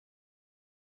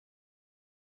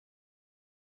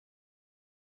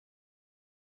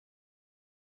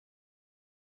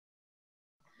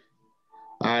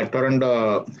Toronto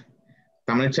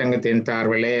தமிழ்ச்சங்கத்தின்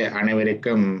சார்பிலே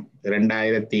அனைவருக்கும்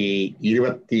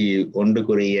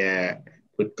 2021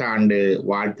 புத்தாண்டு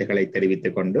வாழ்த்துக்களை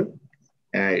தெரிவித்துக் கொண்டு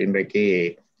இன்றைக்கு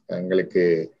எங்களுக்கு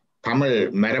தமிழ்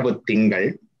மரபு திங்கள்,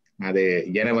 அது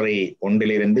ஜனவரி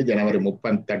 1 ஜனவரி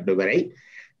 38 வரை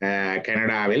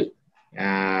கனடாவில்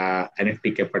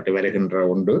அனுஷ்டிக்கப்பட்டு வருகின்ற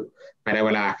ஒன்று.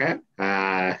 பரவலாக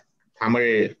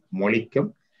தமிழ் மொழிக்கும்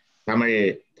தமிழ்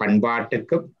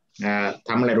பண்பாட்டுக்கும்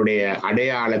தமிழருடைய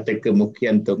அடையாளத்துக்கு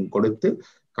முக்கியத்துவம் கொடுத்து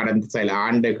கடந்த சில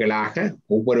ஆண்டுகளாக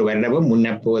ஒவ்வொரு வருடமும்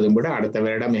முன்னெப்போதும் விட அடுத்த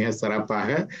வருடம் மிக சிறப்பாக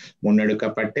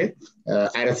முன்னெடுக்கப்பட்டு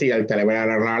அரசியல்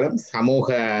தலைவர்களாலும் சமூக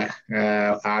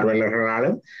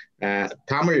ஆர்வலர்களாலும்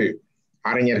தமிழ்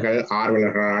அறிஞர்கள்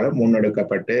ஆர்வலர்களாலும்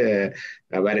முன்னெடுக்கப்பட்டு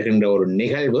வருகின்ற ஒரு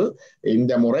நிகழ்வு.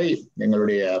 இந்த முறை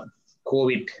எங்களுடைய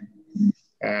கோவிட்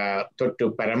தொற்று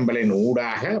பரம்பலின்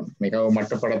ஊடாக மிகவும்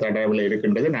மட்டுப்படுத்தப்படவில்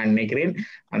இருக்கின்றது. நான் நினைக்கிறேன்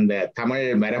அந்த தமிழ்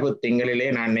மரபு திங்களிலே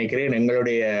நான் நினைக்கிறேன்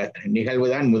எங்களுடைய நிகழ்வு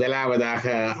தான்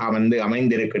முதலாவதாக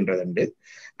அமைந்திருக்கின்றது என்று.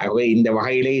 ஆகவே இந்த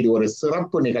வகையிலே இது ஒரு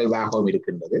சிறப்பு நிகழ்வாகவும்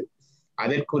இருக்கின்றது.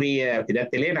 அதற்குரிய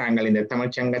விதத்திலே நாங்கள் இந்த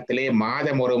தமிழ்ச்சங்கத்திலே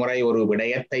மாதம் ஒரு முறை ஒரு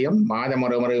விடயத்தையும் மாதம்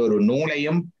ஒரு முறை ஒரு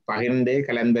நூலையும் பகிர்ந்து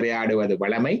கலந்துரையாடுவது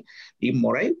வழமை.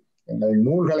 இம்முறை எங்கள்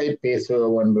நூல்களை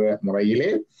பேசுவோம் என்ற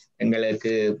முறையிலே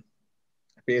எங்களுக்கு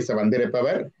பேச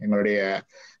வந்திருப்பவர் எங்களுடைய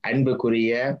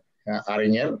அன்புக்குரிய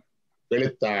அறிஞர்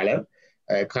எழுத்தாளர்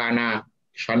கானா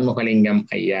சண்முகலிங்கம்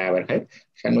ஐயா அவர்கள்.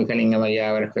 சண்முகலிங்கம் ஐயா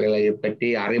அவர்களை பற்றி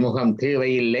அறிமுகம்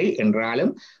தேவையில்லை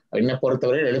என்றாலும் என்னை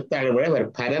பொறுத்தவரை எழுத்தாளர் விட அவர்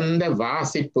பரந்த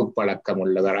வாசிப்பு பழக்கம்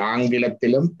உள்ளவர்.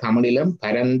 ஆங்கிலத்திலும் தமிழிலும்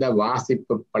பரந்த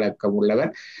வாசிப்பு பழக்கம்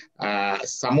உள்ளவர்.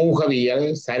 சமூகவியல்,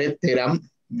 சரித்திரம்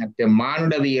மற்றும்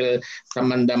மானுடவியல்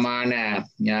சம்பந்தமான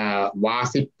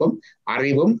வாசிப்பும்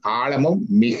அறிவும் ஆழமும்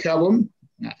மிகவும்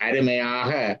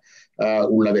அருமையாக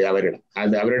உள்ளது அவரிடம்.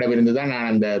 அது அவரிடமிருந்துதான்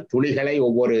நான் அந்த துளிகளை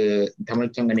ஒவ்வொரு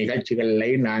தமிழ்ச்சங்க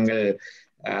நிகழ்ச்சிகளிலையும் நாங்கள்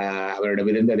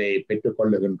அவரிடமிருந்து அதை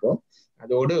பெற்றுக்கொள்ளுகின்றோம்.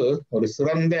 அதோடு ஒரு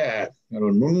சிறந்த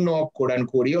ஒரு நுண்ணோக்குடன்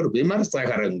கூடிய ஒரு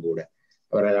விமர்சகரும் கூட.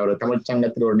 அவர்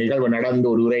தமிழ்ச்சங்கத்தில் ஒரு நிகழ்வு நடந்து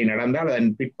ஒரு உரை நடந்தால்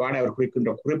அதன் பிற்பாடு அவர்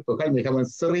குறிக்கின்ற குறிப்புகள் மிகவும்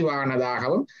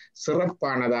செறிவானதாகவும்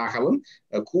சிறப்பானதாகவும்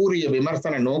கூறிய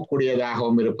விமர்சன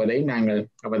நோக்குடையதாகவும் இருப்பதை நாங்கள்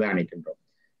அவதானிக்கின்றோம்.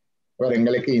 அவர்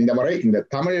எங்களுக்கு இந்த முறை இந்த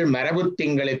தமிழ் மரபு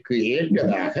திங்களுக்கு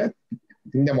ஏற்றதாக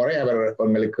இந்த முறை அவர்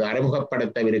எங்களுக்கு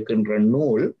அறிமுகப்படுத்தவிருக்கின்ற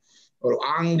நூல் ஒரு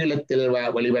ஆங்கிலத்தில்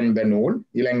வெளிவந்த நூல்.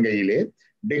 இலங்கையிலே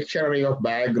dictionary of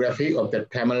biography of the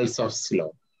Tamils of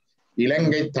Ceylon,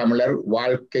 இலங்கை தமிழர்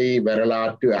வாழ்க்கை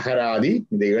வரலாற்று அகராதி.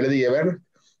 இதை எழுதியவர்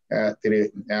திரு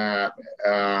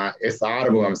எஸ்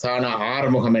ஆறுமுகம், சானா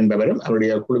ஆறுமுகம் என்பவரும்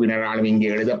அவருடைய குழுவினராலும் இங்கே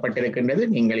எழுதப்பட்டிருக்கின்றது.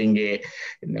 நீங்கள் இங்கே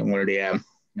உங்களுடைய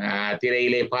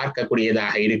திரையிலே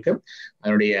பார்க்கக்கூடியதாக இருக்கும்.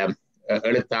 அதனுடைய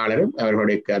எழுத்தாளரும்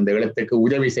அவர்களுடைய அந்த எழுத்துக்கு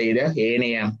உதவி செய்த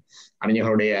ஏனைய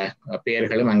அறிஞர்களுடைய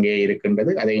பெயர்களும் அங்கே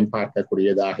இருக்கின்றது. அதையும்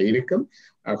பார்க்கக்கூடியதாக இருக்கும்.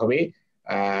 ஆகவே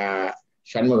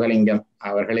சண்முகலிங்கம்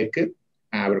அவர்களுக்கு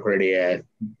அவர்களுடைய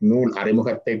நூல்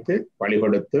அறிமுகத்திற்கு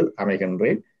வழிகொடுத்து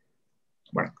அமைகின்றேன்.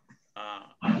 வணக்கம்.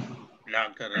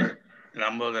 டாக்டர்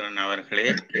லம்போதரன் அவர்களே,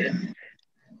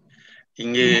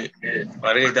 இங்கு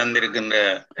வருகை தந்திருக்கின்ற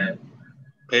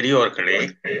பெரியோர்களே,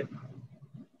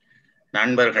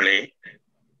 நண்பர்களே,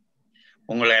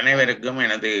 உங்கள் அனைவருக்கும்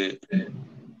எனது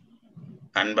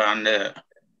அன்பார்ந்த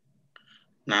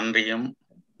நன்றியும்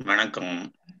வணக்கமும்.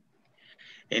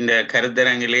 இந்த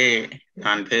கருத்தரங்கிலே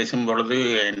நான் பேசும் பொழுது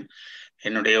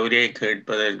என்னுடைய உரையை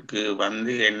கேட்பதற்கு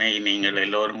வந்து என்னை நீங்கள்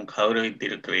எல்லோரும்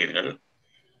கௌரவித்திருக்கிறீர்கள்.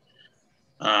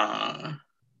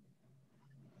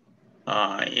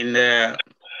 இந்த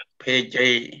பேச்சை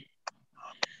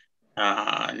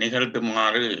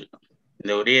நிகழ்த்துமாறு,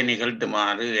 இந்த உரையை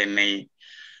நிகழ்த்துமாறு என்னை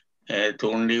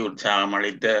தூண்டி உற்சாகம்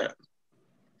அளித்த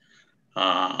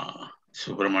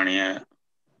சுப்பிரமணிய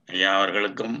ஐயா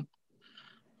அவர்களுக்கும்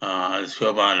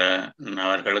சிவபாலன்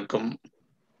அவர்களுக்கும்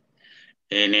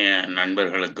ஏனைய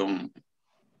நண்பர்களுக்கும்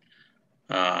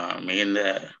மிகுந்த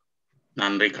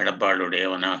நன்றி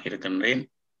கடப்பாடுடையவனாக இருக்கின்றேன்.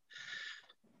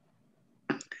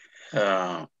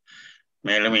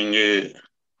 மேலும் இங்கு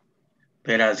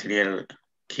பேராசிரியர்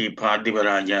கி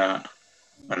பார்த்திபராஜா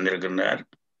வந்திருக்கின்றார்.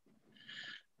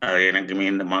 அது எனக்கு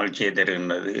மிகுந்த மகிழ்ச்சியை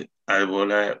தருகின்றது.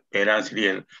 அதுபோல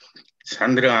பேராசிரியர்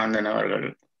சந்திரகாந்தன் அவர்கள்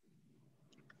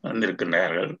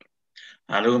வந்திருக்கின்றார்கள்.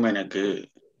 அதுவும் எனக்கு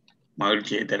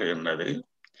மகிழ்ச்சியை தருகின்றது.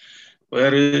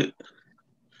 வேறு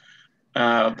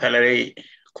பலரை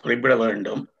குறிப்பிட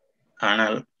வேண்டும்,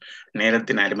 ஆனால்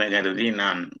நேரத்தின் அருமை கருதி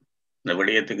நான் இந்த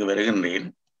விடயத்துக்கு வருகின்றேன்.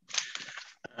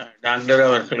 டாக்டர்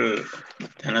அவர்கள்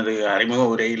தனது அறிமுக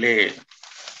உரையிலே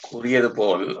கூறியது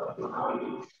போல்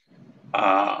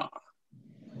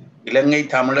இலங்கை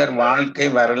தமிழர் வாழ்க்கை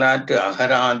வரலாற்று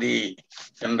அகராதி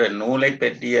என்ற நூலை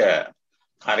பற்றிய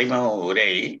அறிமுக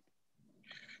உரை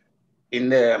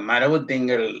இந்த மரபு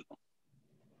திங்கள்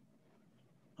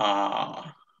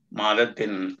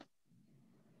மாதத்தின்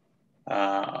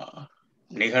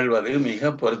நிகழ்வது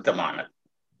மிக பொருத்தமானது.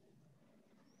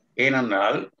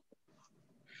 ஏனென்றால்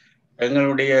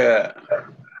எங்களுடைய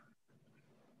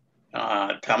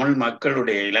தமிழ்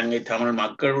மக்களுடைய, இலங்கை தமிழ்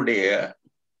மக்களுடைய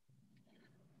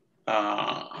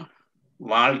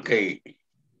வாழ்க்கை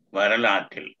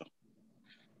வரலாற்றில்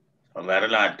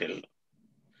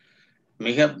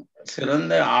மிக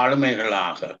சிறந்த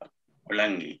ஆளுமைகளாக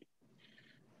விளங்கி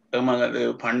எமது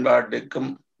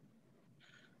பண்பாட்டுக்கும்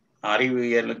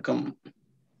அறிவியலுக்கும்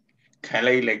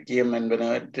கலை இலக்கியம்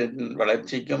என்பனவற்றின்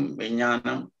வளர்ச்சிக்கும்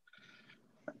விஞ்ஞானம்,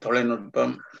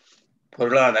 தொழில்நுட்பம்,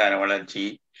 பொருளாதார வளர்ச்சி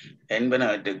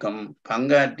என்பனவற்றுக்கும்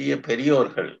பங்காற்றிய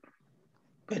பெரியோர்கள்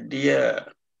பற்றிய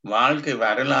வாழ்க்கை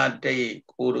வரலாற்றை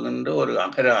கூறுகின்ற ஒரு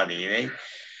அகராதியை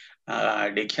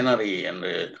டிக்ஷனரி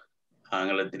என்று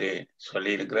ஆங்கிலத்திலே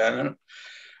சொல்லியிருக்கிறார்கள்.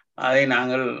 அதை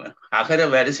நாங்கள் அகர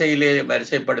வரிசையிலே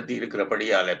வரிசைப்படுத்தி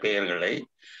இருக்கிறபடியால பெயர்களை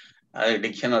அது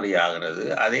டிக்ஷனரி ஆகிறது.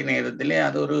 அதே நேரத்திலே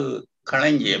அது ஒரு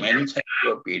களஞ்சியம்,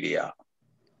 என்சைக்ளோபீடியா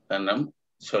என்றும்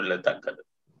சொல்லத்தக்கது.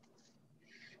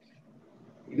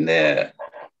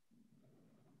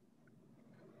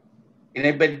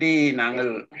 இதை பற்றி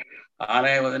நாங்கள்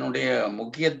ஆராய்வதனுடைய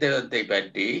முக்கியத்துவத்தை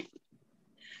பற்றி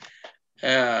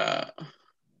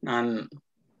நான்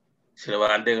சில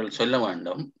வார்த்தைகள் சொல்ல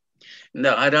வேண்டும். இந்த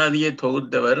அகராதியை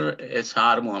தொகுத்தவர் எஸ்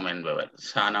ஆறுமுகம் என்பவர்.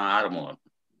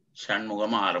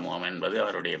 சண்முகம் ஆறுமுகம் என்பது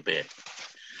அவருடைய பெயர்.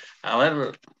 அவர்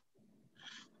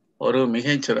ஒரு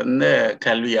மிகச்சிறந்த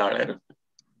கல்வியாளர்.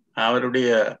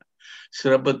 அவருடைய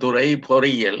சிறப்பு துறை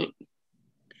பொறியியல்.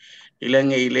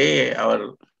 இலங்கையிலே அவர்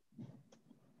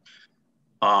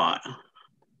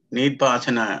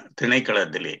நீர்ப்பாசன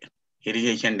திணைக்களத்திலே,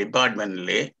 இரிகேஷன்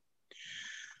டிபார்ட்மெண்டிலே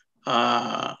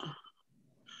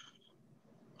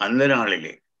அந்த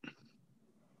நாளிலே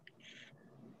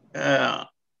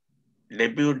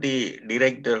டெபியூட்டி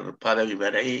டைரக்டர் பதவி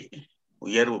வரை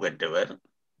உயர்வு பெற்றவர்.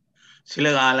 சில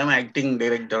காலம் ஆக்டிங்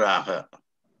டைரக்டராக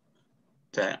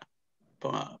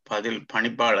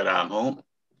பணிப்பாளராகவும்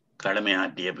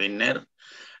கடமையாற்றிய பின்னர்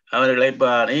அவர்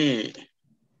இளைப்பாறி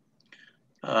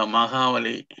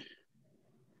மகாவலி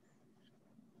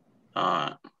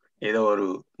ஏதோ ஒரு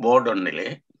போர்டு ஒன்றிலே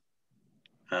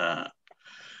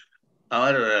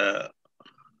அவர்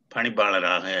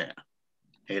பணிப்பாளராக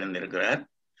இருந்திருக்கிறார்.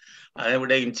 அதை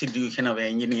விட இன்ஸ்டிடியூஷன் ஆஃப்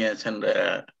என்ஜினியர்ஸ் என்ற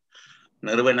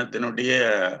நிறுவனத்தினுடைய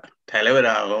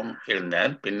தலைவராகவும்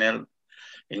இருந்தார். பின்னர்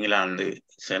இங்கிலாந்து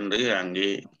சென்று அங்கே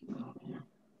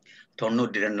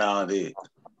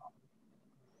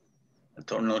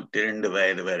 92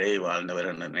 வயது வரை வாழ்ந்தவர்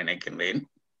என்று நினைக்கின்றேன்.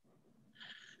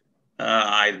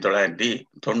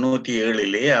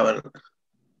 1997 அவர்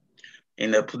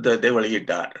இந்த புத்தகத்தை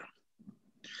வெளியிட்டார்.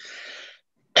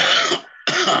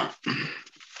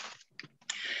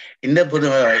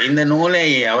 இந்த நூலை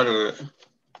அவர்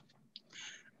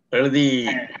எழுதி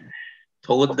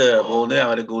தொகுத்த போது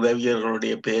அவருக்கு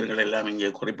உதவியர்களுடைய பெயர்கள் எல்லாம் இங்கே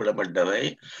குறிப்பிடப்பட்டவை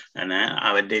என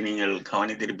அவற்றை நீங்கள்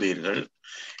கவனித்திருப்பீர்கள்.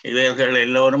 இவர்கள்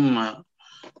எல்லோரும்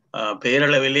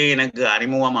பேரளவிலே எனக்கு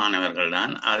அறிமுகமானவர்கள்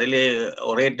தான். அதிலே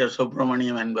ஒரேட்டர்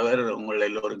சுப்பிரமணியம் என்பவர் உங்கள்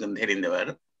எல்லோருக்கும்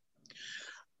தெரிந்தவர்.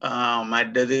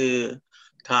 மற்றது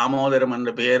தாமோதரம்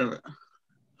என்ற பெயர்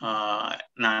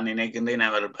நான் நினைக்கின்றேன்.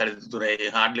 அவர் பருத்தித்துறை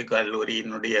ஹார்ட்லி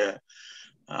கல்லூரியினுடைய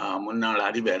முன்னாள்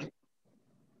அதிபர்.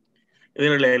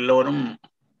 இவர்கள் எல்லோரும்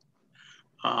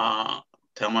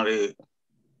தமது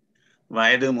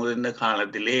வயது முதிர்ந்த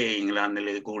காலத்திலே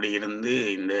இங்கிலாந்திலே கூடியிருந்து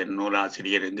இந்த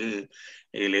நூலாசிரியருக்கு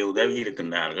இதிலே உதவி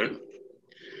இருக்கின்றார்கள்.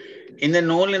 இந்த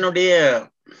நூலினுடைய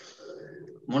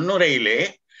முன்னுரையிலே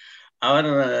அவர்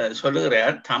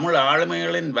சொல்லுகிறார், தமிழ்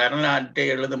ஆளுமைகளின் வரலாற்றை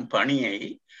எழுதும் பணியை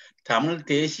தமிழ்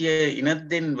தேசிய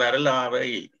இனத்தின் வரலாறை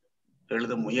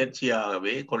எழுதும்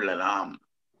முயற்சியாகவே கொள்ளலாம்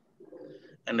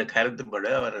என்ற கருத்துப்பட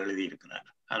அவர் எழுதியிருக்கிறார்.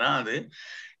 அதாவது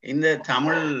இந்த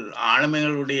தமிழ்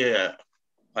ஆளுமைகளுடைய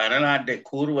வரலாற்றை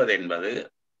கூறுவது என்பது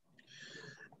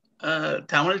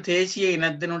தமிழ் தேசிய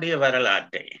இனத்தினுடைய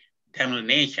வரலாற்றை, தமிழ்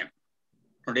நேஷன்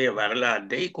உடைய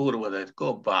வரலாற்றை கூறுவதற்கு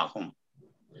ஒப்பாகும்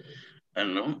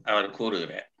என்றும் அவர்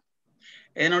கூறுகிறார்.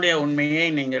 இதனுடைய உண்மையை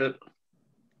நீங்கள்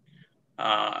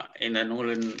இந்த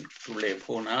நூலின் உள்ளே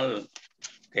போனால்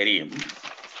தெரியும்.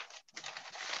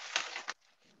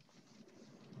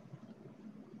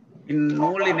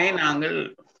 இந்நூலினை நாங்கள்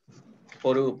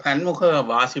ஒரு பன்முக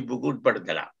வாசிப்புக்கு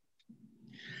உட்படுத்தலாம்.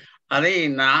 அதை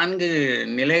 4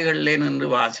 நிலைகளிலே நின்று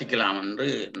வாசிக்கலாம் என்று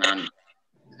நான்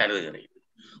கருதுகிறேன்.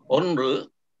 ஒன்று,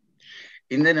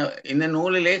 இந்த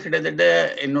நூலிலே கிட்டத்தட்ட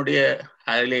என்னுடைய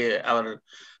அதிலே அவர்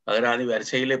அகராதி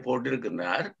வரிசையிலே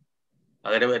போட்டிருக்கின்றார்.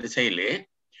 அகர வரிசையிலே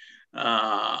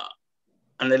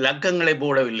அந்த லக்கங்களை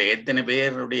போடவில்லை. எத்தனை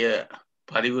பேருடைய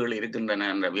பதிவுகள் இருக்கின்றன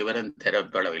என்ற விவரம்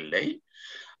தரப்படவில்லை.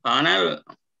 ஆனால்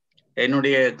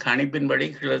என்னுடைய கணிப்பின்படி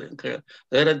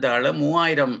ஏறத்தாழ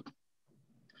 3000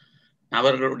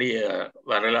 நபர்களுடைய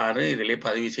வரலாறு இதிலே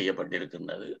பதிவு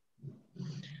செய்யப்பட்டிருக்கின்றது.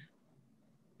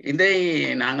 இதை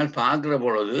நாங்கள் பார்க்கிற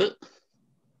பொழுது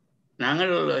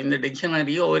நாங்கள் இந்த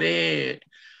டிக்ஷனரியை ஒரே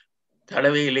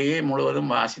தடவையிலேயே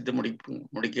முழுவதும் வாசித்து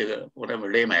முடிக்க ஒரு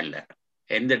விடயமே இல்லை.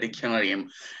 எந்த டிக்ஷனரியும்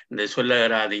இந்த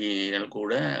சொல்லகராதிகள்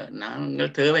கூட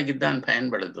நாங்கள் தேவைக்குத்தான்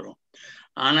பயன்படுத்துகிறோம்.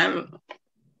 ஆனால்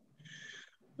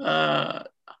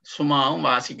சும்மாவும்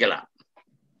வாசிக்கலாம்.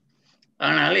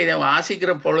 ஆனால் இதை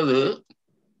வாசிக்கிற பொழுது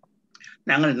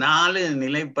நாங்கள் 4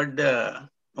 நிலைப்பட்ட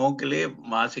நோக்கிலே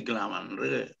வாசிக்கலாம் என்று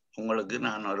உங்களுக்கு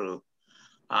நான் ஒரு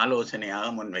ஆலோசனையாக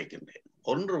முன்வைக்கின்றேன்.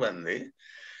 ஒன்று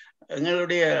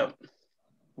எங்களுடைய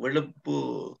விழுப்பு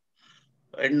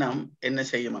எண்ணம் என்ன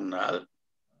செய்யும் என்றால்,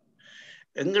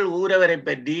 எங்கள் ஊரவரை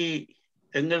பற்றி,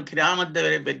 எங்கள்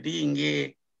கிராமத்தவரை பற்றி இங்கே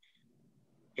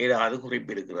ஏதாவது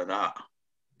குறிப்பு இருக்கிறதா,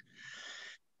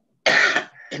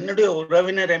 என்னுடைய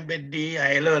உறவினரை பற்றி,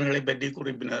 அயலவர்களை பற்றி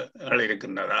குறிப்பினர்கள்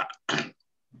இருக்கின்றதா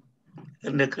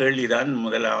என்ற கேள்விதான்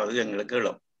முதலாவது எங்களுக்கு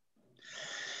எழும்.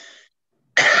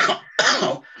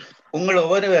 உங்கள்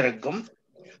ஒவ்வொருவருக்கும்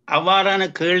அவ்வாறான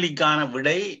கேள்விக்கான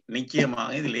விடை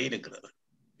நிச்சயமாக இதிலே இருக்கிறது.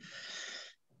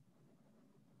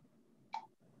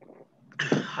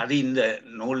 அது இந்த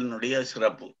நூலினுடைய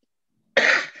சிறப்பு.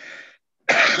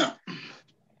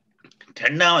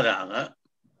 இரண்டாவதாக,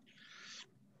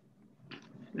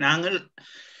 நாங்கள்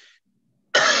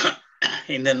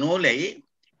இந்த நூலை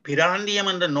பிராந்தியம்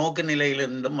என்ற நோக்கு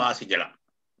நிலையிலிருந்தும் வாசிக்கலாம்.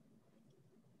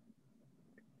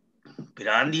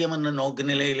 பிராந்தியம் என்ற நோக்கு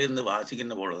நிலையிலிருந்து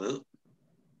வாசிக்கின்ற பொழுது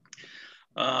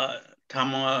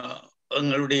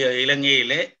எங்களுடைய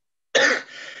இலங்கையிலே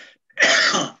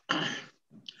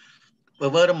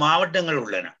வெவ்வேறு மாவட்டங்கள்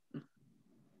உள்ளன.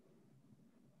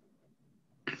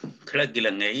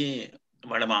 கிழக்கிலங்கை,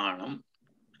 வடமாகாணம்,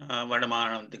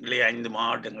 வடமாகாணத்துக்குள்ளே 5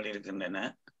 மாவட்டங்கள் இருக்கின்றன.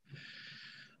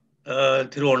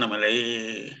 திருவோணமலை,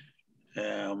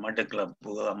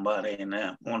 மட்டக்களப்பு, அம்பாறை என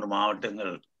 3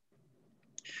 மாவட்டங்கள்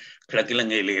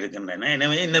கிழக்கிலங்கையில் இருக்கின்றன.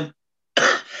 எனவே இந்த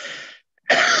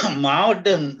மாவட்ட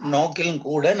நோக்கிலும்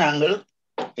கூட நாங்கள்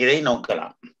இதை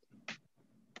நோக்கலாம்.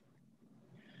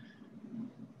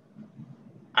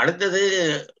 அடுத்தது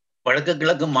வடக்கு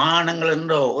கிழக்கு மாகாணங்கள்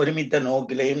என்ற ஒருமித்த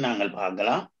நோக்கிலையும் நாங்கள்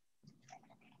பார்க்கலாம்.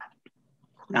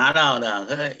 4வதாக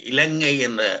இலங்கை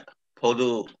என்ற பொது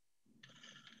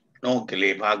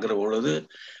நோக்கிலே பார்க்கிற பொழுது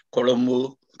கொழும்பு,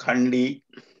 கண்டி,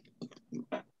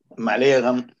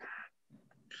 மலையகம்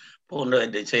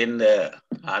போன்றவற்றை சேர்ந்த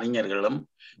அறிஞர்களும்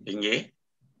இங்கே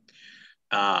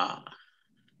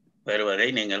வருவதை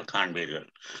நீங்கள் காண்பீர்கள்.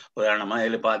 உதாரணமாக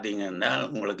இதில் பார்த்தீங்கன்னா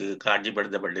உங்களுக்கு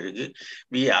காட்சிப்படுத்தப்பட்டிருக்கு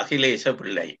வி. அகிலேச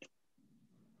பிள்ளை,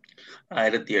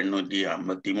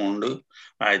 1853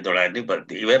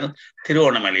 1910. இவர்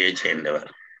திருவோணமலையை சேர்ந்தவர்.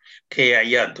 கே.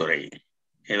 ஐயாத்துரை,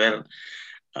 இவர்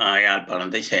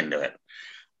யாழ்ப்பாணத்தை சேர்ந்தவர்.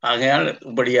 ஆகையால்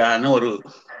இப்படியான ஒரு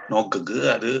நோக்குக்கு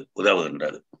அது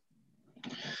உதவுகின்றது.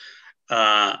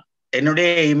 என்னுடைய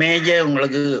இமேஜை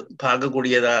உங்களுக்கு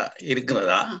பார்க்கக்கூடியதா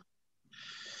இருக்கிறதா?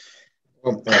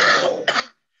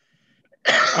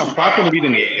 பார்க்க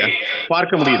முடியுதுங்க,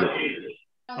 பார்க்க முடியுது.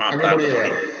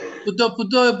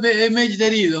 புத்தக இமேஜ்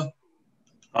தெரியுதோ?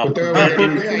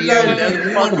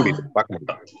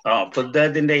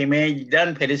 புத்தகத்தின் இமேஜ்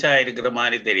தான் பெருசா இருக்கிற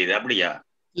மாதிரி தெரியுது. அப்படியா?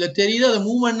 இல்ல தெரியுது, அது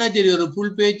மூவ்மெண்ட்னா தெரியுது. ஒரு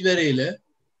ஃபுல் பேஜ் வரையில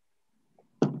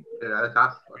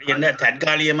என்ன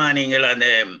தற்காலிகமா நீங்கள் அந்த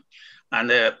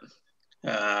அந்த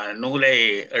நூலை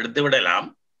எடுத்து விடலாம்.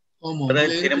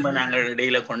 திரும்ப நாங்கள்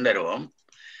இடையில கொண்டு வருவோம்.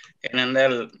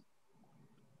 ஏனென்றால்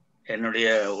என்னுடைய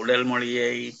உடல்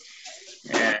மொழியை,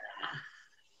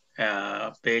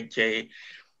 பேச்சை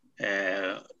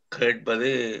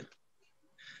கேட்பது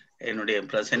என்னுடைய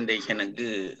பிரசன்டேஷனுக்கு,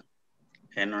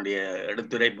 என்னுடைய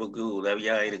எடுத்துரைப்புக்கு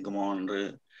உதவியா இருக்குமோ என்று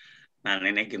நான்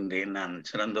நினைக்கின்றேன். நான்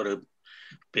சிறந்தொரு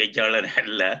பேச்சாளர்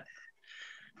அல்ல.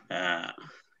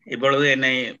 இப்பொழுது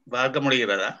என்னை பார்க்க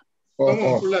முடிகிறதா?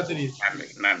 நன்றி,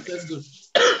 நன்றி.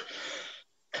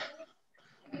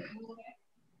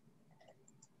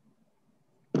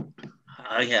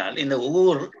 ஆகையால் இந்த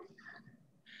ஊர்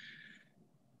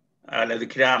அல்லது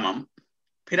கிராமம்,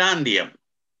 பிராந்தியம்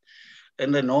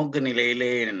என்ற நோக்கு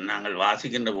நிலையிலே நாங்கள்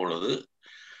வாசிக்கின்ற பொழுது,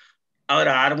 அவர்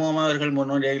ஆர்வம் அவர்கள்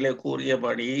முன்னுரையில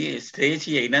கூறியபடி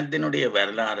தேசிய இனத்தினுடைய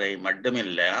வரலாறை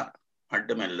மட்டுமல்ல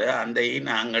அந்த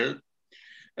நாங்கள்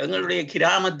எங்களுடைய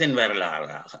கிராமத்தின்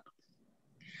வரலாறாக,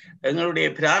 எங்களுடைய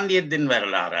பிராந்தியத்தின்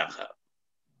வரலாறாக,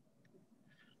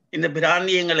 இந்த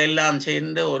பிராந்தியங்கள் எல்லாம்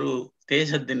சேர்ந்த ஒரு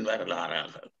தேசத்தின்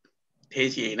வரலாறாக,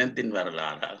 தேசிய இனத்தின்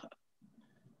வரலாறாக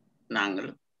நாங்கள்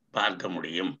பார்க்க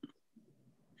முடியும்.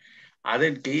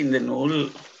 அதற்கு இந்த நூல்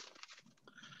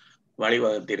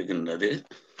வழிவகுத்திருக்கின்றது.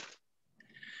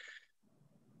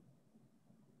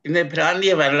 இந்த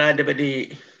பிராந்திய வரலாற்றை பற்றி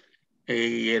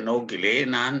நோக்கிலே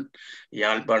நான்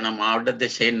யாழ்ப்பாணம் மாவட்டத்தை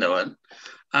சேர்ந்தவன்.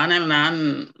 ஆனால் நான்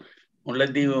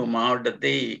முல்லைத்தீவு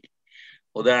மாவட்டத்தை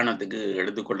உதாரணத்துக்கு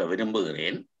எடுத்துக்கொள்ள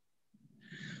விரும்புகிறேன்.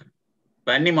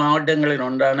 வன்னி மாவட்டங்களின்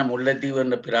ஒன்றான முல்லைத்தீவு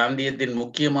என்ற பிராந்தியத்தின்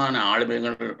முக்கியமான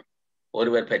ஆளுமைகள்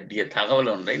ஒருவர் பற்றிய தகவல்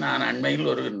ஒன்றை நான் அண்மையில்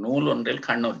ஒரு நூல் ஒன்றில்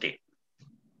கண்ணோட்டேன்.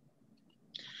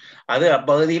 அது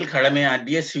அப்பகுதியில்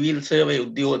கடமையாற்றிய சிவில் சேவை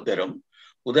உத்தியோகத்தரும்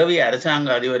உதவி அரசாங்க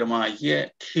அதிபருமாகிய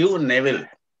ஹியூ நெவில்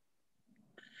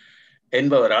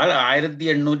என்பவரால்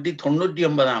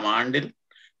 1899 ஆண்டில்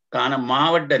கான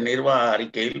மாவட்ட நிர்வாக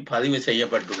அறிக்கையில் பதிவு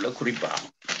செய்யப்பட்டுள்ள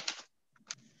குறிப்பாகும்.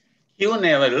 ஹியூ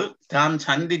நெவில் தாம்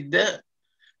சந்தித்த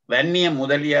வன்னிய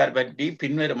முதலியார் பற்றி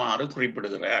பின்வருமாறு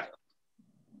குறிப்பிடுகிறார்.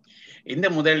 இந்த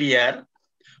முதலியார்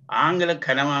ஆங்கில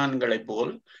கனவான்களைப்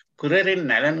போல் பிறரின்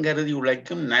நலன் கருதி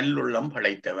உழைக்கும் நல்லுள்ளம்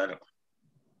படைத்தவர்.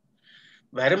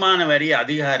 வருமான வரி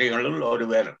அதிகாரிகளுள்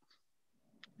ஒருவர்.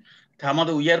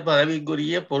 தமது உயர்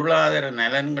பதவிக்குரிய பொருளாதார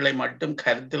நலன்களை மட்டும்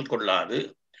கருத்தில் கொள்ளாது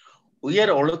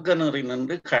உயர் ஒழுக்க நெறி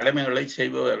நின்று கடமைகளை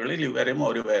செய்பவர்களில் இவரும்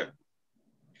ஒருவர்.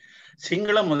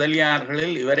 சிங்கள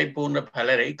முதலியார்களில் இவரை போன்ற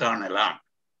பலரை காணலாம்.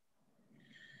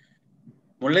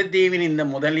 முல்லைத்தீவின் இந்த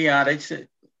முதலியாரை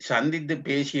சந்தித்து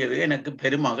பேசியது எனக்கு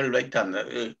பெருமகிழ்வை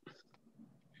தந்தது.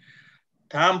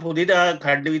 தாம் புதிதாக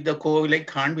கட்டுவித்த கோவிலை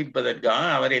காண்பிப்பதற்காக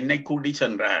அவர் என்னை கூட்டி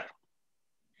சென்றார்.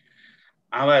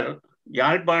 அவர்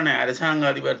யாழ்ப்பாண அரசாங்க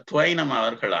அதிபர் துவைனம்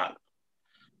அவர்களால்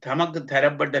தமக்கு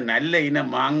தரப்பட்ட நல்ல இன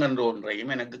மாங்கன்று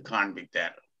ஒன்றையும் எனக்கு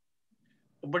காண்பித்தார்.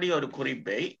 இப்படி ஒரு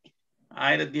குறிப்பை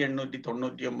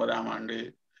 1899 ஆண்டு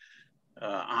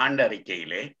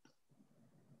ஆண்டறிக்கையிலே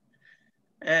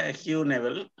ஹியூ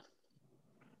நெவில்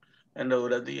என்ற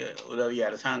உதவி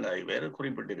அரசாங்க அதிபர்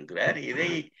குறிப்பிட்டிருக்கிறார்.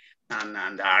 இதை நான்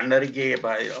அந்த ஆண்டறிக்கையை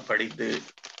படித்து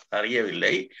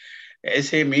அறியவில்லை.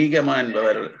 எஸ்.ஏ. மீகமா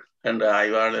என்பவர் என்ற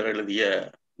ஆய்வாளர் எழுதிய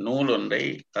நூல் ஒன்றை,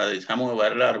 அது சமூக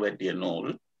வரலாறு பற்றிய நூல்,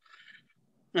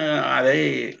 அதை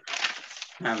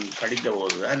நான் படித்த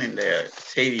போதுதான், இந்த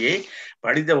செய்தியை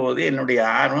படித்த போது என்னுடைய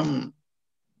ஆர்வம்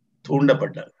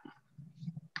தூண்டப்பட்டது.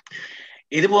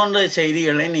 இது போன்ற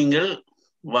செய்திகளை நீங்கள்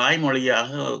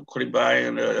வாய்மொழியாக,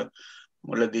 குறிப்பாக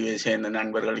முல்லைத்தீவை சேர்ந்த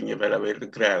நண்பர்கள் இங்கே பல பேர்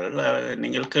இருக்கிறார்கள்,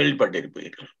 நீங்கள்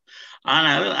கேள்விப்பட்டிருப்பீர்கள்.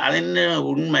 ஆனால் அதன்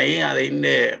உண்மை, அதன்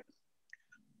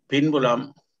பின்புலம்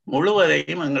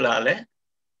முழுவதையும் எங்களால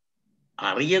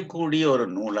அறியக்கூடிய ஒரு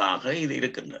நூலாக இது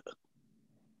இருக்கின்றது.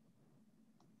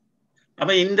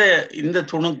 அப்ப இந்த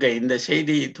துணுக்கை, இந்த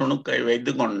செய்தி துணுக்கை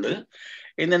வைத்துக்கொண்டு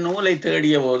இந்த நூலை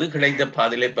தேடிய போது கிடைத்த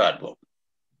பாதிலை பார்ப்போம்.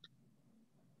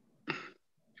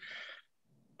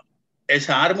 எஸ்.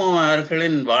 ஆர்வம்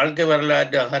அவர்களின் வாழ்க்கை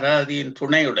வரலாற்று அகராதியின்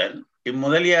துணையுடன்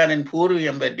இம்முதலியாரின்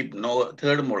பூர்வீகம் பற்றி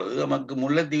தேடும் பொழுது நமக்கு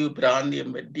முல்லைத்தீவு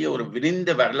பிராந்தியம் பற்றிய ஒரு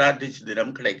விரிந்த வரலாற்று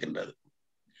சித்திரம் கிடைக்கின்றது.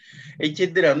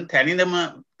 இச்சித்திரம்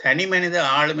தனி மனித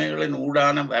ஆளுமைகளின்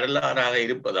ஊடான வரலாறாக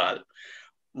இருப்பதால்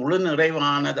முழு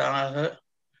நிறைவானதாக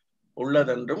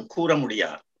உள்ளதென்றும் கூற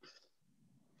முடியாது.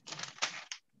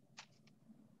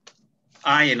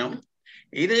 ஆயினும்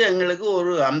இது எங்களுக்கு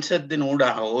ஒரு அம்சத்தின்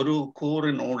ஊடாக, ஒரு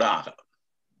கூறின் ஊடாக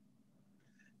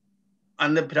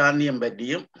அந்த பிராந்தியம்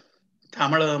பற்றியும்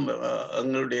தமிழகம்,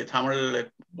 எங்களுடைய தமிழ்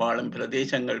வாழும்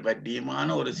பிரதேசங்கள்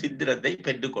பற்றியுமான ஒரு சித்திரத்தை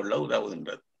பெற்றுக்கொள்ள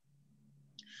உதவுகின்றது.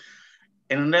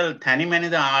 ஏனென்றால் தனி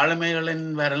மனித ஆளுமைகளின்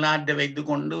வரலாற்றை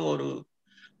வைத்துக்கொண்டு ஒரு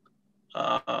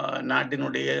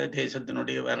நாட்டினுடைய,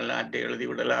 தேசத்தினுடைய வரலாற்றை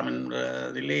எழுதிவிடலாம்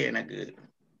என்பதிலே எனக்கு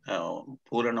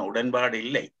பூரண உடன்பாடு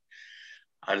இல்லை.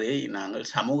 அதை நாங்கள்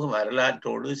சமூக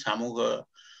வரலாற்றோடு, சமூக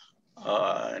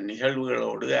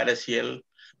நிகழ்வுகளோடு, அரசியல்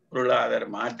பொருளாதார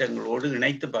மாற்றங்களோடு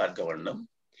இணைத்து பார்க்க வேண்டும்.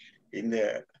 இந்த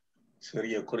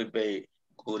சிறிய குறிப்பை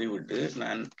கூறிவிட்டு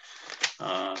நான்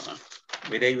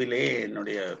விரைவிலே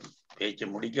என்னுடைய பேச்சை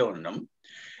முடிக்க வேண்டும்.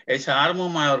 எஸ்.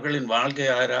 ஆர்வம் அவர்களின் வாழ்க்கை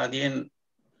அகராதியின்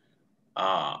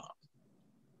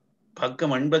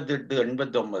பக்கம்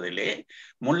 88-89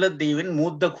 முல்லைத்தீவின்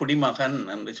மூத்த குடிமகன்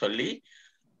என்று சொல்லி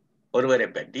ஒருவரை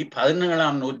பற்றி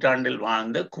 17ஆம் நூற்றாண்டில்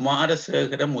வாழ்ந்த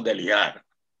குமாரசேகர முதலியார்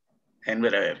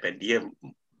என்பவரை பற்றிய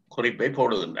குறிப்பை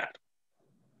போடுகின்றார்.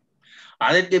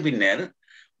 அதற்கு பின்னர்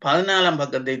 14ஆம்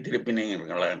பக்கத்தை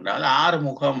திருப்பினீர்கள் என்றால்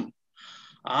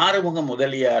ஆறுமுக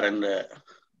முதலியார்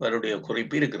என்றவருடைய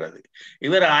குறிப்பு இருக்கிறது.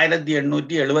 இவர்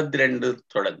 1872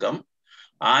 தொடக்கம்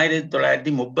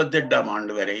 1938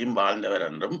 ஆண்டு வரையும் வாழ்ந்தவர்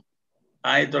என்றும்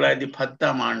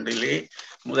 1910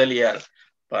 முதலியார்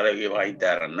பதவி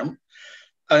வகித்தார் என்றும்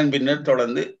அதன் பின்னர்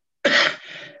தொடர்ந்து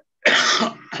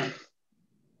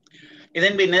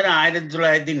இதன் பின்னர்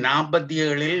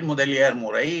 1947 முதலியார்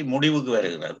முறை முடிவுக்கு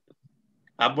வருகிறது.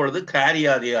 அப்பொழுது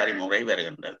காரியாதிகாரி முறை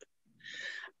வருகின்றது.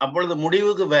 அப்பொழுது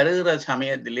முடிவுக்கு வருகிற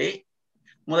சமயத்திலே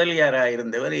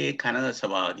முதலியாராயிருந்தவர்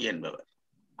கனகசபாதி என்பவர்.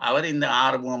 அவர் இந்த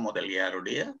ஆறுமுக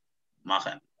முதலியாருடைய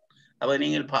மகன். அவர்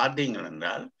நீங்கள் பார்த்தீங்கள்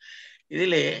என்றால்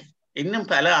இதிலே இன்னும்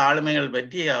பல ஆளுமைகள்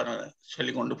பற்றி அவர்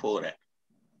சொல்லிக் கொண்டு போகிறார்.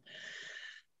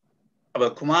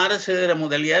 அவர் குமாரசேகர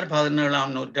முதலியார்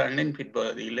 17ஆம் நூற்றாண்டின்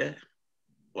பிற்பகுதியில்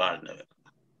வாழ்ந்தவர்.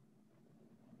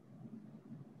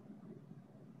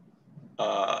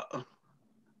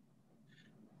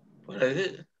 பிறகு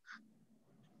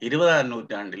 20ஆம்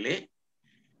நூற்றாண்டிலே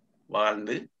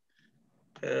வாழ்ந்து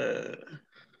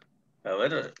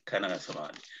அவர்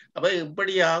கனகசபாதி. அப்ப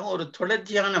இப்படியாக ஒரு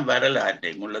தொடர்ச்சியான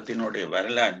வரலாற்றை, முல்லத்தினுடைய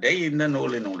வரலாற்றை இந்த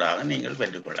நூலினூடாக நீங்கள்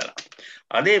பெற்றுக்கொள்ளலாம்.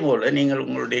 அதே போல நீங்கள்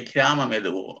உங்களுடைய கிராமம்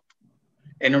எதுவோ,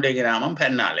 என்னுடைய கிராமம்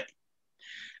பெண்ணாலை,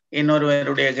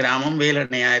 இன்னொருவருடைய கிராமம்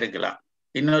வேலண்ணையா இருக்கலாம்,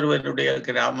 இன்னொருவருடைய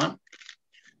கிராமம்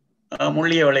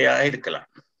முள்ளியவளையாக இருக்கலாம்,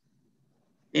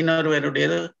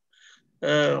 இன்னொருவருடையது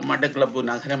மட்டக்களப்பு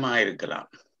நகரமாக இருக்கலாம்,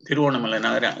 திருவோணமலை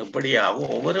நகரம். இப்படியாக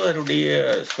ஒவ்வொருவருடைய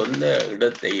சொந்த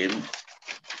இடத்தையும்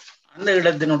அந்த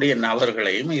இடத்தினுடைய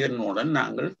நபர்களையும் இதன் மூலம்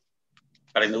நாங்கள்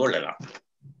அறிந்து கொள்ளலாம்.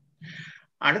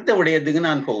 அடுத்த விடயத்துக்கு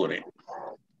நான் போகிறேன்.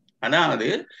 அதாவது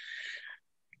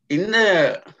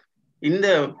இந்த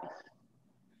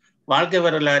வாழ்க்கை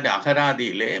வரலாறு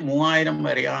அகராதியிலே 3000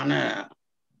 வரையான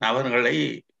நபர்களை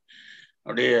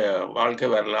அவருடைய வாழ்க்கை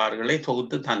வரலாறுகளை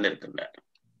தொகுத்து தந்திருக்கின்றார்.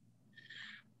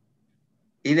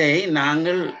 இதை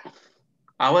நாங்கள்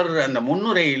அவர் அந்த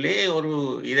முன்னுரையிலே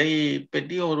இதை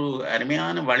பற்றி ஒரு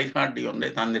அருமையான வழிகாட்டி ஒன்றை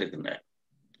தந்திருக்கின்றார்.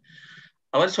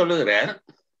 அவர் சொல்லுகிறார்,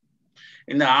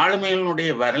 இந்த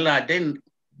ஆளுமைகளுடைய வரலாற்றை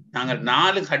நாங்கள்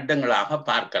 4 கட்டங்களாக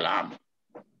பார்க்கலாம்.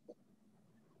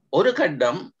 ஒரு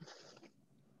கட்டம்,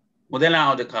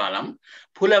 முதலாவது காலம்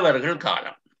புலவர்கள்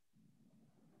காலம்.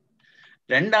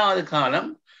 2வது காலம்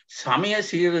சமய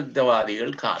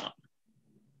சீர்திருத்தவாதிகள் காலம்.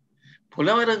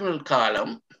 புலவர்கள்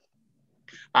காலம்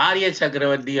ஆரிய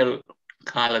சக்கரவர்த்திகள்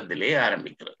காலத்திலே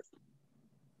ஆரம்பிக்கிறது.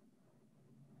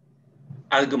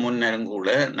 அதுக்கு முன்னரும் கூட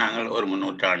நாங்கள் ஒரு 3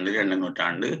 நூற்றாண்டு 2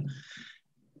 நூற்றாண்டு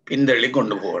பின்தள்ளி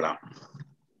கொண்டு போகலாம்.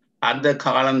 அந்த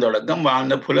காலம் தொடக்கம்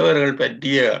வாழ்ந்த புலவர்கள்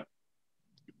பற்றிய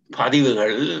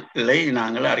பதிவுகளை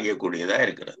நாங்கள் அறியக்கூடியதா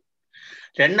இருக்கிறது.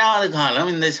 2வது காலம்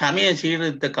இந்த சமய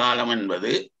சீர்திருத்த காலம்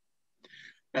என்பது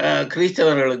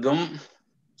கிறிஸ்தவர்களுக்கும்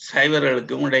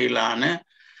சைவர்களுக்கும் இடையிலான,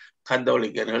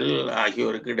 கத்தோலிக்கர்கள்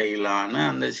ஆகியோருக்கு இடையிலான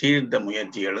அந்த சீர்திருத்த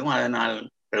முயற்சிகளும் அதனால்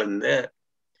எழுந்த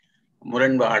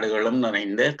முரண்பாடுகளும்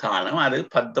நிறைந்த காலம். அது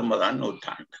 19ஆம்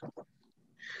நூற்றாண்டு.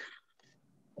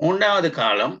 3வது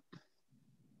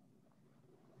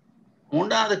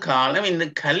காலம் இந்த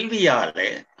கல்வியாலே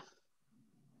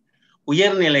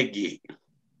உயர்நிலைக்கு,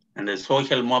 அந்த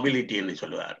சோசியல் மொபிலிட்டி என்று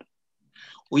சொல்லுவார்,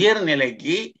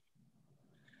 உயர்நிலைக்கு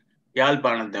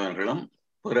யாழ்ப்பாணத்தவர்களும்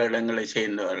பிற இடங்களை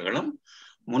சேர்ந்தவர்களும்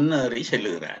முன்னேறி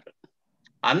செல்லுகிறார்கள்.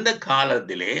 அந்த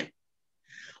காலத்திலே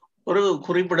ஒரு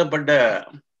குறிப்பிடப்பட்ட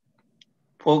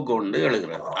போக்கு ஒன்று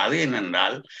எழுகிறது. அது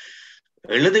என்னென்றால்,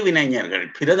 எழுதுவினைஞர்கள்,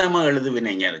 பிரதம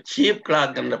எழுதுவினைஞர், சீஃப்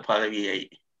கிளார்க் என்ற பதவியை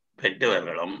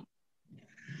பெற்றவர்களும்,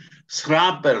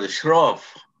 ஷ்ரோஃப்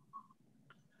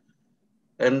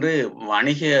என்று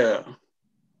வணிக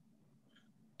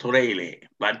துறையிலே,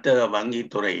 வர்த்தக வங்கி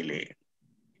துறையிலே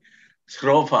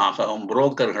ஷ்ரோஃபாகவும்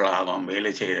புரோக்கர்களாகவும்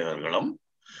வேலை செய்தவர்களும்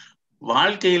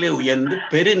வாழ்க்கையிலே உயர்ந்து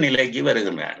பெருநிலைக்கு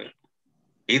வருகின்றார்கள்.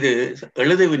 இது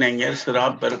எழுதுவினைஞர்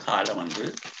சிராப்பர் காலம் என்று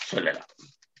சொல்லலாம்.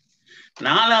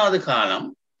 4வது காலம்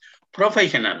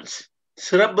ப்ரொஃபஷனல்ஸ்,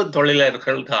 சிறப்பு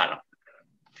தொழிலர்கள் காலம்.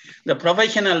 இந்த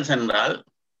ப்ரொஃபஷனல்ஸ் என்றால்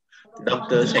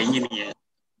டாக்டர்ஸ், என்ஜினியர்,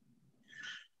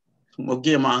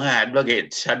 முக்கியமாக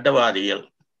அட்வொகேட், சட்டவாதிகள்.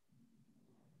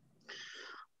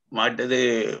 மற்றது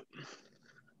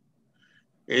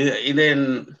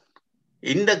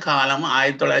இந்த காலம்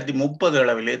 1930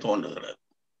 அளவிலே தோன்றுகிறது.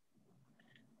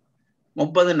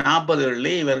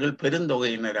 30-40களிலே இவர்கள்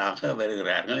பெருந்தொகையினராக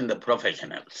வருகிறார்கள், இந்த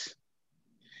ப்ரொஃபஷனல்ஸ்.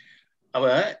 அவ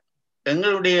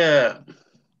எங்களுடைய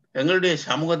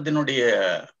சமூகத்தினுடைய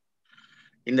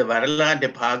இந்த வரலாற்றை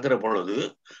பார்க்கிற பொழுது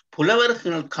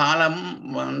புலவர்கள் காலம்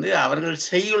அவர்கள்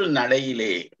செய்யுள்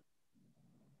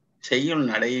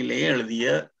நடையிலே எழுதிய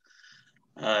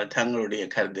தங்களுடைய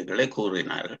கருத்துக்களை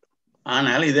கூறினார்கள்.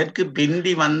 ஆனால் இதற்கு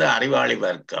பிந்தி வந்த அறிவாளி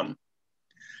வர்க்கம்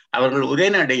அவர்கள்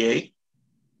உரைநடையை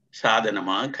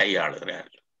சாதனமாக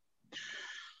கையாளுகிறார்கள்.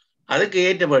 அதுக்கு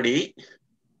ஏற்றபடி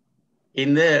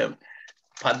இந்த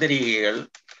பத்திரிகைகள்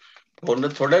போன்ற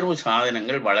தொடர்பு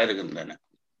சாதனங்கள் வளருகின்றன.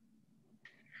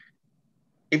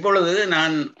 இப்பொழுது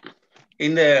நான்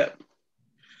இந்த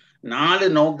 4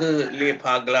 நோக்கிலே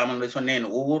பார்க்கலாம் என்று சொன்னேன்.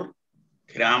 ஊர்,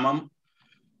 கிராமம்,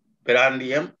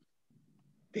 பிராந்தியம்,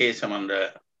 தேசம் என்ற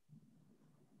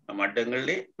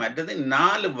மட்டங்களிலே. மற்றது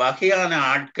 4 வகையான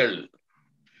ஆட்கள்,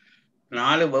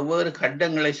 4 வெவ்வேறு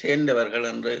கட்டங்களை சேர்ந்தவர்கள்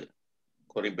என்று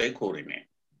குறிப்பை கூறினேன்.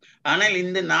 ஆனால்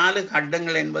இந்த 4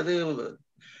 கட்டங்கள் என்பது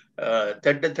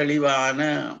திட்ட தெளிவான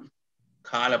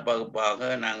காலப்பகுப்பாக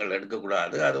நாங்கள்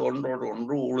எடுக்கக்கூடாது. அது ஒன்றோடு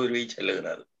ஒன்று ஊடுருவி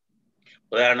செல்லுகிறது.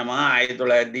 உதாரணமாக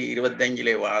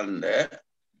 1925 வாழ்ந்த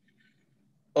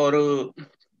ஒரு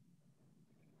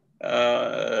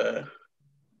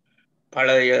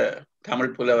பழைய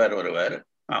தமிழ் புலவர் ஒருவர்,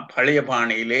 பழைய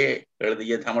பாணியிலே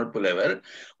எழுதிய தமிழ் புலவர்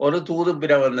ஒரு தூது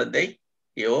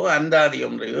பிரபந்தத்தையோ அந்தாதி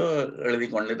ஒன்றையோ எழுதி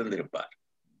கொண்டிருந்திருப்பார்.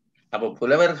 அப்போ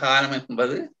புலவர் காலம்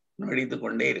என்பது நடித்து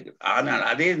கொண்டே இருக்கு. ஆனால்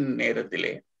அதே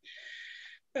நேரத்திலே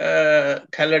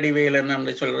கல்லடி வேலன்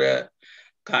என்று சொல்ற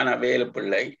கான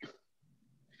வேலுப்பிள்ளை,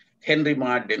 ஹென்றி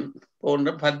மார்டின்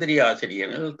போன்ற பத்திரிகை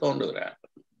ஆசிரியர்கள் தோன்றுகிறார்.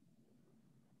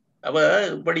 அப்ப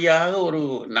இப்படியாக ஒரு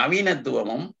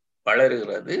நவீனத்துவமும்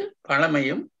வளருகிறது,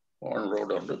 பழமையும்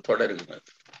ஒன்றோடு ஒன்று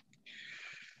தொடர்கிறது.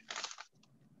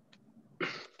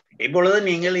 இப்பொழுது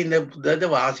நீங்கள் இந்த புத்தகத்தை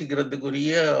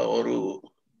வாசிக்கிறதுக்குரிய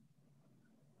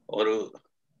ஒரு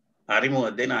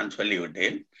அறிமுகத்தை நான்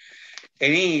சொல்லிவிட்டேன்.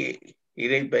 இனி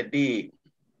இதை பற்றி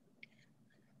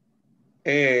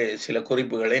சில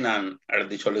குறிப்புகளை நான்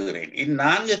அடுத்து சொல்லுகிறேன். இந்த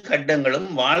 4 கட்டங்களும்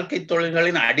வாழ்க்கை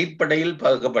தொழில்களின் அடிப்படையில்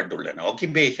பகுக்கப்பட்டுள்ளன,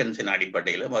 ஆக்கிபேஷன்ஸின்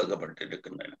அடிப்படையில்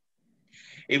பகுக்கப்பட்டிருக்கின்றன.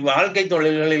 இவ்வாழ்க்கை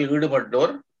தொழில்களில்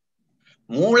ஈடுபட்டோர்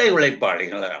மூளை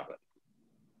உழைப்பாளிகள் ஆவர்.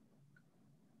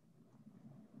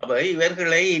 அப்ப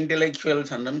இவர்களை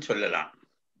இன்டெலெக்சுவல்ஸ் என்றும் சொல்லலாம்,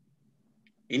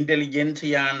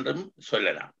 இன்டெலிஜென்சியா என்றும்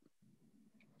சொல்லலாம்.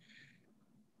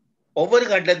 ஒவ்வொரு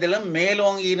கட்டத்திலும்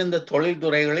மேலோங்கி இருந்த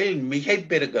தொழில்துறைகளில் மிகை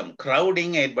பெருக்கம்,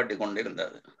 கிரௌடிங் ஏற்பட்டு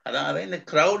கொண்டிருந்தது. அதாவது இந்த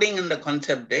கிரௌடிங் என்ற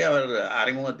கான்செப்டை அவர்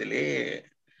அறிமுகத்திலே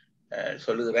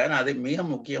சொல்லுகிறார். அது மிக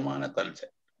முக்கியமான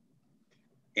கான்செப்ட்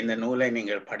இந்த நூலை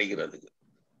நீங்கள் படிக்கிறதுக்கு.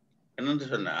 என்னென்று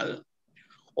சொன்னால்,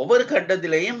 ஒவ்வொரு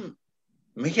கட்டத்திலேயும்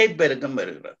மிகை பெருக்கம்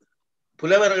வருகிறது.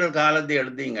 புலவர்கள் காலத்தை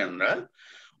எடுத்தீங்க என்றால்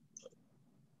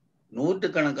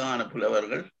நூற்றுக்கணக்கான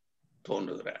புலவர்கள்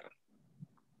தோன்றுகிறார்கள்.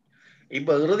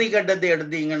 இப்ப இறுதி கட்டத்தை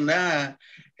எடுத்தீங்கன்னா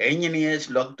என்ஜினியர்ஸ்,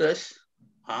 டாக்டர்ஸ்,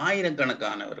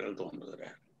 ஆயிரக்கணக்கானவர்கள்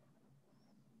தோன்றுகிறார்.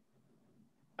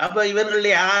 அப்ப இவர்கள்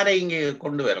யாரை இங்கே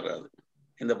கொண்டு வர்றது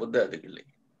இந்த புத்தகத்துக்குள்ளே?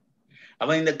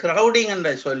 அப்ப இந்த கிரௌடிங் என்ற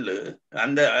சொல்லு,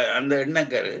 அந்த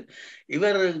எண்ணக்கரு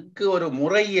இவருக்கு ஒரு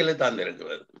முறையில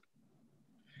தந்திருக்கிறது.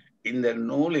 இந்த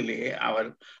நூலிலே அவர்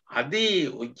அதி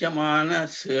உச்சமான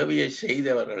சேவையை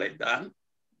செய்தவர்களைத்தான்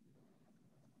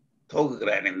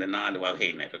தொகுக்கிறார். இந்த 4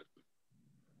 வகையினர்.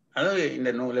 அது இந்த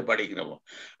நூலை படிக்கிறோம்.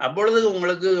 அப்பொழுது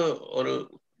உங்களுக்கு ஒரு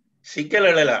சிக்கல்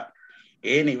எழலாம்,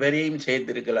 ஏன் இவரையும்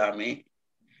சேர்த்திருக்கலாமே,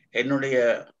 என்னுடைய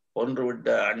ஒன்று விட்ட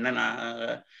அண்ணனாக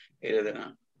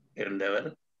இருந்தவர்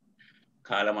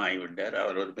காலமாகிவிட்டார்,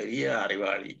 அவர் ஒரு பெரிய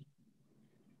அறிவாளி,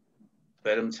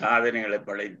 பெரும் சாதனைகளை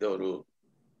படைத்த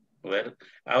ஒருவர்,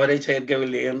 அவரை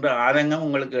சேர்க்கவில்லை என்ற ஆதங்கம்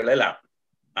உங்களுக்கு எழலாம்.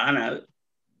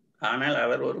 ஆனால்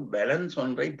அவர் ஒரு பேலன்ஸ்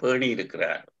ஒன்றை பேணி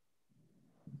இருக்கிறார்.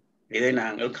 இதை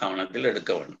நாங்கள் கவனத்தில்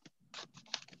எடுக்க வேண்டும்.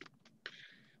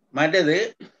 மற்றது,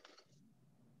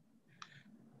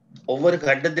 ஒவ்வொரு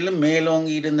கட்டத்திலும்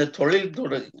மேலோங்கி இருந்த தொழில்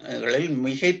துறைகளில்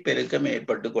மிகை பெருக்கம்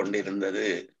ஏற்பட்டு கொண்டிருந்தது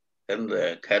என்ற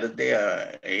கருத்தை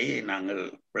நாங்கள்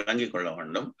விளங்கிக் கொள்ள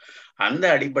வேண்டும். அந்த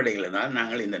அடிப்படையில் தான்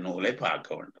நாங்கள் இந்த நூலை பார்க்க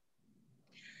வேண்டும்.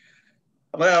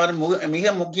 அப்ப அவர் மிக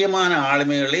முக்கியமான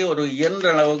ஆளுமைகளை ஒரு இயன்ற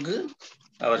அளவுக்கு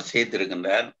அவர்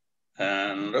சேர்த்திருக்கின்றார்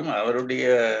என்றும்,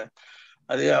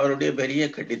 அது அவருடைய பெரிய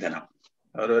கெட்டித்தனம்.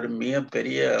 அவர் ஒரு மிக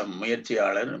பெரிய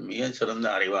முயற்சியாளர், மிக சிறந்த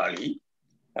அறிவாளி.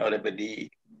 அவரை பற்றி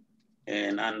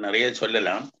நான் நிறைய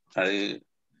சொல்லலாம், அது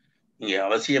இங்கே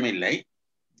அவசியம் இல்லை.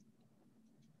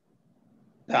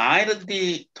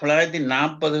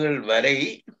 1940கள் வரை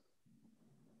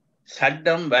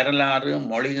சட்டம், வரலாறு,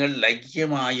 மொழிகள்,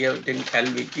 இலக்கியம் ஆகியவற்றின்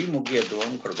கல்விக்கு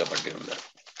முக்கியத்துவம் கொடுக்கப்பட்டிருந்தது.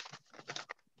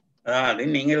 அதாவது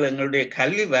நீங்கள் எங்களுடைய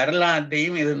கல்வி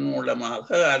வரலாற்றையும் இதன் மூலமாக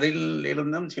அதில்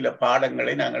இருந்தும் சில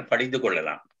பாடங்களை நாங்கள் படித்துக்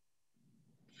கொள்ளலாம்.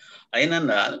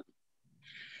 ஏனென்றால்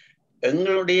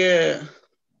எங்களுடைய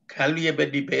கல்வியை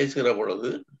பற்றி பேசுகிற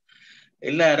பொழுது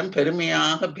எல்லாரும்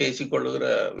பெருமையாக பேசிக்கொள்ளுகிற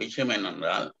விஷயம்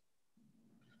என்னென்றால்,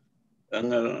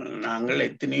 நாங்கள்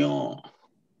எத்தனையோ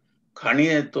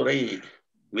கணிதத்துறை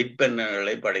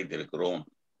விற்பனைகளை படைத்திருக்கிறோம்,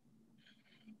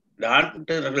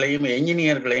 டாக்டர்களையும்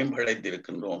என்ஜினியர்களையும்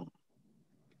படைத்திருக்கின்றோம்,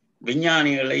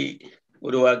 விஞ்ஞானிகளை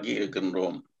உருவாக்கி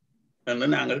இருக்கின்றோம் என்று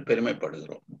நாங்கள்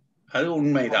பெருமைப்படுகிறோம். அது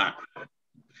உண்மைதான்.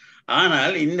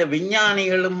 ஆனால் இந்த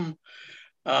விஞ்ஞானிகளும்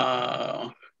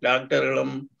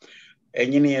டாக்டர்களும்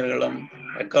என்ஜினியர்களும்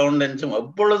அக்கௌண்டன்ஸும்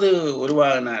எப்பொழுது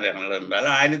உருவாகினார்கள் என்றால்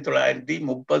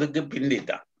 1930க்கு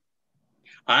பிந்தித்தான்.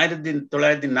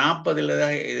 1940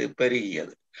 தான் இது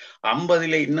பெருகியது,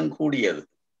 50 இன்னும் கூடியது.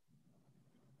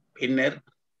 பின்னர்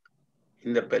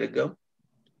இந்த பெருக்கம்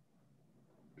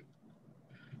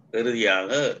இறுதியாக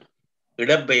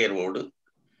இடப்பெயர்வோடு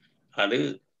அது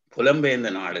புலம்பெயர்ந்த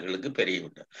நாடுகளுக்கு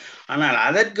பெருகிவிட்டது. ஆனால்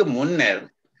அதற்கு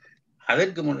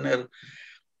முன்னர்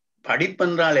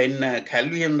படிப்பென்றால் என்ன,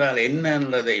 கல்வி என்றால் என்ன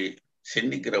என்பதை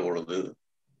சிந்திக்கிற பொழுது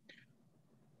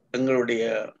எங்களுடைய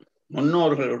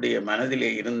முன்னோர்களுடைய மனதிலே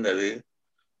இருந்தது,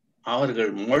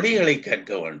 அவர்கள் மொழிகளை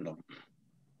கற்க வேண்டும்,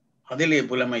 அதிலே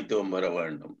புலமைத்துவம் பெற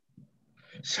வேண்டும்,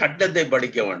 சட்டத்தை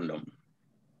படிக்க வேண்டும்,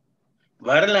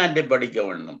 வரலாற்றை படிக்க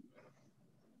வேண்டும்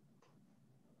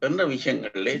என்ற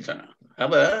விஷயங்களிலே சொன்னாங்க.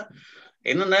 அப்ப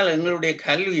என்னென்னால் எங்களுடைய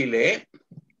கல்வியிலே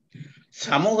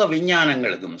சமூக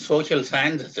விஞ்ஞானங்களுக்கும் சோசியல்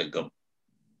சயின்சஸுக்கும்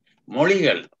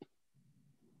மொழிகளுக்கும்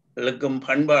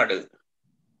பண்பாடு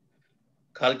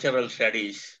கல்ச்சரல்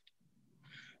ஸ்டடீஸ்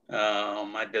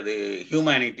மற்றது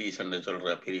ஹியூமானிட்டிஸ் என்று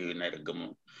சொல்ற பிரிவினருக்கும்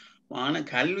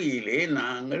கல்வியிலே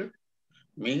நாங்கள்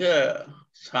மிக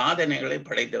சாதனைகளை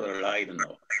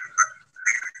படைத்தவர்களாயிருந்தோம்.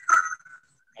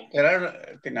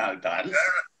 காரணத்தினால்தான்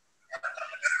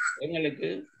எங்களுக்கு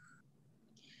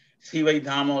சிவை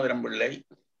தாமோதரம் பிள்ளை,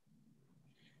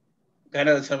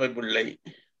 கனகசபை பிள்ளை,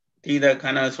 தீத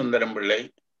கனகசுந்தரம் பிள்ளை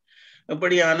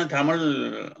இப்படியான தமிழ்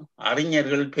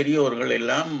அறிஞர்கள் பெரியோர்கள்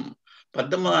எல்லாம்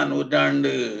 19ஆம்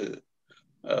நூற்றாண்டு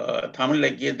தமிழ்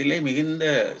இலக்கியத்திலே மிகுந்த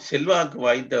செல்வாக்கு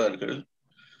வாய்த்தவர்கள்,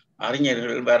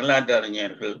 அறிஞர்கள், வரலாற்று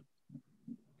அறிஞர்கள்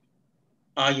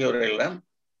ஆகியோரெல்லாம்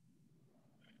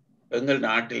எங்கள்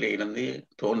நாட்டிலே இருந்து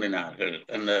தோன்றினார்கள்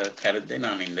என்ற கருத்தை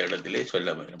நான் இந்த இடத்திலே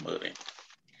சொல்ல விரும்புகிறேன்.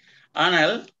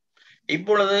 ஆனால்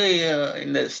இப்பொழுது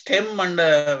இந்த ஸ்டெம் என்ற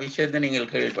விஷயத்தை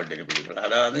நீங்கள் கேள்விப்பட்டிருப்பீர்கள்.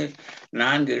 அதாவது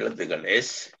 4 எழுத்துக்கள்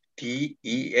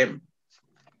STEM.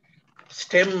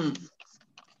 ஸ்டெம்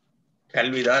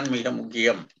கல்விதான் மிக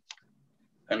முக்கியம்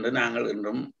என்று நாங்கள்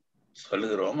இன்றும்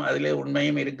சொல்லுகிறோம். அதிலே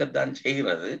உண்மையும் இருக்கத்தான்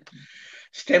செய்கிறது.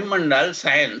 ஸ்டெம் என்றால்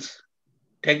science,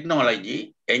 technology,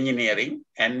 engineering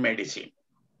and medicine.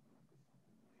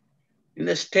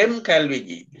 இந்த ஸ்டெம்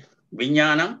கல்விக்கு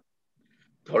விஞ்ஞானம்,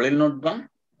 தொழில்நுட்பம்,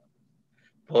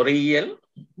 பொறியியல்,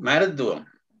 மருத்துவம்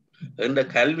என்ற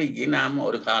கல்விக்கு நாம்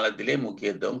ஒரு காலத்திலே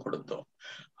முக்கியத்துவம் கொடுத்தோம்.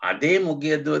 அதே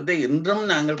முக்கியத்துவத்தை இன்றும்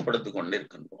நாங்கள் கொடுத்து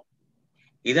கொண்டிருக்கின்றோம்.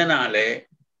 இதனாலே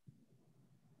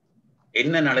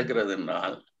என்ன நடக்கிறது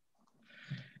என்றால்,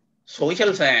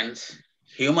 சோசியல் சயின்ஸ்,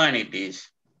 ஹியூமானிட்டிஸ்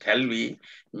கல்வி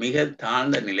மிக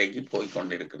தாழ்ந்த நிலைக்கு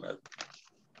போய்கொண்டிருக்கிறது.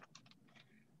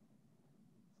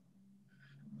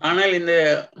 ஆனால் இந்த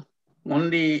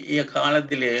முந்தைய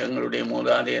காலத்திலே எங்களுடைய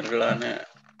மூதாதையர்களான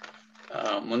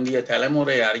முந்தைய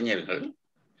தலைமுறை அறிஞர்கள்,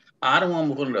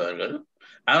 ஆர்வம் கொண்டவர்கள்,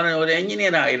 அவர் ஒரு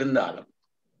என்ஜினியராக இருந்தாலும்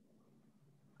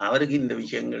அவருக்கு இந்த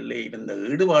விஷயங்களில் இருந்த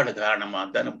ஈடுபாடு காரணமாக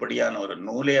தான் இப்படியான ஒரு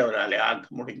நூலை அவரால் ஆக்க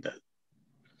முடிந்தது.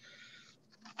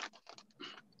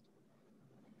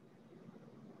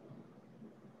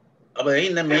 அப்ப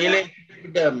இந்த மேலே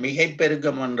மிகை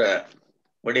பெருக்கம் என்ற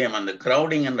விடயம், அந்த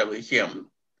கிரௌடிங் என்ற விஷயம்,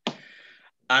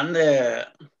 அந்த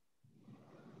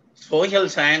சோசியல்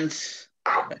சயின்ஸ்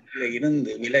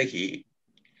இருந்து விலகி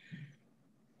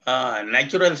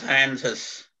நேச்சுரல் சயின்சஸ்,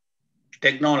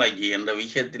 டெக்னாலஜி என்ற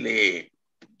விஷயத்திலே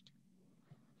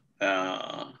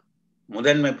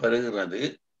முதன்மை பெறுகிறது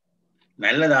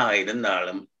நல்லதாக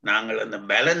இருந்தாலும் நாங்கள் அந்த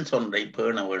பேலன்ஸ் ஒன்றை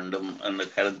பேண வேண்டும் என்ற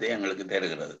கருத்தை எங்களுக்கு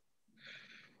தருகிறது.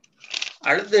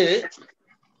 அடுத்து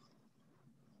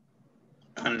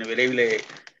நான் விரைவிலே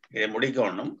இதை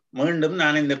முடிக்கணும். மீண்டும்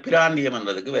நான் இந்த பிராந்தியம்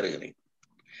என்றதுக்கு வருகிறேன்.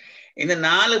 இந்த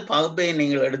 4 பகுப்பை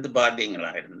நீங்கள் எடுத்து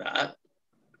பார்த்தீங்களா இருந்தால்,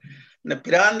 இந்த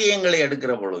பிராந்தியங்களை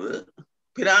எடுக்கிற பொழுது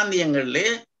பிராந்தியங்களிலே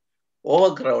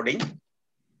ஓவர் கிரௌடிங்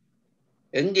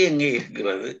எங்கே எங்கே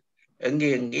இருக்கிறது, எங்கே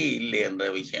எங்கே இல்லை என்ற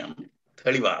விஷயம்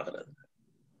தெளிவாகிறது.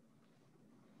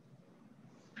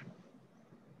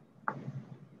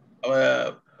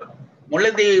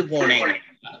 முல்லைத்தீவு போனேன்,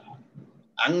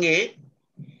 அங்கே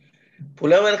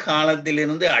புலவர்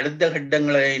காலத்திலிருந்து அடுத்த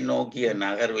கட்டங்களை நோக்கிய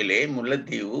நகர்விலே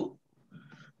முல்லைத்தீவு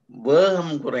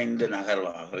வேகம் குறைந்த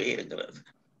நகர்வாகவே இருக்கிறது.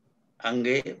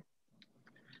 அங்கே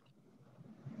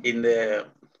இந்த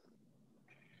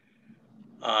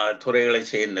துறைகளை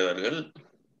சேர்ந்தவர்கள்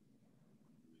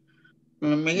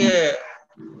மிக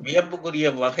வியப்புக்குரிய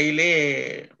வகையிலே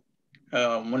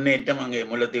முன்னேற்றம் அங்கே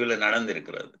முல்லைத்தீவில்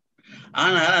நடந்திருக்கிறது.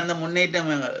 ஆனால் அந்த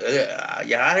முன்னேற்றம்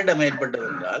யாரிடம் ஏற்பட்டது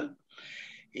என்றால்,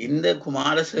 இந்த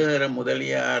குமாரசேகர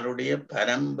முதலியாருடைய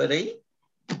பரம்பரை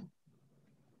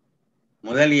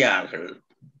முதலியார்களும்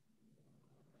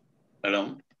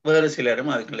வேறு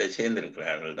சிலரும் அதுக்குள்ளே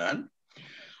சேர்ந்திருக்கிறார்கள் தான்.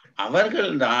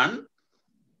 அவர்கள்தான்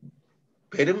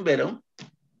பெரும் பெரும்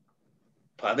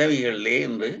பதவிகளிலே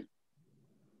இன்று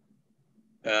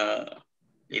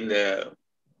இந்த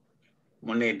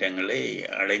முன்னேற்றங்களை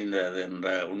அடைந்தது என்ற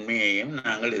உண்மையையும்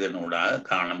நாங்கள் இதனூடாக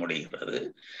காண முடிகிறது.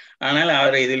 ஆனால்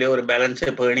அவர் இதிலே ஒரு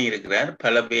பேலன்ஸை பேணி இருக்கிறார்.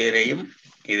 பல பேரையும்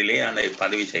இதிலே அந்த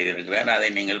பதவி செய்திருக்கிறார். அதை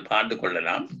நீங்கள் பார்த்து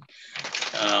கொள்ளலாம்.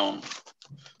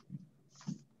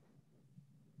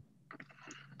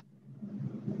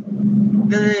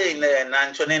 இந்த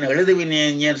நான் சொன்னேன்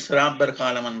எழுதுவிஞர் சிராப்பர்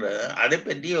காலம் என்ற அதை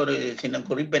பற்றி ஒரு சின்ன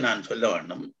குறிப்பை நான் சொல்ல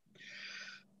வேண்டும்.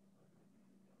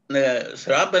 இந்த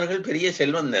சிராப்பர்கள் பெரிய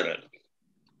செல்வந்தர்கள்.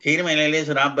 கீழ்மலையிலே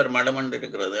சிராப்பர் மடம் என்று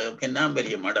இருக்கிறது.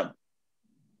 பெரிய மடம்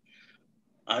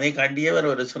அதை கட்டியவர்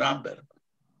ஒரு சிராப்பர்,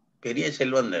 பெரிய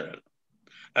செல்வந்தர்கள்.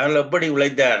 அவர்கள் எப்படி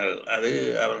உழைத்தார்கள்? அது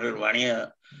அவர்கள் வணிக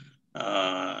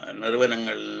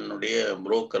நிறுவனங்களுடைய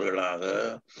புரோக்கர்களாக,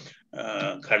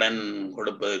 கடன்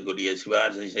கொடுப்பதற்குரிய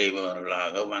சிபாரிசு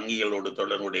செய்பவர்களாக, வங்கிகளோடு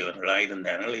தொடர்புடையவர்களாக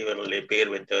இருந்தார்கள். இவர்களுடைய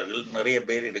பெயர் பெற்றவர்கள் நிறைய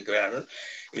பேர் இருக்கிறார்கள்.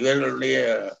 இவர்களுடைய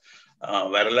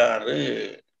வரலாறு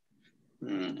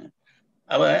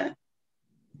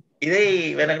இதை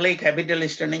இவர்களை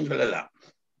கேபிட்டலிஸ்ட்னு சொல்லலாம்.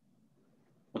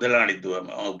 முதலாளித்துவ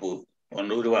அமைப்பு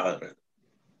ஒன்று உருவாகிறது.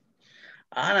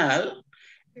 ஆனால்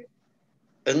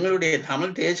எங்களுடைய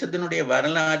தமிழ் தேசத்தினுடைய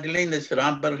வரலாற்றிலே இந்த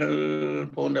சிராப்பர்கள்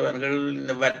போன்றவர்கள்,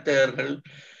 இந்த வர்த்தகர்கள்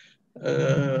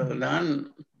தான்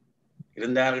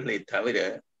இருந்தார்களே தவிர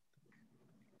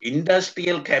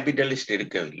இண்டஸ்ட்ரியல் கேபிட்டலிஸ்ட்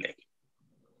இருக்கவில்லை.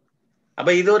 அப்ப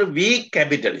இது ஒரு வீக்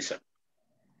கேபிட்டலிசம்.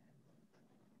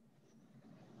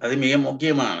 அது மிக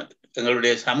முக்கியமானது.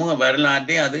 எங்களுடைய சமூக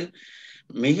வரலாற்றை அது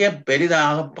மிக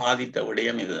பெரிதாக பாதித்த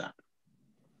விடயம் இதுதான்.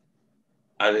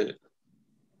 அது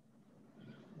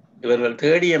இவர்கள்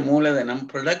தேடிய மூலதனம்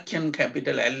ப்ரொடக்ஷன்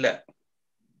கேபிட்டல் அல்ல.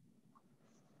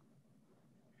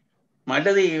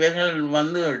 மற்றது இவர்கள்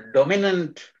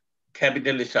டொமினன்ட்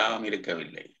கேபிட்டலிஸ்டாகவும்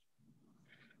இருக்கவில்லை.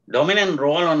 டொமினன்ட்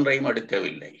ரோல் ஒன்றையும்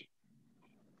எடுக்கவில்லை.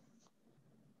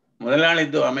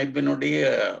 முதலாளித்துவ அமைப்பினுடைய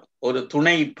ஒரு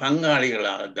துணை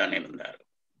பங்காளிகளாகத்தான் இருந்தார்.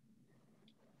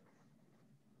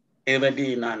 இதை பற்றி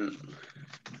நான்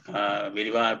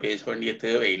விரிவாக பேச வேண்டிய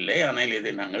தேவையில்லை. ஆனால்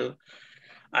இது நாங்கள்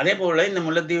அதே போல இந்த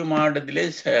முல்லைத்தீவு மாவட்டத்திலே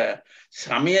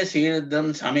சமய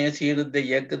சீர்திருத்த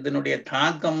இயக்கத்தினுடைய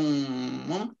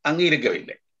தாக்கமும் அங்கு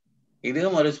இருக்கவில்லை.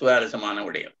 இதுவும் ஒரு சுவாரஸ்யமான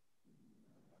விடயம்.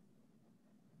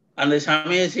 அந்த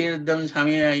சமய சீர்திருத்தம்,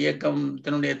 சமய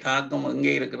இயக்கத்தினுடைய தாக்கம்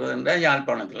எங்கே இருக்கிறது என்றால்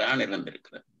யாழ்ப்பாணத்தில் தான்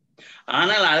இருந்திருக்கிறது.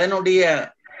 ஆனால் அதனுடைய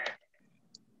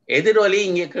எதிரொலி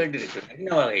இங்கே கேட்டிருக்கிறது.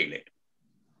 என்ன வகையிலே?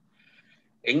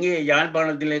 எங்கே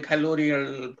யாழ்ப்பாணத்திலே கல்லூரிகள்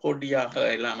போட்டியாக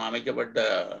எல்லாம் அமைக்கப்பட்ட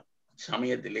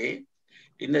சமயத்திலே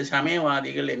இந்த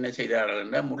சமயவாதிகள் என்ன செய்தார்கள்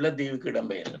என்றால் முல்லைத்தீவுக்கு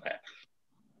இடம்பெயர்கிறார்.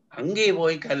 அங்கே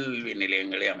போய் கல்வி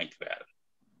நிலையங்களை அமைக்கிறார்.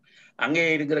 அங்கே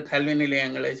இருக்கிற கல்வி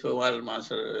நிலையங்களை சுவால்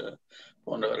மாஸ்டர்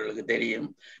போன்றவர்களுக்கு தெரியும்.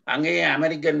 அங்கே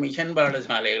அமெரிக்கன் மிஷன்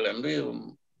பாடசாலைகள் என்று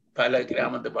பல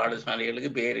கிராமத்து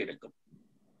பாடசாலைகளுக்கு பேர் இருக்கும்.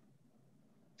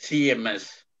 CMS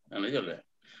என்று சொல்ல.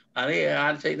 அதை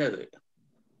யார் செய்தது?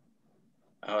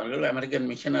 அவர்கள் அமெரிக்கன்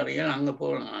மிஷனரிகள் அங்கே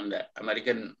போகணும். அந்த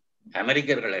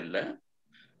அமெரிக்கர்கள் அல்ல,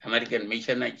 அமெரிக்கன்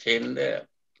மிஷனை சேர்ந்த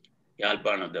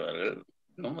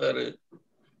யாழ்ப்பாணத்தவர்களும் வேறு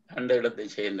அந்த இடத்தை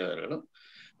சேர்ந்தவர்களும்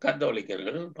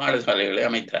கத்தோலிக்கர்கள் பாடசாலைகளை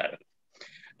அமைத்தார்கள்.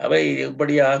 அவை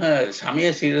இப்படியாக சமய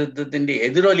சீர்திருத்தத்தின்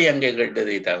எதிரொலி அங்கே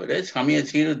கேட்டதை தவிர சமய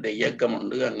சீர்திருத்த இயக்கம்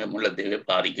ஒன்று அங்கே முல்லைத்தீவை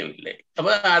பாதிக்கவில்லை.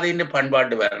 அப்ப அதன்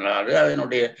பண்பாட்டு வரலாறு,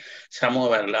 அதனுடைய சமூக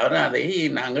வரலாறு, அதை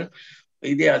நாங்கள்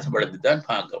வித்தியாசப்படுத்தித்தான்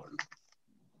பார்க்க வேண்டும்.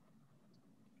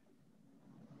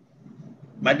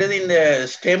 மற்றது இந்த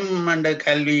ஸ்டெம் என்ற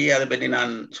கல்வி, அதை பற்றி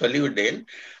நான் சொல்லிவிட்டேன்.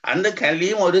 அந்த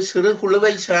கல்வியும் ஒரு சிறு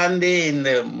குழுவை சார்ந்தே இந்த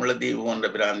முல்லைத்தீவு போன்ற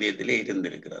பிராந்தியத்திலே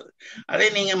இருந்திருக்கிறது. அதை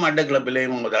நீங்க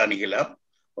மட்டக்களப்பிலையும் அவதானிக்கலாம்,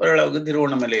 ஓரளவுக்கு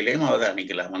திருவண்ணாமலையிலையும்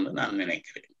அவதானிக்கலாம் என்று நான்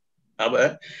நினைக்கிறேன். அப்ப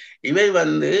இவை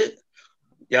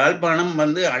யாழ்ப்பாணம்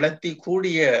அடர்த்தி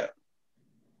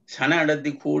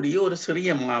கூடிய ஒரு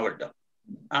சிறிய மாவட்டம்.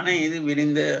 ஆனா இது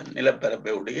விரிந்த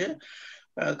நிலப்பரப்பையுடைய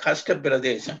கஷ்ட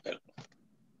பிரதேசங்கள்.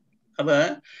 அப்ப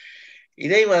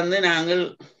இதை நாங்கள்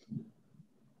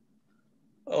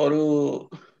ஒரு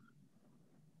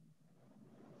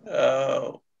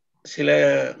சில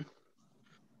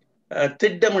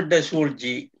திட்டமிட்ட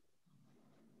சூழ்ச்சி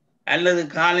அல்லது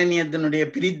காலனியத்தினுடைய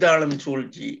பிரித்தாளும்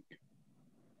சூழ்ச்சி,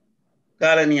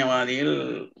 காலனியவாதிகள்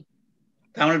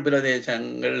தமிழ்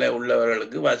பிரதேசங்களில்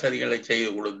உள்ளவர்களுக்கு வசதிகளை செய்து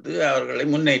கொடுத்து அவர்களை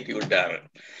முன்னேற்றி விட்டார்கள்.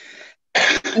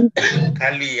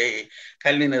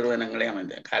 கல்வி நிறுவனங்களை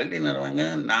அமைந்த கல்வி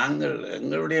நிறுவனங்கள் நாங்கள்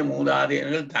எங்களுடைய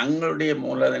மூதாதையர்கள் தங்களுடைய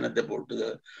மூலதனத்தை போட்டு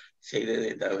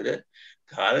செய்ததை தவிர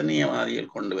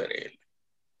காலனியவாதிகள் கொண்டு வரையில்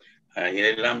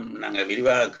இதெல்லாம் நாங்கள்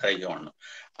விரிவாக கரைக்க வேண்டும்.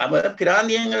 அப்ப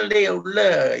பிராந்தியங்களுடைய உள்ள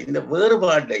இந்த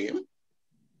வேறுபாட்டையும்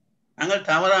நாங்கள்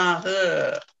தவறாக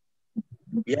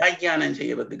வியாக்கியானம்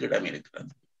செய்வதற்கு இடம்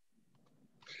இருக்கிறது.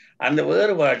 அந்த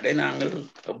வேறுபாட்டை நாங்கள்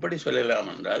எப்படி சொல்லலாம்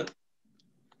என்றால்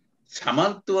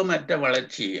சமத்துவமற்ற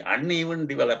வளர்ச்சி, அன்ஈவன்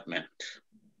டெவலப்மெண்ட்.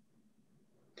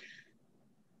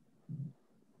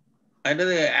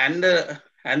 அடுத்தது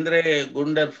ஆண்ட்ரே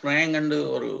குண்டர் ஃப்ராங்க் என்று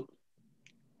ஒரு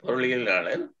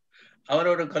பொருளியலாளர்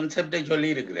அவர் ஒரு கான்செப்டை சொல்லி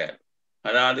இருக்கிறார்.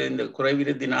 அதாவது இந்த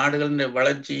குறைவிருத்தி நாடுகளின்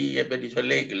வளர்ச்சியை பற்றி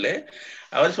சொல்லிக்கல,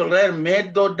 அவர் சொல்றார்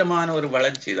மேற்தோட்டமான ஒரு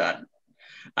வளர்ச்சி தான்,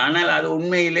 ஆனால் அது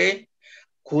உண்மையிலே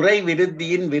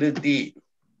குறைவிருத்தியின் விருத்தி,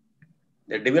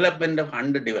 டெவலப்மெண்ட் ஆஃப்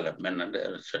அண்டர் டெவலப்மெண்ட்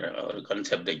ஒரு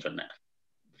கான்செப்டை சொன்னார்.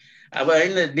 அப்ப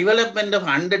இந்த டெவலப்மெண்ட் ஆஃப்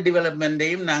அண்டர்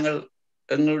டெவலப்மெண்டையும் நாங்கள்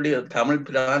எங்களுடைய தமிழ்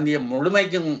பிராந்தியம்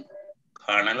முழுமைக்கும்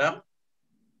காணலாம்.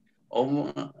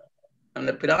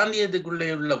 அந்த பிராந்தியத்துக்குள்ளே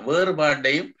உள்ள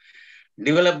வேறுபாட்டையும்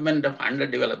டெவலப்மெண்ட் ஆஃப்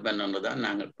அண்டர் டெவலப்மெண்ட் என்றுதான்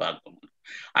நாங்கள் பார்க்கணும்.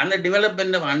 அந்த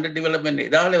டெவலப்மெண்ட் ஆஃப் அண்டர் டெவலப்மெண்ட்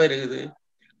எதால வருகிறது?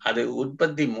 அது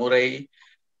உற்பத்தி முறை,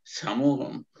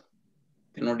 சமூகம்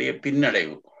என்னுடைய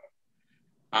பின்னடைவு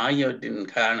ஆகியவற்றின்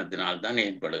காரணத்தினால்தான்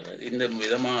ஏற்படுகிறது. இந்த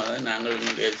விதமாக நாங்கள்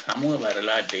என்னுடைய சமூக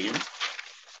வரலாற்றையும்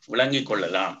விளங்கிக்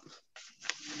கொள்ளலாம்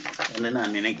என்று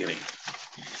நான் நினைக்கிறேன்.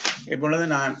 இப்பொழுது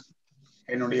நான்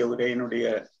என்னுடைய உரையினுடைய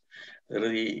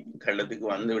இறுதி கட்டத்துக்கு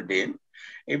வந்து விட்டேன்.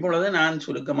 இப்பொழுது நான்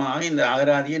சுருக்கமாக இந்த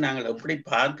அகராதியை நாங்கள் எப்படி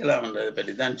பார்க்கலாம் என்றதை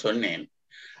பற்றி தான் சொன்னேன்.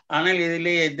 ஆனால்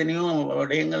இதிலே எத்தனையோ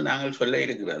விடயங்கள் நாங்கள் சொல்ல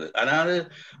இருக்கிறது. அதாவது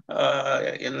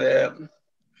இந்த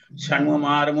சண்முகம்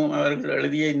ஆரமும் அவர்கள்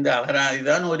எழுதிய இந்த அகராதி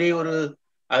தான் ஒரே ஒரு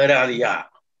அகராதியா?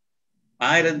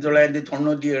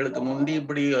 1997 முந்தி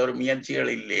இப்படி ஒரு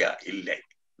முயற்சிகள் இல்லையா? இல்லை,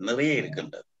 நிறைய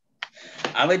இருக்கின்றது.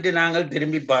 அவற்றை நாங்கள்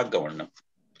திரும்பி பார்க்க வேண்டும்.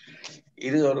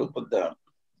 இது ஒரு புத்தகம்,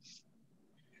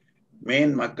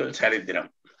 மேன் மக்கள் சரித்திரம்.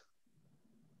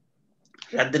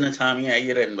 ரத்தினசாமி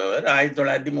ஐயர் என்பவர்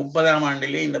 1930ஆம்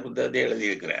ஆண்டிலே இந்த புத்தகத்தை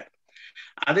எழுதியிருக்கிறார்.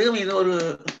 அதுவும் இது ஒரு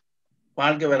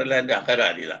வாழ்க்கை வரலாற்று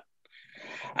அகராதி தான்.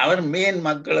 அவர் மேன்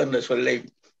மக்கள் என்ற சொல்லை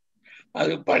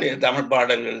அது பழைய தமிழ்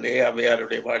பாடல்களிலே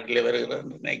அவையாருடைய பாட்டிலே வருகிறார்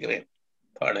நினைக்கிறேன்.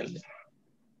 பாடல்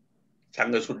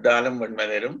சங்க சுட்டாலும்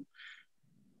வெண்மதரும்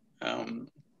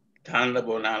தாழ்ந்து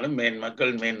போனாலும்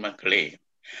மேன்மக்கள் மேன்மக்களே.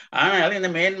 ஆனால் இந்த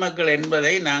மேன்மக்கள்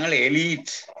என்பதை நாங்கள்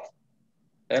எலீட்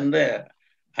என்ற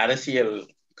அரசியல்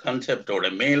கான்செப்டோட,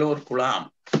 மேலோர் குலாம்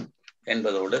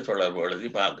என்பதோடு தொடர்புபடுத்தி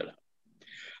பார்க்கலாம்.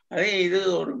 அதே இது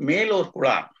ஒரு மேலோர்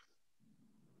குலாம்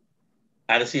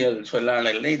அரசியல்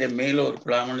சொல்லாளர்கள் இதை மேலோர்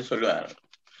குலாம்னு சொல்லுவார்கள்.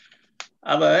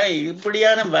 அவ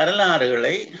இப்படியான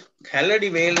வரலாறுகளை கல்லடி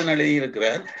வேலன்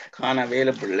எழுதியிருக்கிறார், காண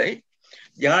வேலுப்பிள்ளை,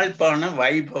 யாழ்ப்பாண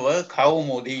வைபவ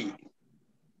கௌமுதி.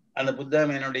 அந்த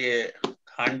புத்தகம் என்னுடைய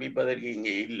காண்பிப்பதற்கு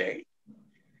இங்கே இல்லை.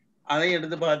 அதை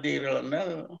எடுத்து பார்த்தீர்கள்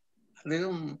என்றால்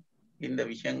அதுவும் இந்த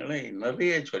விஷயங்களை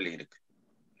நிறைய சொல்லியிருக்கு.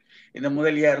 இந்த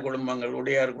முதலியார் குடும்பங்கள்,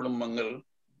 உடையார் குடும்பங்கள்,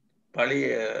 பழைய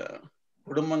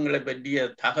குடும்பங்களை பற்றிய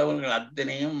தகவல்கள்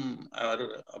அத்தனையும் அவர்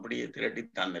அப்படியே திரட்டி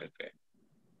தந்திருக்கிறார்.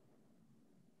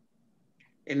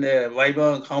 இந்த வைபவ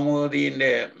கௌமுதியின்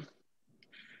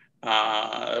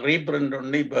ரீபிரிண்ட்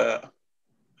ஒன்று இப்ப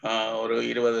ஒரு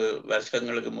 20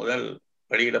 வருஷங்களுக்கு முதல்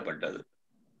வெளியிடப்பட்டது.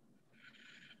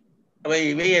 அப்ப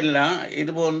இவையெல்லாம்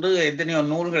இது போன்று எத்தனையோ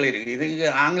நூல்கள் இருக்கு. இதுக்கு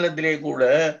ஆங்கிலத்திலே கூட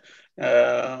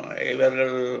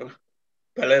இவர்கள்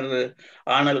பலர்,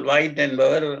 ஆனல் வைட்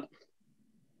என்பவர்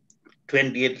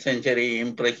 20th century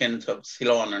impressions of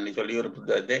Ceylon என்று சொல்லி ஒரு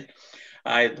புத்தகத்தை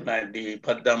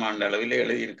 1910ஆம் ஆண்டு அளவில்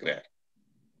எழுதியிருக்கிறார்.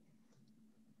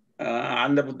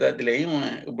 அந்த புத்தகத்திலேயும்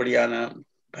இப்படியான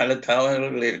பல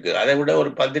தகவல்கள் இருக்கு. அதை விட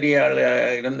ஒரு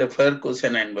பத்திரிகையாளர் இருந்த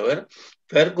ஃபெர்குசன் என்பவர்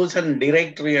ஃபெர்குசன்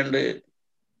டிரெக்டரி என்று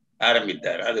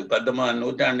ஆரம்பித்தார். அது 19ஆம்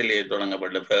நூற்றாண்டிலேயே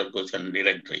தொடங்கப்பட்ட ஃபெர்குசன்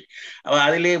டிரெக்டரி. அவ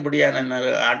அதிலே இப்படியான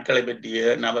ஆட்களை பற்றிய,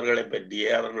 நபர்களை பற்றிய,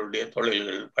 அவர்களுடைய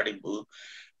தொழில்கள், படிப்பு,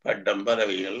 பட்டம்,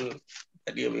 பதவிகள்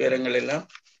பற்றிய விவரங்கள் எல்லாம்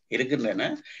இருக்கின்றன.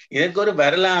 இதற்கு ஒரு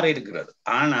வரலாறு இருக்கிறது.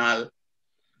 ஆனால்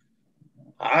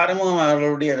ஆரம்பம்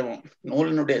அவர்களுடைய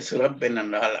நூலினுடைய சிறப்பு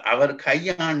என்னென்றால் அவர்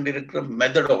கையாண்டிருக்கிற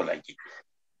மெத்தடாலஜி.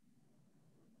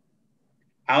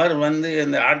 அவர்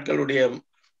இந்த ஆட்களுடைய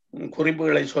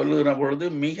குறிப்புகளை சொல்லுகிற பொழுது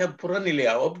மிக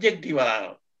புறநிலையா, ஒப்ஜெக்டிவா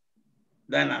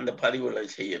தான் அந்த பதிவுகளை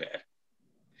செய்கிறார்.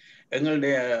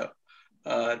 எங்களுடைய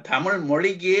தமிழ்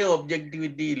மொழிக்கே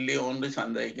ஒப்ஜெக்டிவிட்டி இல்லையோ என்று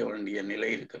சந்தேகிக்க வேண்டிய நிலை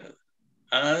இருக்கிறது.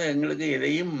 அதாவது எங்களுக்கு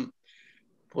எதையும்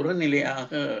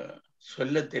புறநிலையாக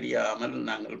சொல்ல தெரியாமல்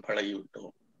நாங்கள்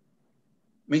பழகிவிட்டோம்.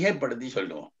 மிகைப்படுத்தி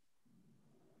சொல்லுவோம்.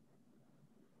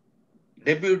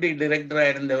 டெபியூட்டி டைரக்டரா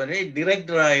இருந்தவரை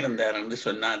டிரெக்டரா இருந்தார் என்று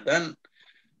சொன்னால்தான்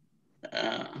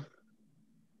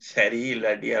சரி,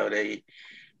 இல்லாட்டி அவரை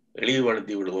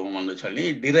இழிவுபடுத்தி விடுவோம் என்று சொல்லி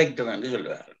டிரெக்டர் என்று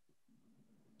சொல்லுவார்.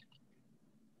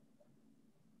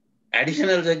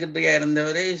 அடிஷனல் செக்ரட்டரியா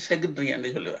இருந்தவரை செக்ரட்டரி என்று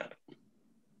சொல்லுவார்.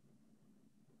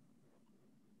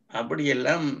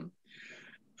 அப்படியெல்லாம்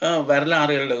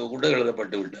வரலாறுகளுக்கு கூட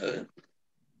எழுதப்பட்டு விட்டது.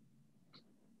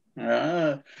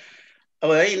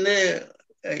 அவ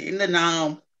இந்த நான்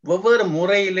ஒவ்வொரு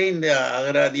முறையிலே இந்த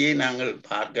அகராதியை நாங்கள்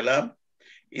பார்க்கலாம்.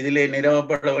 இதிலே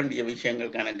நிறுவப்பட வேண்டிய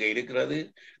விஷயங்கள் கணக்கு இருக்கிறது,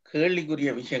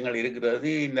 கேள்விக்குரிய விஷயங்கள் இருக்கிறது.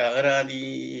 இந்த அகராதி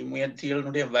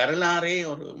முயற்சிகளுடைய வரலாறே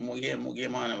ஒரு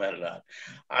முக்கியமான வரலாறு.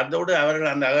 அதோடு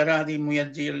அவர்கள் அந்த அகராதி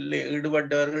முயற்சிகளில்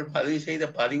ஈடுபட்டவர்கள் பதிவு செய்த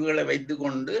பதிவுகளை வைத்துக்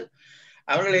கொண்டு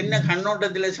அவர்கள் என்ன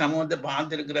கண்ணோட்டத்தில் சமூகத்தை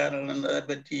பார்த்திருக்கிறார்கள் என்பதை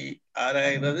பற்றி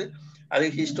ஆராய்கிறது. அது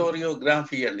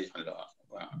ஹிஸ்டோரியோகிராஃபி என்று சொல்லுவாங்க.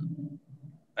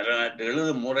 வரலாற்று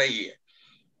எழுது முறை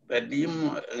பற்றியும்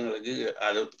எங்களுக்கு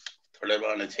அது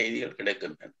தொடர்பான செய்திகள்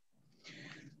கிடைக்கின்றன.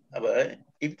 அப்ப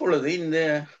இப்பொழுது இந்த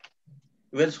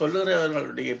இவர்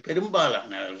சொல்லுகிறவர்களுடைய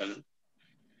பெரும்பாலானவர்கள்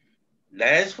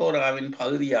டயஸ்போராவின்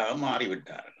பகுதியாக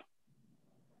மாறிவிட்டார்கள்.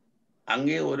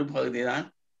 அங்கே ஒரு பகுதிதான்,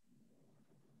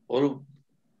 ஒரு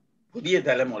புதிய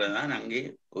தலைமுறை தான் அங்கே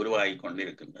உருவாகி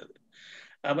கொண்டிருக்கின்றது.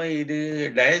 அப்ப இது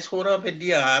டயஸ்போரா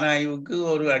பற்றிய ஆராய்வுக்கு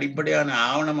ஒரு அடிப்படையான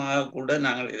ஆவணமாக கூட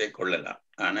நாங்கள் இதை கொள்ளலாம்.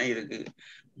 ஆனா இதுக்கு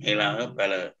மேலாக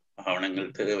பல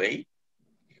ஆவணங்கள் தேவை.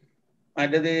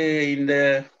 மற்றது இந்த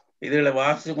இதுகளை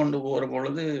வாசித்து கொண்டு போற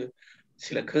பொழுது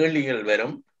சில கேள்விகள்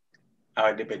வரும்.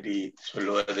 அவற்றை பற்றி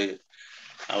சொல்லுவது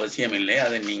அவசியமில்லை,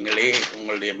 அதை நீங்களே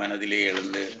உங்களுடைய மனதிலே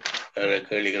எழுந்து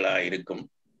கேள்விகளாக இருக்கும்.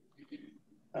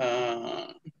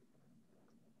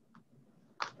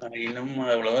 இன்னும்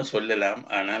அவ்வளவா சொல்லலாம்,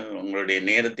 ஆனால் உங்களுடைய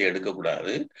நேரத்தை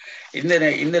எடுக்கக்கூடாது.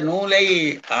 இந்த நூலை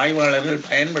ஆய்வாளர்கள்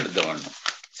பயன்படுத்த வேண்டும்.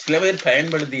 சில பேர்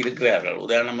பயன்படுத்தி இருக்கிறார்கள்.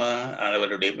 உதாரணமா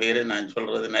அவருடைய பேரை நான்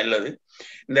சொல்றது நல்லது.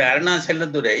 இந்த அருணா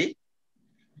செல்லத்துறை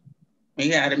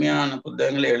மிக அருமையான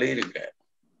புத்தகங்களை எழுதியிருக்கிறார்.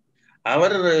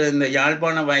 அவர் இந்த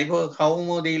யாழ்ப்பாண வைபவ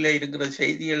கௌமுதியில இருக்கிற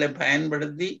செய்திகளை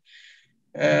பயன்படுத்தி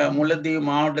முல்லைத்தீவு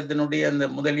மாவட்டத்தினுடைய அந்த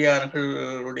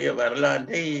முதலியார்களுடைய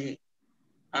வரலாற்றை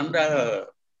நன்றாக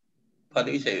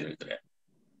பதிவு செய்திருக்கிறார்.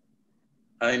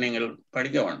 அதை நீங்கள்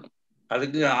படிக்க வேண்டும்.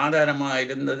 அதுக்கு ஆதாரமாக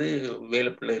இருந்தது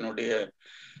வேலுப்பிள்ளையினுடைய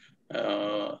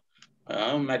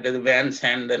மற்றது வேன்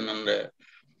சாண்டன் என்ற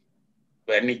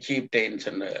வெர்னி சீப்டைன்ஸ்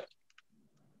என்ற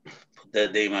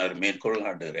புத்தகத்தையும் அவர் மேற்கோள்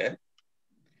காட்டுகிறார்.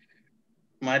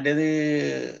 மற்றது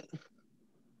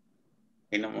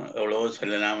இன்னும் எவ்வளவோ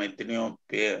சொல்லலாம், எத்தனையோ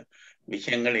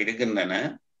விஷயங்கள் இருக்கின்றன.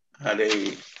 அதை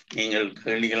நீங்கள்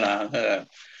கேள்விகளாக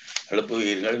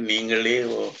எழுப்புவீர்கள். நீங்களே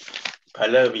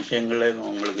பல விஷயங்களை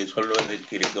உங்களுக்கு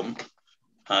சொல்வதற்கு இருக்கும்.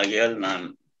 ஆகையால் நான்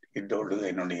இதோடு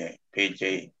என்னுடைய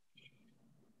பேச்சை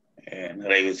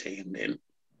நிறைவு செய்கின்றேன்.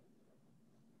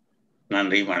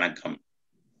 நன்றி, வணக்கம்.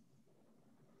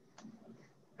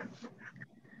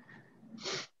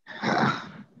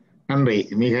 நன்றி.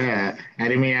 மிக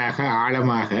அருமையாக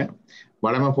ஆழமாக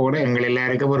வளமை போட எங்கள்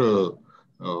எல்லாருக்கும் ஒரு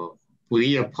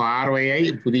புதிய பார்வையை,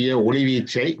 புதிய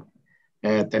ஒளிவீச்சை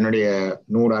தன்னுடைய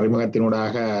நூறு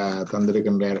அறிமுகத்தினூடாக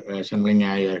தந்திருக்கின்றார் சண்முலிங்க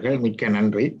அவர்கள். மிக்க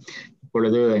நன்றி.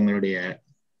 இப்பொழுது எங்களுடைய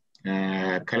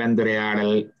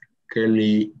கலந்துரையாடல்,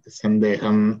 கேள்வி,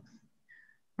 சந்தேகம்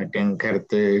மற்றும்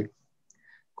கருத்து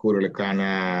கூறலுக்கான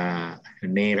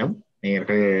நேரம்.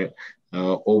 நேயர்கள்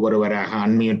ஒவ்வொருவராக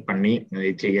அன்மியூட் பண்ணி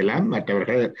அதை செய்யலாம்.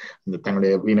 மற்றவர்கள்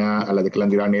தன்னுடைய வினா அல்லது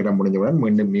கலந்துரையா நேரம் முடிஞ்சவுடன்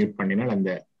மீண்டும் மியூட் பண்ணினால்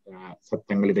அந்த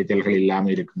சத்தங்கள், இடைச்சல்கள்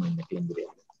இல்லாமல் இருக்கும் இந்த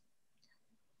கலந்துரையாடல்.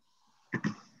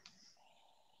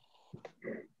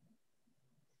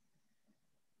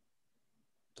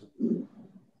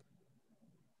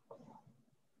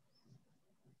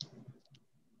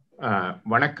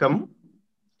 வணக்கம்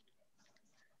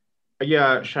ஐயா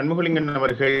சண்முகலிங்கன்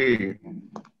அவர்கள்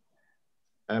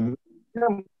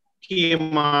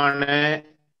முக்கியமான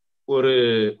ஒரு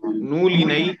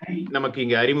நூலினை நமக்கு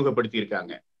இங்க அறிமுகப்படுத்தி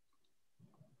இருக்காங்க.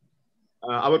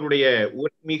 அவருடைய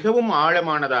மிகவும்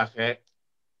ஆழமானதாக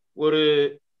ஒரு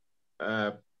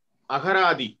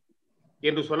அகராதி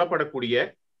என்று சொல்லப்படக்கூடிய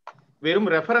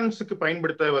வெறும் ரெஃபரன்ஸுக்கு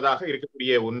பயன்படுத்துவதாக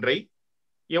இருக்கக்கூடிய ஒன்றை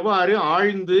எவ்வாறு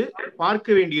ஆழ்ந்து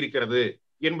பார்க்க வேண்டியிருக்கிறது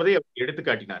என்பதை அவர்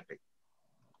எடுத்துக்காட்டினார்கள்.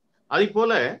 அதே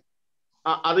போல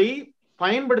அதை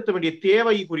பயன்படுத்த வேண்டிய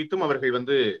தேவை குறித்தும் அவர்கள்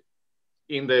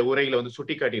இந்த உரையில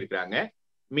சுட்டிக்காட்டி இருக்கிறாங்க.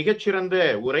 மிகச்சிறந்த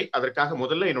உரை. அதற்காக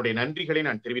முதல்ல என்னுடைய நன்றிகளை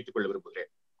நான் தெரிவித்துக் கொள்ள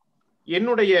விரும்புகிறேன்.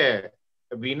 என்னுடைய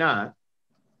வினா,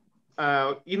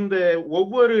 இந்த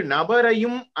ஒவ்வொரு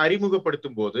நபரையும்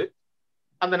அறிமுகப்படுத்தும் போது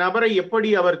அந்த நபரை எப்படி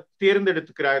அவர்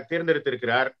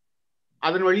தேர்ந்தெடுத்திருக்கிறார்,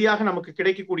 அதன் வழியாக நமக்கு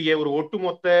கிடைக்கக்கூடிய ஒரு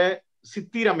ஒட்டுமொத்த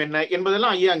சித்திரம் என்ன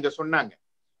என்பதெல்லாம் ஐயா அங்க சொன்னாங்க.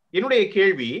 என்னுடைய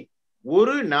கேள்வி,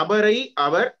 ஒரு நபரை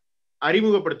அவர்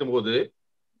அறிமுகப்படுத்தும் போது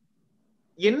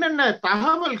என்னென்ன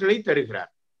தகவல்களை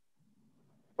தருகிறார்?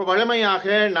 இப்ப வழமையாக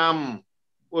நாம்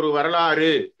ஒரு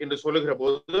வரலாறு என்று சொல்லுகிற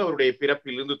போது அவருடைய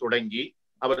பிறப்பிலிருந்து தொடங்கி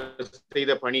அவர்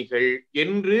செய்த பணிகள்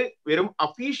என்று வெறும்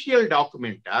அபிஷியல்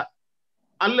டாக்குமெண்டா,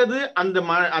 அல்லது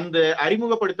அந்த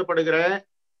அறிமுகப்படுத்தப்படுகிற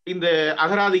இந்த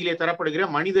அகராதியிலே தரப்படுகிற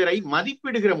மனிதரை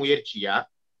மதிப்பிடுகிற முயற்சியா?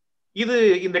 இது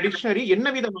இந்த டிக்ஷனரி என்ன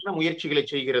விதமான முயற்சிகளை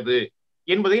செய்கிறது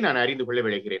என்பதை நான் அறிந்து கொள்ள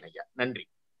விளைகிறேன் ஐயா. நன்றி.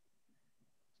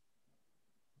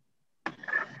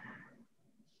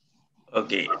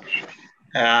 ஓகே,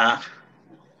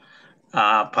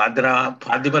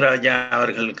 பாதிபராஜா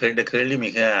அவர்கள் கேட்ட கேள்வி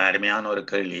மிக அருமையான ஒரு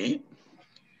கேள்வி.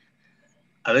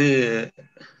 அது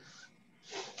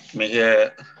மிக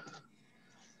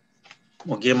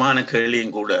முக்கியமான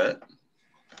கேள்வியும் கூட.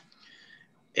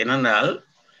 என்னென்றால்,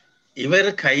 இவர்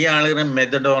கையாளுகிற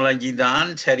மெத்தடாலஜி தான்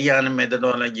சரியான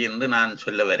மெத்தடாலஜி என்று நான்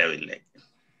சொல்ல வரவில்லை.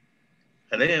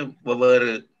 அது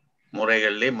வெவ்வேறு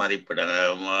முறைகளிலே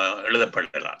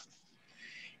எழுதப்படலாம்.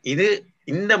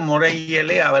 இந்த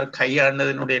முறையிலே அவர்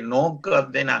கையாண்டதனுடைய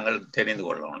நோக்கத்தை நாங்கள் தெரிந்து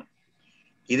கொள்ளணும்.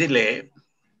 இதிலே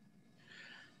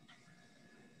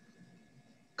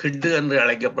கிட்டு என்று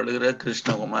அழைக்கப்படுகிற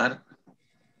கிருஷ்ணகுமார்,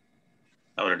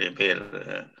 அவருடைய பெயர்,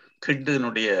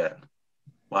 கிட்டுனுடைய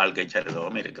வாழ்க்கை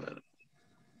சரிதமும் இருக்கிறது.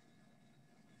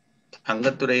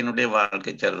 தங்கத்துறையினுடைய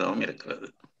வாழ்க்கை சரிதமும் இருக்கிறது.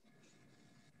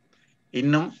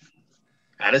 இன்னும்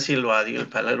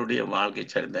அரசியல்வாதிகள் பலருடைய வாழ்க்கை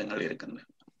சரிதங்கள் இருக்கின்றன.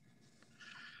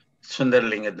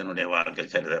 சுந்தரலிங்கத்தினுடைய வாழ்க்கை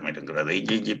சரிதம் இருக்கிறது.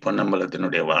 ஜி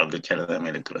பொன்னம்பலத்தினுடைய வாழ்க்கை சரிதம்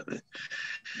இருக்கிறது.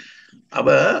 அப்ப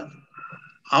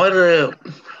அவர்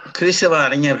கிறிஸ்தவ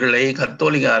அறிஞர்களை,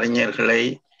 கத்தோலிக்க அறிஞர்களை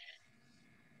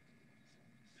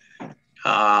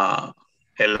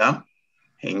எல்லாம்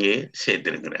இங்கே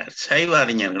சேர்த்திருக்கிறார். சைவ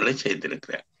அறிஞர்களை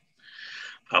சேர்த்திருக்கிறார்.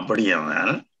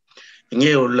 அப்படியானால்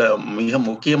இங்கே உள்ள மிக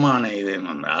முக்கியமான இது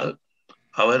என்னென்றால்,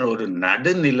 அவர் ஒரு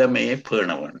நடுநிலைமையை பேண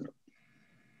வேண்டும்.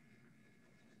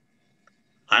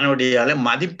 அதனுடைய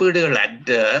மதிப்பீடுகள்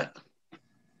அற்ற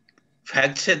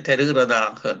ஃபேக்ட்ஸை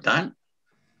தருகிறதாகத்தான்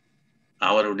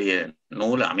அவருடைய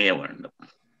நூல் அமைய வேண்டும்.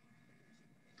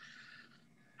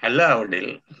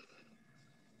 அல்லாவிடில்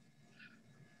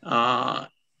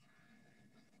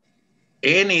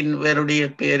ஏன் இவருடைய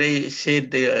பெயரை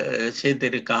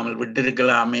சேர்த்திருக்காமல்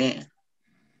விட்டிருக்கலாமே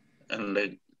என்ற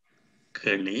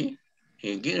கேள்வி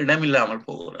இங்கு இடமில்லாமல்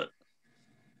போகிறது.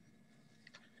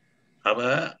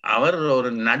 அவர் ஒரு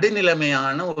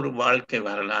நடுநிலைமையான ஒரு வாழ்க்கை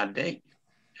வரலாற்றை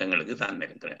எங்களுக்கு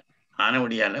தந்திருக்கிறார்.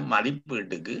 ஆனபடியால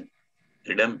மதிப்பீட்டுக்கு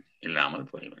இடம் இல்லாமல்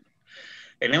போய்விடும்.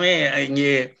 எனவே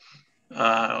இங்கே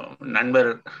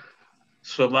நண்பர்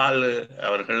சுபாலன்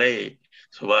அவர்களை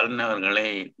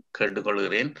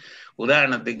கேட்டுக்கொள்கிறேன்.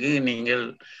 உதாரணத்துக்கு நீங்கள்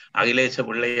அகிலேச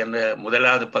பிள்ளை என்ற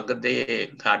முதலாவது பக்கத்தையே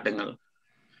காட்டுங்கள்.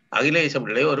 அகிலேச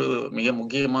பிள்ளை ஒரு மிக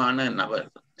முக்கியமான நபர்.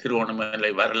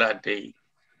 திருவோணமலை வரலாற்றை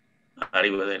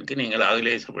அறிவதற்கு நீங்கள்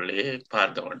அகிலேச பிள்ளையை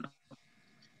பார்க்க வேண்டும்.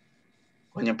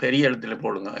 கொஞ்சம் பெரிய எழுத்துல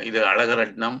போடுங்க. இது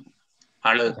அழகரட்னம்,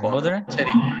 அழகோன்.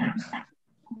 சரி,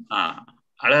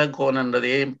 அழகோன்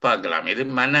என்றதையே பார்க்கலாம். இது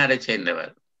மன்னாரை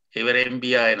சேர்ந்தவர். இவர்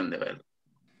எம்பியா இருந்தவர்.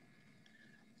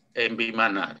 எம்பி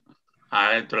மன்னார்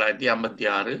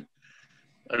 1956,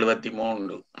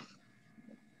 73.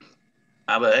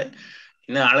 அவர்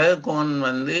இந்த அழகோன்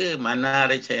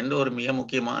மன்னாரை சேர்ந்த ஒரு மிக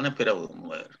முக்கியமான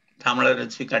பிரமுகர்,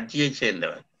 தமிழரசு கட்சியை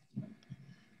சேர்ந்தவர்.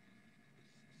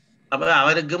 அப்ப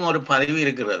அவருக்கும் ஒரு பதவி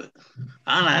இருக்கிறது.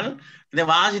 ஆனால் இதை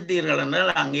வாசித்தீர்கள்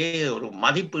என்றால் அங்கே ஒரு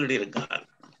மதிப்பீடு இருக்காது.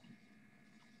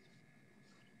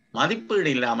 மதிப்பீடு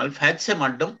இல்லாமல் ஃபேக்ட்ஸை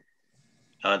மட்டும்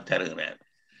அவர் தருகிறார்.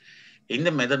 இந்த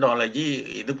மெத்தடாலஜி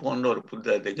இது போன்ற ஒரு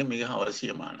புத்தகத்துக்கு மிக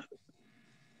அவசியமானது.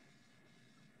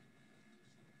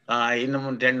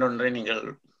 இன்னும் 2 நீங்கள்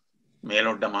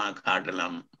மேலோட்டமாக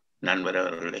காட்டலாம் நண்பர்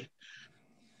அவர்களே.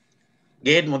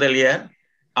 Gate Mudaliar,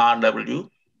 RW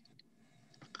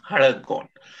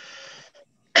அழகோன்.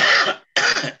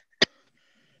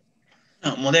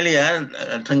 முதலியார்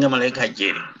திருங்கமலை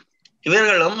கச்சேரி.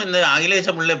 இவர்களும் இந்த அகிலேச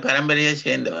பிள்ளை பரம்பரையை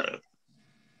சேர்ந்தவர்கள்.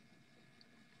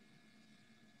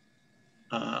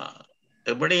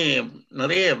 எப்படி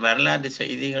நிறைய வரலாற்று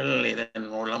செய்திகள் இதன்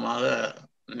மூலமாக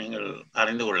நீங்கள்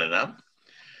அறிந்து கொள்ளலாம்.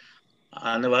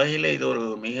 அந்த வகையில் இது ஒரு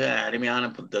மிக அருமையான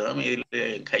புத்தகம்.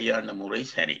 இதில் கையாண்ட முறை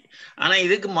சரி. ஆனா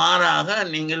இதுக்கு மாறாக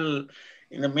நீங்கள்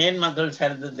இந்த மேன்மக்கள்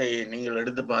சரித்திரத்தை நீங்கள்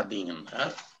எடுத்து பார்த்தீங்கன்னா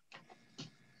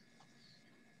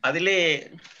அதிலே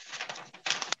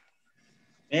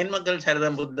மேன்மக்கள்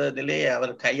சரிதம் புத்தகத்திலே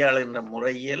அவர் கையாளுகின்ற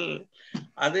முறையில்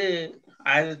அது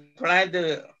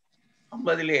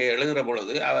 1950 எழுதுகிற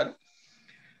பொழுது அவர்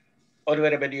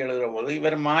ஒருவரை பற்றி எழுதுகிற போது,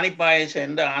 இவர் மானிப்பாயை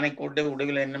சேர்ந்த ஆணைக்கோட்டை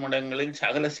உடுவில் என்னுமிடங்களில்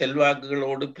சகல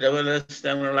செல்வாக்குகளோடு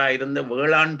பிரபலங்களாயிருந்த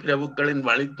வேளாண் பிரபுக்களின்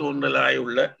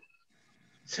வழித்தோன்றலாயுள்ள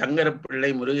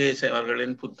சங்கரப்பிள்ளை முருகேச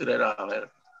அவர்களின் புத்திரர் ஆவர்.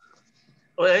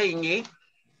 இங்கே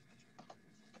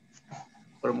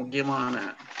ஒரு முக்கியமான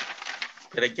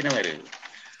பிரச்சனை வருது.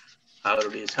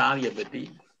 அவருடைய சாதியை பற்றி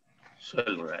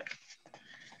சொல்றார்.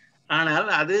 ஆனால்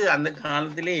அது அந்த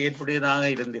காலத்திலே ஏற்புடையதாக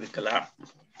இருந்திருக்கலாம்.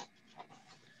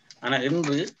 ஆனால்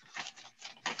இன்று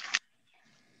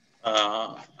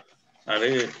அது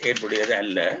ஏற்புடையது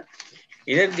அல்ல.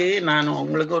 இதற்கு நான்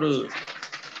உங்களுக்கு ஒரு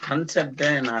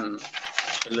கன்செப்டை நான்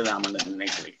சொல்லலாம் என்று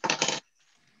நினைக்கிறேன்.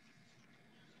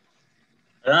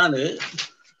 அதாவது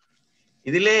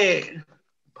இதிலே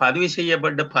பதிவு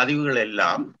செய்யப்பட்ட பதிவுகள்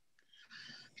எல்லாம்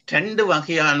 2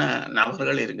 வகையான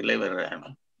நபர்கள் இருக்கிற வர்றாங்க.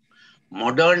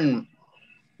 மாடர்ன்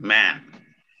மேன்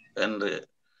என்று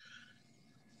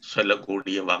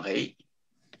சொல்லக்கூடிய வகை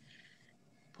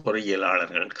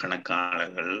பொறியியலாளர்கள்,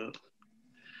 கணக்காளர்கள்,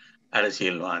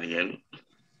 அரசியல்வாதிகள்,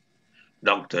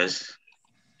 டாக்டர்ஸ்,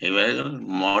 இவர்கள்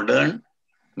மாடர்ன்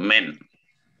மென்.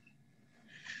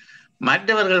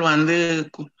 மற்றவர்கள் வந்து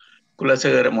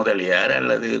குலசேகர முதலியார்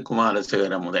அல்லது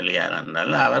குமாரசேகர முதலியார்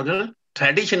என்றால் அவர்கள்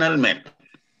ட்ரெடிஷனல் மென்.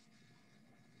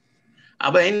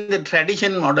 அப்ப இந்த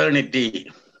ட்ரெடிஷன் மாடர்னிட்டி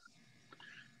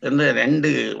என்ற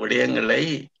 2 விடயங்களை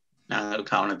நாங்கள்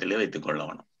கவனத்திலே வைத்துக்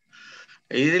கொள்ளணும்.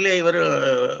 இதிலே இவர்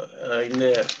இந்த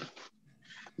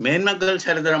மேன்மக்கள்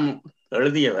சரித்திரம்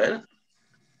எழுதியவர்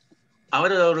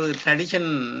அவர் ஒரு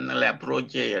ட்ரெடிஷனல்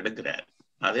அப்ரோச்சை எடுக்கிறார்.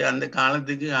 அது அந்த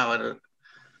காலத்துக்கு அவர்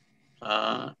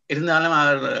இருந்தாலும்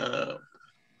அவர்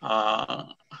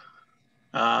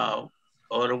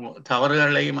ஒரு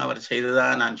தவறுகளையும் அவர்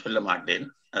செய்ததாக நான் சொல்ல மாட்டேன்.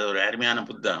 அது ஒரு அருமையான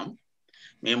புத்தகம்,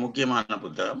 மிக முக்கியமான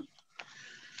புத்தகம்.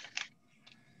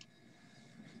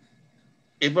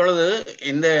 இப்பொழுது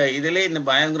இதிலே இந்த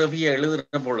பயோகிராபியை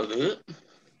எழுதுகிற பொழுது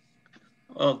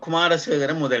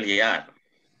குமாரசேகர முதலியார்,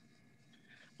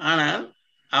 ஆனால்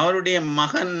அவருடைய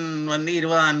மகன் வந்து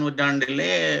 20ஆம்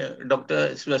நூற்றாண்டிலே டாக்டர்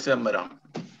சிவசிதம்பரம்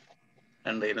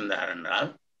என்று இருந்தார் என்றால்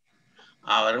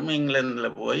அவரும் இங்கிலாந்துல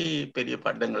போய் பெரிய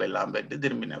பட்டங்கள் எல்லாம் பெற்று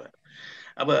திரும்பினவர்.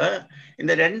 அப்ப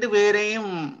இந்த 2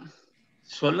 பேரையும்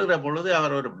சொல்லுகிற பொழுது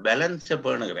அவர் ஒரு பேலன்ஸை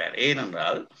பேணுகிறார்.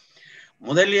 ஏனென்றால்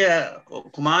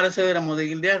குமாரசேகர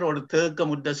முதலியார் ஒரு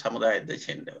தேக்கமுற்ற சமுதாயத்தை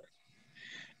சேர்ந்தவர்.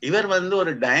 இவர் வந்து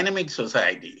ஒரு டைனமிக்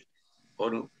சொசைட்டி,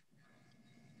 ஒரு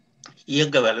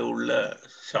இயக்க வலு உள்ள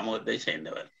சமூகத்தை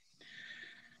சேர்ந்தவர்.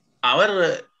 அவர்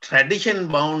ட்ரெடிஷன்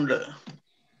பவுண்ட்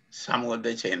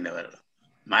சமூகத்தை சேர்ந்தவர்,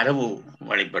 மரபு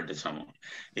வழிபட்ட சமூகம்.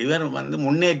 இவர் வந்து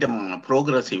முன்னேற்றம்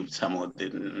புரோகிரசிவ்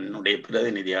சமூகத்தினுடைய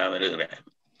பிரதிநிதியாக வருகிறார்.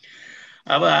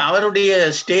 அவருடைய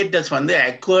ஸ்டேட்டஸ் வந்து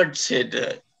அக்வர்ட்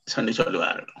ஸ்டேட்டஸ் என்று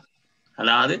சொல்லுவார்கள்.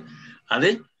 அதாவது அது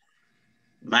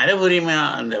மரபுரிமை,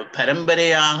 அந்த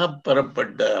பரம்பரையாக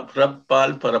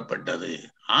பிறப்பால் பெறப்பட்டது.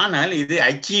 ஆனால் இது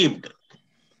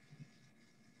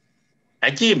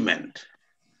அச்சீவ்மெண்ட்.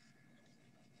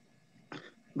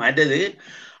 மற்றது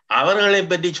அவர்களை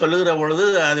பற்றி சொல்லுகிற பொழுது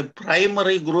அது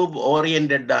பிரைமரி குரூப்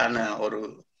ஓரியன்டான ஒரு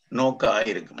நோக்காக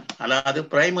இருக்கும். அதாவது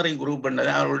பிரைமரி குரூப்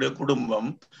என்றது அவருடைய குடும்பம்,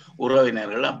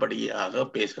 உறவினர்கள் அப்படியாக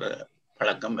பேசுகிற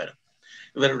பழக்கம் வரும்.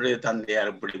 இவருடைய தந்தையார்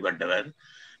இப்படிப்பட்டவர்,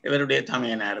 இவருடைய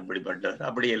தமையனார் இப்படிப்பட்டவர்,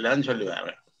 அப்படி எல்லாம்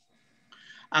சொல்லுவார்கள்.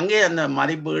 அங்கே அந்த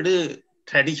மதிப்பீடு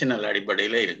ட்ரெடிஷனல்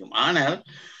அடிப்படையில் இருக்கும். ஆனால்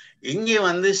இங்கே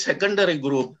வந்து செகண்டரி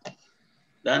குரூப்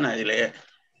தான் அதில்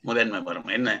முதன்மை பெறும்.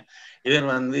 என்ன, இவர்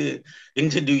வந்து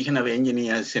இன்ஸ்டிடியூஷன் ஆஃப்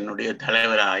என்ஜினியர்ஸ் என்னுடைய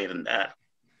தலைவராக இருந்தார்,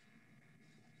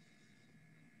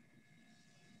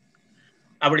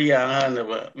 அப்படியாக அந்த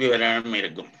விவரம்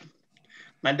இருக்கும்.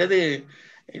 மற்றது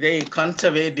இதை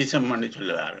கன்சர்வேட்டிசம் என்று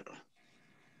சொல்லுவார்கள்.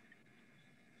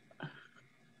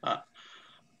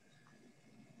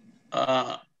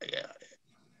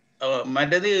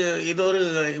 மற்றது இது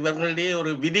இவர்களுடைய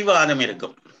ஒரு விதிவாதம்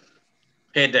இருக்கும்,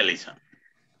 ஃபேட்டலிசம்.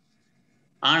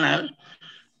 ஆனால்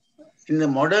இந்த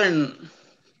மாடர்ன்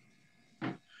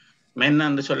மென்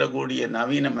என்று சொல்லக்கூடிய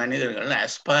நவீன மனிதர்கள்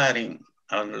அஸ்பைரிங்,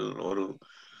 அவர்கள் ஒரு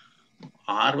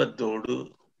ஆர்வத்தோடு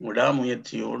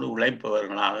விடாமுயற்சியோடு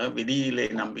உழைப்பவர்களாக, விதியிலே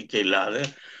நம்பிக்கை இல்லாத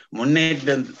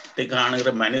முன்னேற்றத்தை காணுகிற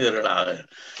மனிதர்களாக.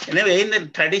 எனவே இந்த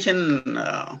ட்ரெடிஷன்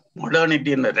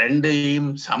மாடர்னிட்டி என்ற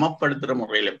 2ஐயும் சமப்படுத்துகிற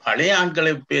முறையில் பழைய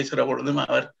ஆட்களை பேசுகிற பொழுதும்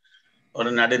அவர்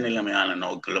ஒரு நடுநிலைமையான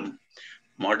நோக்கிலும்,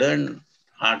 மாடர்ன்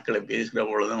ஆட்களை பேசுகிற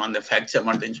பொழுதும் அந்த ஃபேக்ட்ஸை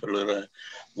மட்டும் சொல்லுகிற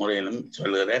முறையிலும்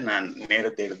சொல்லுகிற. நான்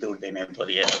நேரத்தை எடுத்து விட்டேனே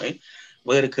தெரியாது,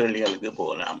 வேறு கேள்விகளுக்கு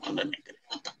போகலாம் என்று நினைக்கிறேன்.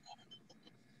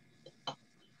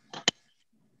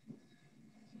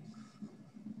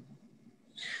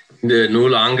 இந்த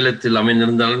நூல் ஆங்கிலத்தில்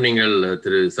அமைந்திருந்தாலும் நீங்கள்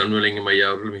திரு சண்முகலிங்கம் ஐயா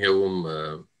அவர்கள் மிகவும்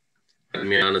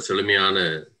அருமையான செழுமையான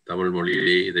தமிழ்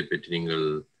மொழியிலே இதை பற்றி நீங்கள்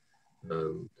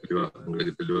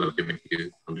உங்களுக்கு தெளிவாக்கமைக்கு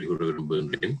நன்றி கூற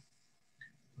விரும்புகின்றேன்.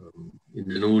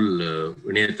 இந்த நூல்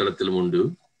இணையதளத்திலும் உண்டு.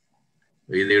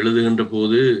 இதை எழுதுகின்ற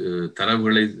போது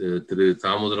தரவுகளை திரு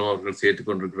தாமோதரம் அவர்கள் சேர்த்துக்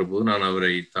கொண்டிருக்கிற போது நான்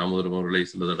அவரை தாமோதரம் அவர்களை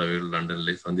சில தடவைகள்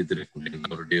லண்டனிலே சந்தித்திருக்கின்றேன்.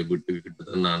 அவருடைய வீட்டுக்கு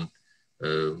கிட்டத்தட்ட நான்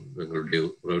எங்களுடைய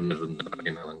உறவினர்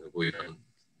இருந்தார். நான் அங்கே போய் நான்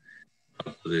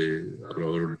பார்ப்பது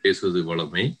அவரோடு பேசுவது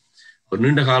வளமை. ஒரு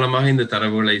நீண்ட காலமாக இந்த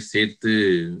தரவுகளை சேர்த்து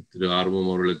திரு ஆர்வம்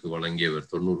அவர்களுக்கு வழங்கியவர்.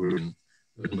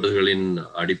 90களின்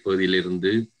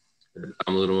அடிப்பகுதியிலிருந்து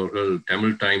தாமோதரம் அவர்கள்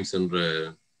தமிழ் டைம்ஸ் என்ற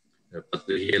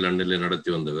பத்திரிகையை லண்டனில் நடத்தி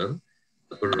வந்தவர்.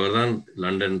 அவர்தான்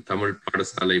லண்டன் தமிழ்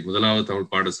பாடசாலை, முதலாவது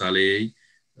தமிழ் பாடசாலையை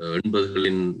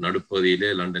 80களின் நடுப்பகுதியிலே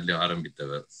லண்டனில்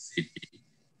ஆரம்பித்தவர்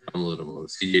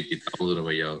சிஜேடி தாமோதரம்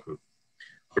ஐயா அவர்கள்.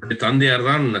 அவருடைய தந்தையார்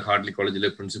தான் ஹார்ட்லி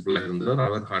காலேஜில் பிரின்சிபலாக இருந்தவர்.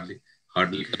 அவர் ஹார்ட்லி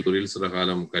கல்லூரியில் சில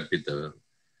காலம் கற்பித்தவர்.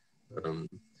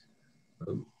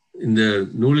 இந்த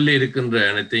நூலிலே இருக்கின்ற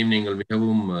அனைத்தையும் நீங்கள்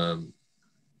மிகவும்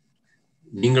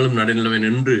நீங்களும் நடுநிலைமை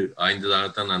நின்று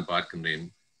ஆய்ந்ததாகத்தான் நான் பார்க்கின்றேன்.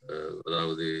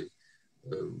 அதாவது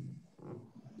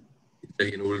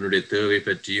இத்தகைய நூலினுடைய தேவை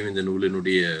பற்றியும் இந்த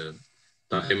நூலினுடைய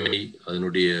தகைமை,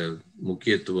 அதனுடைய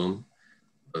முக்கியத்துவம்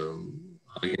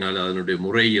ஆகினால் அதனுடைய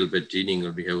முறையியல் பற்றி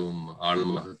நீங்கள் மிகவும்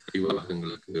ஆழமாக தெளிவாக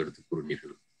எங்களுக்கு எடுத்துக்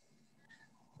கூறினீர்கள்.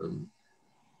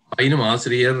 ஆயினும்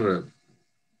ஆசிரியர்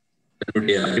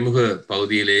தன்னுடைய அறிமுக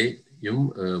பகுதியிலேயும்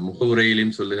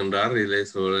முகவுரையிலும் சொல்லுகின்றார், இதிலே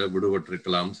சில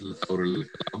விடுபட்டிருக்கலாம், சில தவறுகள்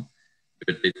இருக்கலாம்,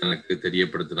 இவற்றை தனக்கு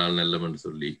தெரியப்படுத்தினால் நல்லம் என்று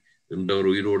சொல்லி. என்றவர்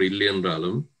உயிரோடு இல்லை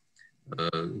என்றாலும்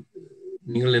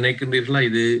நீங்கள் நினைக்கின்றீர்களா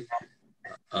இது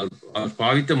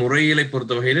பாவித்த முறையிலை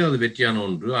பொறுத்த வகையிலே அது வெற்றியான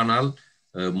ஒன்று, ஆனால்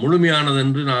முழுமையானது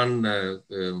என்று நான்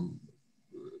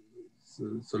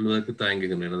சொல்வதற்கு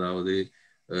தயங்குகின்றேன். அதாவது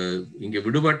இங்க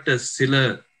விடுபட்ட சில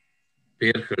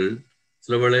பெயர்கள்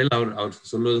சில வேளையில் அவர்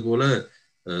சொல்வது போல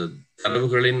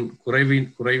தரவுகளின்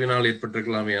குறைவினால்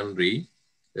ஏற்பட்டிருக்கலாமே அன்றி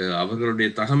அவர்களுடைய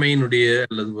தகமையினுடைய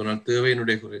அல்லது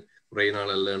தேவையினுடைய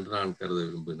குறையினால் அல்ல என்று நான் கருத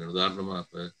விரும்புகிறேன். உதாரணமாக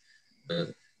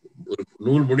ஒரு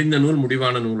நூல்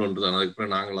முடிவான நூல் ஒன்றுதான்.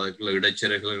 அதுக்கப்புறம் நாங்கள் அதுக்குள்ள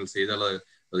இடைச்செருகல்கள் செய்தால்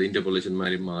அது இன்டர்போலேஷன்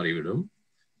மாதிரி மாறிவிடும்.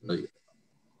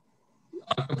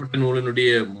 ஆக்கப்பட்ட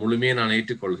நூலினுடைய முழுமையை நான்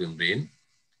ஏற்றுக்கொள்கின்றேன்.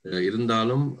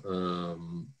 இருந்தாலும்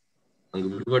அங்கு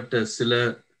விடுபட்ட சில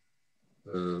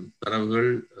தரவுகள்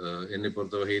என்னை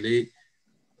பொறுத்த வகையிலே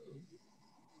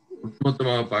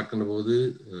ஒட்டுமொத்தமாக பார்க்கின்ற போது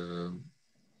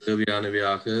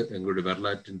தேவையானவையாக, எங்களுடைய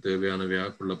வரலாற்றின்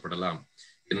தேவையானவையாக கொள்ளப்படலாம்.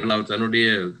 என்னால் அவர் தன்னுடைய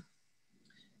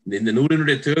இந்த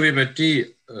நூலினுடைய தேவை பற்றி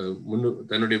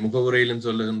தன்னுடைய முகவுரையிலும்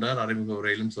சொல்லுகின்றார், அறிமுக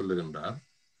உரையிலும் சொல்லுகின்றார்.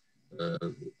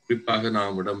 குறிப்பாக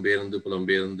நாம் இடம்பெயர்ந்து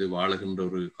புலம்பெயர்ந்து வாழுகின்ற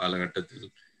ஒரு காலகட்டத்தில்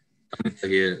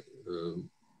தனித்தகைய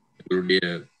எங்களுடைய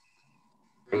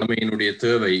பழமையினுடைய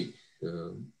தேவை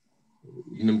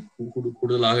இன்னும்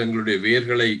கூடுதலாக எங்களுடைய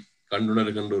வேர்களை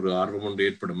கண்டுணர்கின்ற ஒரு ஆர்வம் ஒன்று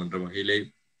ஏற்படும் என்ற வகையிலே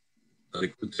அதை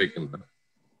குறித்து வைக்கின்றார்.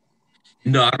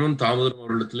 இந்த ஆர்வம் தாமோதரம்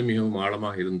அவர்களிடத்திலும் மிகவும்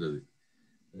ஆழமாக இருந்தது.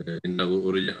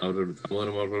 அவர்கள்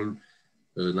தாமோதரம் அவர்கள்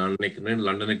நான் நினைக்கிறேன்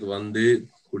லண்டனுக்கு வந்து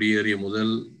குடியேறிய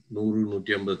முதல்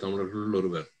 100-150 தமிழர்கள்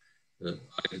ஒருவர்.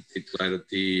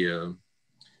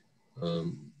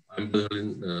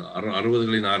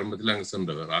 1960களின் ஆரம்பத்தில் அங்கு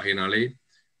சென்றவர். ஆகையினாலே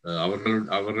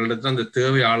அவர்களிடத்தில் அந்த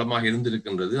தேவை ஆழமாக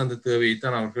இருந்திருக்கின்றது. அந்த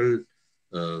தேவையைத்தான் அவர்கள்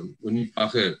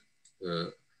உன்னிப்பாக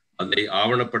அதை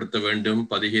ஆவணப்படுத்த வேண்டும்,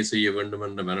 பதிகை செய்ய வேண்டும்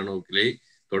என்ற மனநோக்கிலே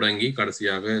தொடங்கி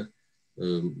கடைசியாக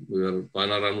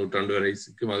 16ஆம் நூற்றாண்டு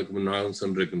வரைக்கும் அதுக்கு முன்னாக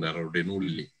சென்றிருக்கின்றார் அவருடைய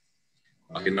நூலிலே.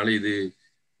 ஆகையினால இது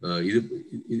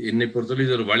என்னை பொறுத்தவரை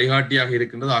இது ஒரு வழிகாட்டியாக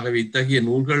இருக்கின்றது. ஆகவே இத்தகைய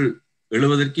நூல்கள்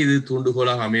எழுவதற்கு இது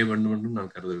தூண்டுகோலாக அமைய வேண்டும் என்று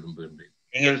நான் கருத விரும்புகின்றேன்.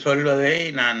 நீங்கள் சொல்வதை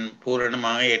நான்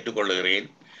பூரணமாக ஏற்றுக்கொள்கிறேன்.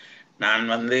 நான்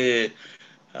அந்த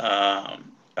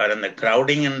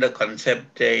கிரௌடிங் என்ற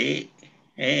கான்செப்டை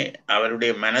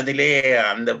அவருடைய மனதிலே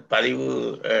அந்த பதிவு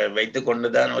வைத்துக்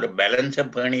கொண்டுதான் ஒரு பேலன்ஸை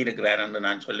பேணி இருக்கிறார் என்று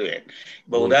நான் சொல்லுவேன்.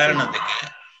 இப்ப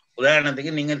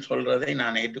உதாரணத்துக்கு நீங்கள் சொல்றதை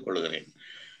நான் ஏற்றுக்கொள்கிறேன்.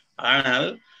 ஆனால்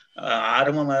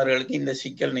ஆரம்பம் அவர்களுக்கு இந்த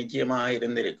சிக்கல் நிச்சயமாக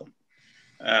இருந்திருக்கும்.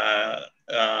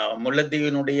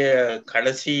 முல்லைத்தீவினுடைய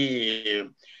கடைசி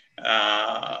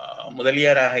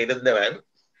முதலியாராக இருந்தவர்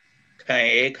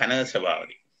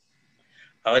கனகசபாவதி.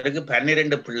 அவருக்கு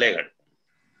 12 பிள்ளைகள்.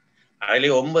 அதிலே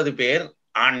 9 பேர்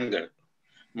ஆண்கள்,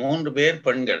 3 பேர்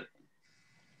பெண்கள்.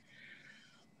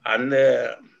 அந்த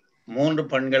 3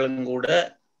 பெண்களும் கூட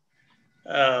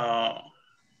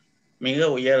மிக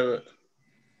உயர்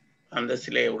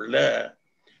அந்தஸ்திலே உள்ள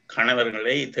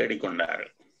கணவர்களை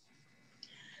தேடிக்கொண்டார்கள்.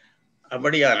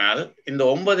 அப்படியானால் இந்த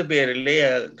 9 பேரிலே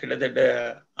கிட்டத்தட்ட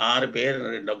 6 பேர்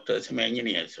டாக்டர்ஸும்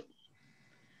என்ஜினியர்ஸும்.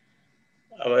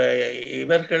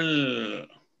 இவர்கள்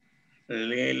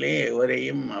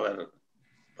எவரையும் அவர்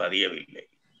பதியவில்லை.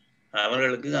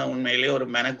 அவர்களுக்கு உண்மையிலே ஒரு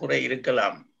மனக்குறை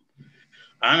இருக்கலாம்,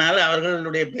 ஆனால்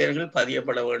அவர்களுடைய பெயர்கள்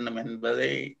பதியப்பட வேண்டும்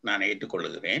என்பதை நான்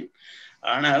ஏற்றுக்கொள்கிறேன்.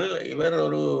 ஆனால் இவர்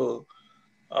ஒரு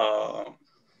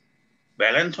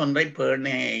பேலன்ஸ் ஒன்றை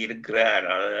பேணி இருக்கிறார்.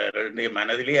 அவருடைய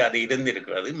மனதிலே அது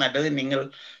இருந்திருக்கிறது. மற்றது நீங்கள்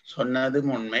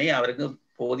சொன்னதும் உண்மை, அவருக்கு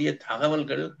போதிய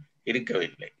தகவல்கள்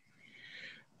இருக்கவில்லை.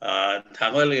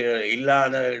 தகவல்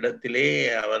இல்லாத இடத்திலே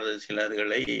அவர்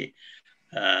சிலதுகளை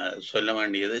சொல்ல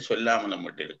வேண்டியது சொல்லாமலும்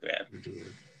விட்டிருக்கிறார்.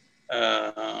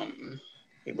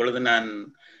 இப்பொழுது நான்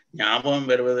ஞாபகம்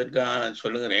பெறுவதற்காக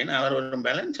சொல்லுகிறேன், அவர் ஒரு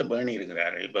பேலன்ஸை பேணி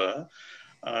இருக்கிறார். இப்போ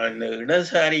இந்த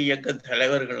இடதுசாரி இயக்க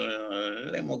தலைவர்கள்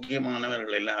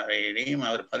முக்கியமானவர்கள் எல்லாரையும்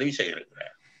அவர் பதிவு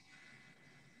செய்திருக்கிறார்.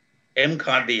 எம்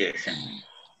கார்த்திகேசன்,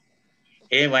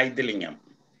 ஏ வைத்திலிங்கம்,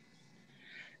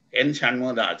 என்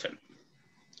சண்முகதாசன்,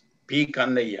 பி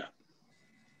கந்தையா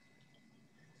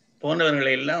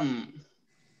போன்றவர்கள் எல்லாம்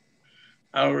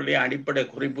அவருடைய அடிப்படை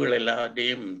குறிப்புகள்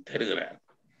எல்லாத்தையும் தருகிறார்.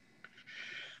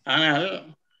 ஆனால்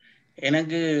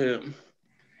எனக்கு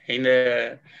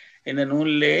இந்த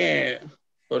நூலிலே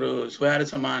ஒரு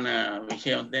சுவாரஸ்யமான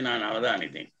விஷயத்தை நான்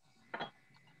அவதானித்தேன்.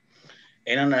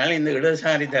 ஏனென்றால் இந்த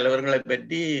இடதுசாரி தலைவர்களை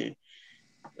பற்றி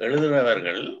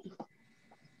எழுதுகிறவர்கள்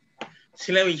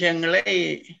சில விஷயங்களை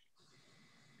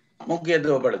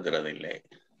முக்கியத்துவப்படுத்துறதில்லை,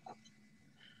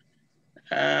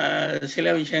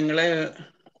 சில விஷயங்களை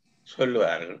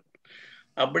சொல்லுவார்கள்.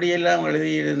 அப்படியெல்லாம்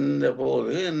எழுதியிருந்த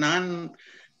போது நான்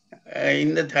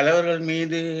இந்த தலைவர்கள்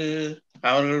மீது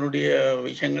அவர்களுடைய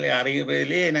விஷயங்களை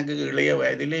அறிகிறதிலே எனக்கு இளைய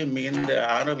வயதிலே மிகுந்த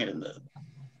ஆர்வம் இருந்தது.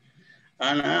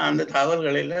 ஆனா அந்த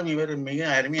தகவல்கள் எல்லாம் இவர் மிக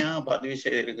அருமையாக பதிவு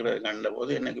செய்திருக்கிறது கண்ட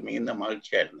போது எனக்கு மிகுந்த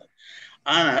மகிழ்ச்சியா இருந்தது.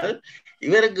 ஆனால்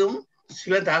இவருக்கும்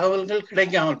சில தகவல்கள்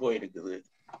கிடைக்காமல் போயிருக்குது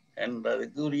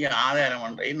என்பதுக்கு உரிய ஆதாரம்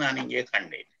ஒன்றை நான் இங்கே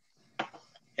கண்டேன்.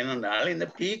 என்னென்றால் இந்த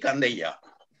பி கந்தையா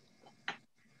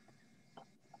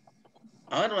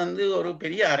அவர் ஒரு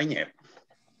பெரிய அறிஞர்.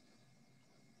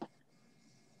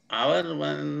 அவர்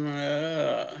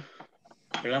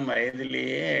இளம்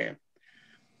வயதிலேயே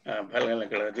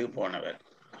பல்கலைக்கழகத்துக்கு போனவர்.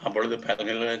 அப்பொழுது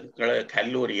பல்கலைக்கழக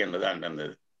கல்லூரி என்றுதான்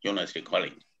இருந்தது, யூனிவர்சிட்டி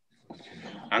காலேஜ்.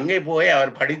 அங்கே போய்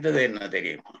அவர் படித்தது என்ன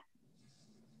தெரியுமா?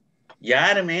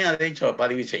 யாருமே அதை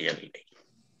பதிவு செய்யவில்லை.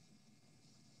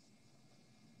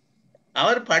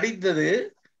 அவர் படித்தது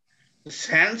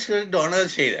சான்ஸ்கிரிட்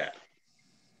ஆனர்ஸ் செய்தார்.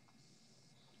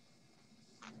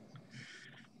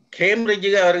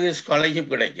 கேம்பிரிட்ஜுக்கு அவருக்கு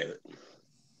ஸ்காலர்ஷிப் கிடைச்சது.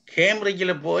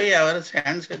 கேம்பிரிட்ஜில் போய் அவர்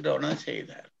சான்ஸ்கிரிட் ஆனர்ஸ்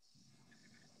செய்தார்.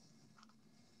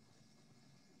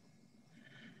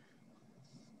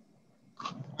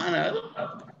 ஆனால்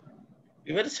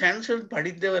இவர் சான்ஸ்கிரிட்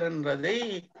படித்தவர் என்பதை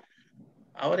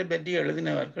அவரை பற்றி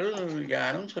எழுதினவர்கள்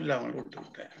யாரும் சொல்லாமல்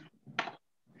விட்டுவிட்டார்.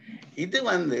 இது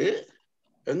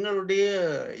எங்களுடைய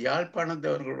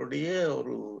யாழ்ப்பாணத்தவர்களுடைய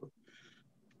ஒரு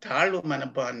தாழ்வு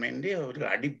மனப்பான்மையின்றி ஒரு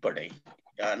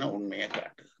அடிப்படையான உண்மையை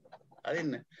காட்டுது. அது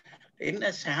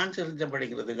என்ன சான்ஸ்கிரிட்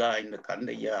படிக்கிறதுக்கா இந்த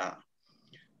கந்தையா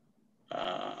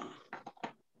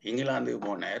இங்கிலாந்துக்கு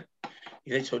போனார்,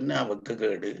 இதை சொன்ன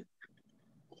வெக்கக்கேடு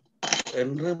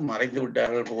என்று மறைந்து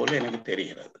விட்டார்கள் போல எனக்கு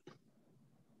தெரிகிறது.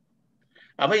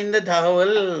 அப்ப இந்த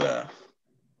தகவல்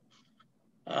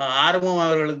ஆர்வம்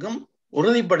அவர்களுக்கும்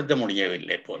உறுதிப்படுத்த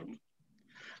முடியவில்லை போலும்.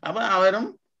 அப்ப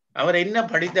அவர் என்ன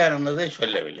படித்தார் என்பதை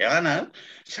சொல்லவில்லை. ஆனால்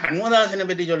சண்முகதாசனை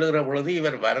பற்றி சொல்லுகிற பொழுது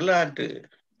இவர் வரலாற்று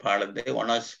பாடத்தை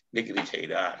ஆனர்ஸ் டிகிரி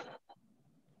செய்தார்.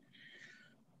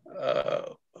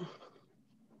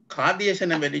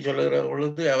 கார்த்திகேசனை பற்றி சொல்லுகிற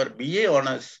பொழுது அவர் பிஏ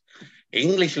ஆனர்ஸ்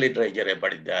இங்கிலீஷ் லிட்டரேச்சரை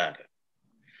படித்தார்,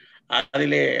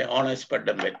 அதிலே ஆனர்ஸ்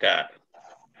பட்டம் பெற்றார்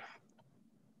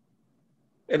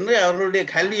என்று அவர்களுடைய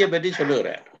கல்வியை பற்றி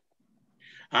சொல்லுகிறார்.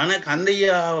 ஆனா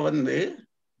கந்தையா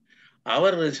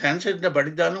அவர் சான்ஸ்கிரிட்டை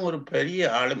படித்தாலும் ஒரு பெரிய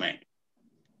ஆளுமை,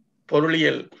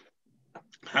 பொருளியல்.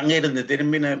 அங்கிருந்து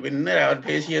திரும்பின பின்னர் அவர்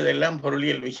பேசியதெல்லாம்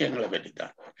பொருளியல் விஷயங்களை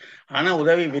பற்றித்தான். ஆனா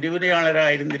உதவி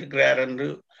விரிவுரையாளராக இருந்திருக்கிறார் என்று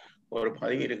ஒரு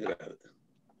பதிவு இருக்கிறது.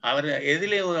 அவர்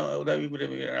எதிலே உதவி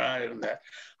விரிவுரையாளராக இருந்தார்?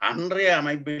 அன்றைய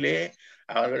அமைப்பிலே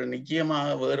அவர்கள் நிச்சயமாக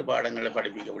வேறு பாடங்களை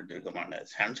படிப்பிக்கப்பட்டிருக்க மாட்டார்,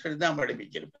 சான்ஸ்கிரிட் தான்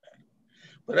படிப்பிச்சிருப்பார்.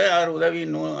 பிறகு அவர் உதவி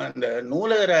அந்த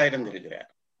நூலகராக இருந்திருக்கிறார்.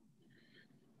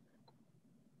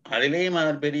 அதிலேயும்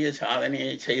அவர் பெரிய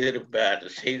சாதனையை செய்திருப்பார்.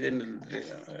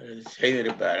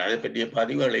 அதை பற்றிய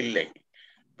பதிவுகள் இல்லை.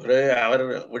 பிறகு அவர்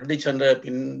விட்டு சென்ற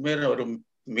பின்னர் ஒரு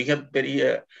மிகப்பெரிய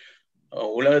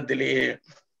உலகத்திலேயே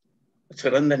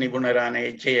சிறந்த நிபுணரான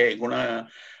எச்சையை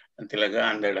குணத்திலக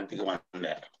அந்த இடத்துக்கு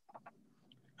வந்தார்.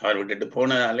 அவர் விட்டுட்டு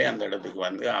போனதாலே அந்த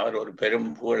இடத்துக்கு அவர் ஒரு பெரும்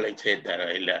புகழை சேர்த்தார்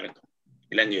எல்லாருக்கும்,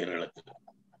 இளைஞர்களுக்கு.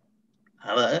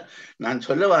 நான்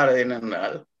சொல்ல வாரது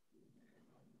என்னென்றால்,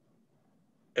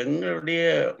 எங்களுடைய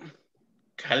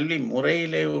கல்வி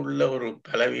முறையிலே உள்ள ஒரு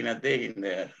பலவீனத்தை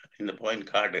இந்த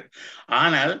பாயிண்ட் காட்டு.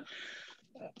 ஆனால்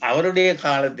அவருடைய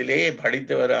காலத்திலே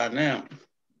படித்தவரான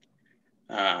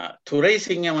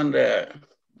துரைசிங்கம் என்ற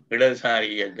இடதுசாரி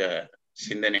இயக்க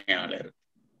சிந்தனையாளர்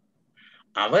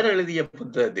அவர் எழுதிய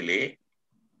புத்தகத்திலே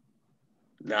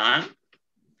தான்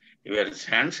இவர்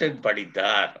சான்ஸ்கிரிட்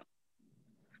படித்தார்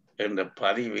என்ற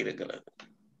பதிவு இருக்கிறது.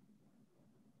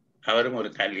 அவரும் ஒரு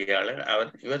கல்வியாளர்.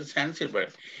 இவர்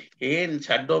சான்ஸ்கிரிட் ஏன்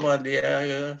சட்டோபாத்தியாக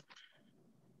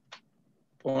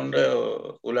போன்ற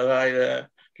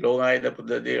லோகாயுத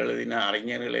புத்தகத்தை எழுதின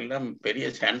அறிஞர்கள் எல்லாம் பெரிய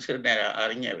சான்ஸ்கிரிட்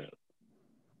அறிஞர்கள்.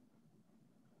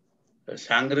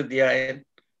 சாங்கிருத்தியாயன்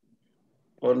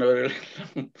போன்றவர்கள்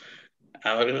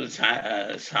அவர்கள்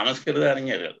சமஸ்கிருத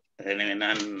அறிஞர்கள். எனவே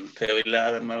நான்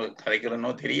தேவையில்லாத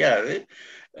கதைக்கிறனோ தெரியாது.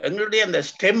 எங்களுடைய அந்த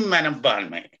ஸ்டெம்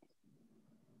மனப்பான்மை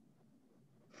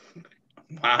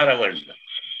மாற வேண்டும்.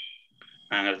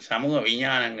 நாங்கள் சமூக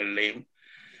விஞ்ஞானங்களிலையும்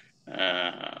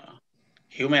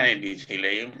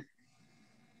ஹியூமனிட்டிஸிலையும்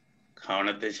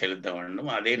கவனத்தை செலுத்த வேண்டும்.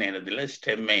 அதே நேரத்தில்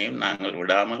ஸ்டெம்மையும் நாங்கள்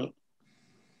விடாமல்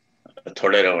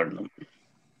தொடர வேண்டும்.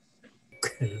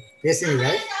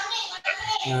 பேசுங்கள்.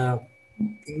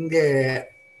 இங்கே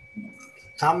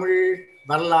தமிழ்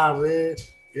வரலாறு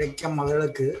இலக்கியம்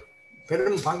மகளுக்கு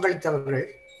பெரும் பங்களித்தவர்கள்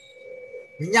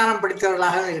விஞ்ஞானம்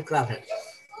படித்தவர்களாக இருக்கிறார்கள்.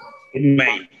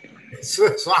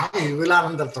 சுவாமி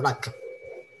விவேகானந்தர் தொடக்கம்,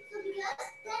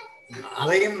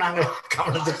 அதையும் நாங்கள்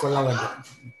கவனத்துக் கொள்ள வேண்டும்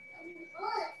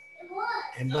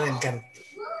என்பதன் கருத்து.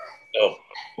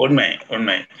 உண்மை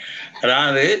உண்மை.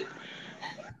 அதாவது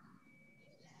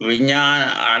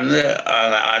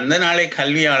அந்த நாளை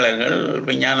கல்வியாளர்கள்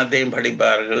விஞ்ஞானத்தையும்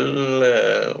படிப்பார்கள்,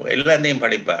 எல்லாத்தையும்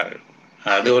படிப்பார்கள்.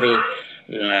 அது ஒரு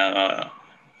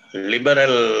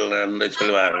லிபரல் என்று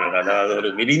சொல்வார்கள். அதாவது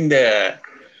ஒரு விரிந்த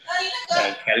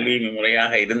கல்வி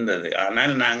முறையாக இருந்தது.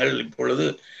 ஆனால் நாங்கள் இப்பொழுது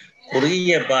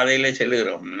குறுகிய பாதையில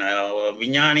செல்கிறோம்.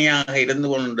 விஞ்ஞானியாக இருந்து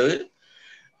கொண்டு,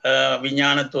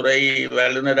 விஞ்ஞானத்துறை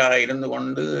வல்லுநராக இருந்து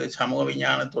கொண்டு சமூக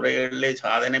விஞ்ஞான துறைகளிலே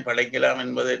சாதனை படைக்கலாம்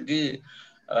என்பதற்கு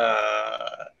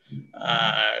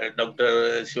டாக்டர்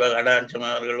சிவகடாட்சம்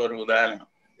அவர்கள் ஒரு உதாரணம்.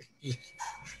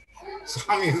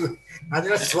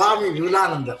 சுவாமி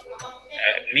விவேகானந்தர்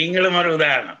நீங்களும் ஒரு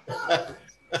உதாரணம்.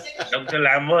 டாக்டர்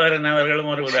லம்போதரன்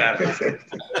அவர்களும் ஒரு உதாரணம்.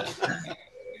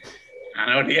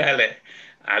 அதனுடையால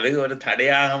அது ஒரு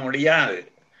தடையாக முடியாது.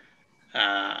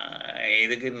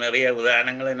 இதுக்கு நிறைய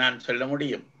உதாரணங்களை நான் சொல்ல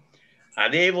முடியும்.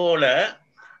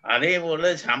 அதே போல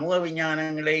சமூக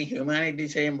விஞ்ஞானங்களை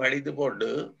ஹியூமனிட்டிஸையும் படித்து போட்டு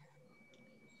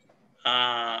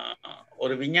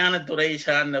ஒரு விஞ்ஞானத்துறை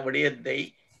சார்ந்த விடயத்தை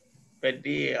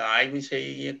பற்றி ஆய்வு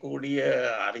செய்யக்கூடிய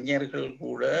அறிஞர்கள்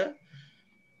கூட,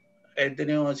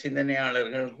 எத்தனையோ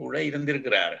சிந்தனையாளர்கள் கூட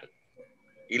இருந்திருக்கிறார்கள்.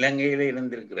 இலங்கையில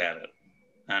இருந்திருக்கிறார்கள்.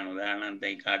 நான்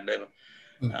உதாரணத்தை காட்ட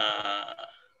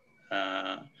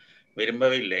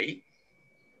விரும்பவில்லை.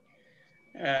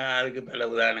 அதுக்கு பல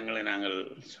உதாரணங்களை நாங்கள்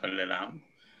சொல்லலாம்.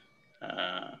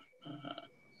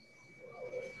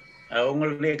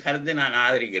 உங்களுடைய கருத்தை நான்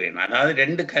ஆதரிக்கிறேன். அதாவது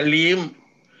ரெண்டு கல்வியும்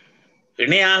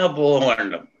இணையாக போக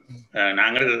வேண்டும்.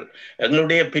 நாங்கள்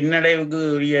எங்களுடைய பின்னடைவுக்கு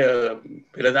உரிய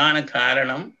பிரதான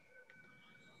காரணம்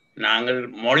நாங்கள்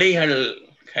மொழிகள்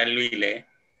கல்வியிலே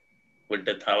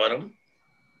விட்ட தவறும்,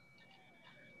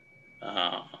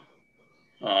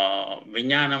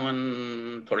 விஞ்ஞானம்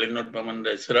தொழில்நுட்பம் என்ற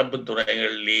சிறப்பு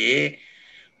துறைகளிலேயே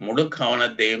முழு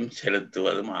கவனத்தையும்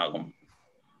செலுத்துவதும் ஆகும்.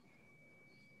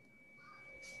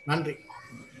 நன்றி.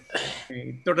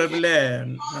 இத்தொடர்பில்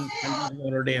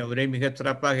அவருடைய உரை மிக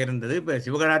சிறப்பாக இருந்தது. இப்போ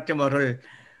சிவகடாட்சம் அவர்கள்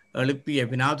எழுப்பிய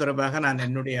வினா தொடர்பாக நான்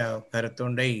என்னுடைய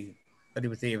கருத்தொன்றை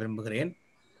பதிவு செய்ய விரும்புகிறேன்.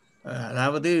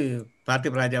 அதாவது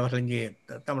பார்த்திபராஜா அவர்கள் இங்கே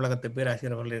தமிழகத்து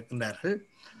பேராசிரியர் அவர்கள் இருக்கின்றார்கள்.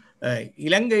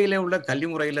 இலங்கையில் உள்ள கல்வி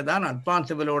முறையில் தான்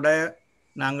அட்வான்ஸபிளோட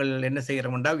நாங்கள் என்ன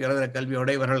செய்கிறோம் என்றால், உயர்தர கல்வியோட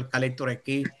இவர்கள்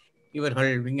கலைத்துறைக்கு,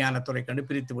 இவர்கள் விஞ்ஞானத்துறை கண்டு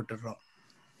பிரித்து விட்டுடுறோம்.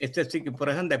 எஸ்எஸ்சிக்கு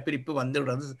பிறகு அந்த பிரிப்பு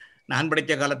வந்துவிடுறது. நான்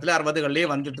படித்த காலத்தில் 60களிலே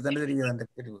வந்துட்டு தானே தெரியுது அந்த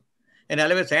பிரிவு.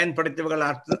 என்னாலவே சயின்ஸ் படித்தவர்கள்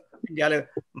இந்தியாவில்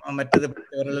மற்றது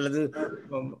படித்தவர்கள் அல்லது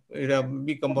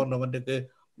பிகாம் போன்றவற்றுக்கு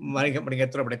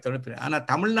வணிகத்துறை படித்தவர்கள். ஆனால்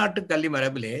தமிழ்நாட்டு கல்வி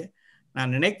மரபிலே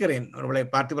நான் நினைக்கிறேன், ஒருவேளை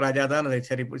பார்த்திபராஜா தான் அதை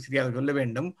சரியாக சொல்ல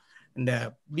வேண்டும், இந்த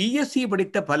பிஎஸ்சி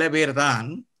படித்த பல பேர் தான்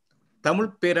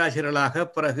தமிழ் பேராசிரியர்களாக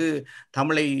பிறகு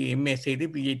தமிழை எம்ஏ செய்து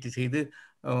பிஹெச்டி செய்து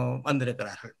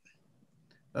வந்திருக்கிறார்கள்.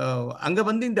 அங்கே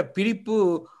வந்து இந்த பிரிப்பு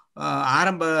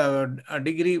ஆரம்ப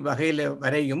டிகிரி வகையில்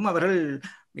வரையும் அவர்கள்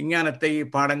விஞ்ஞானத்தை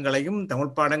பாடங்களையும்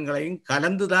தமிழ் பாடங்களையும்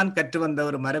கலந்துதான் கற்று வந்த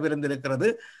ஒரு மரபு இருந்திருக்கிறது.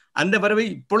 அந்த மரபு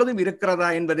இப்பொழுதும் இருக்கிறதா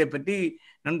என்பதை பற்றி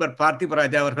நண்பர்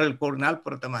பார்த்திபராஜா அவர்கள் கூறினால்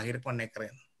பொருத்தமாக இருக்கும்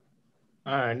நினைக்கிறேன்.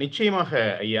 நிச்சயமாக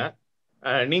ஐயா,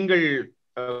 நீங்கள்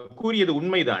கூறியது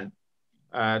உண்மைதான்.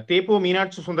 தேப்போ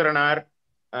மீனாட்சி சுந்தரனார்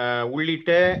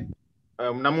உள்ளிட்ட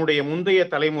நம்முடைய முந்தைய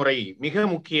தலைமுறை மிக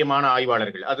முக்கியமான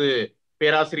ஆய்வாளர்கள், அது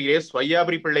பேராசிரியர் எஸ்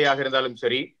வையாபுரி பிள்ளையாக இருந்தாலும்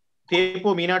சரி,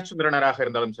 தேப்போ மீனாட்சி சுந்தரனாராக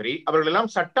இருந்தாலும் சரி, அவர்கள் எல்லாம்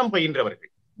சட்டம்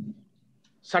பயின்றவர்கள்.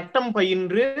 சட்டம்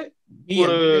பயின்று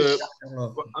ஒரு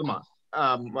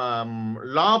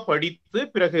லா படித்து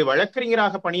பிறகு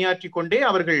வழக்கறிஞராக பணியாற்றி கொண்டே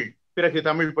அவர்கள் பிறகு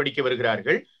தமிழ் படிக்க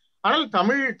வருகிறார்கள். ஆனால்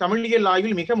தமிழியல்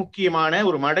ஆய்வில் மிக முக்கியமான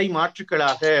ஒரு மடை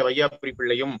மாற்றுக்களாக வையாபுரி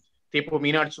பிள்ளையும் தேப்போ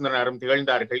மீனாட்சி சுந்தரனாரும்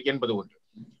திகழ்ந்தார்கள் என்பது ஒன்று.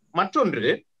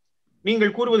 மற்றொன்று,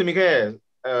 நீங்கள் கூறுவது மிக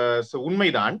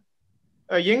உண்மைதான்.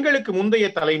 எங்களுக்கு முந்தைய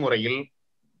தலைமுறையில்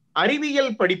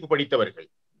அறிவியல் படிப்பு படித்தவர்கள்,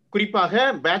 குறிப்பாக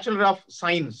bachelor of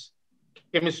science,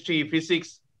 chemistry,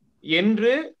 physics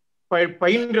என்று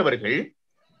பயின்றவர்கள்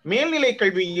மேல்நிலை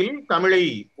கல்வியில் தமிழை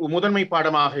முதன்மை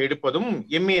பாடமாக எடுப்பதும்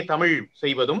MA தமிழ்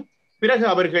செய்வதும், பிறகு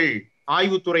அவர்கள்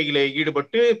ஆய்வுத்துறையிலே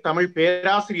ஈடுபட்டு தமிழ்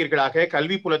பேராசிரியர்களாக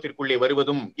கல்வி புலத்திற்குள்ளே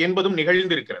வருவதும் என்பதும்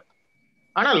நிகழ்ந்திருக்கிறது.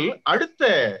 ஆனால் அடுத்த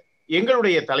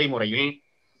எங்களுடைய தலைமுறையில்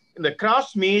இந்த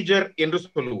கிராஸ் மேஜர் என்று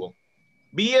சொல்லுவோம்,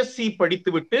 BSc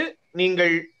படித்துவிட்டு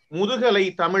நீங்கள் முதுகலை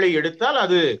தமிழை எடுத்தால்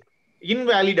அது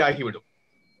இன்வாலிட் ஆகிவிடும்.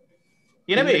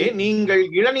 எனவே நீங்கள்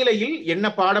இளநிலையில் என்ன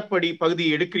பகுதியை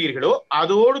எடுக்கிறீர்களோ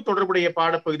அதோடு தொடர்புடைய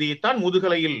பாடப்பகுதியைத்தான்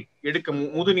முதுநிலையில்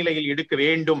எடுக்க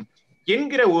வேண்டும்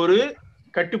என்கிற ஒரு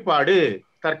கட்டுப்பாடு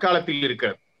தற்காலத்தில்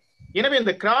இருக்கிறது. எனவே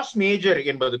இந்த கிராஸ் மேஜர்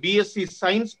என்பது BSc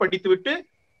சயின்ஸ் படித்துவிட்டு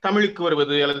தமிழுக்கு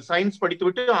வருவது அல்லது சயின்ஸ்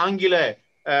படித்துவிட்டு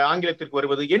ஆங்கிலத்திற்கு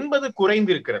வருவது என்பது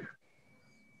குறைந்திருக்கிறது,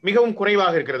 மிகவும்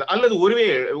குறைவாக இருக்கிறது. அல்லது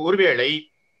ஒருவேளை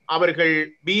அவர்கள்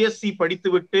BSc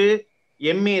படித்துவிட்டு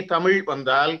MA தமிழ்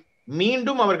வந்தால்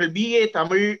மீண்டும் அவர்கள் BA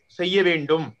தமிழ் செய்ய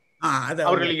வேண்டும்,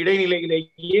 அவர்கள்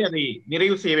இடைநிலையிலேயே அதை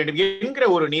நிறைவு செய்ய வேண்டும் என்கிற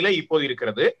ஒரு நிலை இப்போது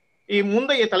இருக்கிறது.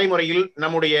 முந்தைய தலைமுறையில்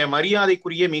நம்முடைய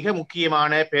மரியாதைக்குரிய மிக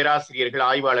முக்கியமான பேராசிரியர்கள்,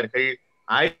 ஆய்வாளர்கள்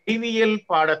அறிவியல்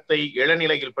பாடத்தை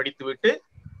இளநிலையில் படித்துவிட்டு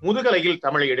முதுகலையில்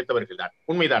தமிழை எடுத்தவர்கள் தான்.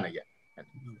 உண்மைதான் ஐயா.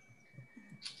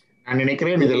 நான்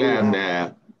நினைக்கிறேன் இதுல அந்த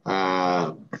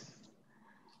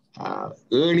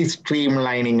ஏர்லி ஸ்ட்ரீம்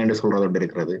லைனிங் என்று சொல்றது ஒன்று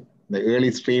இருக்கிறது. இந்த ஏர்லி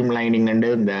ஸ்ட்ரீம் லைனிங் என்று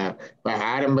இந்த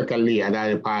ஆரம்ப கல்வி,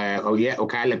 அதாவது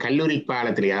கல்லூரி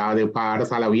காலத்திலேயே, அதாவது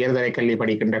பாடசாலை உயர்தர கல்வி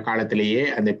படிக்கின்ற காலத்திலேயே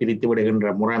அந்த பிரித்து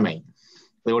விடுகின்ற முறைமை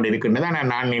இதோடு இருக்கின்றது. ஆனால்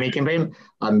நான் நினைக்கின்றேன்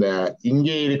அந்த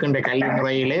இங்கே இருக்கின்ற கல்வி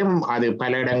முறையிலேயும் அது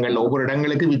பல இடங்கள், ஒவ்வொரு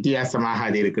இடங்களுக்கு வித்தியாசமாக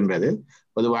அது இருக்கின்றது.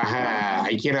 பொதுவாக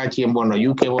ஐக்கிய ராச்சியம் போன்ற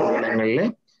UK போன்ற இடங்கள்ல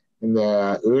இந்த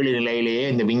ஏழு நிலையிலேயே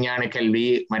இந்த விஞ்ஞான கல்வி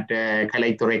மற்ற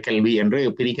கலைத்துறை கல்வி என்று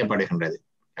பிரிக்கப்படுகின்றது.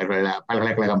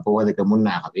 பல்கலைக்கழகம் போவதற்கு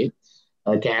முன்னாகவே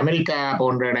அமெரிக்கா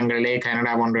போன்ற இடங்களிலே,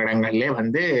 கனடா போன்ற இடங்களிலே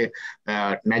வந்து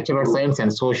natural science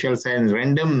and social science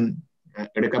ரெண்டும்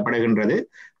எடுக்கப்படுகின்றது.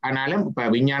 ஆனாலும் இப்ப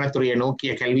விஞ்ஞானத்துறையை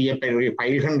நோக்கிய கல்வியை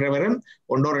பயில்கின்றவரும்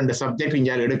ஒன்றோ ரெண்டு சப்ஜெக்ட்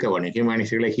இங்கே எடுக்க வேண்டும்.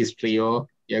 ஹியூமானிட்டிஸ்ல ஹிஸ்டரியோ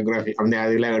ஜியோகிராஃபி அந்த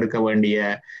அதில் எடுக்க வேண்டிய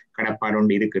கடப்பாடு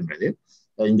ஒன்று இருக்கின்றது.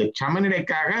 இந்த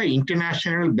சமநிலைக்காக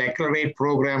இன்டர்நேஷனல் பேக்கலரேட்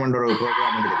ப்ரோக்ராம் என்ற ஒரு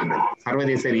ப்ரோக்ராம் இருக்கின்றது.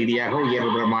 சர்வதேச ரீதியாக உயர்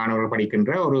மாணவர்கள்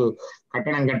படிக்கின்ற ஒரு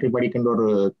கட்டணம் கட்டி படிக்கின்ற ஒரு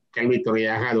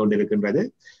கல்வித்துறையாக அது ஒன்று இருக்கின்றது.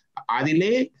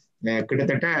 அதிலே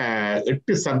கிட்டத்தட்ட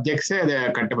 8 சப்ஜெக்ட்ஸை அதை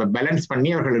பேலன்ஸ்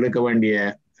பண்ணி அவர்கள் எடுக்க வேண்டிய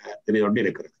இது ஒன்று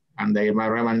இருக்கிறது. அந்த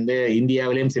வந்து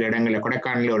இந்தியாவிலேயும் சில இடங்களில்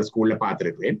கொடைக்கானல ஒரு ஸ்கூல்ல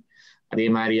பார்த்திருக்கிறேன். அதே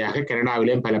மாதிரியாக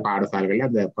கனடாவிலேயும் பல பாடசாலைகள்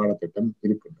அந்த பாடத்திட்டம்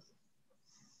இருக்கின்றது.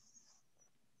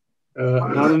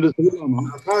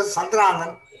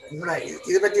 சந்திரானன்,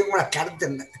 இதை பற்றி உங்களோட கருத்து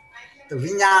என்ன?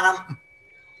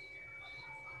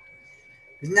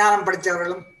 விஞ்ஞானம்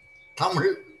படித்தவர்களும்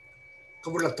தமிழுக்கு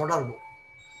உள்ள தொடர்பு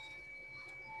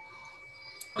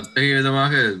அத்தகைய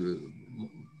விதமாக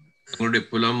அவங்களுடைய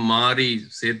புலம் மாறி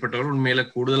செயற்பட்டவர்கள் உண்மையில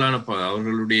கூடுதலான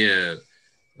அவர்களுடைய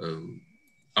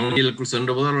தமிழியலுக்குள் சென்ற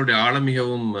போது அவர்களுடைய ஆழம்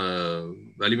மிகவும்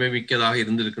வலிமை மிக்கதாக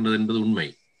இருந்திருக்கின்றது என்பது உண்மை.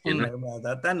 இந்த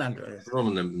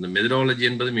மெதடாலஜி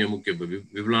என்பது மிக முக்கியம்.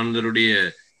 விபுலானந்தருடைய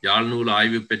யாழ் நூல்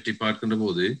ஆய்வு பற்றி பார்க்கின்ற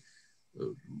போது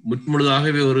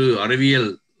முழுதாகவே ஒரு அறிவியல்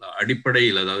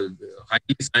அடிப்படையில், அதாவது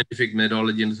ஹைலி சயின்டிபிக்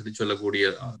மெதடாலஜி என்று சொல்லக்கூடிய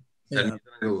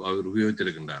அவர்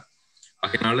உபயோகித்திருக்கின்றார்.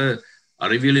 அதனால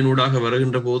அறிவியலினூடாக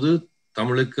வருகின்ற போது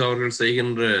தமிழுக்கு அவர்கள்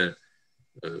செய்கின்ற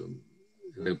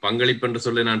பங்களிப்பு என்று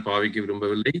சொல்ல நான் பாவிக்க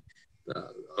விரும்பவில்லை.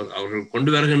 அவர்கள்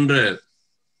கொண்டு வருகின்ற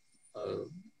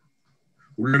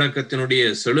உள்ளடக்கத்தினுடைய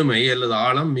செழுமை அல்லது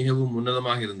ஆழம் மிகவும்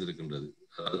உன்னதமாக இருந்திருக்கின்றது.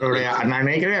 நான்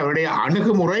நினைக்கிறேன் அவருடைய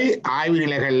அணுகுமுறை ஆய்வு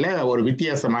நிலைகள்ல ஒரு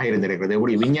வித்தியாசமாக இருந்திருக்கிறது.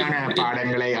 எப்படி விஞ்ஞான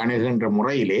பாடங்களை அணுகின்ற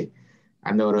முறையிலே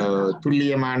அந்த ஒரு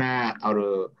துல்லியமான ஒரு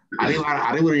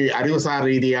அறிவுசார்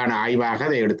ரீதியான ஆய்வாக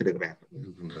அதை எடுத்திருக்கிறார்.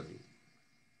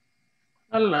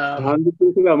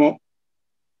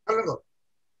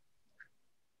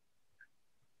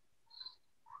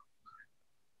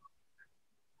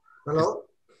 ஹலோ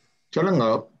சொல்லுங்க.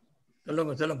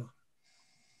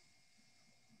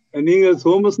 நீங்க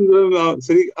சோமசுந்தரம்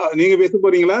சரி, நீங்க பேச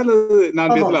போறீங்களா அல்லது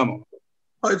நான் பேசலாமா?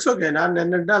 It's okay. நான்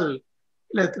என்னென்றால்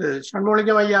இல்ல, திரு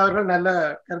சண்முகலிங்கம் ஐயா அவர்கள் நல்ல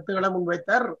கருத்துக்களை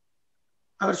முன்வைத்தார்.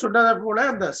 அவர் சொன்னதை போல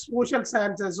இந்த சோசியல்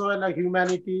சயின்சஸோ இல்லை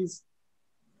ஹியூமனிட்டிஸ்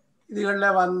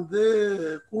இதுகளில்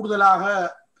கூடுதலாக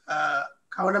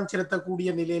கவனம் செலுத்தக்கூடிய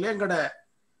நிலையில எங்களோட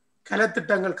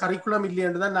கலைத்திட்டங்கள் கரிக்குலம்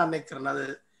இல்லைன்னு தான் நான் நினைக்கிறேன். அது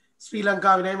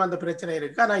ஸ்ரீலங்காவிலேயும் அந்த பிரச்சனை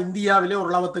இருக்கு. ஆனால் இந்தியாவிலே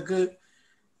ஓரளவுக்கு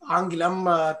ஆங்கிலம்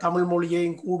தமிழ்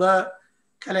மொழியையும் கூட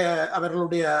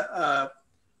அவர்களுடைய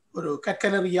ஒரு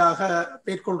கற்கனரியாக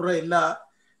மேற்கொள்கிற எல்லா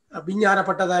விஞ்ஞான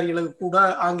பட்டதாரிகளுக்கு கூட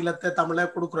ஆங்கிலத்தை தமிழை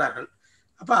கொடுக்குறார்கள்.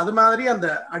 அப்போ அது மாதிரி அந்த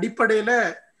அடிப்படையில்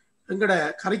எங்களோட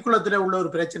கரிக்குலத்தில் உள்ள ஒரு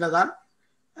பிரச்சனை தான்.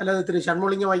 அல்லது திரு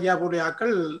சண்முகலிங்கம் ஐயா போடைய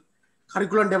ஆக்கள்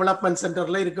கரிக்குலம் டெவலப்மெண்ட்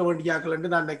சென்டர்ல இருக்க வேண்டிய ஆக்கள்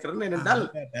என்று நான் நினைக்கிறேன். ஏனென்றால்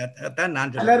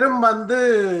பலரும்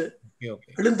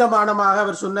எழுந்தமானமாக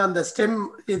அவர் சொன்ன அந்த ஸ்டெம்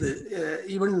இது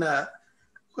ஈவன்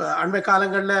அண்மை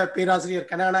காலங்களில் பேராசிரியர்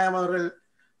கனகநாயகம் அவர்கள்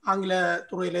ஆங்கில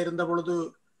துறையில் இருந்த பொழுது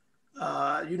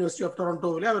யூனிவர்சிட்டி ஆஃப்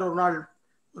டொரண்டோவிலே அவர் ஒரு நாள்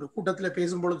ஒரு கூட்டத்தில்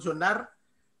பேசும்பொழுது சொன்னார்,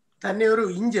 தன்னை ஒரு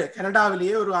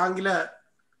கனடாவிலேயே ஒரு ஆங்கில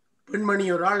பெண்மணி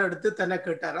ஒரு ஆள் எடுத்து தன்னை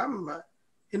கேட்டாராம்,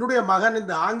 என்னுடைய மகன்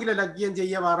இந்த ஆங்கில இலக்கியம்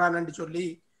செய்ய வாரான்னு சொல்லி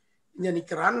இங்க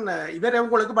நிற்கிறான், இவரை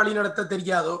உங்களுக்கு வழி நடத்த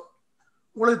தெரியாதோ,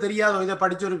 உங்களுக்கு தெரியாதோ இதை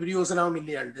படிச்ச ஒரு பிரயோசனமும்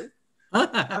இல்லையாண்டு.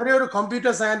 அவரே ஒரு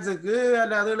கம்ப்யூட்டர் சயின்ஸுக்கு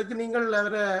அல்ல அதுகளுக்கு நீங்கள்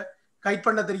அவரை கைட்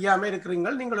பண்ண தெரியாம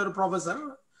இருக்கிறீங்கள், நீங்கள் ஒரு professor,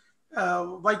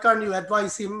 why can't you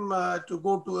advise him to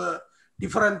go to a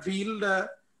different field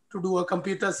to do a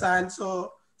computer science or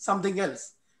something else?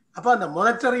 அப்போ அந்த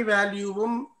மானிட்டரி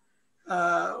வேல்யூவும்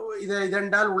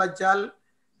இதென்றால் உழைச்சால்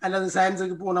அல்லது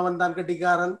சயின்ஸுக்கு போனவன் தான்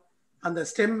கட்டிக்காரன், அந்த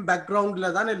ஸ்டெம் பேக்ரவுண்ட்ல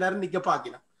தான் எல்லாரும் நிக்க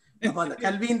பார்க்கணும். அப்போ அந்த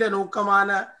கல்வியின் நோக்கமான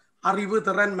அறிவு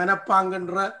திறன்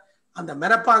மனப்பாங்குன்ற அந்த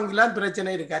மனப்பாங்குலாம்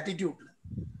பிரச்சனை இருக்கு ஆட்டிடியூட்ல.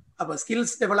 அப்போ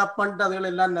ஸ்கில்ஸ் டெவலப்மெண்ட் அதுகள்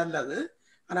எல்லாம் நல்லது.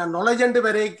 ஆனால் நாலேஜ்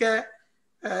வரைக்க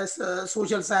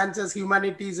சோஷியல் சயின்சஸ்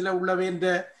ஹியூமனிட்டிஸ்ல உள்ள வேண்ட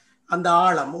அந்த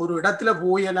ஆழம் ஒரு இடத்துல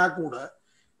போயனா கூட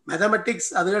மேத்தமெட்டிக்ஸ்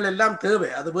அதுகள் எல்லாம் தேவை,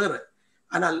 அது வேறு.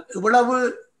 ஆனால் இவ்வளவு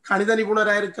கணித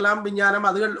நிபுணராக இருக்கலாம், விஞ்ஞானம்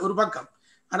அதுகள் ஒரு பக்கம்.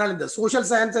 ஆனால் இந்த சோஷியல்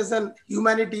சயின்சஸ் அண்ட்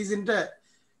ஹியூமனிட்டிஸ்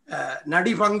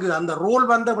நடிபங்கு அந்த ரோல்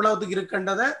வந்த இவ்வளவுக்கு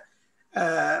இருக்கின்றதை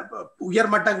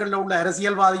உயர் மட்டங்களில் உள்ள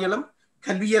அரசியல்வாதிகளும்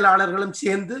கல்வியலாளர்களும்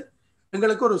சேர்ந்து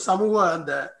எங்களுக்கு ஒரு சமூக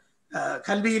அந்த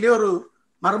கல்வியிலே ஒரு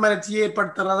மறுமலர்ச்சியை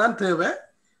ஏற்படுத்துறதான் தேவை.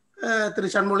 திரு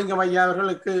சண்முகலிங்கம் ஐயா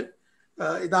அவர்களுக்கு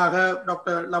இதாக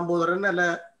டாக்டர் லம்போதரன் அல்ல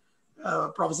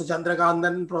ப்ரொஃபசர்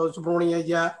சந்திரகாந்தன், ப்ரொஃபசர் சுப்பிரமணிய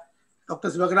ஐயா,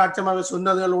 டாக்டர் சிவகராட்சம் அவர்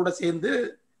சொன்னதுகளோட சேர்ந்து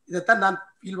இதைத்தான் நான்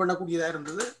ஃபீல் பண்ணக்கூடியதாக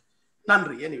இருந்தது.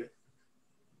 நன்றி. எனிவே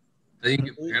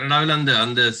கனடாவில்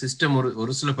அந்த சிஸ்டம்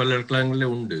ஒரு சில பல்கலைக்கழகங்களே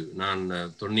உண்டு. நான்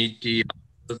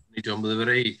 99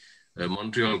 வரை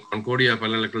மான்ட்ரியால் கான்கோர்டியா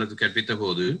பல்கலைக்கழகத்தில் கற்பித்த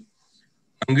போது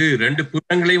அங்கு 2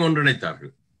 பீடங்களையும்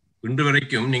ஒன்றிணைத்தார்கள். இன்று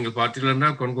வரைக்கும் நீங்கள் பார்த்தீர்கள்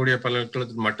என்றால் கான்கோர்டியா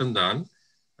பல்கலைக்கழகத்தில் மட்டும்தான்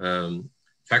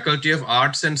faculty of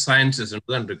arts and sciences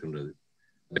என்றுதான் இருக்கின்றது.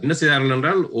 என்ன செய்தார்கள்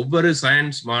என்றால் ஒவ்வொரு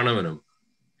சயின்ஸ் மாணவனும்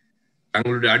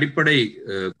தங்களுடைய அடிப்படை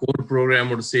கோர்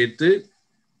ப்ரோக்ராமோடு சேர்த்து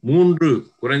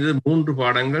குறைந்தது 3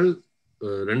 பாடங்கள்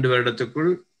 2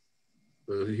 வருடத்துக்குள்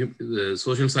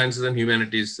social sciences and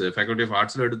humanities faculty of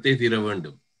ஆர்ட்ஸ்ல எடுத்தே தீர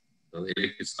வேண்டும்.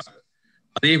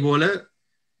 அதே போல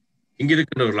இங்க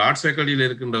இருக்கின்றவர்கள் ஆர்ட்ஸ் ஃபேக்கல்டியில்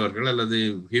இருக்கின்றவர்கள் அல்லது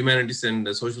ஹியூமனிட்டிஸ் அண்ட்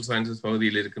சோஷியல் சயின்சஸ்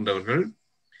பகுதியில் இருக்கின்றவர்கள்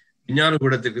விஞ்ஞான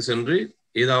பீடத்திற்கு சென்று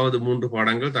ஏதாவது 3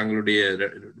 பாடங்கள் தங்களுடைய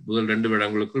முதல் 2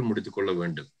 வருடங்களுக்குள் முடித்துக் கொள்ள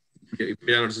வேண்டும்.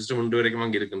 இப்படியான ஒரு சிஸ்டம் இன்று வரைக்கும்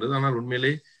அங்கு இருக்கின்றது. ஆனால்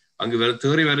உண்மையிலே அங்கு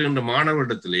தேறி வருகின்ற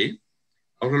மாணவரிடத்திலே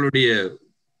அவர்களுடைய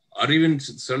அறிவின்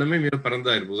செலமே மிக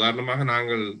பரந்தா இருக்கும். உதாரணமாக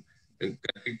நாங்கள்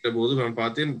கற்பித்த போது நான்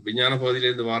பார்த்தேன், விஞ்ஞான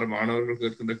பகுதியிலிருந்து வர மாணவர்கள்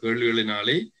கேட்கின்ற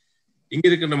கேள்விகளினாலே இங்க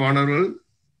இருக்கின்ற மாணவர்கள்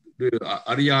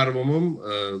அறிய ஆர்வமும்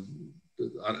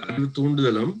அறிவு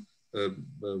தூண்டுதலும்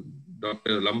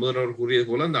டாக்டர் லம்போதரன் அவர் கூறியது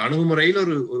போல அந்த அணுகுமுறையில்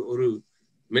ஒரு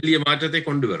மெல்லிய மாற்றத்தை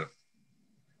கொண்டு வரும்.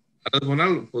 அது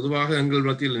போனால் பொதுவாக எங்கள்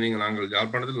மத்தியில் நாங்கள்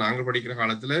யாழ்ப்பாணத்தில் நாங்கள் படிக்கிற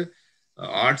காலத்துல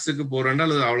ஆர்ட்ஸுக்கு போறேன்னா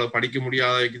அது அவ்வளவு படிக்க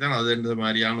முடியாதவைக்கு தான் அது என்ற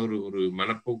மாதிரியான ஒரு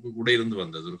மனப்போக்கு கூட இருந்து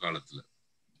வந்தது ஒரு காலத்துல.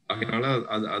 அதனால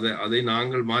அதை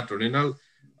நாங்கள் மாற்றோம். ஏன்னால்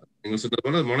நீங்க சொன்ன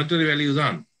போல மானிட்டரி வேல்யூ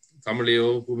தான். தமிழையோ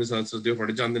பூமி சாஸ்திரத்தையோ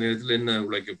படிச்ச அந்த நேரத்துல என்ன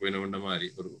உழைக்க போயின மாதிரி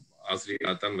ஒரு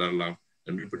ஆசிரியராகத்தான் வரலாம்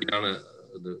என்று இப்படியான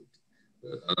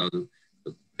அதாவது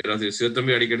பேராசிரியர்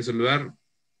சிவத்தம்பி அடிக்கடி சொல்லுவார்,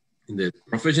 இந்த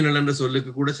ப்ரொஃபஷனல் என்ற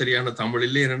சொல்லுக்கு கூட சரியான தமிழ்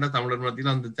இல்லை. என்னன்னா தமிழர்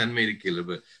மத்தியில அந்த தன்மை இருக்கு.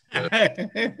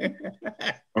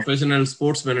 ப்ரொஃபஷனல்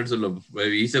ஸ்போர்ட்ஸ்மேன் சொல்லுவோம்,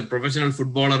 இஸ் எ ப்ரொஃபஷனல்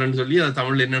ஃபுட்பாலர்ன்னு சொல்லி அதை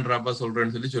தமிழ்ல என்னன்றாப்பா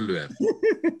சொல்றேன்னு சொல்லுவார்.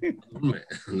 உண்மை.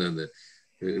 அந்த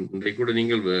இன்றைக்கு கூட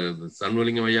நீங்கள்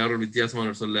சண்முகலிங்கம் ஐயாவோட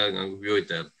வித்தியாசமான சொல்ல அங்கு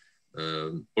உபயோகித்தார்,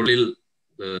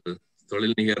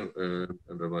 தொழில் நிகர்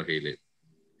என்ற வகையிலே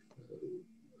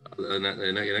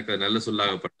எனக்கு நல்ல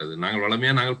சொல்லாகப்பட்டது. நாங்கள்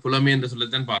வளமையா நாங்கள் புலமை என்று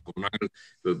சொல்லத்தான் பார்ப்போம். நாங்கள்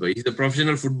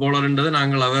ப்ரொஃபஷனல் ஃபுட்பாலர் என்றதை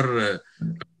நாங்கள் அவர்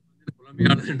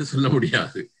புலமையாளர் என்று சொல்ல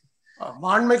முடியாது.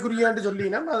 வாண்மைக்குரியான்னு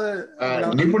சொல்லினா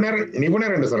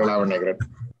நிபுணர் என்று சொல்லலாம் நினைக்கிறேன்.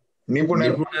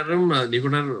 நிபுணர்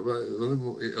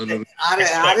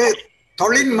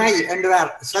தொழில்மை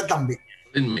என்றார் தம்பி.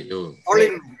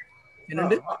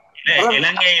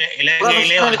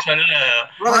 இலங்கையிலே ஒரு சொல்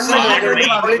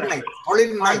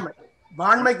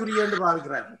வாண்மைக்குரிய என்று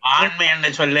பார்க்கிறார். வாண்மை என்ற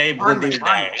சொல்லை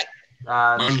புரிந்துவிட்டார்.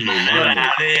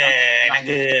 அது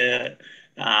எனக்கு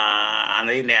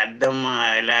அந்த அர்த்தம்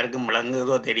எல்லாருக்கும்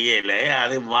விளங்குதோ தெரியல.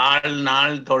 அது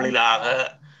வாழ்நாள் தொழிலாக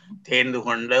தேர்ந்து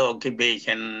கொண்ட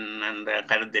ஒக்கிபேஷன் என்ற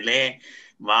கருத்திலே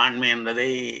வாண்மை என்பதை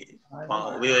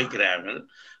உபயோகிக்கிறார்கள்.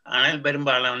 ஆனால்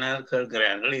பெரும்பாலானவர்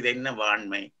கேட்கிறார்கள் இது என்ன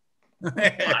வாண்மை?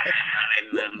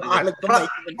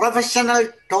 ப்ரொஃபஷனல்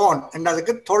டோன்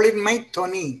என்றதுக்கு தொழில்மை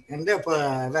தொனி என்று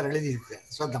எழுதியிருக்கிறார்.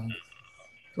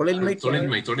 தொழில்மை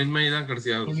தான்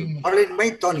கடைசியாக தொழில்மை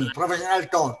தொனி ப்ரொஃபஷனல்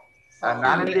டோன்.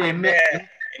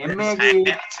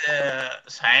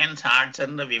 சயின்ஸ் ஆர்ட்ஸ்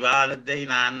என்ற விவாதத்தை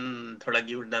நான்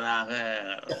தொடங்கிவிட்டதாக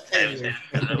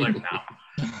வேண்டாம்.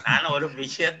 நான் ஒரு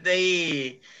விஷயத்தை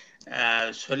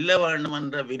சொல்ல வேண்டும்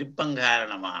என்ற விருப்பம்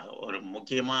காரணமாக ஒரு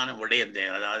முக்கியமான விடயத்தை,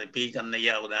 அதாவது பி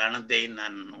கந்தையா உதாரணத்தை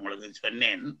நான் உங்களுக்கு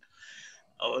சொன்னேன்.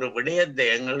 ஒரு விடயத்தை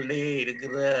எங்களுடைய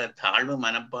இருக்கிற தாழ்வு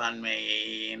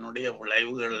மனப்பான்மையினுடைய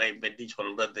விளைவுகளை பற்றி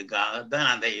சொல்றதுக்காகத்தான்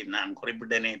அதை நான்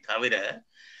குறிப்பிட்டேனே தவிர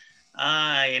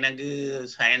எனக்கு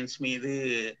சயின்ஸ் மீது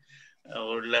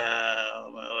உள்ள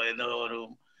ஏதோ ஒரு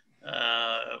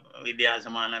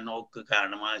வித்தியாசமான நோக்கு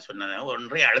காரணமாக சொன்னதை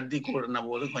ஒன்றை அழுத்தி கூறின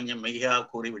போது கொஞ்சம் மிகையாக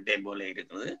கூறிவிட்டேன் போல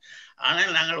இருக்கிறது.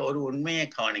 ஆனால் நாங்கள் ஒரு உண்மையை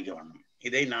கவனிக்க வேண்டும்.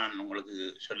 இதை நான் உங்களுக்கு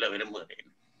சொல்ல விரும்புகிறேன்.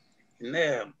 இந்த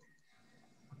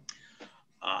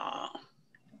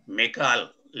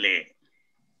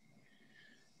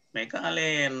மெக்காலே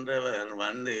என்றவர்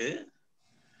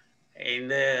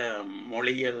இந்த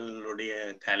மொழிகளுடைய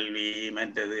கல்வி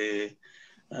மற்றது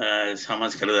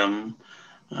சமஸ்கிருதம்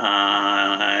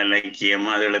இலக்கியம்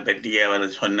அதுகளை பற்றி அவர்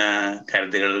சொன்ன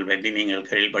கருத்துக்கள் பற்றி நீங்கள்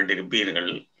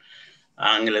கேள்விப்பட்டிருப்பீர்கள்.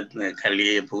 ஆங்கில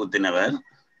கல்வியை புகுத்தினவர்.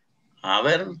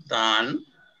 அவர் தான்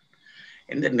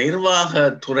இந்த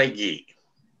நிர்வாகத்துறைக்கு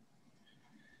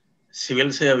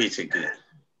சிவில் சர்வீஸுக்கு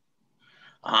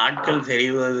ஆட்கள்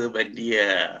தெரிவது பற்றிய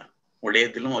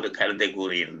விடயத்திலும் ஒரு கருத்தை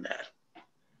கூறியிருந்தார்.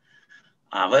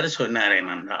 அவர் சொன்னார்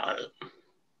என்னென்றால்,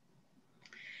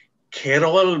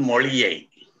 கெரோல்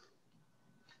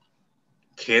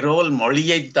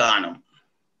மொழியைத்தானும்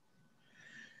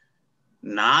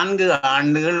 4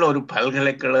 ஆண்டுகள் ஒரு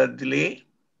பல்கலைக்கழகத்திலே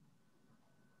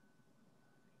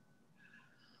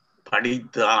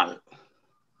படித்தால்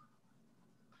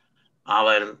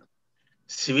அவர்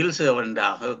சிவில்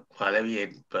சர்வெண்டாக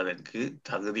பதவியேற்பதற்கு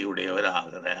தகுதியுடையவர்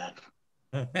ஆகிறார்.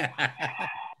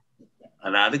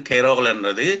 அதாவது கெரோல்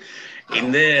என்றது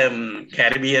இந்த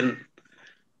கரிபியன்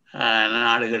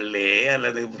நாடுகளிலே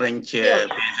அல்லது பிரெஞ்சு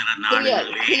பேசுற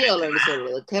நாடுகளிலே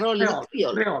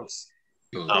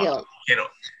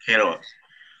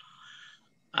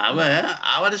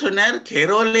அவர் சொன்னார்,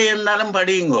 கெரோலே இருந்தாலும்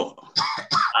படியுங்கோ,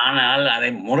 ஆனால்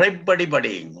அதை முறைப்படி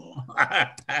படியுங்கோ.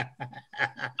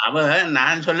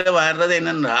 நான் சொல்ல வர்றது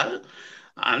என்னென்றால்,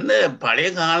 அந்த பழைய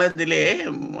காலத்திலே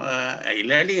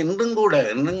இல்லாட்டி இன்றும் கூட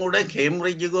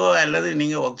கேம்பிரிட்ஜுக்கோ அல்லது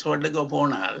நீங்க ஆக்ஸ்போர்டுக்கோ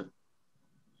போனால்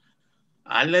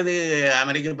அல்லது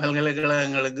அமெரிக்க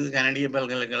பல்கலைக்கழகங்களுக்கு, கனடிய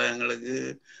பல்கலைக்கழகங்களுக்கு,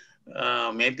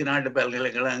 மேற்கு நாட்டு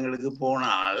பல்கலைக்கழகங்களுக்கு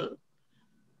போனால்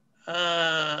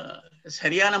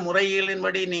சரியான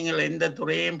முறைகளின்படி நீங்கள் எந்த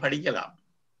துறையையும் படிக்கலாம்.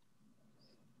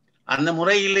 அந்த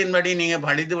முறைகளின்படி நீங்க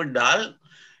படித்து விட்டால்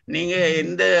நீங்க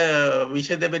எந்த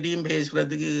விஷயத்தை பற்றியும்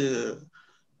பேசுறதுக்கு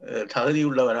தகுதி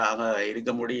உள்ளவராக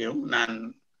இருக்க முடியும். நான்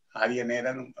அதிக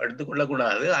நேரம்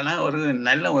எடுத்துக்கொள்ளக்கூடாது. ஆனா ஒரு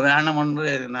நல்ல உதாரணம் ஒன்று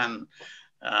நான்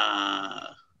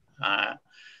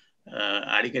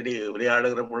அடிக்கடி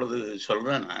விளையாடுகிற பொழுது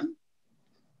சொல்றேன்.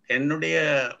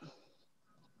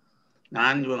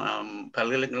 நான்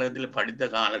பல்கலைக்கழகத்தில் படித்த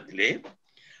காலத்திலே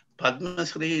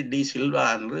பத்மஸ்ரீ டி சில்வா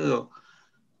என்று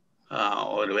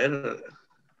ஒருவர்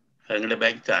எங்களுடைய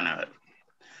பேக்தானவர்.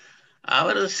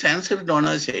 அவர் சான்ஸ்கிரிட்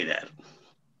ஆனர்ஸ் செய்தார்.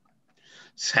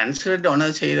 சான்ஸ்கிரிட்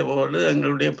ஆனர்ஸ் செய்த போது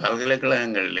எங்களுடைய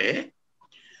பல்கலைக்கழகங்களிலே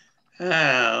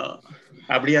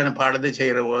அப்படியான பாடத்தை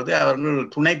செய்கிற போது அவர்கள்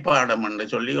துணை பாடம் என்று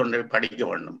சொல்லி ஒன்றை படிக்க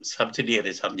வேண்டும்.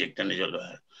 சப்சிடியரி சப்ஜெக்ட் என்று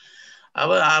சொல்வார்.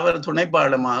 அவர் துணை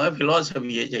பாடமாக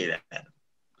பிலோசபியை செய்தார்.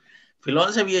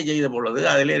 பிலோசபியை செய்த பொழுது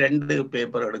அதிலே 2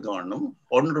 பேப்பர் எடுக்க வேண்டும்.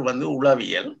 ஒன்று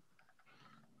உளவியல்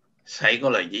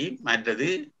சைக்காலஜி, மற்றது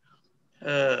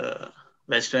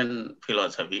வெஸ்டர்ன்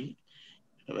பிலோசபி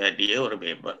பற்றிய ஒரு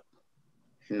பேப்பர்.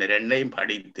 இந்த ரெண்டையும்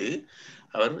படித்து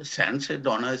அவர் சான்ஸ்கிரிட்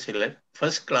ஆனர்ஸில்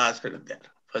ஃபர்ஸ்ட் கிளாஸ் எடுத்தார்.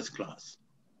 First class.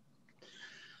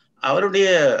 அவருடைய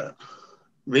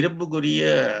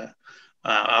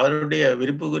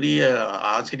விருப்புக்குரிய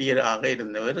ஆசிரியராக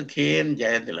இருந்தவர் KN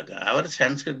ஜெயதிலகா. அவர்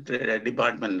சான்ஸ்கிரிட்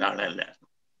டிபார்ட்மெண்ட் ஆள் அல்ல,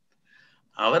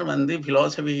 அவர்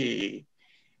பிலாசபி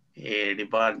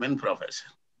டிபார்ட்மெண்ட்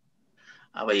ப்ரொஃபஸர்.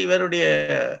 இவருடைய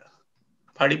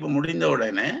படிப்பு முடிந்த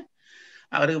உடனே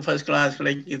அவருக்கு ஃபர்ஸ்ட் கிளாஸ்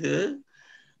கிடைக்குது.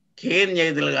 KN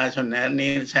ஜெயதிலகா சொன்னார், நீ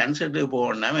சான்ஸ்கிரிட்டுக்கு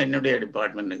போகணும்னா என்னுடைய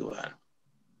டிபார்ட்மெண்ட்டுக்கு வர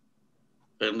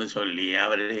என்று சொல்லி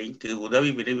அவருக்கு உதவி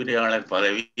விரிவுரையாளர்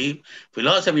பதவி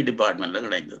பிலாசபி டிபார்ட்மெண்ட்ல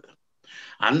கிடைத்தது.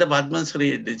 அந்த பத்மஸ்ரீ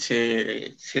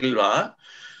சில்வா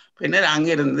பின்னர்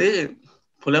அங்கிருந்து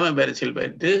புலமை பரிசில்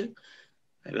பெற்று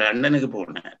லண்டனுக்கு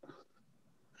போனார்.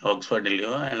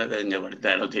 ஆக்ஸ்போர்ட்லயோ அல்லது இங்க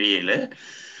படித்தாரோ தெரியல.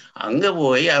 அங்க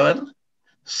போய் அவர்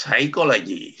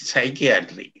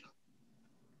சைக்கியாட்ரி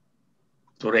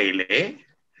துறையிலே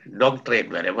டாக்டரேட்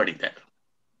வரை படித்தார்.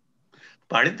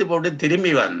 படித்து போட்டு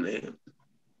திரும்பி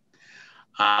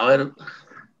அவர்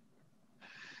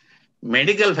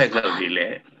மெடிக்கல் ஃபேக்கல்டியில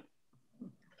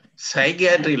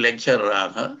சைக்கியாட்ரி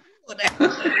லெக்சராக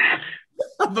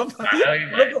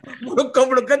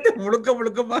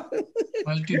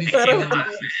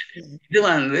இது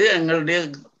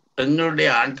எங்களுடைய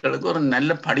ஆட்களுக்கு ஒரு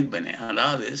நல்ல படிப்பினை.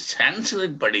 அதாவது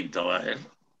சான்ஸ்கிரிட் படித்தவர்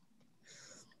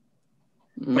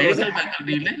மெடிக்கல்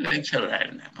ஃபேக்கல்டியில லெக்சரா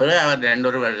இருந்தேன். பிறகு அவர்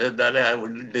 2 வருஷத்தால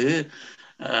விட்டுட்டு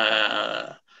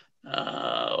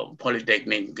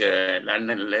பாலிடெக்னிக்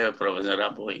லண்டன்ல ப்ரொஃபஸரா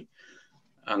போய்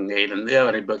அங்க இருந்து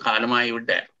அவர் இப்ப காலமாகி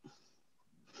விட்டார்.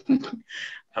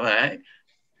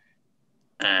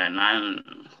 நான்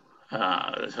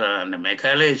அந்த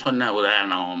மெக்காலே சொன்ன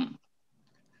உதாரணம்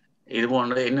இது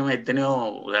போன்ற இன்னும் எத்தனையோ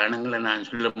உதாரணங்களை நான்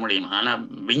சொல்ல முடியும். ஆனா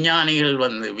விஞ்ஞானிகள்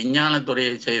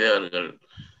விஞ்ஞானத்துறையை செய்தவர்கள்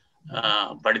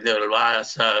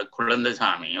படித்தவர்கள்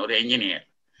குழந்தைசாமி ஒரு என்ஜினியர்,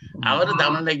 அவர்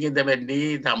தமிழ் இலக்கியத்தை பற்றி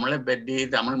தமிழை பற்றி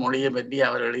தமிழ் மொழியை பற்றி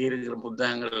அவர் எழுதியிருக்கிற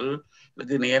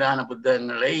புத்தகங்களுக்கு நேரான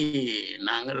புத்தகங்களை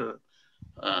நாங்கள்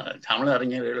தமிழ்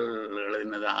அறிஞர்கள்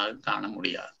எழுதினதாக காண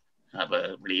முடியாது. அப்ப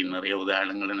இப்படி நிறைய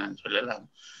உதாரணங்களை நான் சொல்லலாம்.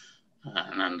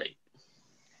 நன்றி.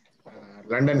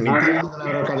 லண்டன்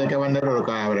நித்யானந்தன் கதைக்க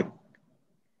வந்தவர் அவர்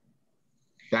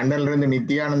லண்டன்ல இருந்து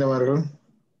நித்யானந்தம் அவர்கள்.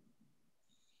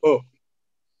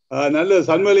 நல்ல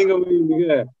சண்மலிங்கம் மிக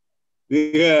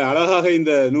மிக அழகாக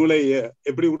இந்த நூலை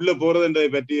எப்படி உள்ள போறது என்பதை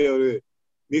பற்றிய ஒரு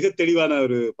மிக தெளிவான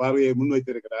ஒரு பார்வையை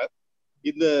முன்வைத்திருக்கிறார்.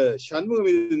 இந்த சண்முகம்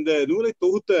இந்த நூலை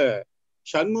தொகுத்த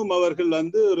சண்முகம் அவர்கள்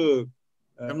ஒரு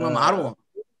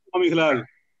சுவாமிகளால்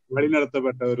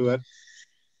வழிநடத்தப்பட்ட ஒருவர்.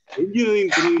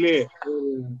 இன்ஜினியரிங் துறையிலே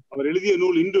அவர் எழுதிய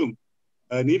நூல் இன்றும்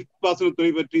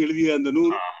நீர்ப்பாசனத்துறை பற்றி எழுதிய அந்த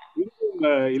நூல்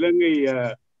இலங்கை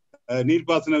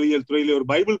நீர்ப்பாசனவியல் துறையிலே ஒரு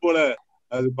பைபிள் போல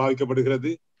அது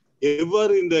பாவிக்கப்படுகிறது.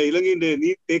 எவ்வாறு இந்த இலங்கையின்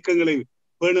நீர் தேக்கங்களை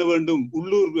பேண வேண்டும்,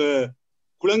 உள்ளூர்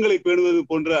குளங்களை பேணுவது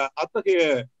போன்ற அத்தகைய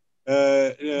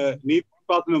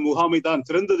நீர்ப்பாசன முகாமை தான்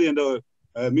சிறந்தது என்ற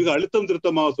மிக அழுத்தம்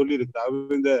திருத்தமாக சொல்லியிருக்கிறார்.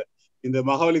 இந்த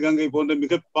மகாவலி கங்கை போன்ற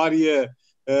மிக பாரிய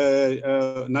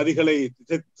நதிகளை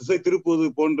திசை திருப்புவது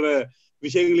போன்ற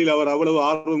விஷயங்களில் அவர் அவ்வளவு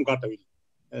ஆர்வம் காட்டவில்லை.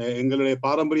 எங்களுடைய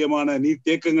பாரம்பரியமான நீர்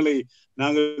தேக்கங்களை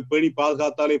நாங்கள் பேணி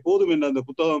பாதுகாத்தாலே போதும் என்ற அந்த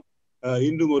புத்தகம்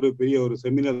இன்றும் ஒரு பெரிய ஒரு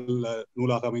செமினல்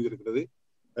நூலாக அமைந்திருக்கிறது.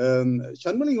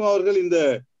 சண்முலிங்கம் அவர்கள்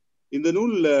இந்த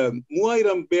நூல்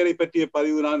 3000 பேரை பற்றிய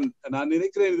பதிவு நான்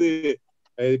நினைக்கிறேன் இது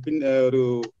ஒரு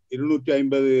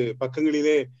 250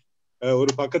 பக்கங்களிலே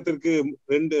ஒரு பக்கத்திற்கு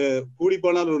 2 கூடி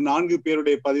போனால் ஒரு 4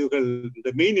 பேருடைய பதிவுகள் இந்த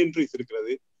மெயின் என்ட்ரிஸ்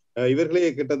இருக்கிறது. இவர்களே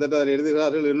கிட்டத்தட்ட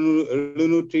எழுதுகிறார்கள்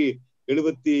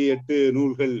 778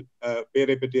 நூல்கள்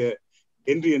பேரை பற்றிய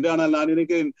என்ட்ரி என்று. ஆனால் நான்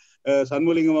நினைக்கிறேன்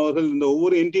சண்முலிங்கம் அவர்கள் இந்த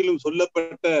ஒவ்வொரு என்ட்ரியிலும்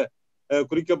சொல்லப்பட்ட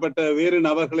குறிக்கப்பட்ட வேறு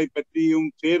நபர்களை பற்றியும்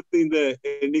சேர்த்து இந்த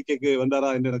எண்ணிக்கைக்கு வந்தாரா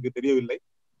என்று எனக்கு தெரியவில்லை.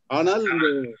 ஆனால் இந்த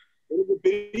ஒரு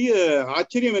பெரிய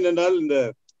ஆச்சரியம் என்னென்றால் இந்த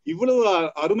இவ்வளவு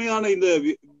அருமையான இந்த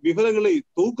விவரங்களை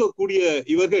தொகுக்கக்கூடிய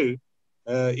இவர்கள்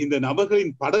இந்த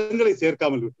நபர்களின் படங்களை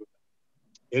சேர்க்காமல் விட்டுள்ளார்.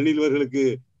 ஏனெனில் இவர்களுக்கு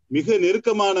மிக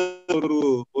நெருக்கமான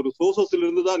ஒரு சோர்சஸில்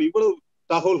இருந்து தான் இவ்வளவு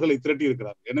தகவல்களை திரட்டி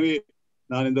இருக்கிறார். எனவே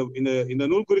நான் இந்த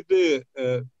நூல் குறித்து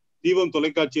தீபம்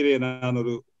தொலைக்காட்சியிலே நான்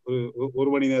ஒரு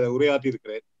மணி நேர உரையாற்றி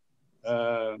இருக்கிறேன்.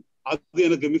 அது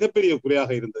எனக்கு மிகப்பெரிய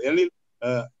குறையாக இருந்தது. ஏனெனில்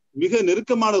மிக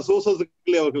நெருக்கமான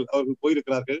சோர்சஸுக்குள்ளே அவர்கள்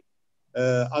போயிருக்கிறார்கள்.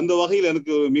 அந்த வகையில்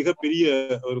எனக்கு மிகப்பெரிய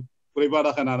ஒரு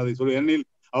குறைபாடாக நான் அதை சொல்லுவேன். ஏனெனில்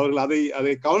அவர்கள்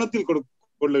அதை கவனத்தில்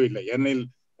கொள்ளவில்லை. ஏனெனில்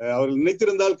அவர்கள்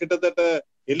நினைத்திருந்தால் கிட்டத்தட்ட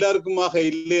எல்லாருக்குமாக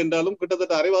இல்லை என்றாலும்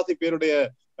கிட்டத்தட்ட அரைவாசி பேருடைய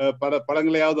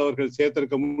படங்களையாவது அவர்கள்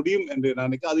சேர்த்திருக்க முடியும் என்று நான்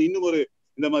நினைக்கிறேன். அது இன்னும்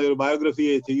இந்த மாதிரி ஒரு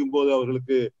பயோகிராபியை செய்யும் போது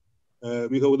அவர்களுக்கு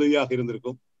மிக உதவியாக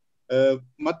இருந்திருக்கும்.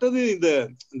 மற்றது இந்த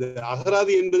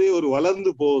அகராதி என்பதே ஒரு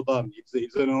வளர்ந்து போவதுதான்.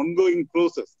 It's an ongoing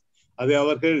process. அதை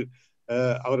அவர்கள்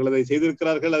அதை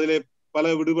செய்திருக்கிறார்கள். அதிலே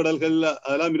பல விடுபடல்கள்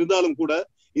அதெல்லாம் இருந்தாலும் கூட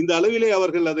இந்த அளவிலே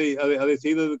அவர்கள் அதை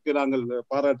செய்ததற்கு நாங்கள்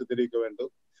பாராட்டு தெரிவிக்க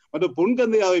வேண்டும். மற்றும்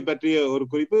பொன்கந்தையாவை பற்றிய ஒரு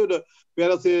குறிப்பு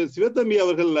பேராசிரியர் சிவத்தம்பி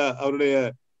அவர்கள் அவருடைய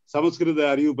சமஸ்கிருத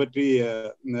அறிவு பற்றி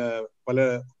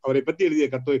அவரை பற்றி எழுதிய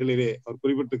கட்டுரைகளிலே அவர்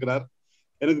குறிப்பிட்டிருக்கிறார்.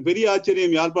 எனக்கு பெரிய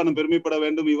ஆச்சரியம், யாழ்ப்பாணம் பெருமைப்பட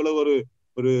வேண்டும், இவ்வளவு ஒரு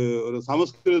ஒரு ஒரு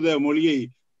சமஸ்கிருத மொழியை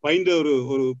பயின்ற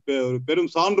ஒரு பெரும்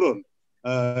சான்றோன்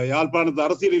யாழ்ப்பாணத்து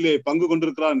அரசியலிலே பங்கு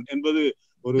கொண்டிருக்கிறான் என்பது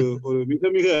ஒரு ஒரு மிக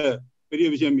மிக பெரிய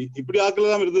விஷயம். இப்படி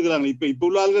ஆட்கள் தான் இருந்துக்கிறாங்க. இப்ப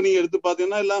உள்ள ஆளுங்க நீங்க எடுத்து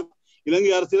பாத்தீங்கன்னா எல்லாம்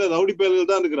இலங்கை அரசியல ரவுடி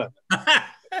பயல்கள் தான் இருக்கிறாங்க.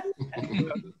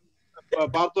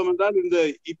 பார்த்தோம் என்றால்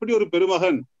இப்படி ஒரு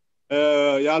பெருமகன்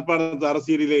யாழ்ப்பாணத்து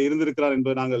அரசியலிலே இருந்திருக்கிறார்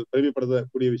என்பது நாங்கள்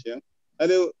பெருமைப்படக்கூடிய விஷயம்.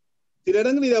 அது சில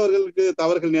இடங்களில் அவர்களுக்கு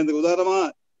தவறுகள் நேர்ந்து, உதாரணமா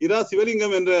இரா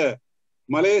சிவலிங்கம் என்ற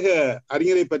மலையக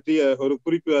அறிஞரை பற்றிய ஒரு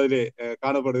குறிப்பு அதிலே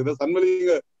காணப்படுகிறது.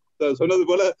 சண்முலிங்க சொன்னது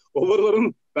போல ஒவ்வொருவரும்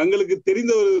தங்களுக்கு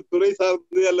தெரிந்த ஒரு துறை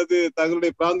சார்ந்து அல்லது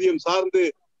தங்களுடைய பிராந்தியம் சார்ந்து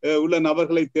உள்ள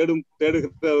நபர்களை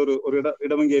தேடுகிற ஒரு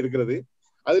இடம் இங்கே இருக்கிறது.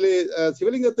 அதிலே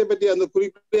சிவலிங்கத்தை பற்றிய அந்த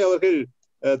குறிப்பிலே அவர்கள்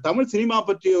தமிழ் சினிமா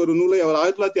பற்றிய ஒரு நூலை அவர்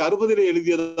 1960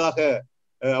 எழுதியதாக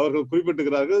அவர்கள்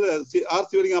குறிப்பிட்டிருக்கிறார்கள்.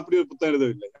 சிவலிங்கம் அப்படி ஒரு புத்தகம்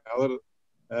எழுதவில்லை.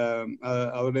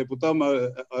 அவருடைய புத்தகம்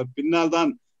பின்னால்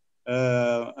தான்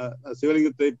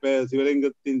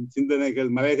சிவலிங்கத்தின் சிந்தனைகள்,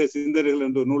 மலையக சிந்தனைகள்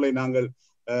என்ற நூலை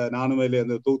நானும்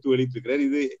அந்த தொகுத்து வெளியிட்டிருக்கிறேன்.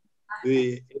 இது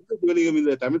எந்த சிவலிங்கம்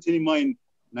இந்த தமிழ் சினிமா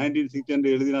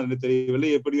 1960 எழுதினார் என்று தெரியவில்லை.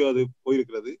 எப்படியோ அது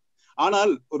போயிருக்கிறது.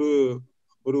 ஆனால் ஒரு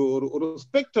ஒரு ஒரு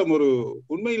ஸ்பெக்ட்ரம், ஒரு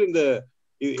உண்மையில் இந்த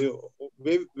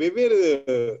வெவ்வேறு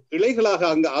இழைகளாக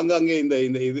ஆங்காங்கே இந்த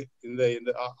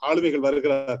ஆளுமைகள்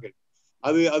வருகிறார்கள்.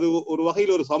 அது ஒரு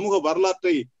வகையில் ஒரு சமூக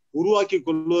வரலாற்றை உருவாக்கி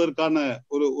கொள்வதற்கான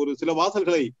ஒரு சில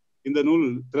வாசல்களை இந்த நூல்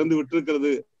திறந்து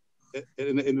விட்டிருக்கிறது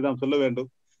என்று நாம் சொல்ல வேண்டும்.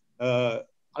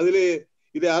 அதிலே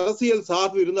இது அரசியல்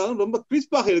சார்பு இருந்தாலும் ரொம்ப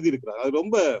கிறிஸ்பாக எழுதியிருக்கிறார். அது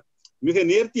ரொம்ப மிக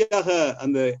நேர்த்தியாக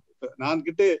நான்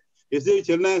கிட்ட எஸ்.ஜே.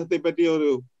 செல்நாயகத்தை பற்றிய ஒரு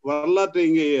வரலாற்றை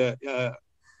இங்கே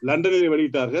லண்டனில்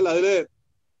வெளியிட்டார்கள். அதுல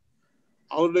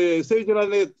அவருடைய எஸ்.ஜே.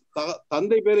 செல்நாயகனுடைய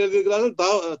தந்தை பேர் எழுதியிருக்கிறார்கள்,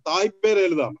 தாய் பேர்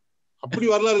எழுதாம. அப்படி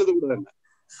வரலாறு எழுதக்கூடாது. என்ன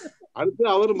அடுத்து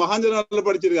அவர் மகாஞ்சனால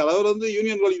படிச்சிருக்காரு, அவர்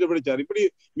யூனியன் காலேஜ்ல படிச்சார். இப்படி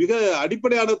மிக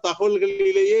அடிப்படையான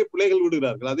தகவல்களிலேயே பிள்ளைகள்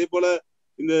விடுகிறார்கள். அதே போல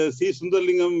இந்த சி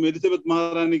சுந்தர்லிங்கம் எலிசபெத்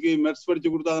மகாராணிக்கு மெட்ஸ் படிச்சு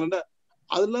கொடுத்தாங்கன்னா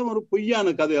அதெல்லாம் ஒரு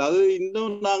பொய்யான கதை. அது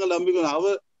இன்னும் நாங்கள் நம்பிக்கணும்.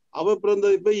 அவர்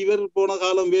பிறந்த இப்ப இவர் போன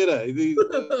காலம் வேற. இது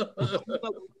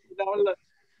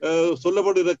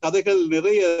சொல்லப்படுகிற கதைகள்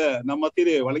நிறைய நம்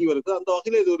மத்தியிலே வழங்கி வருது. அந்த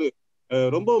வகையில இது ஒரு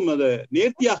ரொம்பவும் அதை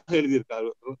நேர்த்தியாக எழுதியிருக்காரு.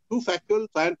 Two factual,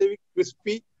 scientific,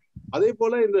 crispy. அதே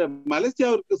போல இந்த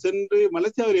மலேசியாவிற்கு சென்று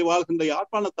மலேசியாவிலே வாழ்கின்ற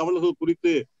யாழ்ப்பாண தமிழர்கள்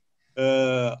குறித்து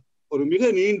ஒரு மிக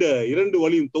நீண்ட 2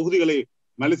 வழியும் தொகுதிகளை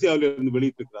மலேசியாவில இருந்து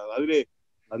வெளியிட்டிருக்கிறார். அதிலே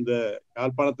அந்த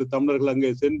யாழ்ப்பாணத்து தமிழர்கள் அங்கே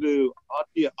சென்று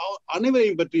ஆற்றிய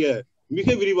அனைவரையும் பற்றிய மிக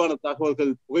விரிவான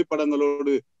தகவல்கள்,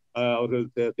 புகைப்படங்களோடு அவர்கள்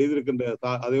செய்திருக்கின்ற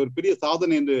அதை ஒரு பெரிய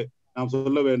சாதனை என்று நாம்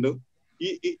சொல்ல வேண்டும்.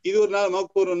 இது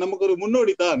நமக்கு ஒரு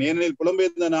முன்னோடி தான். ஏனெனில்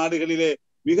புலம்பெயர்ந்த நாடுகளிலே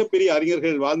மிகப்பெரிய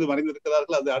அறிஞர்கள் வாழ்ந்து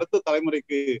மறைந்திருக்கிறார்கள். அது அடுத்த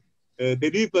தலைமுறைக்கு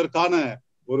தெரிவிப்பதற்கான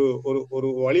ஒரு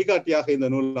வழிகாட்டியாக இந்த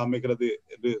நூல் அமைகிறது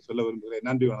என்று சொல்ல விரும்புகிறேன்.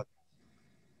 நன்றி, வணக்கம்.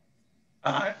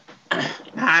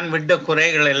 நான் விட்ட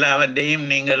குறைகள் எல்லாவற்றையும்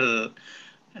நீங்கள்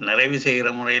நிறைவு செய்கிற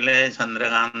முறையில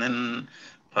சந்திரகாந்தன்,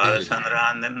 ஃபாதர்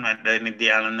சந்திரகாந்தன், மற்ற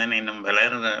நித்யானந்தன் இன்னும்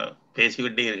பலர்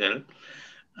பேசிவிட்டீர்கள்.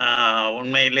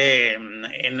 உண்மையிலே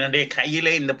என்னுடைய கையில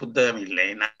இந்த புத்தகம் இல்லை.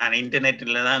 நான்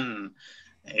இன்டர்நெட்டில் தான்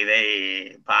இதை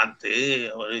பார்த்து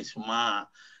ஒரு சும்மா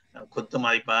குத்து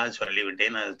மதிப்பாக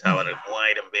சொல்லிவிட்டேன். அது தவறு.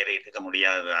 3000 பேரை இருக்க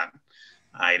முடியாதுதான்.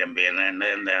 1000 பேர்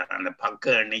அந்த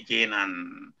பக்க எண்ணிக்கையை நான்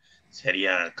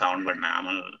சரியா கவுண்ட்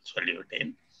பண்ணாமல் சொல்லிவிட்டேன்.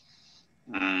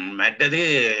 மற்றது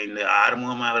இந்த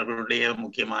ஆறுமுகம் அவர்களுடைய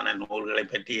முக்கியமான நூல்களை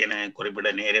பற்றி என குறிப்பிட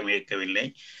நேரம் இருக்கவில்லை.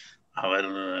 அவர்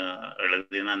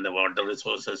எழுதின அந்த வாட்டர்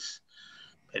ரிசோர்சஸ்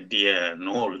பற்றிய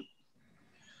நூல்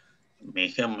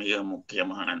மிக மிக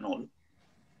முக்கியமான நூல்.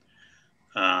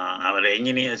 அவர்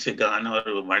என்ஜினியர்ஸுக்கான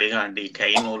ஒரு வழிகாட்டி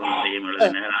கை நூல் ஒன்றையும்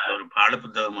எழுதினார். அது ஒரு பாட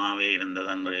புத்தகமாகவே இருந்தது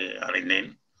என்று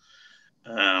அறிந்தேன்.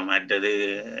 மற்றது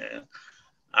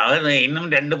அவர் இன்னும்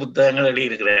 2 புத்தகங்கள்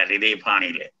எழுதியிருக்கிறார் இதே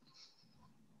பாணியில.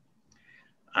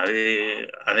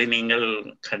 அதை நீங்கள்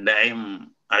கட்டாயம்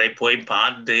அதை போய்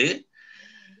பார்த்து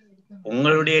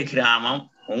உங்களுடைய கிராமம்,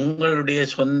 உங்களுடைய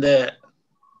சொந்த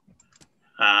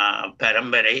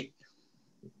பரம்பரை,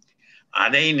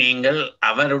 அதை நீங்கள்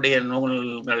அவருடைய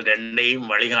நூல்கள் 2ஐயும்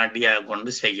வழிகாட்டியாக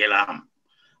கொண்டு செய்யலாம்.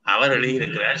 அவர்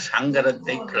எழுதியிருக்கிறார்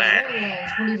சங்கரத்தை கிளான்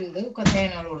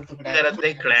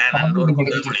என்று ஒரு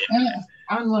புத்தகம்.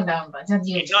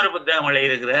 இன்னொரு புத்தகம்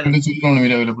எழுதியிருக்கிறார்,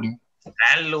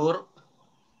 Nallur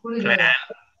Clan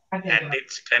and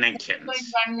its Connections.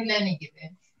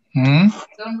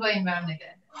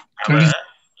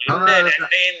 இந்த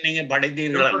ரெண்டையும் நீங்க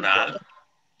படித்தீர்கள் என்றால்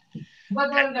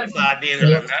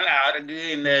பார்த்தீர்கள் என்றால் அவருக்கு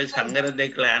இந்த சங்கரத்தை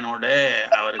கிளானோட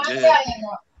அவருக்கு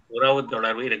உறவு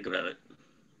தொடர்பு இருக்கிறது.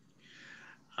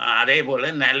 அதே போல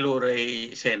நல்லூரை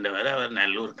சேர்ந்தவர், அவர்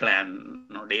நல்லூர்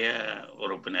கிளானுடைய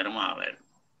உறுப்பினரும் ஆவார்.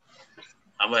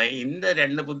 அவ இந்த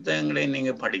 2 புத்தகங்களை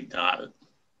நீங்க படித்தால்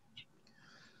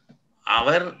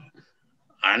அவர்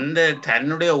அந்த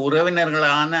தன்னுடைய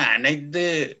உறவினர்களான அனைத்து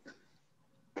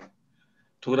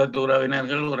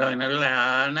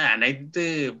உறவினர்களான அனைத்து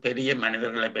பெரிய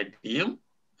மனிதர்களை பற்றியும்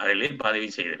அதிலே பதிவு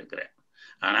செய்திருக்கிறார்.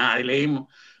 ஆனா அதிலேயும்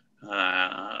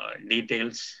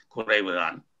டீட்டெயில்ஸ்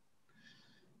குறைவுதான்.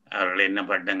 அவர்கள் என்ன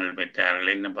பட்டங்கள்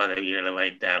பெற்றார்கள், என்ன பதவிகளை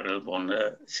வைத்தார்கள் போன்ற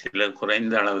சில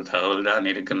குறைந்த அளவு தகவல் தான்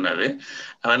இருக்கின்றது.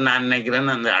 அவர் நான்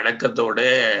நினைக்கிறேன் அந்த அடக்கத்தோடு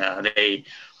அதை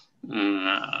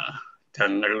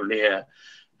தங்களுடைய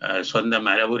சொந்த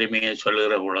மரபுரிமையை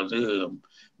சொல்லுகிற பொழுது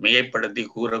மிகைப்படுத்தி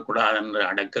கூறக்கூடாது என்ற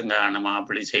அடக்கம் காரணமாக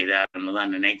அப்படி செய்தார் என்று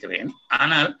தான் நினைக்கிறேன்.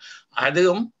 ஆனால்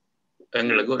அதுவும்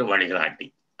எங்களுக்கு ஒரு வழிகாட்டி.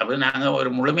 அப்ப நாங்கள் ஒரு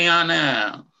முழுமையான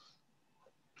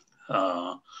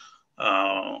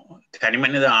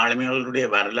தனிமனித ஆளுமைகளுடைய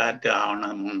வரலாற்று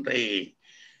ஆவணம் ஒன்றை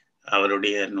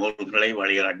அவருடைய நூல்களை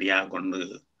வழிகாட்டியாக கொண்டு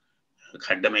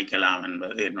கட்டமைக்கலாம்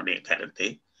என்பது என்னுடைய கருத்து.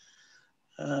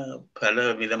 பல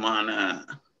விதமான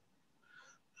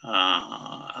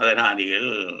அகராதிகள்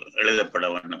எழுதப்பட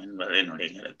வேண்டும் என்பது என்னுடைய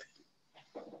கருத்து.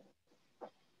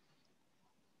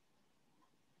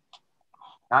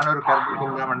 நான் ஒரு கருத்து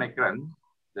சொல்ல நினைக்கிறேன்.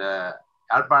 இந்த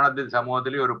யாழ்ப்பாணத்தின்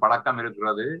சமூகத்திலே ஒரு பழக்கம்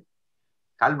இருக்கிறது,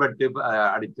 கல்வெட்டு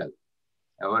அடித்தல்.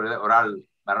 ஒரு ஆள்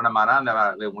மரணமான அந்த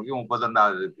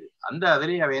 31வது இருக்கு, அந்த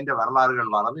அதிலே அவைன்ற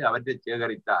வரலாறுகள் வரது, அவற்றை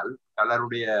சேகரித்தால்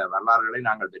பலருடைய வரலாறுகளை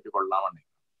நாங்கள் பெற்றுக்கொள்ளலாம்.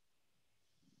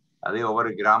 அது ஒவ்வொரு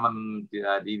கிராமம்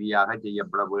ரீதியாக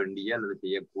செய்யப்பட வேண்டிய அல்லது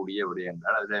செய்யக்கூடிய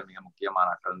விடயங்கள். அதுல மிக முக்கியமான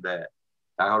அந்த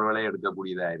தகவல்களை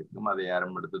எடுக்கக்கூடியதா இருக்கும். அதை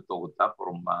யாரும் எடுத்து தொகுத்தா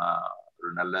ஒரு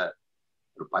நல்ல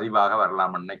ஒரு பதிவாக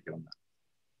வரலாம்னு நினைக்கிறேன்.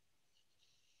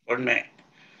 உண்மை.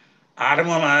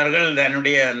 ஆரம்பமானவர்கள்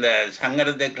தன்னுடைய அந்த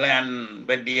சங்கரத்தை கிளான்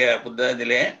பற்றிய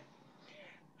புத்தகத்திலே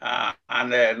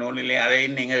அந்த நூலிலே அதை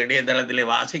நீங்கள் இடையதளத்திலே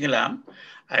வாசிக்கலாம்.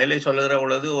 அதிலே சொல்லுகிற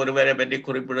பொழுது ஒருவரை பற்றி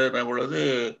குறிப்பிடுகிற பொழுது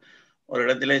ஒரு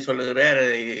இடத்திலே சொல்லுகிறார்,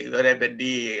 இவரை பற்றி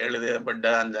எழுதப்பட்ட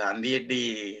அந்த அந்தியட்டி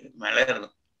மலர்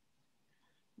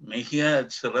மிக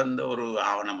சிறந்த ஒரு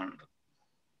ஆவணம் என்று.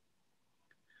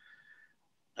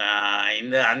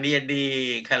 இந்த அந்தியட்டி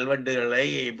கல்வெட்டுகளை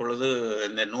இப்பொழுது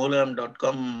இந்த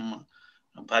நூலகம்.com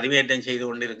பதிவேற்றம் செய்து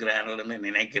கொண்டிருக்கிறார்கள் என்று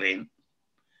நினைக்கிறேன்.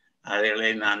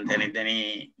 அதுகளை நான் தனித்தனி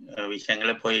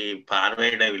விஷயங்களை போய்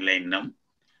பார்வையிடவில்லை இன்னும்.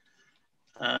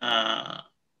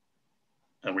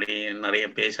 அப்படி நிறைய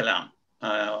பேசலாம்.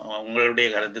 உங்களுடைய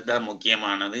கருத்து தான்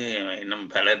முக்கியமானது. இன்னும்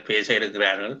பலர் பேச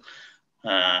இருக்கிறார்கள்,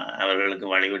 அவர்களுக்கு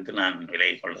வழிவிட்டு நான்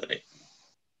விலகிக் கொள்கிறேன்.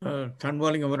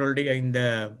 சண்முகலிங்கம் அவர்களுடைய இந்த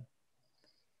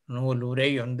நூல் உரை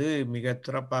மிக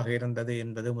சிறப்பாக இருந்தது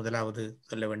என்பது முதலாவது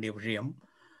சொல்ல வேண்டிய விஷயம்.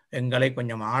 எங்களை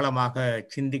கொஞ்சம் ஆழமாக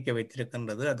சிந்திக்க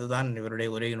வைத்திருக்கின்றது. அதுதான் இவருடைய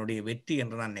உரையினுடைய வெற்றி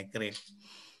என்று நான் நினைக்கிறேன்.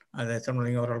 அதை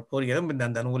சண்முகலிங்கம் அவர்கள் கூறியதும்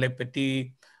அந்த நூலை பற்றி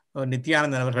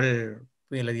நித்யானந்தன் அவர்கள்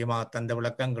அதிகமாக தந்த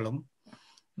விளக்கங்களும்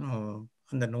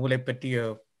அந்த நூலை பற்றிய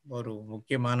ஒரு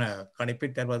முக்கியமான கணிப்பை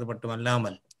தருவது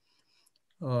மட்டுமல்லாமல்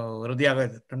இறுதியாக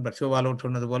நண்பர் சிவபாலூர்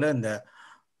சொன்னது போல இந்த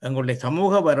எங்களுடைய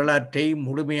சமூக வரலாற்றை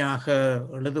முழுமையாக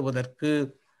எழுதுவதற்கு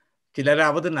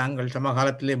சிலராவது நாங்கள்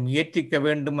சமகாலத்திலே முயற்சிக்க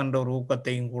வேண்டும் என்ற ஒரு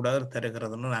ஊக்கத்தையும் கூட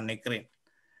தருகிறதுன்னு நான் நினைக்கிறேன்.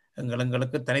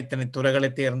 எங்களுக்கு தனித்தனி துறைகளை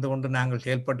தேர்ந்து கொண்டு நாங்கள்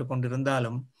செயல்பட்டு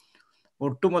கொண்டிருந்தாலும்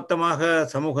ஒட்டுமொத்தமாக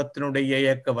சமூகத்தினுடைய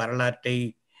இயக்க வரலாற்றை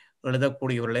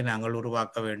எழுதக்கூடியவர்களை நாங்கள்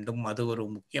உருவாக்க வேண்டும். அது ஒரு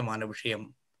முக்கியமான விஷயம்,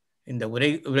 இந்த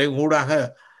உரை ஊடாக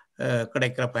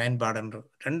கிடைக்கிற பயன்பாடு என்று.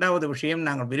 2வது விஷயம்,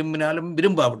 நாங்கள் விரும்பினாலும்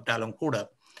விரும்பாவிட்டாலும் கூட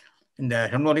இந்த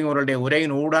சண்முகலிங்கம் அவருடைய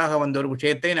உரையின் ஊடாக வந்த ஒரு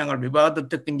விஷயத்தை நாங்கள்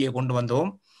விவாதத்துக்கு இங்கே கொண்டு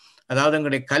வந்தோம். அதாவது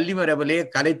எங்களுடைய கல்வி மரபிலே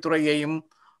கலைத்துறையையும்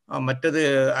மற்றது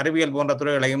அறிவியல் போன்ற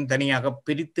துறைகளையும் தனியாக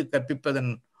பிரித்து கற்பிப்பதன்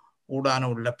ஊடான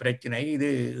உள்ள பிரச்சினை. இது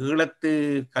ஈழத்து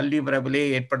கல்வி மரபிலே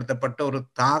ஏற்படுத்தப்பட்ட ஒரு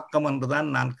தாக்கம் என்றுதான்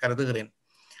நான் கருதுகிறேன்.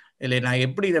 இல்லை, நான்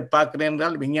எப்படி இதை பார்க்கிறேன்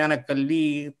என்றால், விஞ்ஞான கல்வி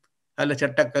அல்லது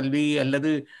சட்டக்கல்வி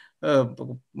அல்லது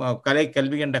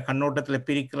கலைக்கல்வி என்ற கண்ணோட்டத்தில்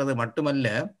பிரிக்கிறது மட்டுமல்ல,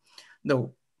 இந்த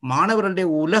மாணவர்களுடைய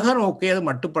உலக நோக்கை அது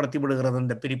மட்டுப்படுத்தி விடுகிறது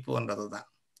இந்த பிரிப்பு என்றது தான்.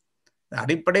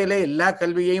 அடிப்படையிலே எல்லா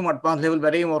கல்வியையும் அட்வான்ஸ் லெவல்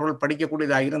வரையும் அவர்கள்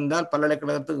படிக்கக்கூடியதாக இருந்தால்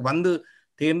பல்கலைக்கழகத்துக்கு வந்து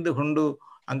தேர்ந்து கொண்டு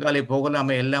அங்காலே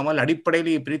போகலாமே இல்லாமல்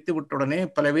அடிப்படையிலேயே பிரித்து விட்டுடனே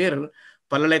பல பேர்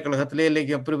பல்கலைக்கழகத்திலே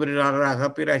இலக்கிய பிரிவினராக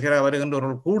பேராசிரியராக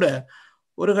வருகின்றவர்கள் கூட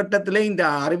ஒரு கட்டத்திலே இந்த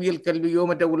அறிவியல் கல்வியோ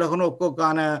மற்ற உலக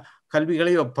நோக்கோக்கான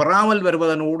கல்விகளையோ பெறாமல்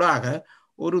வருவதன் ஊடாக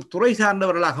ஒரு துறை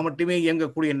சார்ந்தவர்களாக மட்டுமே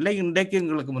இயங்கக்கூடிய நிலை இன்றைக்கு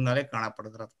எங்களுக்கு முன்னாலே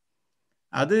காணப்படுகிறது.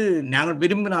 அது நாங்கள்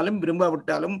விரும்பினாலும்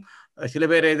விரும்பாவிட்டாலும் சில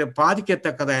பேரை இதை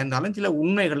பாதிக்கத்தக்கதாக இருந்தாலும் சில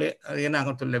உண்மைகளை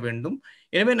நாங்கள் சொல்ல வேண்டும்.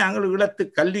 எனவே நாங்கள் ஈழத்து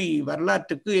கல்வி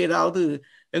வரலாற்றுக்கு ஏதாவது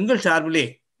எங்கள் சார்பிலே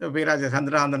பேராசிரியர்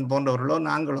சந்திரானந்தன் போன்றவர்களோ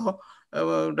நாங்களோ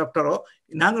டாக்டரோ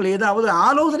நாங்கள் ஏதாவது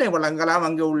ஆலோசனை வழங்கலாம்.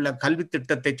 அங்கே உள்ள கல்வி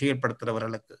திட்டத்தை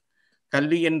செயல்படுத்துகிறவர்களுக்கு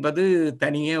கல்வி என்பது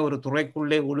தனியே ஒரு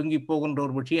துறைக்குள்ளே ஒழுங்கி போகின்ற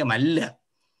ஒரு விஷயம் அல்ல.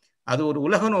 அது ஒரு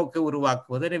உலக நோக்கை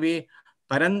உருவாக்குவது. எனவே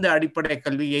பரந்த அடிப்படை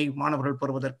கல்வியை மாணவர்கள்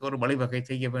பெறுவதற்கு ஒரு வழிவகை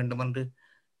செய்ய வேண்டும் என்று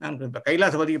நாங்கள் இப்போ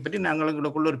கைலாசபதியை பற்றி நாங்கள்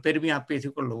எங்களுக்குள்ள ஒரு பெருமையாக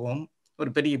பேசிக்கொள்வோம். ஒரு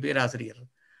பெரிய பேராசிரியர்.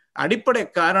 அடிப்படை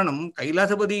காரணம்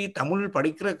கைலாசபதி தமிழ்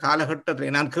படிக்கிற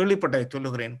காலகட்டத்தில் நான் கேள்விப்பட்டதை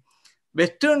சொல்லுகிறேன்.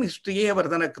 வெஸ்டர்ன் ஹிஸ்டரியை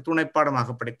அவர் தனக்கு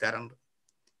துணைப்பாடமாக படித்தார் என்று.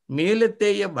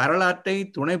 மேலத்தேய வரலாற்றை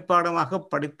துணைப்பாடமாக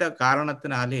படித்த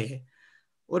காரணத்தினாலே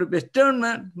ஒரு வெஸ்டர்ன்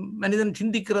மனிதன்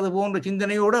சிந்திக்கிறது போன்ற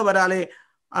சிந்தனையோடு அவராலே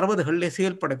 60களிலே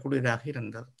செயல்படக்கூடியதாக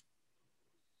இருந்தது.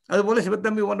 அதுபோல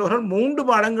சிவத்தம்பி போன்றவர்கள் 3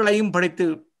 பாடங்களையும் படித்து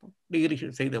டிகிரி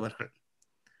செய்தவர்கள்.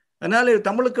 அதனால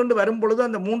தமிழுக்கென்று வரும் பொழுது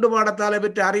அந்த 3 பாடத்தாலே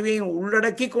பெற்ற அறிவையும்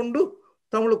உள்ளடக்கி கொண்டு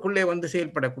தமிழுக்குள்ளே வந்து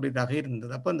செயல்படக்கூடியதாக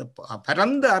இருந்தது. அப்போ அந்த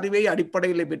பரந்த அறிவை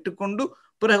அடிப்படையில் பெற்றுக்கொண்டு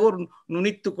பிறகு ஒரு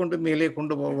நுனித்து கொண்டு மேலே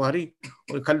கொண்டு போவாரி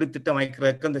ஒரு கல்வி திட்டம்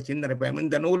அமைக்கிறதுக்கு அந்த சிந்தனை பயம்.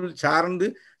 இந்த நூல் சார்ந்து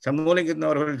சமூகலிங்கம்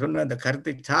அவர்கள் சொன்ன அந்த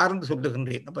கருத்தை சார்ந்து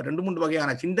சொல்லுகின்றேன். அப்போ 2-3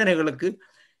 வகையான சிந்தனைகளுக்கு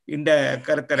இந்த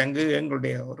கருத்தரங்கு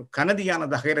எங்களுடைய ஒரு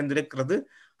கனதியானதாக இருந்திருக்கிறது.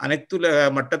 அனைத்துல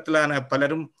மட்டத்திலான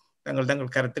பலரும்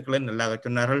தங்கள் கருத்துக்களை நல்லாக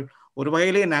சொன்னார்கள். ஒரு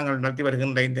வகையிலே நாங்கள் நடத்தி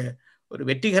வருகின்ற இந்த ஒரு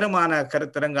வெற்றிகரமான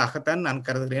கருத்தரங்காகத்தான் நான்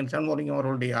கருதுகிறேன். சண்முகலிங்கம்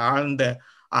அவர்களுடைய ஆழ்ந்த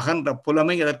அகன்ற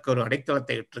புலமை அதற்கு ஒரு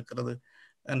அடைத்தளத்தை இட்டிருக்கிறது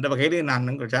என்ற வகையிலே நான்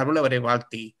எங்கள் சார்பில் அவரை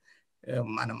வாழ்த்தி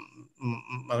மனம்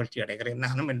மகிழ்ச்சி அடைகிறேன்.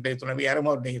 நானும் என்னுடைய துணைவியாரும்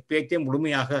அவருடைய பேச்சை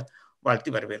முழுமையாக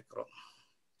வாழ்த்தி வரவேற்கிறோம்.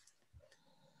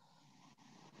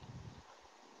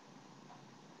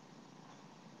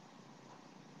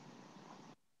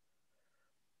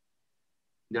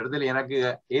 இந்த இடத்துல எனக்கு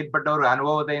ஏற்பட்ட ஒரு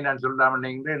அனுபவத்தை நான் சொல்லலாம்.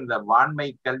 இந்த வான்மை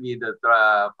கல்வி, இந்த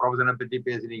ப்ரொஃபஷனை பற்றி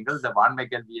பேசினீங்கள். இந்த வான்மை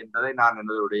கல்வி என்பதை நான்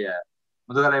என்னுடைய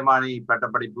முதுகலைமானி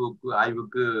பட்டப்படிப்பு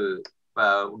ஆய்வுக்கு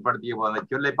உட்படுத்திய போது அந்த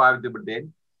சொல்லை பாவித்து விட்டேன்.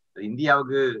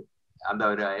 இந்தியாவுக்கு அந்த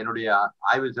என்னுடைய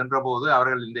ஆய்வு சென்ற போது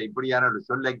அவர்கள் இந்த இப்படியான ஒரு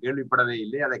சொல்லை கேள்விப்படவே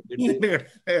இல்லை. அதை கேட்டு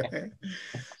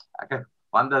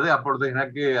வந்தது. அப்பொழுது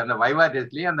எனக்கு அந்த வைவா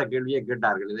டெஸ்ட்லயே அந்த கேள்வியை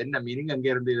கேட்டார்கள். இது என்ன மீனிங்,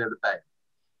 அங்கே இருந்து இது எடுத்தாய்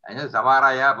சவாயரா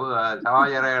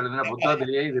எழுதின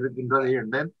புத்தகத்திலேயே இது இருக்கின்றதை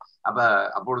என்றேன்.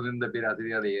 அப்பொழுது இந்த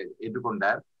பேராசிரியர் அதை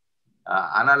ஏற்றுக்கொண்டார்.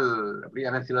 ஆனால்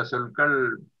அப்படியான சில சொற்கள்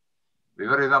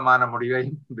விபரீதமான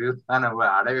முடிவையும் விபரீதமான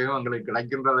அடைவையும் எங்களுக்கு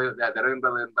கிடைக்கின்றது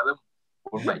தருகின்றது என்பதும்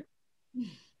உண்மை.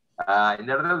 இந்த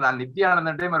இடத்துல நான்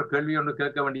நித்யானந்தன்டையும் ஒரு கேள்வி ஒன்று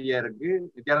கேட்க வேண்டிய இருக்கு.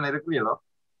 நித்யானந்தன் இருக்கிறீங்களோ?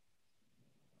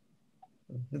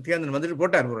 நித்யானந்தன் வந்துட்டு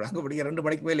போட்டார். அங்க படிக்க 2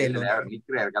 மணிக்கு மேலே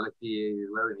நிற்கிறார். கலச்சி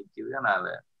நிற்குது.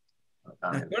 ஆனால்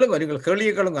கேளுங்க,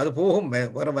 கேள்வியை கேளுங்க. அது போகும்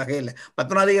வேற வகையில்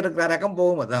 19 இருக்கிற ரகம்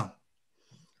போகும். அதான்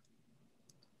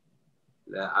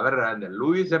அவர் அந்த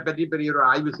லூயிஸை பற்றி பெரிய ஒரு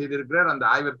ஆய்வு செய்திருக்கிறார். அந்த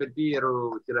ஆய்வை பற்றி ஒரு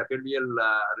சில கேள்விகள்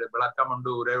விளக்கம் ஒன்று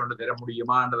உரை ஒன்று தர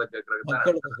முடியுமான்றதை கேட்கறதுக்கு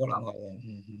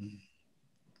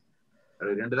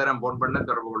 2 தரம் போன் பண்ண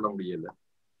தொடர்பு கொள்ள முடியல.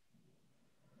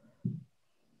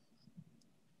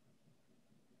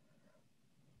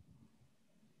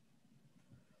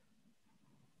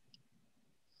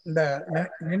 இந்த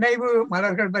நினைவு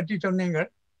மலர்கள் பற்றி சொன்னீங்க.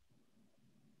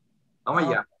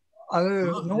 அது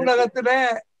நூலகத்துல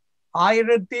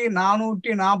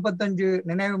 1445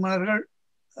 நினைவு மலர்கள்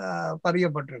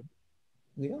பதியப்பட்டிருக்கு.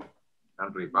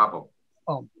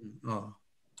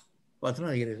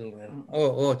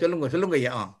 சொல்லுங்க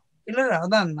ஐயா. இல்ல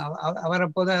அதான் அவர்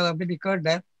அப்போது அதை பற்றி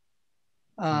கேட்டார்.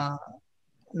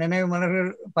 நினைவு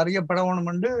மலர்கள் பதியப்படணும்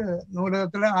என்று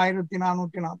நூலகத்துல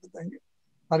 1445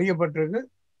 பதியப்பட்டிருக்கு.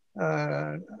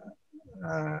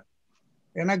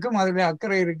 எனக்கும் அதுல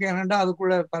அக்கறை இருக்கு. ஏனென்றா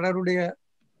அதுக்குள்ள பலருடைய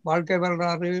வாழ்க்கை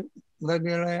வரலாறு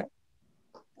முதல்களை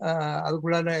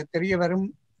அதுக்குள்ள தெரிய வரும்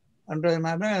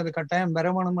என்றதுனால அது கட்டாயம்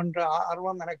வரணும் என்ற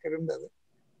ஆர்வம் எனக்கு இருந்தது.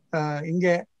 இங்க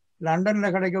லண்டன்ல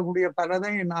கிடைக்கக்கூடிய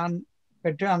பலதை நான்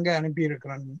பெற்று அங்கே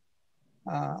அனுப்பியிருக்கிறேன்.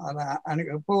 அதை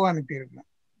எப்போவும் அனுப்பியிருக்கிறேன்.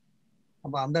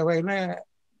 அப்ப அந்த வகையில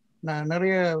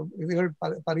நிறைய இதுகள்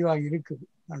பதிவாகி இருக்குது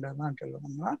என்றதான்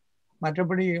சொல்லணும்னா.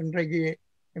 மற்றபடி இன்றைக்கு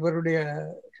இவருடைய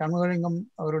சண்முகலிங்கம்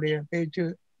அவருடைய பேச்சு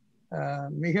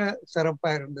மிக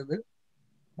சிறப்பாக இருந்தது.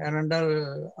 ஏனென்றால்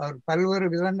அவர் பல்வேறு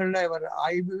விதங்கள்ல அவர்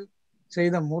ஆய்வு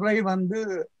செய்த முறை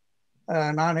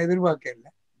நான் எதிர்பார்க்கல.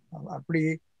 அப்படி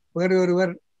வேறு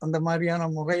ஒருவர் அந்த மாதிரியான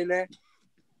முறையில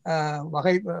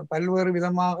பல்வேறு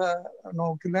விதமாக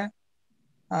நோக்கில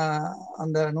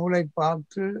அந்த நூலை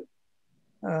பார்த்து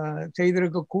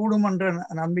செய்திருக்க கூடும் என்ற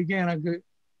நம்பிக்கை எனக்கு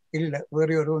இல்லை.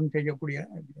 வேறு ஒருவன் செய்யக்கூடிய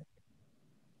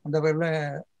அந்த பேர்ல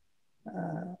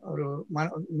ஒரு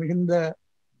மிகுந்த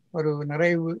ஒரு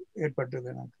நிறைவு ஏற்பட்டது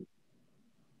எனக்கு.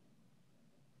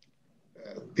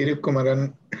 திருக்குமரன்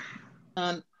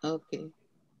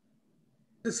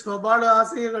ஸ்வபால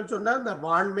ஆசிரியர்கள் சொன்ன இந்த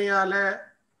வாண்மையால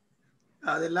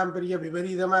அதெல்லாம் பெரிய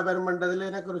விபரீதமா பெருமன்றதுல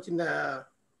எனக்கு ஒரு சின்ன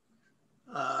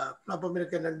குழப்பம்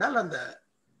இருக்கு. என்னென்றால் அந்த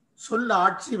சொல்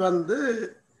ஆட்சி வந்து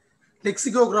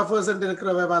லெக்சிகோகிராஃபர்ஸ்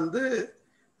இருக்கிறவ வந்து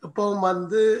எப்பவும்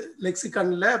வந்து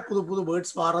லெக்சிகன்ல புது புது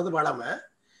வேர்ட்ஸ் வாரது வளமை.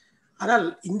 ஆனால்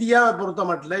இந்தியாவை பொறுத்த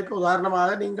மட்டும் இப்போ உதாரணமாக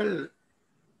நீங்கள்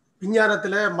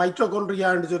விஞ்ஞானத்துல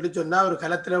மைட்டோகாண்ட்ரியான்னு சொன்னா ஒரு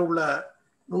கலத்துல உள்ள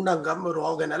நுண்ணங்கம், ஒரு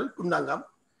ஆர்கனல் நுண்ணங்கம்.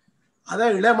 அதை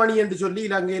இளமணி என்று சொல்லி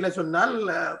இலங்கையில சொன்னால்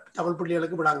தமிழ்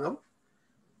பிள்ளைகளுக்கு விளங்கும்.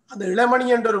 அந்த இளமணி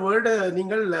என்ற ஒரு வேர்டு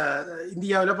நீங்கள்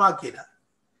இந்தியாவில் பார்க்கலாம்.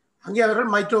 அங்கே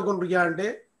அவர்கள் மைட்டோகாண்ட்ரியாண்டு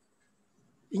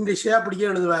இங்கிலீஷே அப்படியே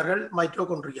எழுதுவார்கள்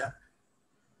மைட்டோகாண்ட்ரியா.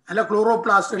 அதில்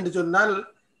குளோரோபிளாஸ்ட் என்று சொன்னால்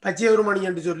பச்சையொருமணி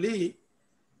என்று சொல்லி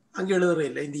அங்கே எழுதுறது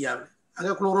இல்லை இந்தியாவில்.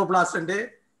 அங்கே குளோரோபிளாஸ்ட் என்று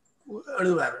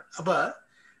எழுதுவார்கள். அப்போ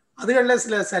அதுகளில்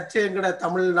சில சர்ச்சை எங்கட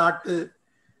தமிழ்நாட்டு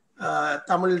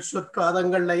தமிழ்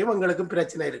சொற்பதங்கள்லையும் எங்களுக்கும்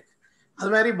பிரச்சனை இருக்கு. அது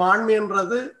மாதிரி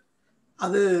வாண்மைன்றது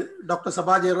அது டாக்டர்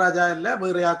சபா ஜெயராஜா இல்லை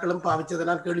வேறு யாக்களும் பாவிச்சதை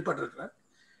நான் கேள்விப்பட்டிருக்கிறேன்.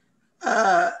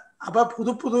 அப்போ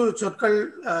புது புது சொற்கள்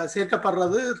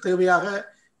சேர்க்கப்படுறது தேவையாக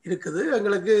இருக்குது.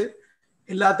 எங்களுக்கு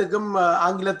எல்லாத்துக்கும்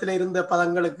ஆங்கிலத்தில் இருந்த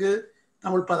பதங்களுக்கு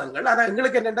தமிழ் பதங்கள். ஆனால்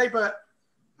எங்களுக்கு என்னென்னா இப்போ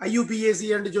IUPAC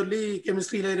என்று சொல்லி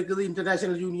கெமிஸ்ட்ரியில் இருக்குது,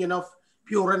 international union of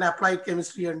pure and applied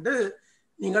chemistry என்று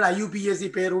நீங்கள் IUPAC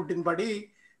பேரூட்டின்படி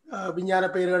விஞ்ஞான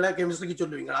பெயர்களை கெமிஸ்ட்ரிக்கு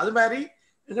சொல்லுவீங்க. அது மாதிரி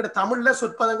எங்களோட தமிழில்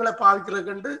சொற்பதங்களை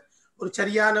பாவிக்கிறதுக்கு ஒரு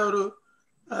சரியான ஒரு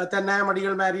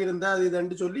தென்னாயமடிகள் மாதிரி இருந்தால் அது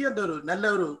இதுன்னு சொல்லி அந்த ஒரு நல்ல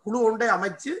ஒரு குழு ஒன்றை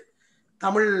அமைச்சு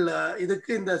தமிழ்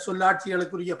இதுக்கு இந்த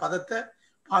சொல்லாட்சிகளுக்குரிய பதத்தை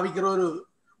பாவிக்கிற ஒரு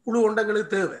குழு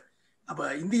ஒன்றங்களுக்கு தேவை. அப்போ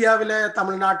இந்தியாவில்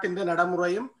தமிழ்நாட்டின்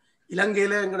நடைமுறையும்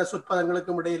இலங்கையில் எங்களோட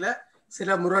சொற்பதங்களுக்கும் இடையில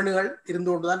சில முரணுகள் இருந்து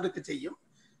கொண்டுதான் இருக்க செய்யும்.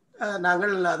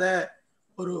 நாங்கள் அதை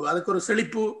அதுக்கு ஒரு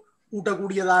செழிப்பு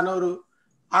ஊட்டக்கூடியதான ஒரு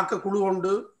ஆக்க குழு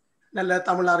கொண்டு நல்ல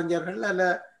தமிழ் அறிஞர்கள் நல்ல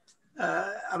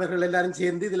அவர்கள் எல்லாரும்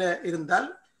சேர்ந்து இதில் இருந்தால்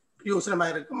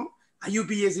பிரயோசனமாக இருக்கும்.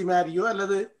 IUPAC மாதிரியோ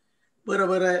அல்லது வேறு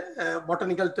வேறு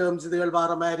பொட்டானிக்கல் டேர்ம்ஸ் இதுகள்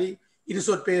வார மாதிரி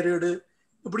இருசொற்பேரீடு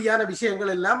இப்படியான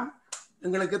விஷயங்கள் எல்லாம்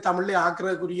எங்களுக்கு தமிழ்ல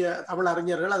ஆக்குறதுக்குரிய தமிழ்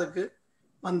அறிஞர்கள் அதுக்கு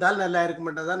வந்தால் நல்லா இருக்கும்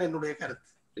என்றுதான் என்னுடைய கருத்து.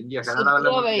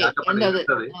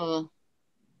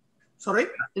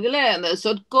 இதுல அந்த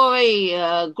சொற்கோவை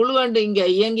குழுவண்டு இங்க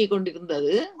இயங்கி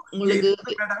கொண்டிருந்தது உங்களுக்கு,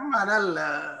 ஆனால்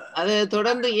அது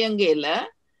தொடர்ந்து இயங்க இல்ல.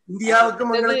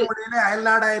 இந்தியாவுக்கும் இடையில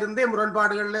அயல்நாடா இருந்தே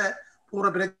முரண்பாடுகள்ல போற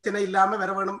பிரச்சனை இல்லாம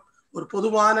வர வேணும். ஒரு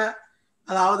பொதுவான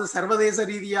அதாவது சர்வதேச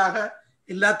ரீதியாக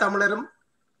எல்லா தமிழரும்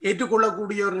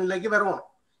ஏற்றுக்கொள்ளக்கூடிய ஒரு நிலைக்கு வருவோம்.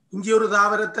 இங்கே ஒரு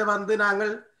தாவரத்தை வந்து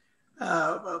நாங்கள்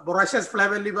பொராஷஸ்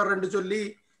ஃபிளவெல்லிவர் என்று சொல்லி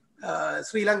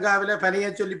ஸ்ரீலங்காவில பனைய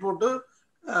சொல்லி போட்டு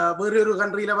வேறு ஒரு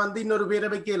கண்ட்ரியில வந்து இன்னொரு பேரை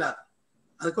வைக்கலாது.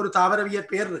 அதுக்கு ஒரு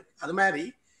தாவரவியல் பேர் இருக்கு. அது மாதிரி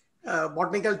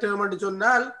பொட்டானிக்கல் டேர்ம் என்று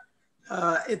சொன்னால்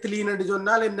எத்திலீன் என்று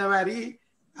சொன்னால் இந்த மாதிரி.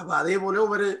 அப்போ அதே போல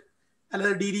ஒரு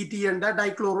அல்லது DDT என்ற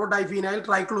டைக்ளோரோ டைஃபீனைல்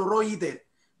ட்ரைக்ளோரோ ஈதேன்.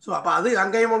 ஸோ அப்போ அது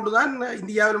அங்கேயும் ஒன்று தான்,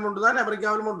 இந்தியாவிலும் ஒன்று தான்,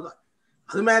 அமெரிக்காவிலும் ஒன்று தான்.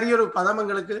 அது மாதிரி ஒரு பதம்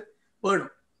எங்களுக்கு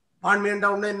வேணும். வான்மேண்டா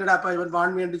ஒன்று என்னடாப்பா இவன்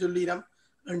வான்மேண்டு சொல்லிடம்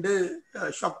என்று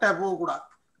ஷாக்டா போகக்கூடாது.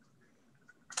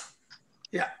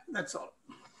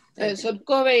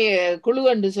 சொற்கோவை குழு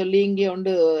என்று சொல்லி இங்கே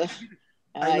ஒன்று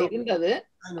இருந்தது.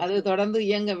 அது தொடர்ந்து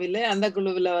இயங்கவில்லை. அந்த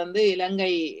குழுவில் வந்து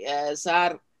இலங்கை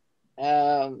சார்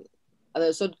அது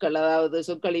சொற்கள், அதாவது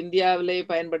சொற்கள் இந்தியாவிலே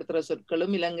பயன்படுத்துகிற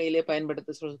சொற்களும் இலங்கையிலே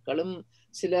பயன்படுத்துகிற சொற்களும்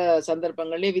சில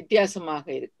சந்தர்ப்பங்களிலே வித்தியாசமாக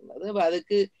இருக்கின்றது.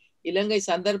 அதுக்கு இலங்கை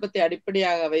சந்தர்ப்பத்தை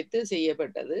அடிப்படையாக வைத்து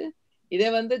செய்யப்பட்டது. இதை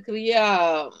வந்து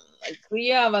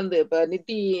கிரியா வந்து இப்ப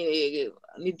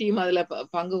நித்தியும் அதுல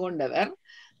பங்கு கொண்டவர்.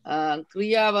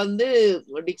 கிரியா வந்து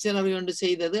டிக்ஷனரி ஒன்று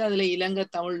செய்தது. அதுல இலங்கை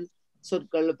தமிழ்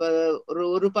சொற்கள் இப்ப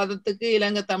ஒரு பதத்துக்கு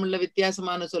இலங்கை தமிழ்ல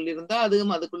வித்தியாசமான சொல்லியிருந்தா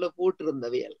அதுவும் அதுக்குள்ள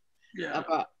போட்டிருந்தவியல்.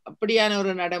 அப்ப அப்படியான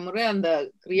ஒரு நடைமுறை அந்த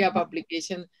கிரியா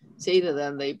பப்ளிகேஷன் செய்தது.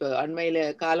 அந்த இப்ப அண்மையில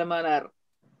காலமானார்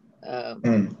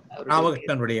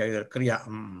கிரியா.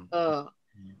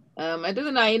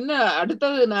 மற்றது நான் என்ன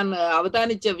அடுத்தது நான்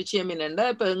அவதானிச்ச விஷயம் என்னன்னா,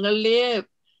 இப்ப எங்கள்லயே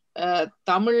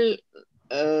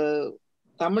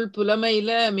தமிழ்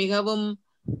புலமையில மிகவும்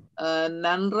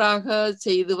நன்றாக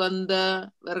செய்து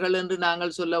வந்தவர்கள் என்று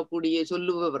நாங்கள்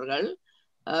சொல்லுபவர்கள்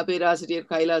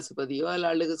பேராசிரியர் கைலாசபதியோ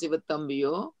அல்ல அழுகு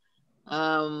சிவத்தம்பியோ.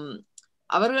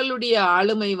 அவர்களுடைய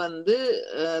ஆளுமை வந்து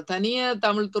தனிய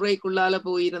தமிழ் துறைக்குள்ளால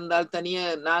போயிருந்தால்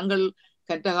நாங்கள்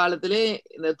கற்ற காலத்திலே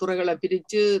இந்த துறைகளை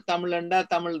பிரிச்சு தமிழ்ண்டா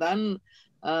தமிழ் தான்,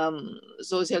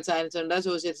 சோசியல் சயின்ஸ்ண்டா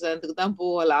சோசியல் சயின்ஸுக்கு தான்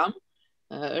போகலாம்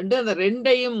என்று அந்த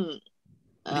ரெண்டையும்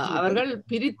அவர்கள்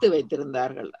பிரித்து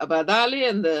வைத்திருந்தார்கள். அப்ப அதாலே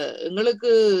அந்த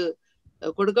எங்களுக்கு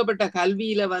கொடுக்கப்பட்ட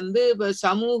கல்வியில வந்து இப்ப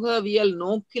சமூகவியல்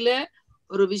நோக்கில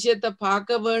ஒரு விஷயத்த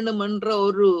பார்க்க வேணும் என்ற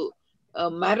ஒரு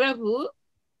மரபு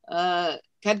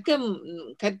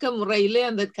கற்க முறையிலே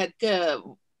அந்த கற்க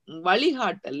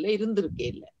வழிகாட்டல்ல இருந்திருக்கே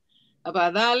இல்லை. அப்ப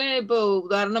அதால இப்போ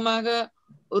உதாரணமாக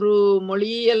ஒரு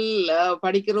மொழியியல்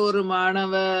படிக்கிற ஒரு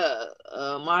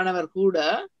மாணவர் கூட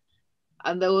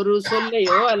அந்த ஒரு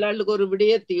சொல்லையோ அல்லது ஒரு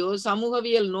விடயத்தையோ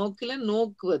சமூகவியல் நோக்கில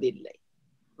நோக்குவதில்லை.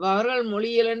 அவர்கள்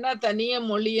மொழியியல்னா தனிய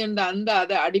மொழி என்ற அந்த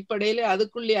அதை அடிப்படையில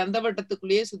அதுக்குள்ளே அந்த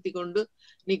வட்டத்துக்குள்ளேயே சுத்தி கொண்டு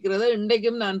நிக்கிறது.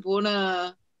 இன்றைக்கும் நான் போன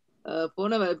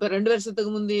இப்ப 2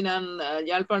 வருஷத்துக்கு முந்தி நான்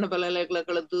யாழ்ப்பாண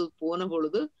பல்கலைக்கழகத்துக்கு போன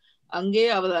பொழுது அங்கே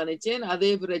அவதானிச்சேன்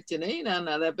அதே பிரச்சனை. நான்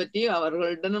அதை பற்றி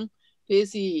அவர்களிடம்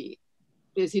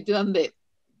பேசிட்டு வந்தேன்.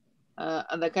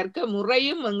 அந்த கற்க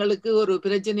முறையும் எங்களுக்கு ஒரு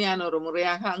பிரச்சனையான ஒரு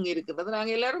முறையாக அங்க இருக்கிறது.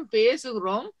 நாங்க எல்லாரும்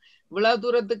பேசுகிறோம், இவ்வளவு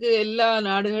தூரத்துக்கு எல்லா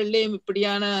நாடுகள்லயும்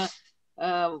இப்படியான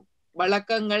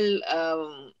வழக்கங்கள்,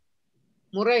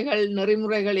 முறைகள்,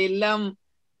 நெறிமுறைகள் எல்லாம்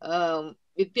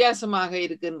வித்தியாசமாக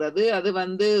இருக்கின்றது. அது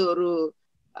வந்து ஒரு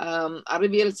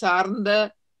அறிவியல் சார்ந்த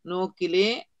நோக்கிலே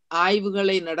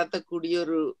ஆய்வுகளை நடத்தக்கூடிய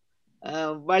ஒரு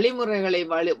வழிமுறைகளை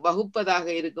வகுப்பதாக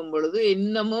இருக்கும் பொழுது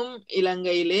இன்னமும்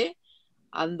இலங்கையிலே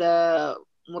அந்த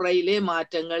முறையிலே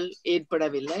மாற்றங்கள்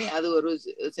ஏற்படவில்லை. அது ஒரு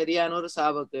சரியான ஒரு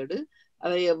சாபக்கேடு.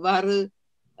 அதை எவ்வாறு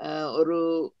ஒரு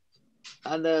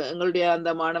அந்த எங்களுடைய அந்த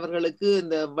மாணவர்களுக்கு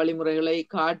இந்த வழிமுறைகளை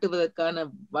காட்டுவதற்கான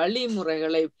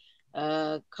வழிமுறைகளை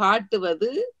காட்டுவது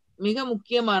மிக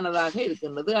முக்கியமானதாக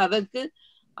இருக்கின்றது. அதற்கு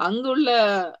அங்குள்ள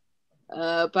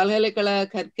பல்கலைக்கழக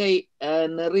கற்கை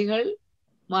நெறிகள்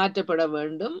மாற்றப்பட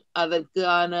வேண்டும்.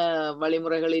 அதற்கான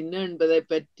வழிமுறைகள் என்ன என்பதை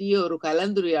பற்றிய ஒரு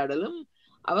கலந்துரையாடலும்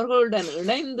அவர்களுடன்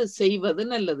இணைந்து செய்வது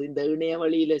நல்லது. இந்த இணைய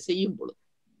வழியில செய்யும் பொழுது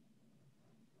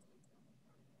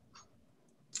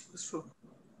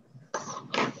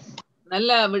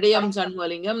நல்ல விடயம்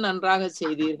சண்முகலிங்கம், நன்றாக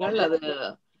செய்தீர்கள். அது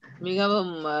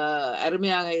மிகவும்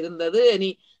அருமையாக இருந்தது.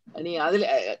 நீ அதுல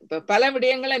பல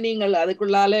விடயங்களை நீங்கள்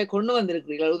அதுக்குள்ளாலே கொண்டு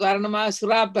வந்திருக்கிறீர்கள். உதாரணமாக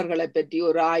சிறாப்பர்களை பற்றி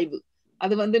ஒரு ஆய்வு,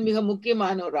 அது வந்து மிக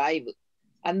முக்கியமான ஒரு ஆய்வு.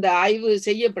 அந்த ஆய்வு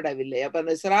செய்யப்படவில்லை. அப்ப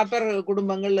அந்த சிறாப்பர்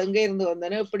குடும்பங்கள் எங்கே இருந்து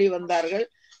வந்தன, எப்படி வந்தார்கள்,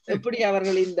 எப்படி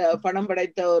அவர்கள் இந்த பணம்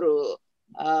படைத்த ஒரு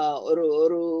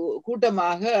ஒரு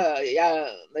கூட்டமாக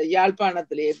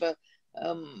யாழ்ப்பாணத்திலே இப்ப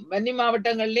வன்னி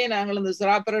மாவட்டங்கள்லயே நாங்கள் இந்த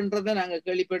சிறாப்பர்ன்றதை நாங்க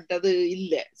கேள்விப்பட்டது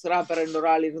இல்லை. சிறாப்பர் என்ற ஒரு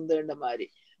ஆள் இருந்த மாதிரி.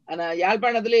 ஆனா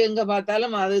யாழ்ப்பாணத்திலே எங்க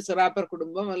பார்த்தாலும் அது சிறாப்பர்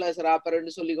குடும்பம் அல்ல சிறாப்பர்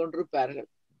என்று சொல்லி கொண்டிருப்பார்கள்.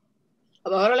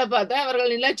 அப்ப அவர்களை பார்த்தா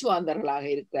அவர்கள் நிலச்சுவாந்தர்களாக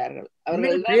இருக்கிறார்கள்.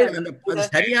 அவர்கள்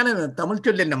சரியான தமிழ்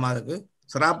சொல் என்ன அதுக்கு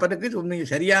சிறாப்பருக்கு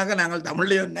சரியாக நாங்கள்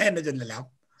தமிழ்ல என்ன சொல்லலாம்?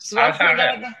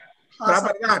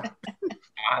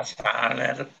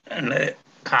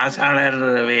 காசாளர்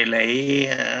வேலை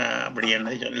அப்படி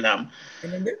என்ன சொல்லலாம்.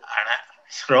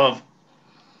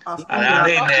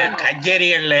 அதாவது இந்த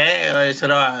கச்சேரிகள்ல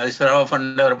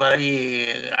ஒரு பதவி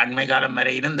அண்மை காலம்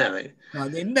வரை இருந்தது.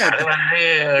 அது வந்து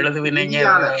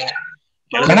எழுதுவினைஞர்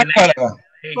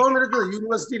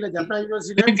யூனிவர்சிட்டியில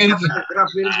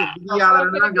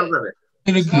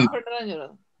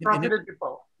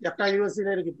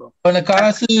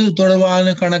காசு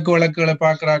தொடர்பான கணக்கு வழக்குகளை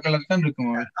பாக்குறாக்கள் தான்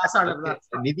இருக்கும்.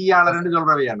 நிதியாளர்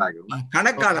சொல்றவை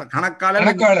கணக்காளர்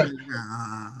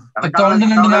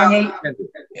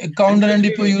அக்கவுண்டன்ட்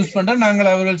இப்போ யூஸ் பண்ற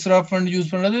நாங்கள் அவர்கள் சிராப் ஃபண்ட்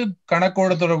யூஸ் பண்றது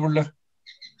கணக்கோட தொடர்புள்ள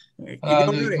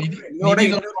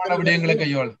விடயங்களை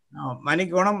கையாள்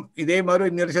மணிக்கோணம். இதே மாதிரி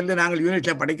இன்னொரு சொல்லு நாங்கள்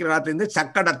யூனிட்ல படிக்கிறதாத்துல இருந்து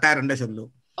சக்கடத்தார் என்று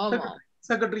சொல்லுவோம்.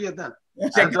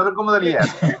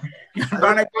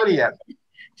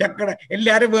 சக்கட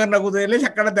எல்லாரும் வேற குதிரையில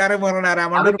சக்கடத்தார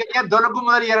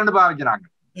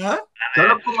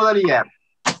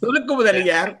சொலுக்கு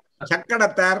முதலியார்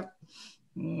சக்கடத்தார்.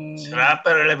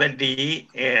 சிறாப்பர்களை பற்றி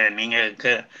நீங்க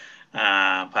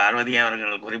பார்வதி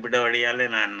அவர்கள் குறிப்பிட்ட வழியால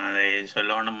நான் அதை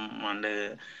சொல்லணும் வந்து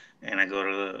எனக்கு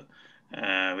ஒரு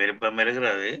விருப்பம்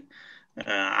இருக்கிறது.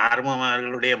 ஆர்வம்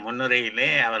அவர்களுடைய முன்னுரையிலே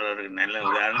அவர் ஒரு நல்ல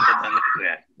உதாரணத்தை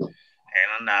தந்திருக்கிறார்.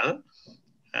 ஏனென்றால்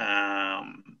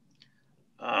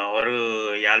ஒரு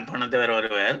யாழ்ப்பாணத்தவர்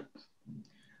ஒருவர்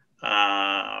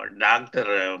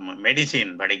டாக்டர்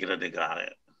மெடிசின் படிக்கிறதுக்காக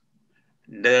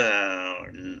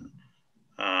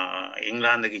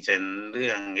இங்கிலாந்துக்கு சென்று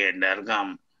அங்கே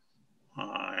டர்காம்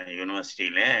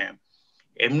யூனிவர்சிட்டியில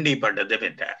எம்டி பட்டத்தை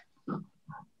பெற்றார்.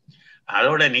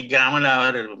 அதோட நிற்காமல்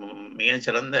அவர்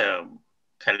மிகச்சிறந்த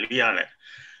கல்வியாளர்.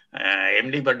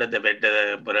 எம்டி பட்டத்தை பெற்ற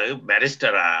பிறகு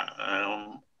பேரிஸ்டரா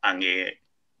அங்கே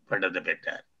பட்டத்தை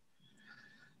பெற்றார்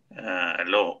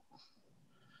லோ.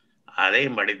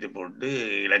 அதையும் படித்து போட்டு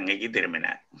இலங்கைக்கு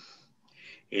திரும்பினார்.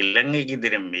 இலங்கைக்கு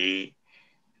திரும்பி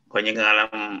கொஞ்ச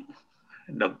காலம்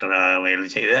டாக்டரா வேலை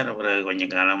செய்தார். பிறகு கொஞ்ச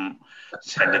காலம்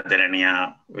சட்டத்திறனியா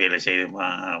வேலை செய்து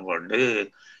போட்டு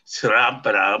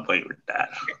சிராப்பராக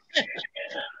போய்விட்டார்.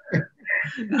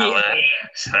 அவர்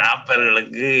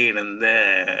சிராப்பர்களுக்கு இருந்த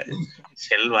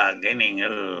செல்வாக்கை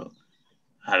நீங்கள்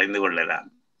அறிந்து கொள்ளலாம்.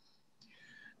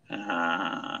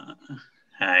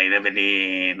 இதை பற்றி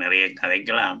நிறைய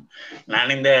கதைக்கலாம்.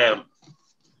 நான் இந்த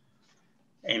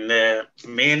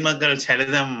மேன்மக்கள்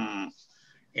சரிதம்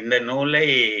இந்த நூலை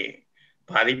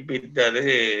பதிப்பித்தது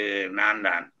நான்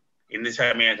தான். இந்து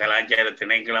சமய கலாச்சார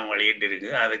திணைக்களம் வெளியிட்டிருக்கு.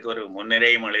 அதுக்கு ஒரு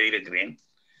முன்னுரையும் எழுதியிருக்கிறேன்.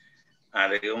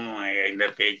 அதுக்கும் இந்த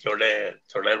பேச்சோட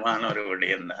தொடர்பான ஒரு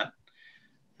விடயம்தான்.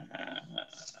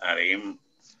 அதையும்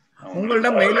உங்கள்ட்ட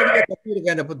மேலதிக கப்பி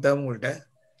இருக்கு அந்த புத்தகம் உங்கள்கிட்ட?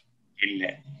 இல்ல,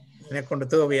 எனக்கு கொண்டு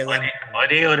தேவையதான்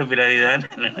ஒரே ஒரு பிரதிதான்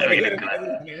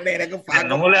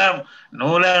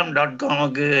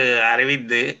நூலாம்.comக்கு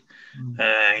அறிவித்து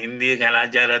இந்திய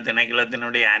கலாச்சார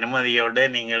திணைக்களத்தினுடைய அனுமதியோட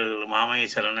நீங்கள்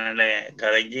மாமேஸ்வரனோட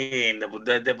கதைக்கு இந்த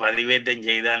புத்தகத்தை பதிவேற்றம்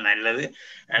செய்தால் நல்லது.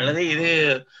 அல்லது இது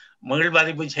மீள்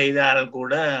பதிப்பு செய்தால்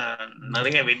கூட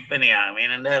நிறைய விற்பனையாகும்.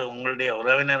 ஏனென்றால் உங்களுடைய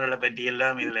உறவினர்களை பற்றி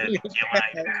எல்லாம் இதுல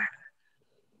நிச்சயமாக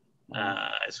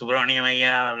சுப்பிரமணியம்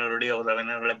ஐயா அவர்களுடைய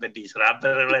உறவினர்களை பற்றி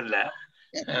சிராப்பர்கள் அல்ல,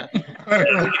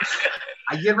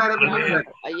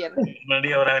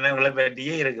 உங்களுடைய உறவினர்களை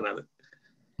பற்றியே இருக்கிறது.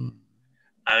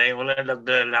 அதே போல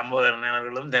டாக்டர் லம்போதரன்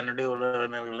அவர்களும் தன்னுடைய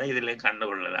உறவினர்களை இதில்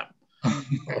கண்டுகொள்ளலாம்.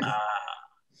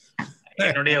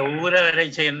 என்னுடைய ஊரை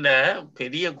சேர்ந்த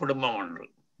பெரிய குடும்பம் ஒன்று.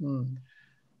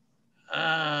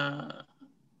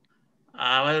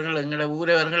 அவர்கள் எங்களை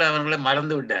ஊரவர்கள் அவர்களை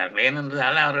மறந்து விட்டார்கள்.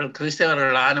 ஏனென்றால் அவர்கள்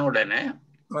கிறிஸ்தவர்கள் ஆன உடனே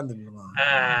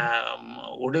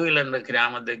உடுவில் என்ற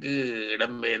கிராமத்துக்கு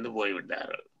இடம்பெயர்ந்து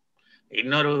போய்விட்டார்கள்.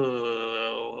 இன்னொரு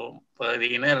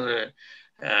பகுதியினர்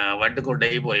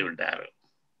வட்டுக்கோட்டைக்கு போய்விட்டார்கள்.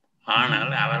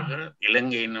 ஆனால் அவர்கள்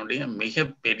இலங்கையினுடைய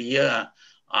மிகப்பெரிய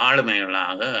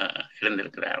ஆளுமைகளாக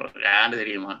இருந்திருக்கிறார்கள். யாரு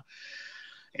தெரியுமா?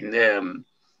 இந்த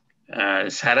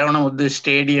சரவணமுத்து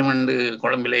ஸ்டேடியம் என்று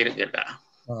கொழும்பில இருக்கிறா,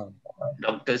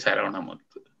 டாக்டர்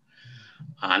சரவணமுத்து,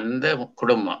 அந்த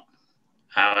குடும்பம்.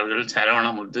 அவர்கள்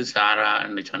சரவணமுத்து சாரா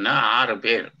என்று சொன்ன 6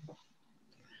 பேர்.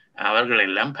 அவர்கள்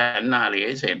எல்லாம்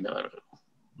பன்னாலையை சேர்ந்தவர்கள்,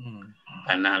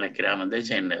 பன்னாலை கிராமத்தை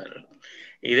சேர்ந்தவர்கள்.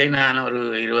 இதை நான் ஒரு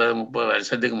 20-30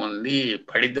 வருஷத்துக்கு முந்தி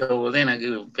படித்த போது எனக்கு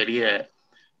பெரிய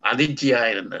அதிர்ச்சியா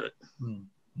இருந்தது,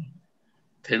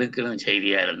 திடுக்கிடும்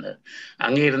செய்தியா இருந்தது.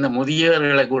 அங்கே இருந்த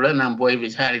முதியவர்களை கூட நான் போய்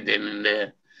விசாரித்தேன். இந்த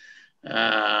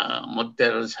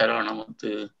முத்தர்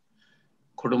சரவணமுத்து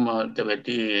குடும்பத்தை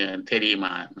பற்றி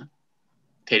தெரியுமா?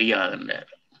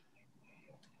 தெரியாதுன்றார்.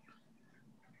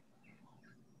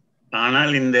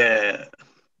 ஆனால் இந்த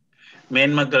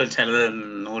மேன்மக்கள் சரித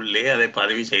நூலிலே அதை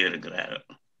பதிவு செய்திருக்கிறார்கள்.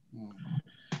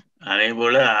 அதே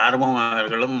போல ஆர்வம்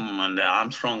அவர்களும் அந்த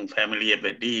ஆம்ஸ்ட்ராங் ஃபேமிலியை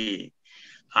பற்றி,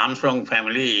 ஆம்ஸ்ட்ராங்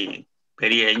ஃபேமிலி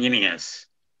பெரிய என்ஜினியர்ஸ்,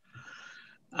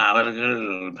 அவர்கள்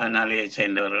பன்னாலையை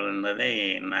சேர்ந்தவர்கள் என்பதை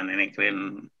நான் நினைக்கிறேன்.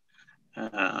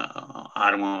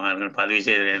 ஆர்வம் அவர்கள் பதிவு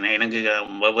செய்தேன். எனக்கு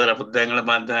வெவ்வேறு புத்தகங்களை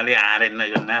பார்த்தாலே யார் என்ன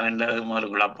சொன்னார் என்றது ஒரு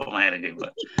குழப்பமா இருக்கு. இப்ப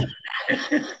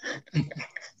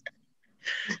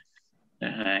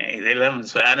இதெல்லாம்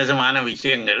சுவாரஸ்யமான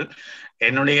விஷயங்கள்.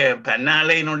 என்னுடைய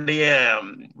பன்னாலையினுடைய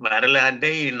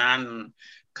வரலாற்றை நான்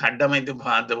கட்டமைத்து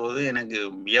பார்த்தபோது எனக்கு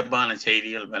வியப்பான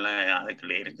செய்திகள் பல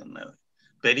அதுக்குள்ளே இருக்கின்றது.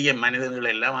 பெரிய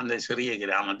மனிதர்கள் எல்லாம் அந்த சிறிய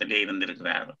கிராமத்திலே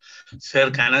இருந்திருக்கிறார்கள்.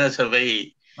 சார் கனகசபை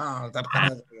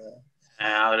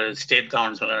அவர் ஸ்டேட்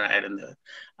கவுன்சிலராக இருந்தவர்.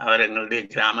 அவர் எங்களுடைய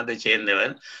கிராமத்தை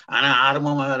சேர்ந்தவர். ஆனா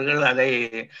ஆர்வம் அவர்கள் அதை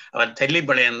அவர்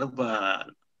தெல்லிப்படை என்று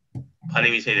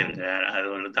பதிவு செய்திருக்கிறார். அது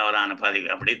ஒரு தவறான பதிவு.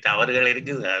 அப்படி தவறுகள்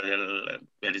இருக்குது, அதுகள்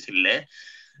பெருசில்லை.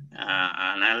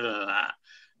 ஆனால்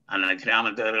அந்த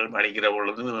கிராமத்தவர்கள் படிக்கிற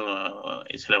பொழுது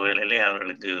சில வேளையிலே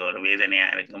அவர்களுக்கு ஒரு வேதனையா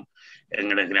இருக்கும்,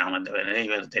 எங்களோட கிராமத்தவரை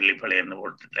இவர் தெல்லிப்படை என்று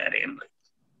போட்டுட்டாரு என்று.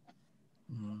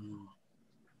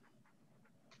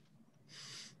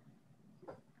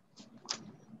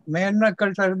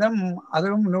 மேன்மக்கள் சரிதம்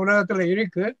அதுவும் நூலகத்துல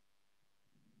இருக்கு.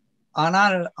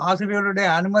 ஆனால் ஆசிரியருடைய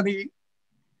அனுமதி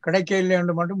கிடைக்க இல்லை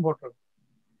என்று மட்டும் போட்டிருக்கு.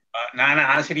 நான்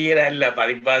ஆசிரியர் அல்ல,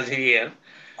 பதிப்பாசிரியர்.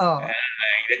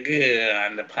 இதுக்கு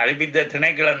அந்த பதிப்பித்த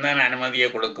திணைக்களம் தான் அனுமதியை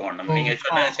கொடுக்க வேண்டும். நீங்க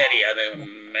சொன்னா சரி, அது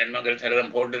மேன்மக்கள்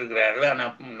சரிதம் போட்டிருக்கிறார்கள், ஆனா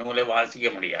நூலை வாசிக்க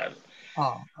முடியாது.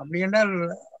 அப்படி என்றால்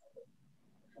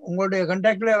உங்களுடைய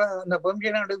கண்டாக்ட்ல அந்த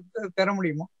பெர்மிஷன் எடுத்து பெற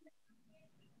முடியுமா?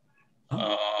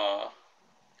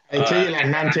 செய்யல,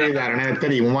 நான் செய்தார் எனக்கு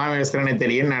தெரியும், உமாமேஸ்வரனை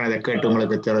தெரியும். நான் அதை கேட்டு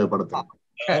உங்களுக்கு தெளிவுபடுத்தேன்.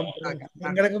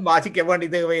 எங்களுக்கும் வாசிக்க வேண்டிய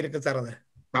தேவை இருக்கு சார். அது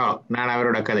நான்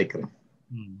அவரோட கதைக்கிறேன்.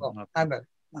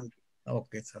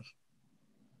 ஓகே சார்,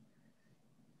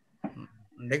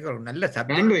 நல்ல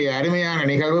நன்றி. அருமையான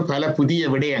நிகழ்வு, பல புதிய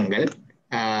விடயங்கள்.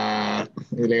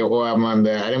 இதுல அந்த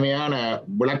அருமையான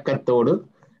விளக்கத்தோடு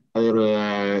அது ஒரு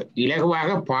இலகுவாக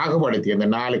பாகுபடுத்தி அந்த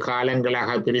 4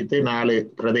 காலங்களாக பிரித்து 4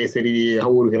 பிரதேச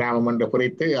ரீதியாக ஊர் கிராமம் என்று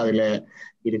பிரித்து அதுல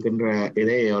இருக்கின்ற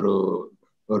இதை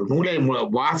ஒரு நூலை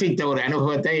வாசித்த ஒரு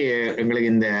அனுபவத்தை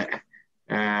எங்களுக்கு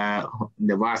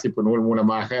இந்த வாசிப்பு நூல்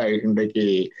மூலமாக இன்றைக்கு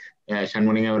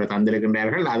சண்முனிங்க அவர்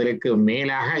தந்திருக்கின்றார்கள். அதற்கு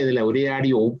மேலாக இதுல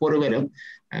உரையாடிய ஒவ்வொருவரும்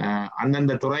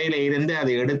அந்தந்த துறையில இருந்து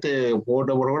அதை எடுத்து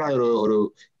போட்டபோது அது ஒரு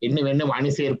இன்னும் அணி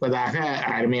சேர்ப்பதாக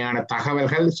அருமையான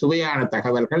தகவல்கள், சுவையான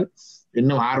தகவல்கள்,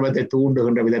 இன்னும் ஆர்வத்தை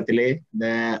தூண்டுகின்ற விதத்திலே இந்த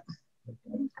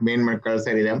மேன்மக்கள்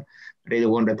சரிதம் இது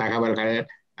போன்ற தகவல்கள்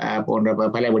போன்ற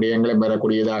பல விடயங்களும்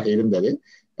பெறக்கூடியதாக இருந்தது.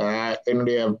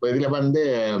 என்னுடைய இதுல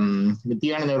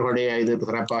நித்யானந்தவர்களுடைய இது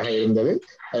சிறப்பாக இருந்தது.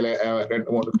 அதுல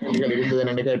 2-3 கேள்விகள் இருந்தது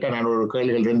என்று கேட்டால் நான் ஒரு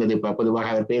கேள்விகள் இருந்தது. இப்ப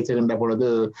பொதுவாக அதை பேசுகின்ற பொழுது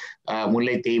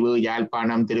முல்லைத்தீவு,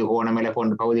 யாழ்ப்பாணம், திருகோணம்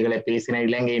போன்ற பகுதிகளை பேசின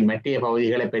இலங்கையின் மற்ற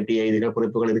பகுதிகளை பற்றிய இதுகள்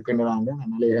குறிப்புகள் இருக்கின்றன.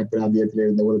 மலையக பிராந்தியத்தில்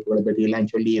இருந்த குறிப்புகளை பற்றி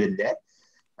எல்லாம் சொல்லி இருந்தேன்.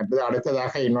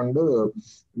 அடுத்ததாக இன்னொன்று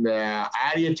இந்த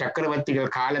ஆரிய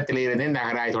சக்கரவர்த்திகள் காலத்திலிருந்து இந்த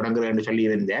அகராய் தொடங்குகிறது என்று சொல்லி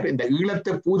இருந்தார். இந்த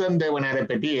ஈழத்து பூதந்தேவனரை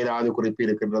பற்றி ஏதாவது குறிப்பு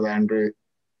இருக்கின்றதா என்று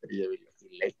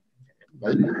தெரியவில்லை.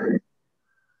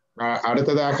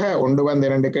 அடுத்ததாக ஒன்று வந்து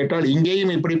 2 கேட்டால்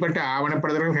இங்கேயும் இப்படிப்பட்ட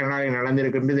ஆவணப்படுதல்கள் கனடாவில்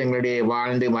நடந்திருக்கின்றது. எங்களுடைய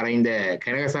வாழ்ந்து மறைந்த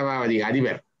கனகசபாபதி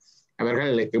அதிபர்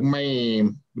அவர்கள் எம்மை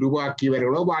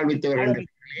உருவாக்கியவர்களோ வாழ்வித்தவர்கள்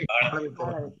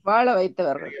வாழ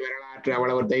வைத்தவர்கள் வரலாற்று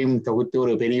அவ்வளவத்தையும் தொகுத்து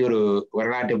ஒரு பெரிய ஒரு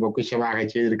வரலாற்று பொக்கிஷமாக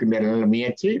செய்திருக்கின்ற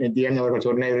முயற்சி. நித்யானந்த அவர்கள்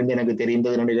சொன்னதிலிருந்து எனக்கு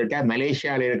தெரிந்தது என்று கேட்டால்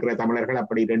மலேசியாவில் இருக்கிற தமிழர்கள்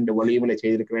அப்படி 2 வழியுமில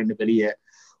செய்திருக்கிற பெரிய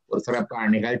ஒரு சிறப்பான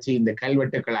நிகழ்ச்சி. இந்த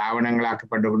கல்வெட்டுக்கள்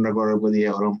ஆவணங்களாக்கப்பட்டு ஒரு புதிய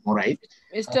ஒரு முறை.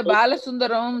 மிஸ்டர்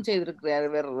பாலசுந்தரம் செய்திருக்கிறார்.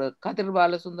 கதிர்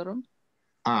பாலசுந்தரம்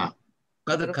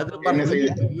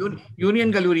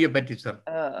யூனியன் கல்லூரியை பற்றி சார்.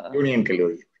 யூனியன்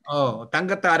கல்லூரி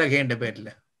தங்கத்தாரகை என்ற பேர்ல.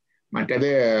 மற்றது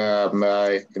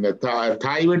இந்த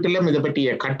தாய் வீட்டிலும் இதை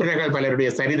பற்றிய கட்டுரைகள் பலருடைய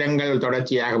சரிதங்கள்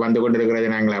தொடர்ச்சியாக வந்து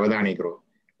கொண்டிருக்கிறது நாங்கள் அவதானிக்கிறோம்.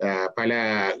 பல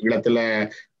இடத்துல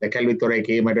இந்த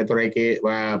கல்வித்துறைக்கு மற்ற துறைக்கு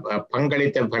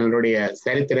பங்களித்த பலருடைய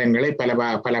சரித்திரங்களை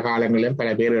பல காலங்களிலும்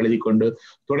பல பேர் எழுதி கொண்டு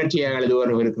தொடர்ச்சியாக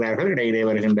எழுதுவரும் இருக்கிறார்கள். இடையிலே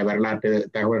வருகின்ற வரலாற்று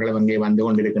தகவல்கள் அங்கே வந்து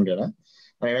கொண்டிருக்கின்றன.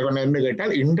 எனக்கு ஒன்று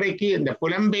கேட்டால் இன்றைக்கு இந்த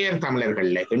புலம்பெயர்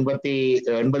தமிழர்கள்ல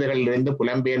 80களிலிருந்து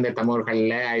புலம்பெயர்ந்த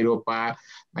தமிழர்கள்ல ஐரோப்பா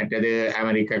மற்றது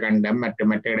அமெரிக்க கண்டம்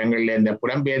மற்ற இடங்கள்ல இந்த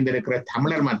புலம்பெயர்ந்திருக்கிற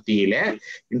தமிழர் மத்தியில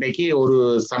இன்றைக்கு ஒரு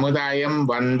சமுதாயம்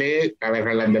வந்து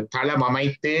அவர்கள் அந்த தளம்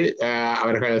அமைத்து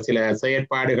அவர்கள் சில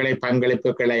செயற்பாடுகளை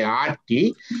பங்களிப்புகளை ஆற்றி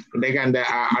இன்றைக்கு அந்த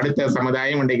அடுத்த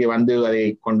சமுதாயம் இன்றைக்கு வந்து அதை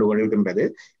கொண்டு கொண்டிருக்கின்றது.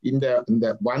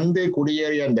 இந்த வந்து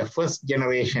குடியேறிய அந்த ஃபர்ஸ்ட்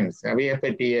ஜெனரேஷன்ஸ் அவையை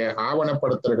பற்றிய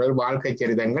ஆவணப்படுத்தல்கள் வாழ்க்கை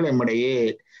சரிதங்கள் நம்மிடையே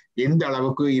எந்த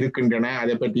அளவுக்கு இருக்கின்றன,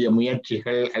 அதை பற்றிய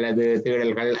முயற்சிகள் அல்லது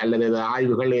தேடல்கள் அல்லது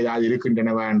ஆய்வுகள் ஏதாவது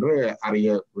இருக்கின்றனவா என்று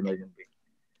அறிய விளைகின்றேன்.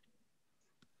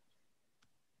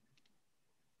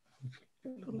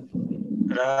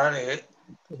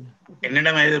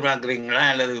 என்னிடம் எதிர்பார்க்கிறீங்களா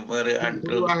அல்லது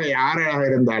பொதுவாக யாராக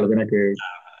இருந்தாலும் எனக்கு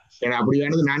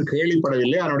அப்படியானது நான்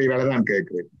கேள்விப்படவில்லை. அதனுடைய வேலை நான்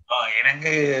கேட்கிறேன்.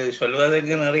 எனக்கு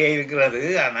சொல்வதற்கு நிறைய இருக்கிறது.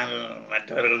 ஆனால்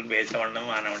மற்றவர்கள் பேச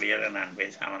வேண்டும். அதனுடைய நான்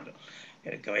பேசாமல்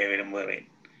இருக்கவே விரும்புகிறேன்.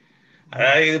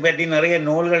 அதாவது இது பற்றி நிறைய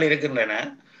நூல்கள் இருக்கின்றன.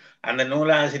 அந்த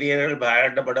நூலாசிரியர்கள்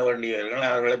பாராட்டப்பட வேண்டியவர்கள்.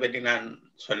 அவர்களை பற்றி நான்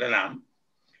சொல்லலாம்.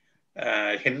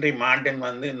 ஹென்றி மார்டின்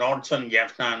வந்து நோட்ஸ் ஆன்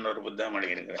ஜெஃப்னான்னு ஒரு புத்தகம்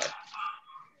எழுதியிருக்கிறார்.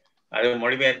 அது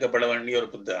மொழிபெயர்க்கப்பட வேண்டிய ஒரு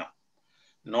புத்தகம்.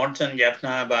 நோட்ஸ் ஆன்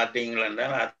ஜெஃப்னா பார்த்தீங்கள்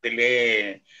என்றால் அதிலே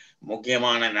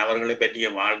முக்கியமான நபர்களை பற்றிய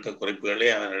வாழ்க்கை குறிப்புகளை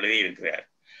அவர் எழுதியிருக்கிறார்.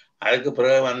 அதுக்கு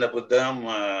பிறகு அந்த புத்தகம்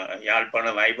யாழ்ப்பாண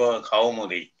வைபவ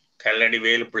கௌமுதி கல்லடி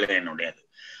வேலுப்பிள்ளையனுடையது.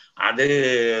 அது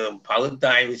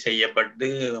பகுத்தாய்வு செய்யப்பட்டு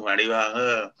வடிவாக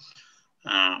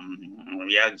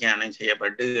வியாக்கியானம்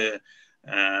செய்யப்பட்டு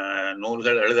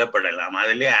நூல்கள் எழுதப்படலாம்.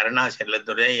 அதிலே அருணா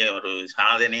செல்லத்துறை ஒரு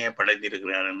சாதனையை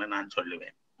படைத்திருக்கிறார் என்று நான்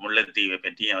சொல்லுவேன். முல்லைத்தீவை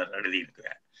பற்றி அவர்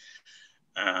எழுதியிருக்கிறார்.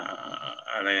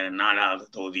 அது 4வது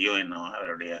தொகுதியோ இன்னும்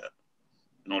அவருடைய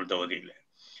நூல் தொகுதியில்.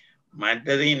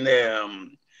 மற்றது இந்த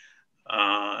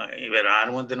இவர்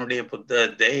ஆர்வத்தினுடைய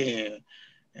புத்தகத்தை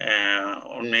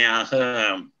உண்மையாக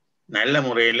நல்ல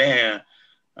முறையில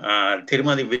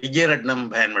திருமதி விஜயரட்னம்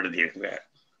பயன்படுத்தி இருக்கிறார்.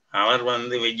 அவர்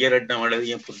வந்து விஜயரட்னம்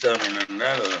எழுதிய புத்தகம்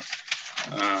என்னென்றால்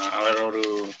அவர் ஒரு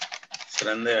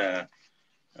சிறந்த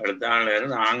எழுத்தாளர்.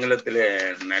 ஆங்கிலத்தில்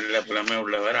நல்ல புலமை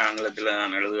உள்ளவர். ஆங்கிலத்தில்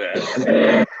தான் எழுதுவார்.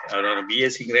 அவர் ஒரு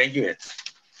பிஎஸ்சி கிராஜுவேட்,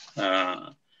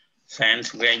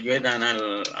 சயின்ஸ் கிராஜுவேட். ஆனால்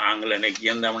ஆங்கில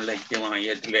இலக்கியம் தமிழ் இலக்கியம்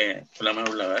மையத்திலே புலமை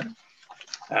உள்ளவர்.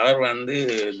 அவர் வந்து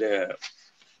இந்த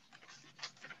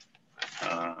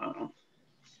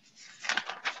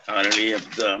அவருடைய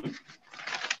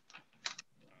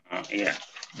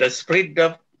The Spirit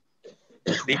of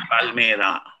the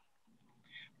Palmera,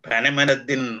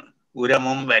 பனைமரத்தின்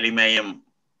உரமும் வலிமையும்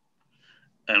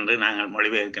என்று நாங்கள்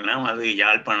மொழிபெயர்க்கலாம். அது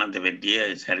யாழ்ப்பாணத்தை பற்றிய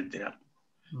சரித்திரம்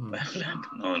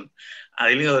வரலாற்று நூல்.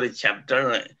 அதிலே ஒரு chapter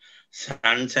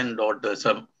sons and daughters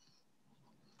of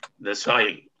the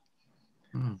soil.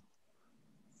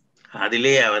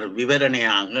 அதிலே அவர்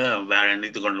விவரணையாக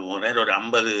வர்ணித்து கொண்டு போகிறார் ஒரு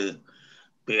 50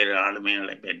 பேர்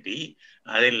ஆளுமைகளை பற்றி.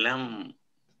 அதெல்லாம்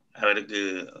அவருக்கு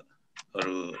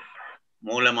ஒரு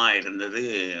மூலமாக இருந்தது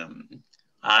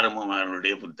ஆரம்பம்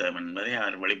அவருடைய புத்தகம் என்பதை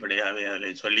அவர் வெளிப்படையாகவே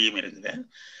அதில் சொல்லியும் இருக்கிறார்.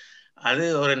 அது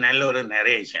ஒரு நல்ல ஒரு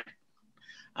நரேஷன்.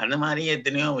 அந்த மாதிரி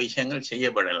எத்தனையோ விஷயங்கள்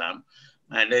செய்யப்படலாம்.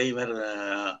 இவர்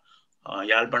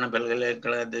யாழ்ப்பாண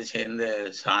பல்கலைக்கழகத்தை சேர்ந்த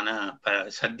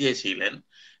சத்யசீலன்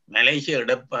மலேசிய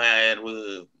இடப்பெயர்வு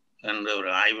என்ற ஒரு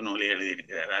ஆய்வு நூலை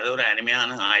எழுதியிருக்கிறார். அது ஒரு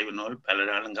அருமையான ஆய்வு நூல்,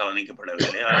 பலராலும்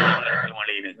கவனிக்கப்படவில்லை. அவர்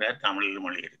மொழி இருக்கிறார், தமிழில்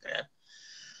மொழி இருக்கிறார்.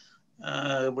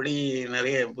 இப்படி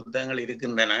நிறைய புத்தகங்கள்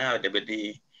இருக்கின்றன. அவற்றை பற்றி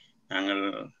நாங்கள்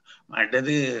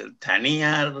மற்றது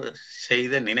தனியார்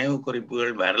செய்த நினைவு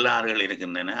குறிப்புகள் வரலாறுகள்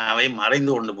இருக்கின்றன. அவை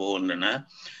மறைந்து கொண்டு போகின்றன.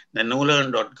 இந்த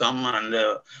நூலகம்.com அந்த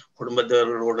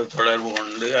குடும்பத்தவர்களோடு தொடர்பு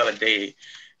கொண்டு அவற்றை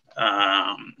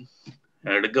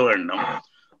எடுக்க வேண்டும்.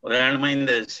 உதாரணமாக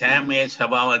இந்த சாமே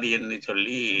சபாவதி என்று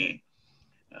சொல்லி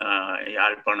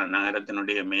யாழ்ப்பாண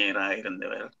நகரத்தினுடைய மேயராக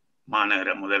இருந்தவர்,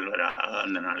 மாநகர முதல்வராக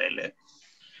அந்த நாளையில்.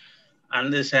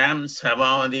 அந்த சாம்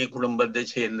சபாவதி குடும்பத்தை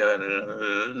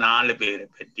சேர்ந்தவர்கள் 4 பேரை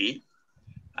பற்றி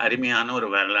அருமையான ஒரு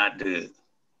வரலாற்று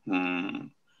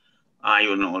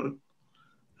ஆய்வு நூல்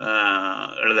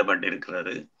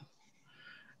எழுதப்பட்டிருக்கிறது.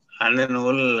 அந்த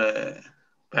நூல்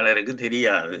பலருக்கு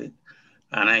தெரியாது.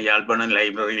 ஆனால் யாழ்ப்பாணம்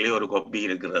லைப்ரரியிலே ஒரு காப்பி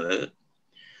இருக்கிறது.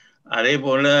 அதே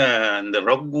போல இந்த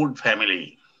ராக்வுட் ஃபேமிலி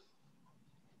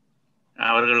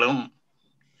அவர்களும்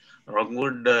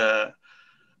ராக்வுட்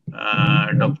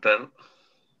டாக்டர்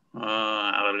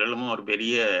அவர்களும் ஒரு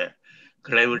பெரிய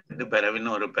கிளைவிட்டு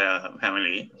பரவின ஒரு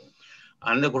ஃபேமிலி.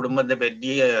 அந்த குடும்பத்தை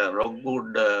பற்றிய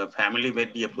ராக்வுட் ஃபேமிலி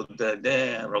பற்றிய புத்தகத்தை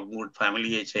ராக்வுட்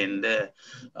ஃபேமிலியை சேர்ந்த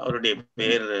அவருடைய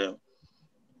பேர்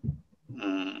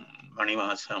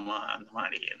மணிவாசமா அந்த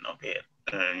மாதிரி என்ன பேர்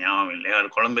ஞாபகம் இல்லை.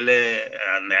 அவர் கொழும்புல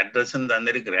அந்த அட்ரஸும்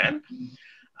தந்திருக்கிறார்.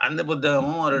 அந்த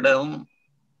புத்தகமும் ஒரு இடம்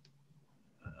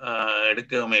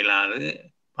எடுக்கவும் இயலாது,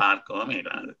 பார்க்கவும்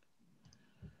இயலாது.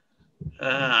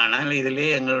 ஆனால் இதிலே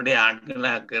எங்களுடைய ஆட்கள்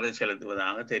அக்கறை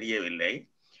செலுத்துவதாக தெரியவில்லை.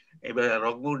 இப்ப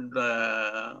ராக்வுட்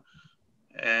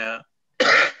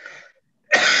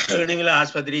இடைவில்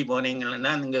ஆஸ்பத்திரி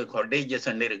போனீங்கன்னா இங்க கொட்டேஜஸ்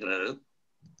இருக்கிறது.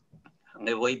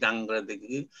 அங்கே போய்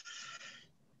தங்குறதுக்கு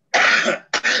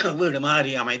வீடு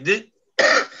மாதிரி அமைத்து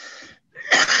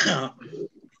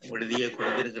விடுதியை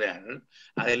கொடுத்திருக்கிறார்கள்.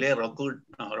 அதிலே ராக்வுட்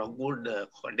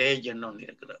கொட்டேஜ் ஒன்று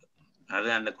இருக்கிறது. அது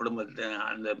அந்த குடும்பத்தை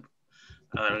அந்த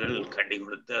அவர்கள் கட்டி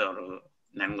கொடுத்த ஒரு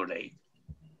நன்கொடை.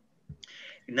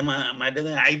 இந்த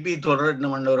மற்றது ஐபி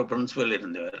தொடர் ஒரு பிரின்சிபல்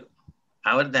இருந்தவர்.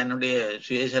 அவர் தன்னுடைய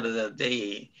சுயசரிதத்தை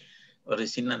ஒரு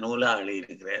சின்ன நூலாக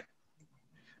எழுதியிருக்கிறார்.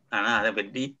 ஆனா அதை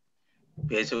பற்றி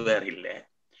பேசுவார் இல்லை.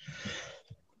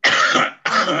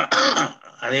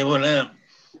 அதே போல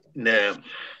இந்த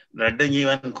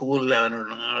ரட்டஜீவன் கூல்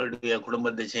அவருடைய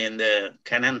குடும்பத்தை சேர்ந்த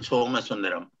கனன்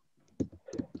சோமசுந்தரம்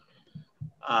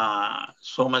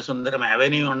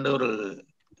அவென்யூ வந்து ஒரு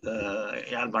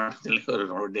யாழ்ப்பாணத்தில் ஒரு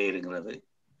ரோடே இருக்கிறது.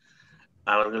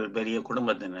 அவர்கள் பெரிய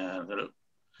குடும்பத்தினர்கள்.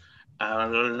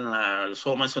 அவர்கள்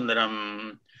சோமசுந்தரம்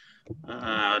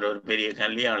அவர் ஒரு பெரிய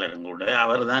கல்வியாளரும் கூட.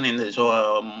 அவர் தான் இந்த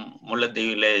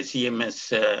முல்லைத்தீவில் சிஎம்எஸ்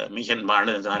மிஷன்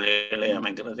பாடசாலைகளை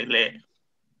அமைக்கிறதிலே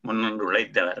முன்னின்று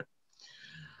உழைத்தவர்.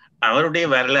 அவருடைய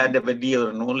வரலாற்றை பற்றிய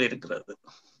ஒரு நூல் இருக்கிறது.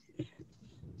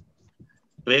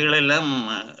 இவைகளெல்லாம்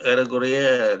ஏறக்குறைய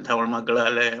தமிழ்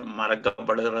மக்களால்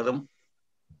மறக்கப்படுகிறதும்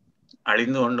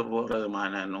அழிந்து கொண்டு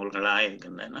போகிறதுமான நூல்களாக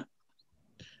இருக்கின்றன.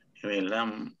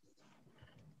 இவையெல்லாம்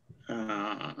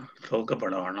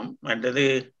துவக்கப்பட வேணும். மற்றது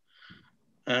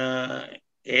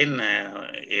ஏன்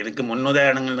இதுக்கு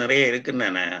முன்னுதாரணங்கள் நிறைய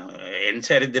இருக்கின்றன. என்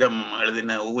சரித்திரம்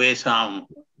எழுதின உவேசாம்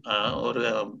ஒரு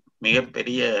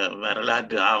மிகப்பெரிய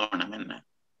வரலாற்று ஆவணம். என்ன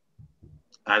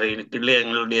அது இருக்குல்ல,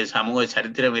 எங்களுடைய சமூக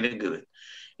சரித்திரம் இருக்குது.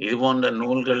 இது போன்ற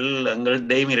நூல்கள்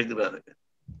எங்கள்கிட்டையும் இருக்கிறது.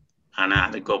 ஆனா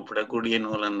அதுக்கு ஒப்பிடக்கூடிய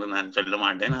நூல் என்று நான் சொல்ல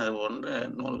மாட்டேன். அது போன்ற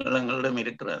நூல்கள் எங்களிடம்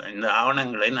இருக்கிறது. இந்த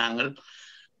ஆவணங்களை நாங்கள்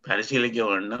பரிசீலிக்க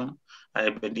வேண்டும். அதை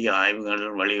பற்றிய ஆய்வுகள்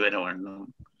வெளிவர வேண்டும்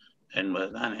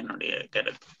என்பதுதான் என்னுடைய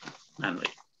கருத்து. நன்றி.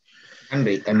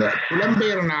 நன்றி. அந்த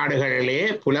புலம்பெயர் நாடுகளிலே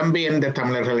புலம்பெயர்ந்த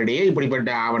தமிழர்களிடையே இப்படிப்பட்ட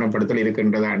ஆவணப்படுத்தல்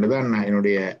இருக்கின்றதா என்றுதான்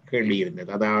என்னுடைய கேள்வி இருந்தது.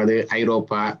 அதாவது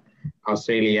ஐரோப்பா,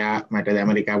 ஆஸ்திரேலியா மற்றது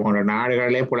அமெரிக்கா போன்ற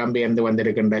நாடுகளிலே புலம்பெயர்ந்து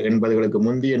வந்திருக்கின்ற 80களுக்கு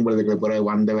முந்தி 80களுக்கு பிறகு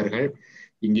வந்தவர்கள்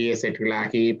இங்கேயே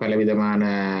செட்டிலாகி பலவிதமான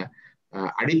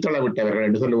அடித்தள விட்டவர்கள்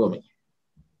என்று சொல்லுவோமே.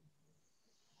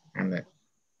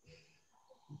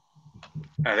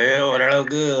 அது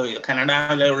ஓரளவுக்கு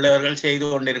கனடாவில் உள்ளவர்கள் செய்து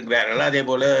கொண்டிருக்கிறார்கள். அதே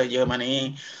போல ஜெர்மனி,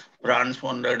 பிரான்ஸ்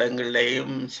போன்ற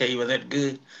இடங்களிலேயும்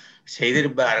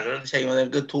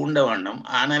செய்வதற்கு தூண்ட வேண்டும்.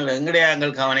 ஆனால் எங்களுடைய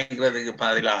ஆங்கள் கவனிக்கிறதுக்கு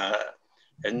பதிலாக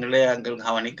எங்களுடைய ஆங்கள்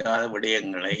கவனிக்காத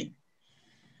விடயங்களை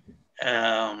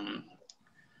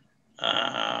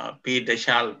பீட்டர்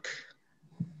ஷால்க்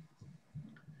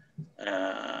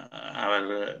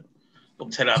அவர்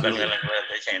உப்சலா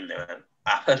பல்கலைக்கழகத்தை சேர்ந்தவர்.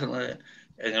 அவர்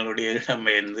எங்களுடைய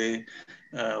இடம்பெயர்ந்து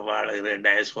வாழுகிற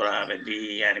டயஸ்போரா பற்றி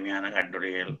அருமையான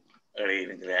கட்டுரைகள்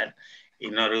எழுதியிருக்கிறார்.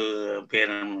 இன்னொரு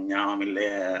பேரும் ஞாபகம் இல்லை,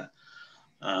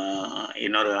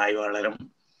 இன்னொரு ஆய்வாளரும்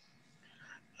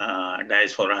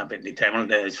டயஸ்போரா பற்றி, தமிழ்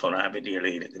டயஸ்போரா பற்றி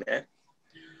எழுதியிருக்கிறார்.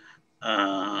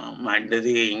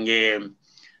 மற்றது இங்கே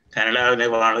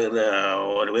கனடாவில் வாழுகிற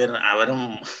ஒரு பேர், அவரும்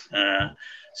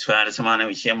சுவாரஸ்யமான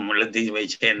விஷயம், முல்லைத்தீவை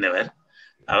சேர்ந்தவர்.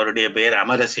 அவருடைய பேர்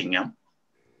அமரசிங்கம்.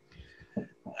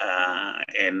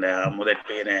 என் முதற்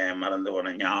பேரை மறந்து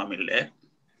போன ஞாபகம் இல்லை.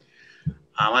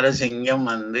 அமரசிங்கம்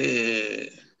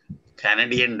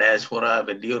கனடியன் டயஸ்போரா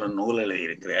பற்றி ஒரு நூல்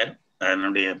எழுதியிருக்கிறார்.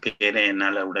 அதனுடைய பேரை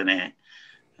என்னால் உடனே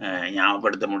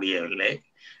ஞாபகப்படுத்த முடியவில்லை.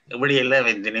 இப்படியெல்லாம்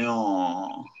எத்தனையோ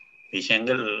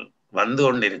விஷயங்கள் வந்து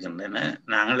கொண்டிருக்கின்றன.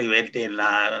 நாங்கள் இவற்றை எல்லா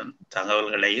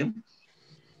தகவல்களையும்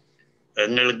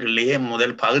எங்களுக்குள்ளேயே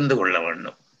முதல் பகிர்ந்து கொள்ள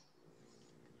வேண்டும்.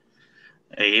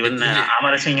 ஈவன்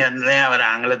அமரசிங்கத்திலே அவர்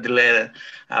ஆங்கிலத்தில்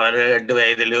அவர் 8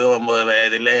 வயதிலோ 9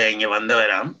 வயதில இங்க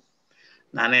வந்தவராம்.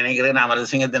 நான் நினைக்கிறேன்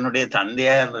அமரசிங்கத்தினுடைய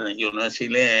தந்தையார்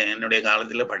யூனிவர்சிட்டியிலே என்னுடைய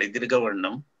காலத்தில் படித்திருக்க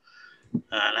வேண்டும்.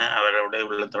 ஆனால் அவருடைய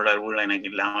உள்ள தொடர்புகள் எனக்கு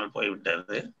இல்லாமல்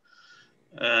போய்விட்டது.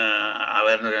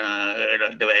 அவர்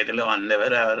 8 வயதில்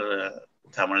வந்தவர். அவர்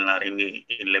தமிழ் அறிவு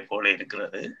இல்லை போல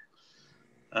இருக்கிறது.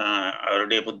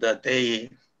 அவருடைய புத்தகத்தை,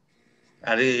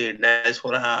 அது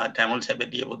டயஸ்போரா தமிழ்ஸை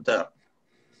பற்றிய புத்தகம்,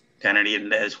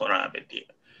 கனடியன் டயஸ்போரா பற்றிய.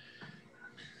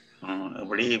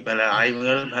 இப்படி பல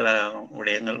ஆய்வுகள், பல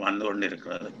விடயங்கள் வந்து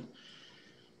கொண்டிருக்கிறது.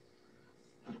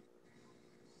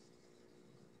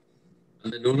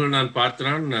 அந்த நூல்கள் நான்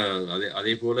பார்த்தேன்.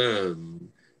 அதே போல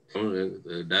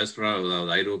டயஸ்போரா,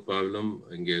 அதாவது ஐரோப்பாவிலும்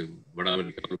இங்கே வட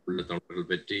அமெரிக்காவில் உள்ள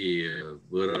தமிழர்கள் பற்றி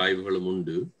வேறு ஆய்வுகளும்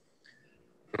உண்டு.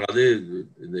 அது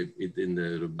இந்த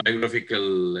பயோகிராபிக்கல்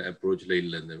அப்ரோச்ல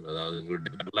இல்லை, அதாவது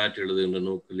எங்களுடைய வரலாற்று எழுதுகின்ற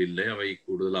நோக்கில் இல்லை. அவை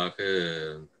கூடுதலாக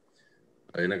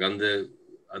எனக்கு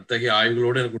அத்தகைய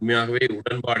ஆய்வுகளோடு எனக்கு உண்மையாகவே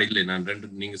உடன்பாடு இல்லை. நான்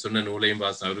நீங்க சொன்ன நூலையும்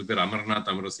பார்த்தேன். அவருக்கு பேர்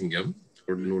அமர்நாத் அமரசிங்கம்.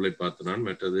 நூலை பார்த்து நான்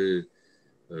மற்றது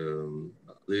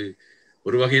அது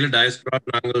ஒரு வகையில டயஸ்போரா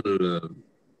நாங்கள்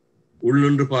உள்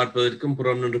நின்று பார்ப்பதற்கும்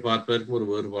புறம் நின்று பார்ப்பதற்கும் ஒரு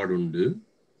வேறுபாடு உண்டு.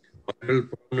 அவர்கள்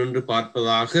புறம் நின்று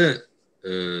பார்ப்பதாக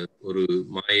ஒரு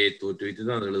மாயை தோற்றுவித்து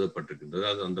தான் அது எழுதப்பட்டிருக்கின்றது.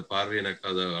 அது அந்த பார்வை எனக்கு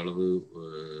அது அளவு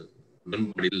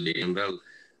உடன்பாடு இல்லை. என்றால்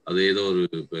அது ஏதோ ஒரு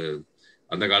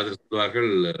அந்த காலத்தில்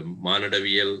சொல்வார்கள்,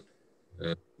 மானிடவியல்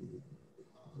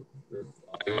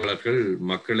ஆய்வாளர்கள்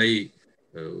மக்களை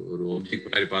ஒரு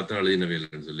ஆப்ஜெக்ட் மாதிரி பார்த்து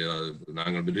எழுதினவியல் சொல்லி,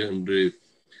 நாங்கள் இன்று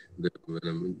இந்த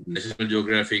நேஷனல்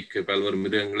ஜியோகிராபிக் பல்வேறு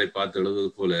மிருகங்களை பார்த்து எழுதுவது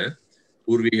போல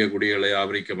பூர்வீக குடிகளை,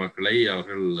 ஆப்பிரிக்க மக்களை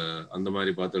அவர்கள் அந்த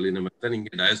மாதிரி பார்த்து எழுதின மாதிரி தான்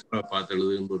இங்கே டயஸ்போரா பார்த்து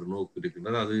எழுதுகின்ற ஒரு நோக்கு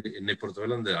இருக்கின்றது. அது என்னை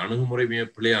பொறுத்தவரை அந்த அணுகுமுறை மிக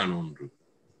பிழையான ஒன்று.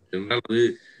 என்றால் அது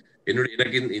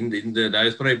எனக்கு இந்த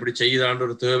டயஸ்போரா இப்படி செய்தான்ற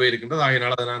ஒரு தேவை இருக்கின்றது.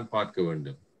 ஆகையினால அதை நான் பார்க்க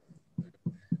வேண்டும்.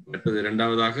 மற்றது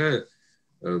இரண்டாவதாக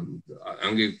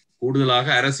அங்கே கூடுதலாக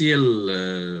அரசியல்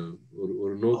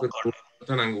ஒரு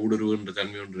நோக்கத்தை நாங்கள் ஊடுருவுகின்ற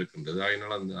தன்மை ஒன்று இருக்கின்றது.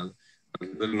 ஆகையினால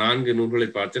அந்த 4 நூல்களை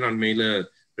பார்த்து நான் மேல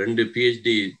 2 PhD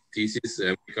தீசிஸ்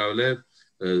அமெரிக்காவில்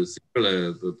சிங்கள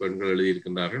பெண்கள்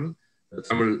எழுதியிருக்கின்றார்கள்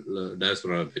தமிழ்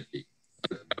டயஸ்போரா பற்றி.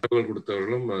 தகவல்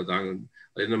கொடுத்தவர்களும்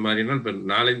என்ன மாதிரினால் இப்ப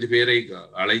 4-5 பேரை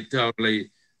அழைத்து அவர்களை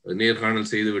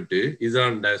நேர்காணல் செய்துவிட்டு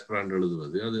இதுதான் டயஸ்போரா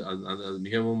எழுதுவது, அது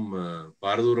மிகவும்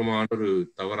பாரதூரமான ஒரு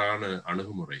தவறான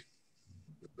அணுகுமுறை.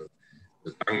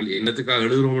 தாங்கள் என்னத்துக்காக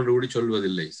எழுதுறோம் என்று கூட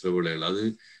சொல்வதில்லை சில வேளைகள். அது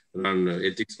நான்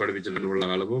எத்திக்ஸ் படிப்பிச்ச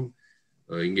காலமும்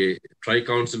இங்கே ட்ரை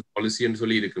கவுன்சில் பாலிசின்னு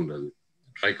சொல்லி இருக்கின்றது.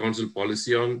 Try council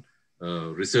policy on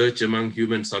research among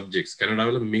human subjects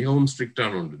கனடாவில் மிகவும்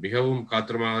ஸ்ட்ரிக்டான ஒன்று. மிகவும்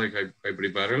காத்திரமாக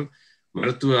கைப்பிடிப்பார்கள்.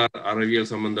 மருத்துவ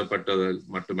அறிவியல் சம்பந்தப்பட்டது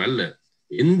மட்டுமல்ல,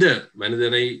 எந்த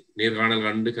மனிதனை நேர்காணல்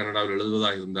கண்டு கனடாவில்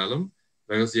எழுதுவதாக இருந்தாலும்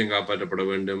ரகசியம் காப்பாற்றப்பட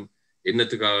வேண்டும்,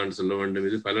 என்னத்துக்காக சொல்ல வேண்டும்.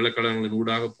 இது பல்கலைக்கழகங்களின்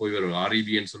ஊடாக போய் வரும், REB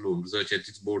சொல்லுவோம், ரிசர்ச்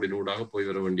எத்திக்ஸ் போர்டின் ஊடாக போய்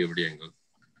வர வேண்டிய விடயங்கள்.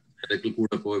 அதற்கு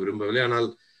கூட போக விரும்பவில்லை. ஆனால்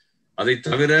அதை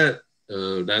தவிர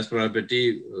டயஸ்போரா பற்றி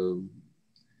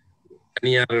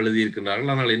தனியார்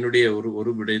எழுதியிருக்கிறார்கள். ஆனால் என்னுடைய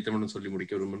ஒரு விடயத்தை மட்டும் சொல்லி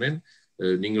முடிக்க விரும்புகிறேன்.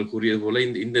 நீங்கள் கூறியது போல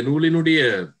இந்த நூலினுடைய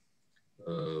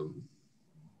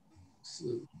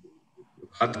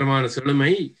ஆத்திரமான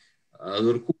செழுமை அது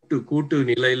ஒரு கூட்டு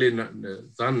நிலையில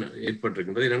தான்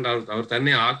ஏற்பட்டிருக்கின்றது. இரண்டாவது, அவர்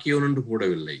தன்னை ஆக்கியோர் என்று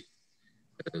போடவில்லை,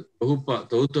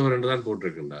 தொகுத்தவர் என்றுதான்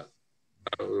போட்டிருக்கின்றார்.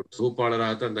 ஒரு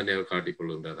தொகுப்பாளராகத்தான் தன்னை அவர் காட்டிக்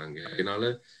கொள்கின்றார் அங்கே. அதனால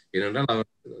ஏனென்றால் அவர்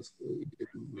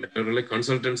மற்றவர்களை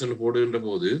கன்சல்டன்ஸ் என்று போடுகின்ற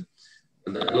போது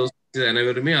அந்த ஆலோசனை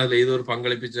அனைவருமே அதுல ஏதோ ஒரு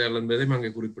பங்களிப்பு செயல் என்பதையும்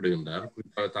அங்கே குறிப்பிடுகின்றார்.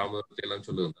 குறிப்பாக தாமதத்தை எல்லாம்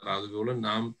சொல்லுகின்றார். அதுபோல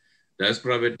நாம்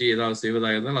டயஸ்பரா பற்றி ஏதாவது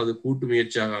செய்வதாக இருந்தால் அது கூட்டு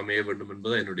முயற்சியாக அமைய வேண்டும்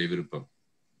என்பது என்னுடைய விருப்பம்.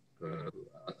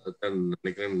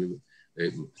 நினைக்கிறேன்.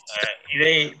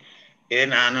 இதை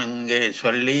நான் இங்கே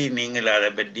சொல்லி நீங்கள் அதை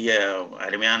பற்றிய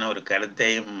அருமையான ஒரு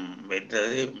கருத்தையும்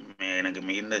வைத்தது எனக்கு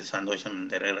மிகுந்த சந்தோஷம்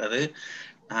தருகிறது.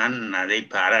 நான் அதை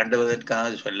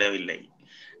பாராட்டுவதற்காக சொல்லவில்லை,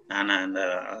 நான் அந்த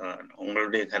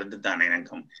உங்களுடைய கருத்து தான்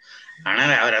எனக்கும்.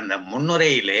 ஆனால் அவர் அந்த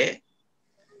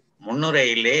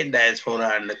முன்னுரையிலே டயஸ்போரா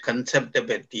அந்த கன்செப்டை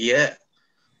பற்றிய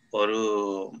ஒரு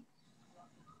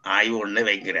ஆய்வு ஒன்று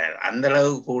வைக்கிறார். அந்த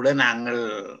அளவு கூட நாங்கள்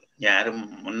யாரும்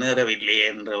முன்னேறவில்லை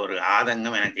என்ற ஒரு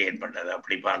ஆதங்கம் எனக்கு ஏற்பட்டது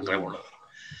அப்படி பார்க்கிற பொழுது.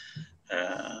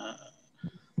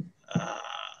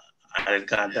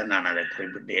 அதற்காகத்தான் நான் அதை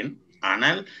குறிப்பிட்டேன்.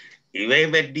 ஆனால் இவை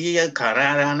பற்றிய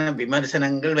கராரான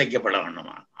விமர்சனங்கள் வைக்கப்பட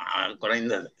வேண்டுமா,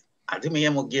 குறைந்தது அது மிக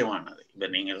முக்கியமானது. இப்ப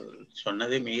நீங்கள்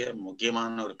சொன்னது மிக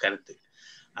முக்கியமான ஒரு கருத்து.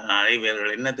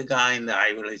 இவர்கள் என்னத்துக்காக இந்த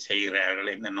ஆய்வுகளை செய்கிறார்கள்,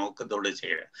 என்ன நோக்கத்தோடு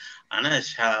செய்கிறார்கள். ஆனா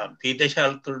பீட்டர்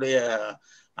ஷால்க்குடைய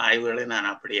ஆய்வுகளை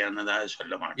நான் அப்படியானதாக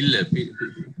சொல்ல மாட்டேன். இல்ல,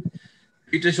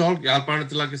 பீட்டர் ஷால்க்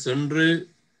யாழ்ப்பாணத்திற்கு சென்று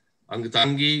அங்கு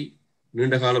தங்கி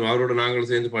நீண்ட காலம் அவரோட நாங்கள்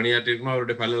சேர்ந்து பணியாற்றிருக்கோம்.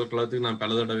 அவருடைய பல்கலைக்கழகத்துக்கு நான்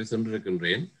பல தடவை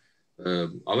சென்றிருக்கின்றேன்.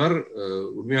 அவர்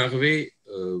உண்மையாகவே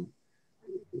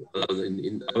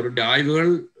அவருடைய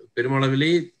ஆய்வுகள்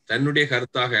பெருமளவிலே தன்னுடைய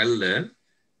கருத்தாக அல்ல,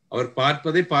 அவர்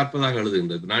பார்ப்பதாக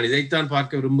எழுதுகின்றது. நான் இதைத்தான்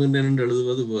பார்க்க விரும்புகின்றேன் என்று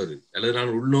எழுதுவது வேறு, அல்லது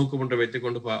நான் உள்நோக்கம் ஒன்றை வைத்துக்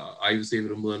கொண்டு ஆய்வு செய்ய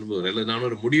விரும்புவது வேறு, அல்லது நான்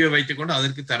ஒரு முடிவை வைத்துக் கொண்டு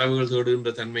அதற்கு தரவுகள்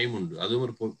தேடுகின்ற தன்மையும் உண்டு. அதுவும்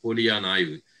ஒரு போலியான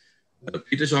ஆய்வு.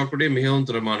 பீட்டர் ஷால்க்குடைய மிகவும்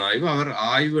திறமான ஆய்வு. அவர்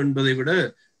ஆய்வு என்பதை விட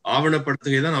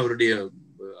ஆவணப்படுத்துகைதான்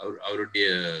அவருடைய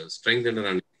ஸ்ட்ரெங்க் என்று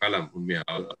நான் காலம். உண்மையா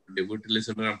அவருடைய வீட்டிலே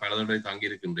சென்று நான் பல தடவை தாங்கி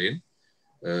இருக்கின்றேன்.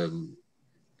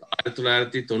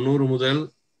 1990 முதல்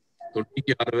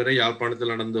 96 வரை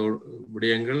யாழ்ப்பாணத்தில் நடந்த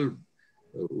விடயங்கள்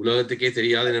உலகத்துக்கே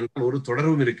தெரியாது என்றால் ஒரு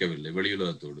தொடர்பும் இருக்கவில்லை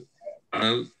வெளியுலகத்தோடு.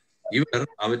 ஆனால் இவர்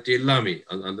அவற்றை எல்லாமே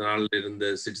அந்த நாளில் இருந்த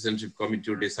சிட்டிசன்ஷிப்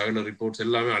கமிட்டியுடைய சகல ரிப்போர்ட்ஸ்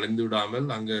எல்லாமே அழிந்து விடாமல்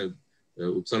அங்க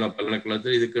உப்சலா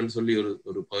பல்கலைக்கழகத்தில் இதுக்குன்னு சொல்லி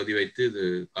ஒரு பகுதி வைத்து இது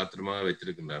காத்திரமாக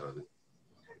வைத்திருக்கின்றார்.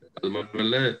 அது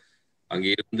மட்டுமல்ல, அங்கே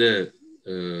இருந்த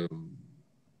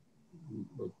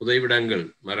புதைவிடங்கள்,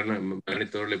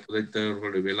 மரணித்தவர்களை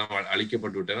புதைத்தவர்கள் எல்லாம்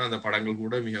அழிக்கப்பட்டு விட்டன. அந்த படங்கள்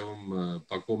கூட மிகவும்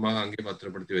பக்குவமாக அங்கே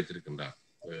பத்திரப்படுத்தி வைத்திருக்கின்றார்,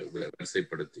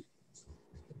 வரிசைப்படுத்தி.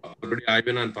 அவருடைய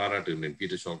ஆய்வை நான் பாராட்டுகின்றேன்.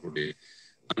 பீட்டர் ஷால்க்குடைய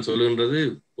நான் சொல்லுகின்றது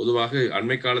பொதுவாக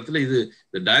அண்மை காலத்துல இது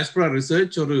இந்த டயஸ்பரா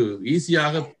ரிசர்ச் ஒரு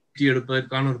ஈஸியாக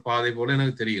எடுப்பதற்கான ஒரு பாதை போல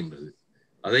எனக்கு தெரிகின்றது.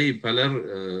 அதை பலர்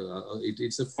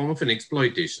it's a form of an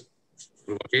exploitation.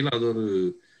 ஒரு வகையில் அது ஒரு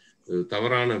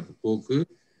தவறான போக்கு.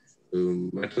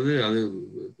 மற்றது அது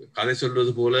கதை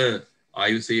சொல்றது போல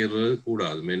ஆய்வு செய்யறது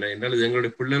கூடாது. என்றால் இது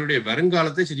எங்களுடைய பிள்ளைகளுடைய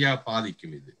வருங்காலத்தை சரியாக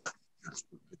பாதிக்கும். இது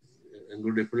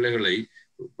எங்களுடைய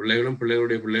பிள்ளைகளும்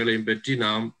பிள்ளைகளுடைய பிள்ளைகளையும் பற்றி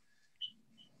நாம்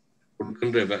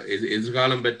கொடுக்கின்ற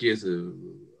எதிர்காலம் பற்றிய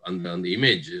அந்த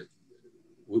இமேஜ்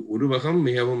உருவகம்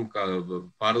மிகவும்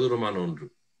பாரதூரமான ஒன்று,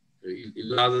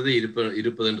 இல்லாததை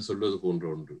இருப்பது என்று சொல்வது போன்ற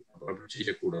ஒன்று. அப்படி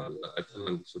செய்யக்கூடாது.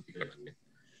 நான் சுட்டி காட்டினேன்.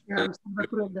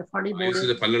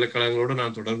 சில பல்கலைக்கழகங்களோடு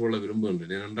நான் தொடர்பு கொள்ள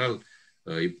விரும்புகின்றேன். ஏனென்றால்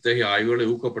இத்தகைய ஆய்வுகளை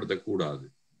ஊக்கப்படுத்தக்கூடாது.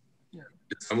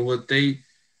 சமூகத்தை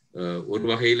ஒரு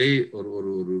வகையிலே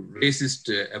ஒரு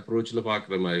ரேசிஸ்ட் அப்ரோச்ல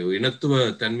பார்க்கிற மாதிரி, இனத்துவ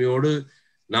தன்மையோடு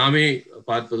நாமே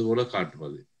பார்ப்பது போல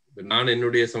காட்டுவது. நான்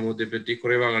என்னுடைய சமூகத்தை பற்றி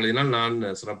குறைவாக எழுதினால் நான்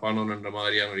சிறப்பானவன் என்ற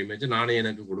மாதிரியான இமேஜ் நானே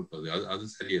எனக்கு கொடுப்பது அது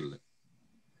சரியில்லை.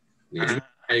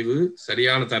 ஆய்வு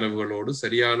சரியான தரவுகளோடு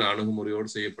சரியான அணுகுமுறையோடு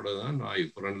செய்யப்படுவதுதான் ஆய்வு,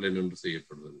 புறநிலை நின்று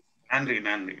செய்யப்படுவது. நன்றி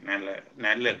நன்றி,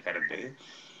 நல்ல கருத்து.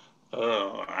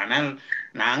 ஆனால்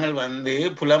நாங்கள்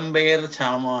புலம்பெயர்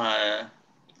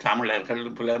தமிழர்கள்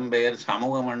புலம்பெயர்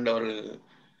சமூகம் என்ற ஒரு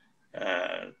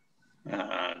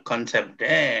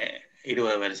கான்செப்டை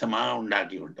 20 வருஷமா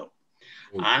உண்டாக்கி விட்டோம்.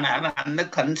 ஆனால் அந்த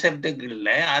கான்செப்டுக்கு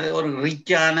இல்லை, அது ஒரு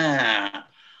ரிச்சான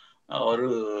ஒரு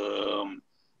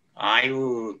ஆய்வு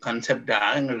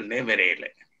கான்செப்டாக எங்களுடைய வரையில.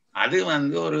 அது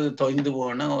ஒரு தொய்ந்து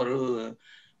போன ஒரு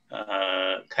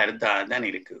கருத்தாக தான்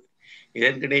இருக்குது.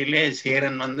 இதற்கிடையிலே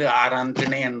சேரன் 6ஆம்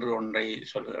திணை என்று ஒன்றை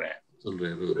சொல்கிறார்.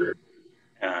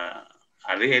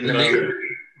 அது எந்த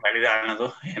வலிதானதோ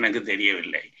எனக்கு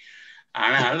தெரியவில்லை.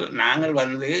 ஆனால் நாங்கள்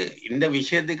இந்த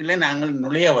விஷயத்துக்குள்ளே நாங்கள்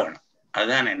நுழைய வேணும்.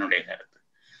 அதுதான் என்னுடைய கருத்து.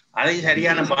 அதை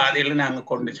சரியான பாதையில நாங்க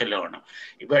கொண்டு செல்ல வேணும்.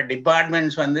 இப்ப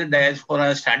டிபார்ட்மெண்ட்ஸ் டயஸ்போரா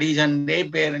ஸ்டடீஸ்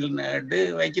பேரில்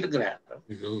வச்சிருக்கிறார்கள்.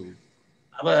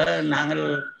 அப்ப நாங்கள்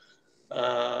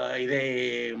இதை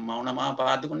மௌனமா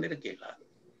பார்த்து கொண்டிருக்கீங்களா?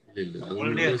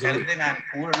 உங்களுடைய கருத்தை நான்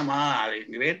பூரணமா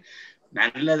அறிகிறேன்.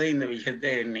 நல்லது இந்த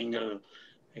விஷயத்தை நீங்கள்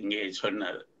இங்கே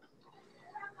சொன்னது.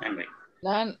 நன்றி.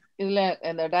 நான் இதுல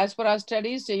இந்த டயஸ்போரா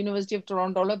ஸ்டடீஸ் யூனிவர்சிட்டி ஆஃப்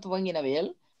டொரண்டோல துவங்கினவையல்.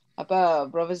 அப்ப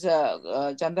ப்ரொஃபசர்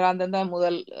சந்திராந்தன் தான்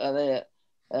முதல் அதை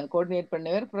கோஆர்டினேட்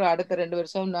பண்ணவர். அப்புறம் அடுத்த 2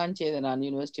 வருஷம் நான் செய்தேன் நான்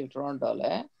யூனிவர்சிட்டி ஆஃப் டொரண்டோல.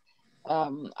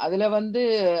 அதுல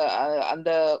அந்த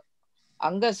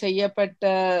அங்க செய்யப்பட்ட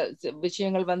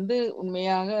விஷயங்கள்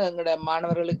உண்மையாக எங்களோட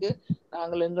மாணவர்களுக்கு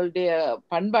நாங்கள் எங்களுடைய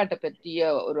பண்பாட்டை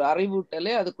பற்றிய ஒரு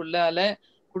அறிவூட்டலை அதுக்குள்ளால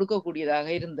கொடுக்கக்கூடியதாக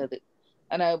இருந்தது.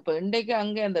 ஆனா இப்ப இன்றைக்கு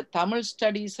அங்க அந்த தமிழ்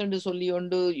ஸ்டடீஸ் சொல்லி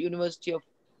கொண்டு யூனிவர்சிட்டி ஆஃப்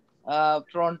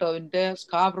டொரண்டோவின்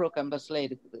ஸ்காப்ரோ கேம்பஸ்ல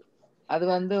இருக்குது.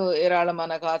 அது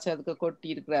ஏராளமான காசு அதுக்கு கொட்டி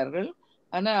இருக்கிறார்கள்.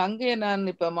 ஆனா அங்கே நான்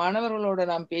இப்ப மாணவர்களோட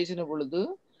நான் பேசின பொழுது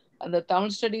அந்த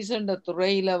தமிழ் ஸ்டடீஸ் என்ற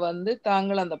துறையில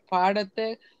தாங்கள் அந்த பாடத்தை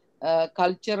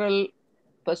கல்ச்சரல்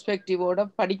பெர்ஸ்பெக்டிவோட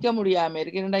படிக்க முடியாம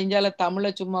இருக்கு. இஞ்சால தமிழை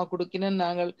சும்மா கொடுக்கணும்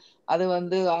நாங்கள் அது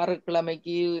 6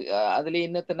 கிழமைக்கு அதுல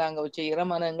என்னத்தை நாங்க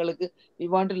செய்யறோம். ஆனா எங்களுக்கு we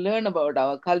want to learn about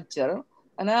our culture.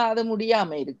 ஆனா அது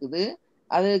முடியாம இருக்குது.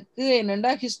 அதுக்கு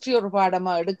என்னண்டா ஹிஸ்டரி ஒரு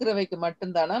பாடமா எடுக்கிறவைக்கு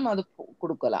மட்டும்தானா அது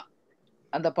கொடுக்கலாம்,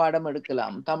 அந்த பாடம்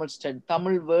எடுக்கலாம்.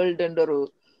 தமிழ் வேர்ல்டு என்ற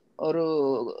ஒரு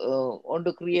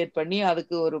ஒன்று கிரியேட் பண்ணி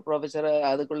அதுக்கு ஒரு ப்ரொஃபஸரை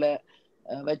அதுக்குள்ள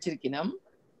வச்சிருக்கணும்.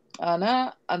 ஆனா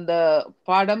அந்த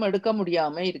பாடம் எடுக்க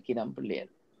முடியாம இருக்கிறோம் பிள்ளைகள்.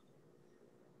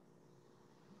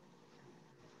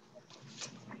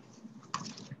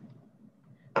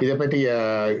 இதை பற்றி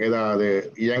ஏதாவது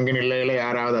இயங்கு நிலையில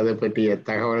யாராவது அதை பற்றிய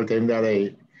தகவல் தெரிந்து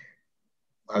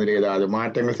அதில் ஏதாவது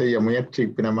மாற்றங்கள் செய்ய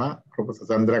முயற்சிப்பினமா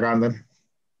professor Chandrakanthan?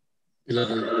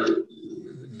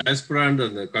 Diaspora and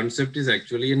the concept is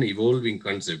actually an evolving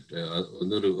concept.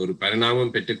 ஒரு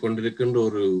பரிணாமம் பெற்றுக் கொண்டிருக்கின்ற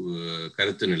ஒரு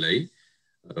கருத்து நிலை.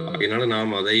 அதனால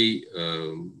நாம் அதை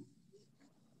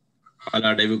கால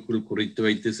அடைவுக்குள் குறித்து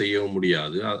வைத்து செய்யவும்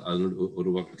முடியாது. ஒரு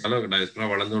பக்கத்தால் டயஸ்போரா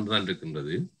வளர்ந்து கொண்டுதான்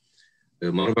இருக்கின்றது.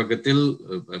 மறுபக்கத்தில்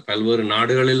பல்வேறு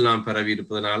நாடுகளில் நாம் பரவி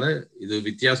இருப்பதனால இது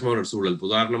வித்தியாசமான ஒரு சூழல்.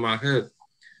 உதாரணமாக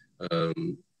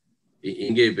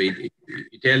இங்கே இப்ப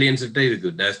இட்டாலியன்ஸ் கிட்ட இருக்கு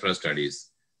diaspora studies,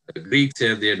 Greeks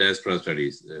diaspora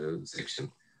studies section.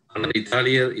 ஆனால்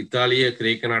இத்தாலிய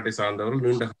கிரேக்க நாட்டை சார்ந்தவர்கள்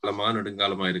நீண்ட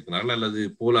நெடுங்காலமா இருக்கிறார்கள், அல்லது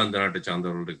போலாந்து நாட்டை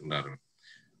சார்ந்தவர்கள் இருக்கின்றார்கள்.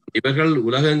 இவர்கள்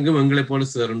உலகெங்கும் எங்களை போல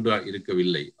சிறந்து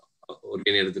இருக்கவில்லை. ஒரே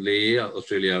நேரத்திலேயே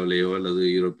ஆஸ்திரேலியாவிலேயோ அல்லது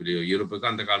யூரோப்பிலேயோ,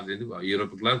 யூரோப்புக்கு அந்த காலத்திலிருந்து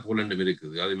யூரோப்புக்கெல்லாம் போலண்டும்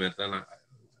இருக்குது, அதே மாதிரி தான்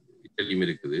இத்தாலியும்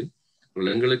இருக்குது.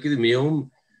 எங்களுக்கு இது மிகவும்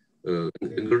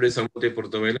எங்களுடைய சமூகத்தை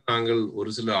பொறுத்தவரையில நாங்கள் ஒரு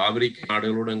சில ஆப்பிரிக்க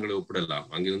நாடுகளோடு எங்களை ஒப்பிடலாம்.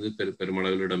 அங்கிருந்து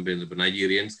பெருமளவில் இடம்பெயர்ந்து இப்ப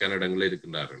நைஜீரியன்ஸ் கனடாங்களே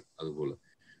இருக்கின்றார்கள். அதுபோல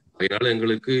அதனால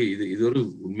எங்களுக்கு இது ஒரு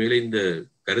உண்மையிலே இந்த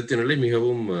கருத்து நிலை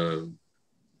மிகவும்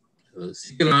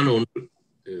சிக்கலான ஒன்று.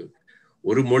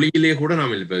 ஒரு மொழியிலே கூட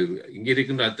நாம் இப்ப இங்க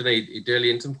இருக்கின்ற அத்தனை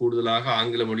இட்டாலியன்ஸும் கூடுதலாக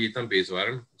ஆங்கில மொழியைத்தான்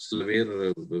பேசுவார்கள். சில பேர்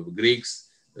கிரீக்ஸ்,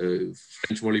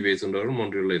 பிரெஞ்சு மொழி பேசுகின்றவர்கள்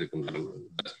மொன்றியல்ல இருக்கின்றார்கள்.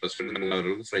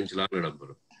 அவர்களுக்கு பிரெஞ்சுலாம்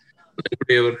இடம்பெறும்.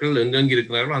 எங்களுடையவர்கள் எங்கெங்கு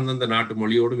இருக்கிறார்களோ அந்தந்த நாட்டு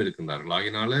மொழியோடும் இருக்கின்றார்கள்.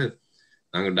 ஆகினால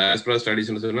நாங்கள் டயஸ்போரா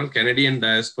ஸ்டடீஸ் சொன்னால் கனடியன்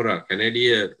டயஸ்போரா,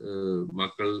 கனடிய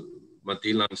மக்கள்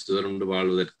மத்தியில் நாம் சிதறுண்டு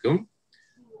வாழ்வதற்கும்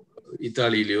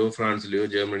இத்தாலியிலேயோ பிரான்சிலேயோ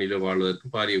ஜெர்மனியிலோ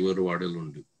வாழ்வதற்கும் பாரிய வேறுபாடுகள்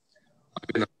உண்டு.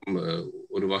 நாம்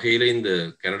ஒரு வகையில இந்த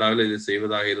கனடாவில் இது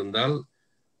செய்வதாக இருந்தால்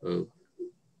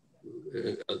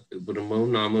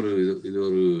திரும்பவும் நாம் இது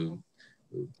ஒரு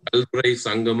பல்துறை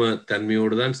சங்கம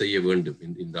தன்மையோடு தான் செய்ய வேண்டும்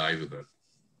இந்த ஆய்வுகள்.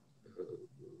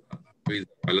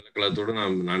 பல்கலைக்கழகத்தோடு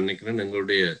நான் நினைக்கிறேன்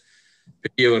எங்களுடைய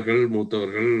பெரியவர்கள்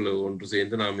மூத்தவர்கள் ஒன்று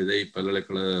சேர்ந்து நாம் இதை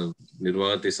பல்கலைக்கழக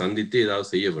நிர்வாகத்தை சந்தித்து ஏதாவது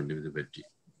செய்ய வேண்டும். இது பற்றி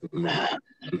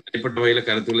தனிப்பட்ட வகையில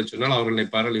கருத்துக்களை சொன்னால் அவர்கள்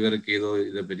நினைப்பார்கள் இவருக்கு ஏதோ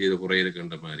இதை பற்றி ஏதோ குறை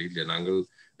இருக்கின்ற மாதிரி. இல்லை, நாங்கள்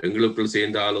எங்களுக்குள்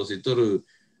சேர்ந்து ஆலோசித்து ஒரு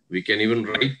we can even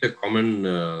write a common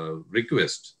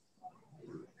request.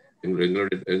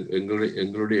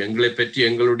 எங்களை பற்றி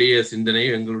எங்களுடைய சிந்தனை,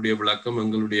 எங்களுடைய விளக்கம்,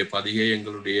 எங்களுடைய பதிகை,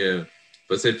 எங்களுடைய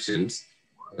பெர்செப்ஷன்ஸ்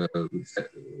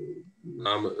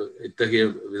நாம் இத்தகைய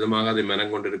விதமாக அதை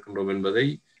மனம் கொண்டிருக்கின்றோம் என்பதை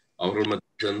அவர்கள்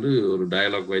மத்தியில் வந்து ஒரு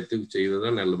டயலாக் வைத்து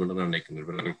செய்வதுதான் நல்லது என்று நான்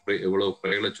நினைக்கின்றேன். எவ்வளவு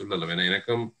குறைகளை சொல்லலாம். ஏன்னா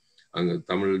எனக்கும் அங்கே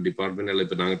தமிழ் டிபார்ட்மெண்ட்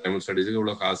இப்போ நாங்கள் தமிழ் ஸ்டடீஸுக்கு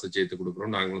எவ்வளவு காசு சேர்த்து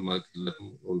கொடுக்குறோம், நாங்களும் அதுக்கு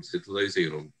எல்லாருக்கும் சேர்த்து உதவி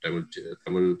செய்கிறோம்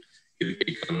தமிழ்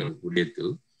இருக்கைக்கான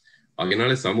விடயத்தில்.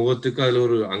 அதனால சமூகத்துக்கு அதில்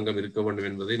ஒரு அங்கம் இருக்க வேண்டும்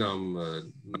என்பதை நாம்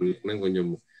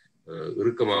கொஞ்சம்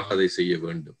இறுக்கமாக அதை செய்ய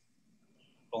வேண்டும்.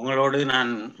 உங்களோடு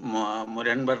நான்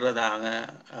முரண்படுறதாக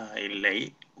இல்லை.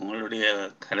 உங்களுடைய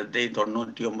கருத்தை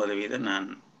 99% நான்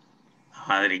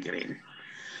ஆதரிக்கிறேன்.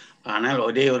 ஆனால்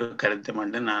ஒரே ஒரு கருத்தை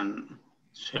மட்டும் நான்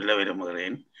சொல்ல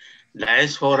விரும்புகிறேன்.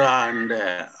 டயஸ்போரா என்ற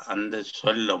அந்த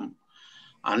சொல்லும்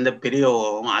அந்த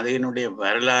பிரயோகம் அதனுடைய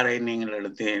வரலாறை நீங்கள்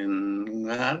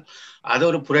எடுத்தீர்கள், அது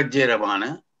ஒரு புரட்சிகரமான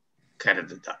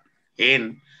கருத்து தான். ஏன்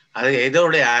அது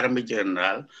எதோட ஆரம்பிச்சு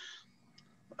என்றால்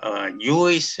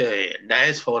யூஎஸ்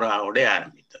டயஸ்போராவோட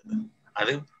ஆரம்பித்தது.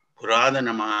 அது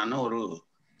புராதனமான ஒரு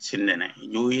சிந்தனை.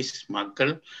 யூஎஸ்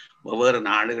மக்கள் ஒவ்வொரு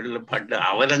நாடுகளில் பட்ட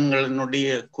அவலங்களினுடைய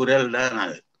குரல் தான்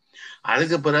அது.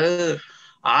 அதுக்கு பிறகு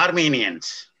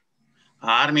ஆர்மீனியன்ஸ்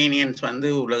வந்து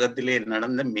உலகத்திலே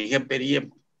நடந்த மிகப்பெரிய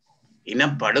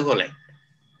இனப்படுகொலை.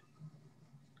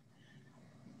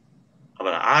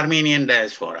 ஆர்மீனியன்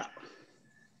டயஸ்போரா,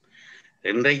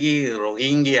 இன்றைக்கு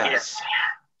ரோஹிங்கியாஸ்,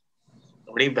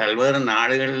 அப்படி பல்வேறு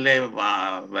நாடுகளில்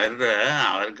வர்ற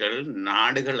அவர்கள்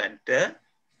நாடுகளற்ற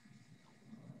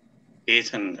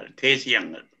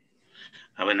தேசியங்கள்.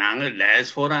 அப்ப நாங்கள்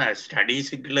டயஸ்போரா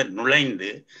ஸ்டடீஸுக்குள்ள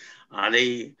நுழைந்து அதை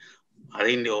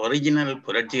ஒரிஜினல்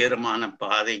புரட்சிகரமான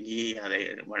பாதைக்கு அதை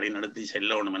வழிநடத்தி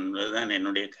செல்லணும் என்பதுதான்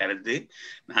என்னுடைய கருத்து.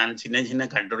 நான் சின்ன சின்ன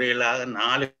கட்டுரைகளாக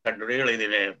 4 கட்டுரைகள்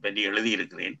இதில் பற்றி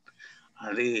எழுதியிருக்கிறேன்.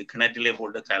 அது கிணற்றிலே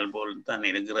போட்டு கல் போல் தான்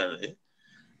இருக்கிறது.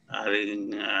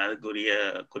 அதுக்குரிய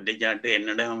குற்றச்சாட்டு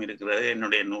என்னிடம் இருக்கிறது.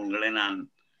 என்னுடைய நூல்களை நான்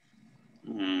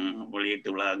வெளியீட்டு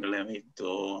விழாக்களை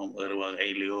வைத்தோ வேறு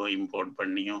வகையிலையோ இம்போர்ட்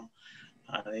பண்ணியோ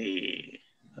அதை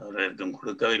அவர்களுக்கும்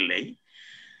கொடுக்கவில்லை.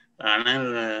 ஆனால்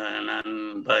நான்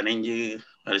 15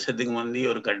 வருஷத்துக்கு முந்தி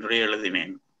ஒரு கட்டுரை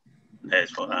எழுதினேன்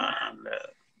அந்த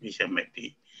விஷயம் பற்றி.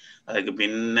 அதுக்கு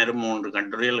பின்னர் 3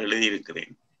 கட்டுரைகள்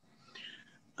எழுதியிருக்கிறேன்.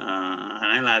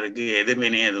 ஆனால் அதுக்கு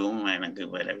எதிர்வினை எதுவும் எனக்கு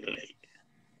வரவில்லை.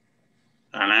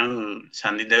 ஆனால்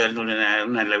சந்தித்தவர்கள்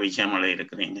நல்ல விஷயங்களை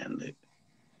இருக்கிறீங்க.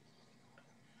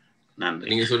 நன்றி.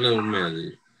 நீங்க சொன்ன உண்மை. அது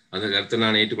அந்த கருத்தை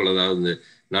நான் ஏற்றுக்கொள்ள. அதாவது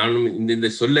நானும் இந்த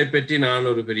சொல்லை பற்றி நான்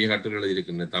ஒரு பெரிய கட்டுரை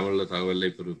எழுதியிருக்கிறேன் தமிழ்ல. தகவலை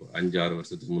ஒரு 5-6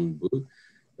 வருஷத்துக்கு முன்பு.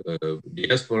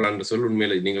 டியாஸ்போரா சொல்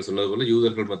உண்மையில நீங்க சொன்னது போல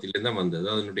யூதர்கள் மத்தியிலே தான் வந்தது.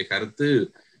 அதனுடைய கருத்து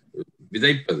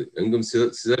விதைப்பது, எங்கும்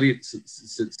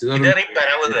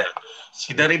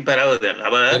சிதறி பரவுதல்.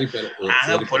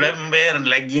 புலம்பெயர்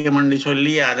லக்கியம் என்று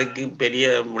சொல்லி அதுக்கு பெரிய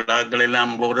விழாக்கள்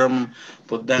எல்லாம் போடுறோம்,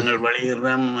 புத்தகங்கள்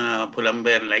வெளியிடுறோம்,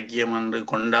 புலம்பெயர் லக்கியம் என்று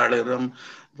கொண்டாடுறோம்,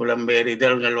 புலம்பெயர்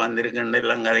இதழ்கள் வந்திருக்கின்ற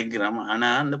எல்லாம் கதைக்கிறோம். ஆனா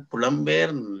அந்த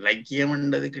புலம்பெயர் லக்கியம்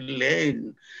என்றதுக்குள்ளே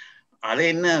அது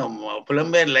என்ன,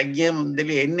 புலம்பெயர் லக்கியம்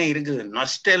என்ன இருக்குது?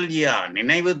 நொஸ்டால்ஜியா,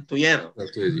 நினைவு துயர்.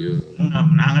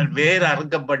 நாங்கள் வேறு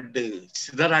அறுக்கப்பட்டு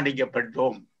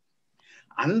சிதறடிக்கப்பட்டோம்,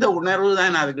 அந்த உணர்வு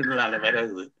தான் அதுக்குள்ளால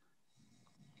வருது.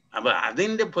 அப்ப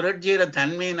அதிന്റെ புரட்சிகர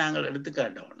தன்மையை நாங்கள்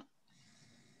எடுத்துக்காட்டணும்.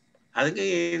 அதுக்கு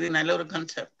இது நல்ல ஒரு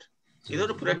கான்செப்ட், இது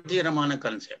ஒரு புரட்சிகரமான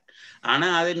கான்செப்ட். ஆனா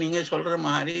அது நீங்க சொல்ற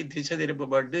மாதிரி திசை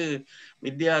திருப்பப்பட்டு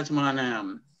வித்தியாசமான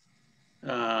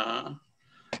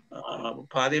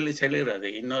பாதையில் செல்கிறது.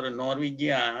 இன்னொரு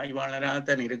நோர்வீஜிய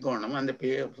ஆய்வாளராகத்தான் இருக்கணும். அந்த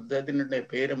புத்தகத்தினுடைய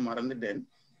பேரை மறந்துட்டேன்.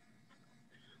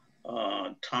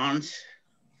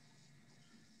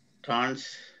 டிரான்ஸ்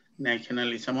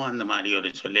நேஷனலிசமோ அந்த மாதிரி ஒரு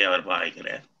சொல்லி அவர்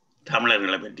பாய்க்கிறார்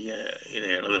தமிழர்களை பற்றிய இதை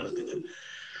எழுதுறதுக்கு.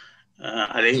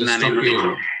 அதை நான்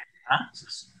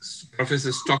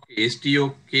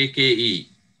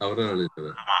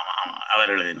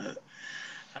அவர் எழுதினது.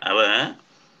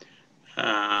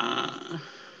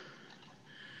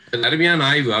 அருமையான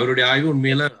ஆய்வு. அவருடைய ஆய்வு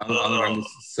உண்மையில அவர் அங்கு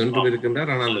சென்று இருக்கின்றார்.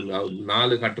 ஆனால்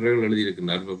 4 கட்டுரைகள்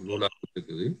எழுதியிருக்கின்றார்.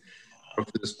 இருக்குது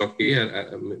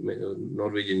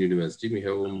நார்வேஜியன் யூனிவர்சிட்டி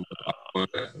மிகவும்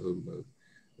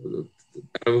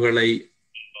தரவுகளை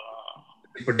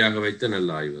அடிப்படையாக வைத்த நல்ல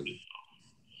ஆய்வு அது.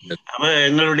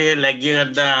 எங்களுடைய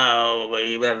லக்கியகர்த்தா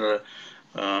இவர்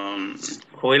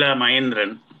கோயிலா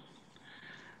மகேந்திரன்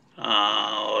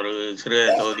ஒரு சிறு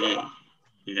தொகுதி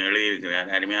எழுதியிருக்கிறார்,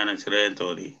 அருமையான சிறு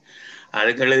தொகுதி.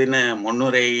 அதுக்கு எழுதின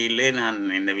முன்னுரையிலே நான்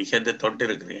இந்த விஷயத்தை தொட்டு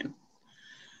இருக்கிறேன்.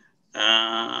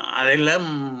 அதெல்லாம்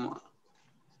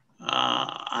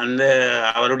அந்த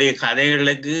அவருடைய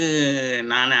கதைகளுக்கு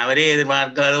நான் அவரே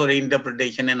எதிர்பார்க்காத ஒரு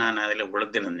இன்டர்பிரிட்டேஷனை நான் அதில்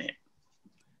கொடுத்திருந்தேன்.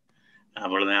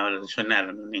 அப்பொழுது அவர் சொன்னார்,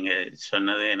 நீங்க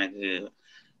சொன்னது எனக்கு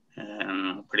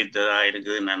பிடித்ததா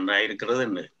இருக்குது, நன்றா இருக்கிறது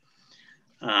என்று.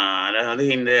 அதாவது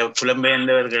இந்த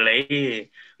புலம்பெயர்ந்தவர்களை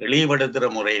இழிவுபடுத்துகிற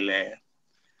முறையில,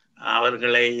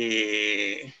 அவர்களை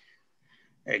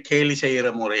கேலி செய்கிற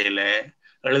முறையில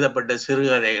எழுதப்பட்ட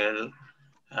சிறுகதைகள்,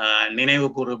 நினைவு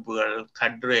குறிப்புகள்,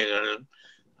 கட்டுரைகள்,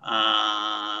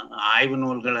 ஆய்வு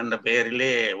நூல்கள் என்ற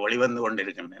பெயரிலே வெளிவந்து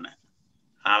கொண்டிருக்கின்றன.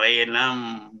 அவையெல்லாம்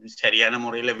சரியான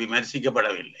முறையில்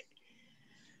விமர்சிக்கப்படவில்லை.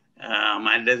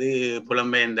 மற்றது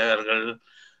புலம்பெயர்ந்தவர்கள்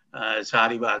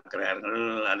சாரி பார்க்கிறார்கள்,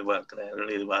 அது பார்க்கிறார்கள்,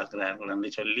 இது பார்க்கிறார்கள் என்று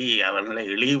சொல்லி அவர்களை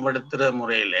இழிவுபடுத்துகிற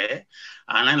முறையில.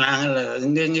 ஆனால் நாங்கள்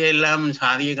எங்கெங்கே எல்லாம்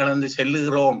சாதியை கலந்து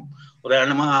செல்லுகிறோம்,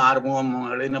 உதாரணமாக ஆறுமுகம்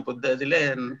எழுதின புத்தகத்தில்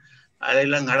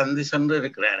அதையெல்லாம் கடந்து சென்று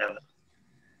இருக்கிறார். அவர்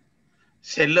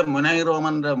செல்ல முனைகிறோம்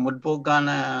என்ற முற்போக்கான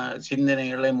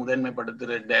சிந்தனைகளை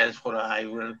முதன்மைப்படுத்துகிற டயஸ்போரா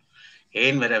ஆய்வுகள்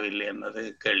ஏன் வரவில்லை என்பது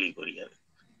கேள்விக்குரியது.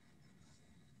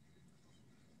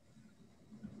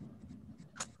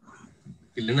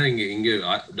 இல்லைன்னா இங்க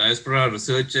டயஸ்போரா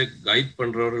ரிசர்ச்சை கைட்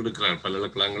பண்றவர்கள் இருக்கிறார்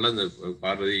பல்கலைக்கழகங்கள்ல. அந்த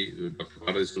டாக்டர்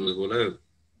பார்வதி சொன்னது போல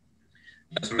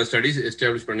டயஸ்போரா ஸ்டடிஸ்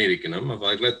எஸ்டாப்ளிஷ் பண்ணி இருக்கணும்.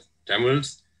 அப்ப அதுல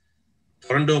தமிழ்ஸ்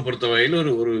டொரண்டோ பொறுத்தவரையில்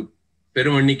ஒரு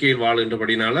பெரும் எண்ணிக்கையில்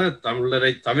வாழ்கின்றபடினால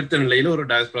தமிழரை தவிர்த்த நிலையில ஒரு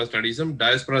டயஸ்போரா ஸ்டடிஸ்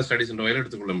என்ற வகையில்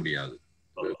எடுத்துக்கொள்ள முடியாது.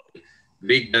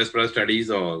 Greek diaspora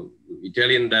studies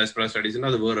Italian diaspora studies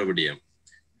அது வேற விடயம்.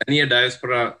 தனிய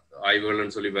டயஸ்போரா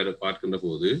ஆய்வுகள்னு சொல்லி பார்க்கின்ற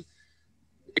போது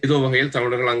ஏதோ வகையில்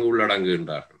தமிழர்கள் அங்கு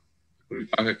உள்ளடங்குகின்றார்கள்.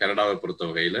 குறிப்பாக கனடாவை பொறுத்த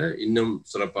வகையில, இன்னும்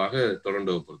சிறப்பாக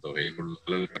டொரண்டோவை பொறுத்த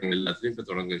வகையில் எல்லாத்திலையும் இப்ப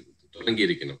தொடங்கி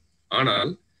இருக்கணும்.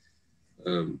 ஆனால்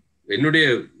என்னுடைய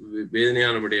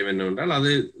வேதனையான விடயம் என்னவென்றால்,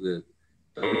 அது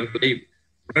தமிழர்களை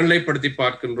உடல்நிலைப்படுத்தி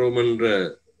பார்க்கின்றோம் என்ற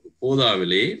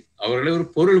போதாவிலே அவர்களை ஒரு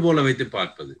பொருள் போல வைத்து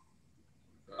பார்ப்பது,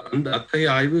 அந்த அத்தகைய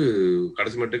ஆய்வு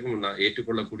கடைசி மட்டுக்கும் நான்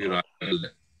ஏற்றுக்கொள்ளக்கூடிய ஒரு ஆய்வு அல்ல.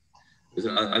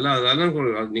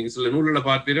 அதெல்லாம் நீங்க சில நூல்களை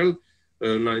பார்ப்பீர்கள்,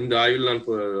 நான் இந்த ஆய்வில் நான்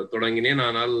தொடங்கினேன்,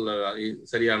 ஆனால்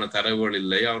சரியான தரவுகள்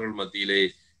இல்லை, அவர்கள் மத்தியிலே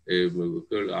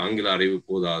ஆங்கில அறிவு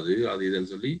போதாது, அது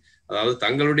இதுன்னு சொல்லி, அதாவது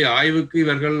தங்களுடைய ஆய்வுக்கு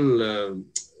இவர்கள்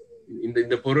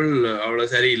இந்த பொருள்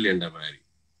அவ்வளவு சரியில்லை என்ற மாதிரி.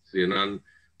 நான்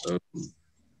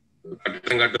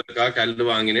கட்டிடம் கட்டுறதுக்காக கல்லு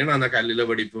வாங்கினேன், அந்த கல்லில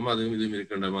படிப்பும் அதுவும் இதுவும்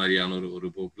இருக்கின்ற மாதிரியான ஒரு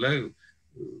போக்குல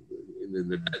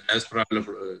இந்த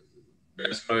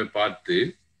டயஸ்போராவை பார்த்து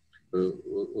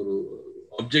ஒரு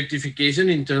objectification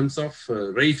in terms of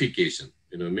reification,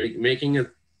 making a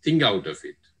thing out of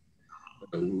it,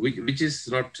 which is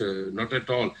not at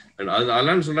all. And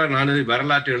அதெல்லாம் சொல்ற, நான்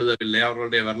வரலாற்று எழுதவில்லை,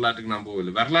 அவர்களுடைய வரலாற்றுக்கு நான்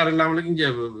போகவில்லை. வரலாறு இல்லாமலுக்கு இங்க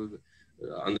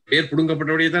அந்த பேர்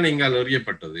புடுங்கப்பட்டபடியே தான் நீங்கள்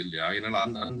அறியப்பட்டது இல்லையா?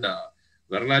 அதனால அந்த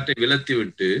வரலாற்றை விலத்தி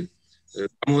விட்டு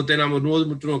சமூகத்தை நாம் ஒருபோது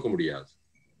முற்று நோக்க முடியாது.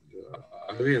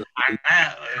 ஆகவே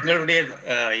எங்களுடைய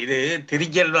இது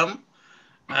திருச்செல்வம்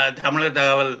தமிழர்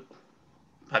தகவல்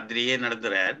பத்திரிகை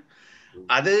நடத்துறார்.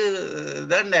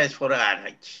 அதுதான் டயஸ்போரா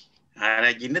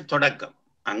ஆராய்ச்சின்னு தொடக்கம்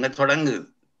அங்க தொடங்குது,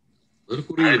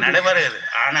 நடைபெறுகிறது.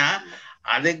 ஆனா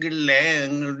அதுக்குள்ள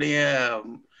எங்களுடைய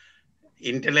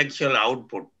இன்டலெக்சுவல்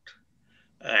அவுட்புட்,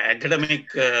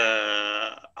 அகடமிக்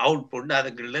அவுட்புட்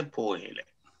அதுக்குள்ள போகல.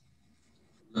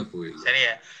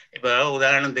 சரியா? இப்ப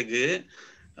உதாரணத்துக்கு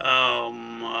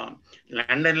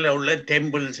லண்டன்ல உள்ள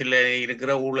டெம்பிள்ஸ்ல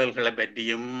இருக்கிற ஊழல்களை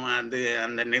பற்றியும்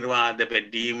அந்த நிர்வாகத்தை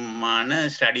பற்றியுமான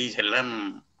ஸ்டடிஸ் எல்லாம்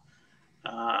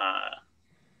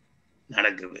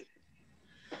நடக்குது.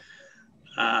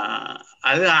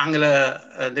 அது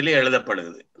ஆங்கிலத்திலே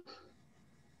எழுதப்படுது.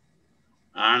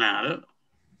 ஆனால்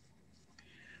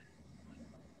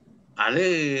அது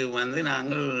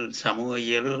நாங்கள்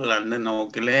சமூகியல் அந்த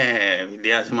நோக்கில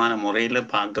வித்தியாசமான முறையில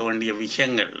பார்க்க வேண்டிய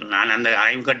விஷயங்கள். நான் அந்த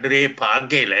ஆய்வு கட்டுரையை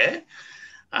பார்க்கல,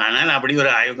 ஆனால் அப்படி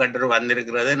ஒரு ஆய்வு கட்டுரை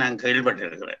வந்திருக்கிறத நான்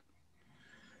கேள்விப்பட்டிருக்கிறேன்.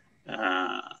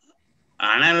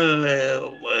 ஆனால்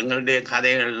எங்களுடைய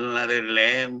கதைகள் அதில்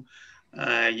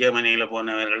ஜெர்மனியில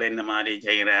போனவர்கள் இந்த மாதிரி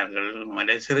செய்கிறார்கள்,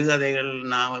 மற்ற சிறுகதைகள்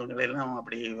நாவல்கள் எல்லாம்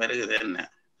அப்படி வருகிறது. என்ன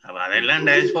அப்ப அதெல்லாம்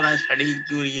டயஸ்போரா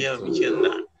ஸ்டடிக்குரிய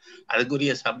விஷயம்தான்,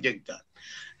 அதுக்குரிய சப்ஜெக்ட் தான்.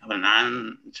 அப்ப நான்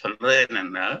சொல்றது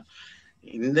என்னென்றால்,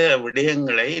 இந்த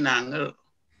விடயங்களை நாங்கள்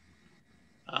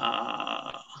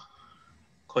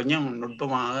கொஞ்சம்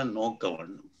நுட்பமாக நோக்க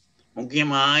வேண்டும்.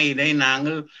 முக்கியமாக இதை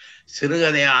நாங்கள்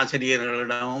சிறுகதை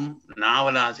ஆசிரியர்களிடமும்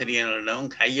நாவல்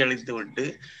ஆசிரியர்களிடமும் கையளித்து விட்டு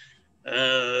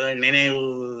நினைவு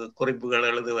குறிப்புகள்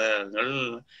எழுதுவார்கள்,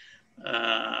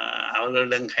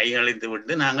 அவர்களிடம் கையளித்து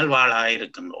விட்டு நாங்கள்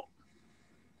வாழாயிருக்கின்றோம்.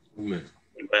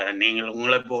 இப்ப நீங்கள்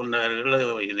உங்களை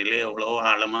போன்றவர்கள் இதிலே எவ்வளவு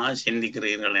ஆழமா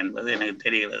சிந்திக்கிறீர்கள் என்பது எனக்கு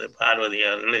தெரிகிறது. பார்வதி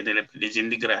அவர்கள் இதில் பற்றி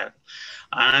சிந்திக்கிறார்கள்.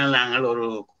 ஆனால் நாங்கள் ஒரு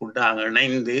கூட்டாக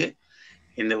இணைந்து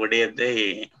இந்த விடயத்தை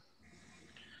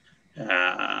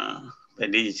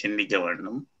பற்றி சிந்திக்க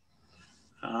வேண்டும்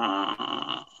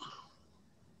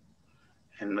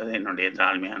என்பது என்னுடைய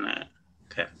தாழ்மையான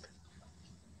கருத்து.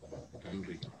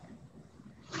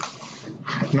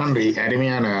 நன்றி.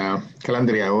 அருமையான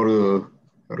கலந்துரையா. ஒரு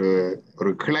ஒரு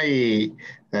ஒரு கிளை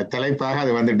தலைப்பாக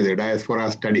அது வந்துடுது, டயஸ்போரா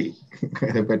ஸ்டடி.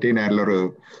 அதை பற்றி நல்ல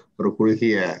ஒரு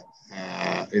குறுகிய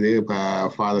இது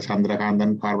ஃபாதர்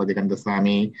சந்திரகாந்தன், பார்வதி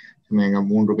கந்தசாமி, எங்க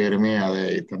 3 பேருமே அதை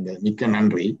தந்த மிக்க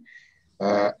நன்றி.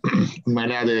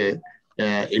 உண்மையிலே அது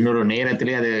இன்னொரு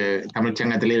நேரத்திலே அது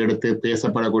தமிழ்ச்சங்கத்திலே எடுத்து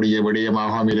பேசப்படக்கூடிய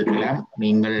விடயமாகவும் இருக்கலாம்.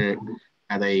 நீங்கள்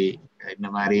அதை இந்த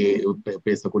மாதிரி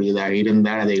பேசக்கூடியதாக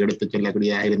இருந்தால், அதை எடுத்துச்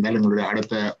செல்லக்கூடியதாக இருந்தால் எங்களுடைய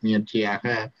அடுத்த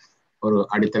முயற்சியாக ஒரு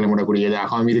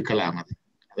அடித்தளமிடக்கூடியதாகவும் இருக்கலாம்.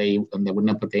 அதை அந்த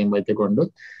விண்ணப்பத்தையும் வைத்துக் கொண்டு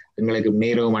எங்களுக்கு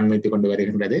நேரவும் அண்மைத்துக் கொண்டு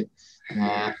வருகின்றது.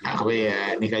 ஆகவே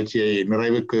நிகழ்ச்சியை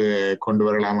நிறைவுக்கு கொண்டு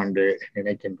வரலாம் என்று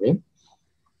நினைக்கின்றேன்.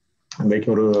 இன்றைக்கு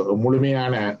ஒரு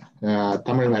முழுமையான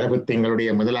தமிழ் மரபு திங்களுடைய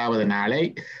முதலாவது நாளை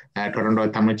டொரண்டோ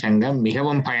தமிழ்ச்சங்கம்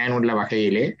மிகவும் பயனுள்ள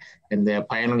வகையிலே, இந்த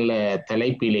பயனுள்ள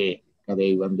தலைப்பிலே அதை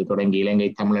தொடங்கி இலங்கை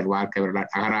தமிழர் வாழ்க்கை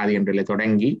வரலாறு அகராதி என்றிலே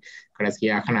தொடங்கி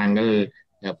கடைசியாக நாங்கள்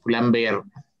புலம்பெயர்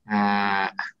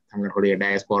தமிழர்களுடைய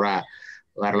டயஸ்போரா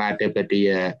வரலாற்றை பற்றிய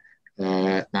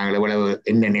நாங்கள் எவ்வளவு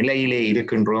என்ன நிலையிலே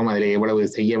இருக்கின்றோம், அதில் எவ்வளவு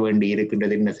செய்ய வேண்டி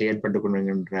இருக்கின்றது, என்ன செயற்பட்டு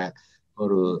கொண்டிருக்கின்ற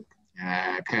ஒரு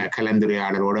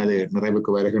கலந்துரையாடலோடு அது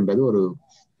நிறைவுக்கு வருகின்றது. ஒரு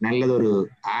நல்லதொரு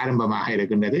ஆரம்பமாக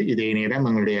இருக்கின்றது. இதே நேரம்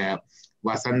எங்களுடைய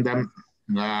வசந்தம்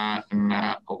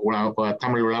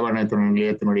தமிழ் உளவன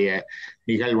நிலையத்தினுடைய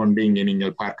நிகழ்வொன்று இங்கே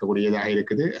நீங்கள் பார்க்கக்கூடியதாக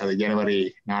இருக்குது. அது ஜனவரி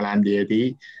 4ஆம் தேதி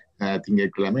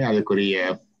திங்கட்கிழமை. அதுக்குரிய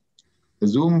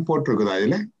ஜூம் போட்டிருக்குதா?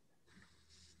 அதுல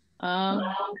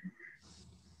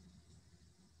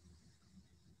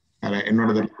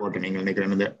என்னோட போட்டு நீங்கள்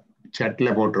நினைக்கிறேன், இந்த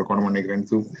சட்ல போட்டிருக்கணும் நினைக்கிறேன்.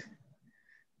 ஜூம்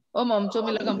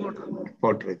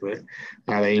போட்டிருக்கு.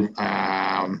 அதை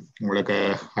உங்களுக்கு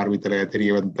அறிவித்தல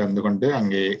தெரிய தந்து கொண்டு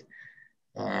அங்கே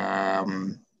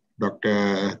டாக்டர்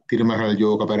திருமகள்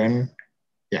யோகபரன்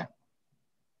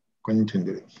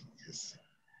கொஞ்சம்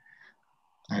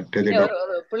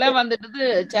வந்துட்டு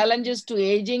challenges to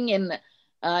ageing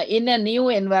in a new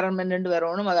environment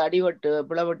வரணும். அதை அடிபட்டு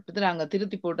பிளவட்டு நாங்க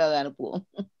திருத்தி போட்டு அதை அனுப்புவோம்.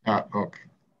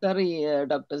 சரி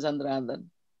டாக்டர் சந்திரகாந்தன்.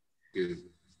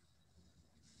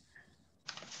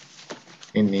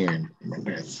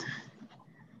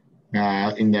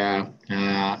 இந்த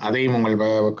அதையும்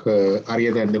உங்களுக்கு அறிய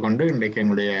தந்து கொண்டு இன்றைக்கு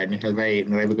என்னுடைய நிகழ்வை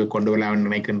நிறைவுக்கு கொண்டு வரலாம்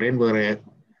நினைக்கின்றேன். வேறு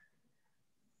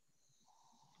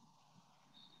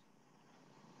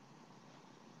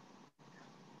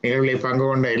நிகழ்வில் பங்கு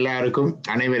கொண்ட எல்லாருக்கும்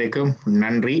அனைவருக்கும்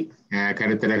நன்றி.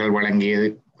 கருத்துரைகள் வழங்கியது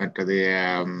மற்றது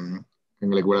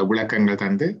எங்களுக்கு விளக்கங்கள்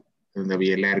தந்து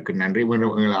எல்லாருக்கும் நன்றி.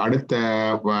 அடுத்த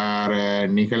வார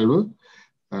நிகழ்வு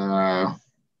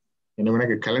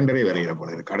எனக்கு கலண்டரை வரைகிற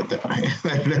போல இருக்கு. அடுத்த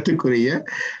வருடத்துக்குரிய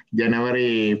ஜனவரி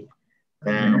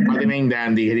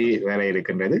 15ஆம் தேதி வர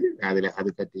இருக்கின்றது.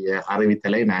 அது பற்றிய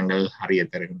அறிவித்தலை நாங்கள் அறிய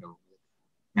தருகின்றோம்.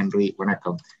 நன்றி,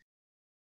 வணக்கம்.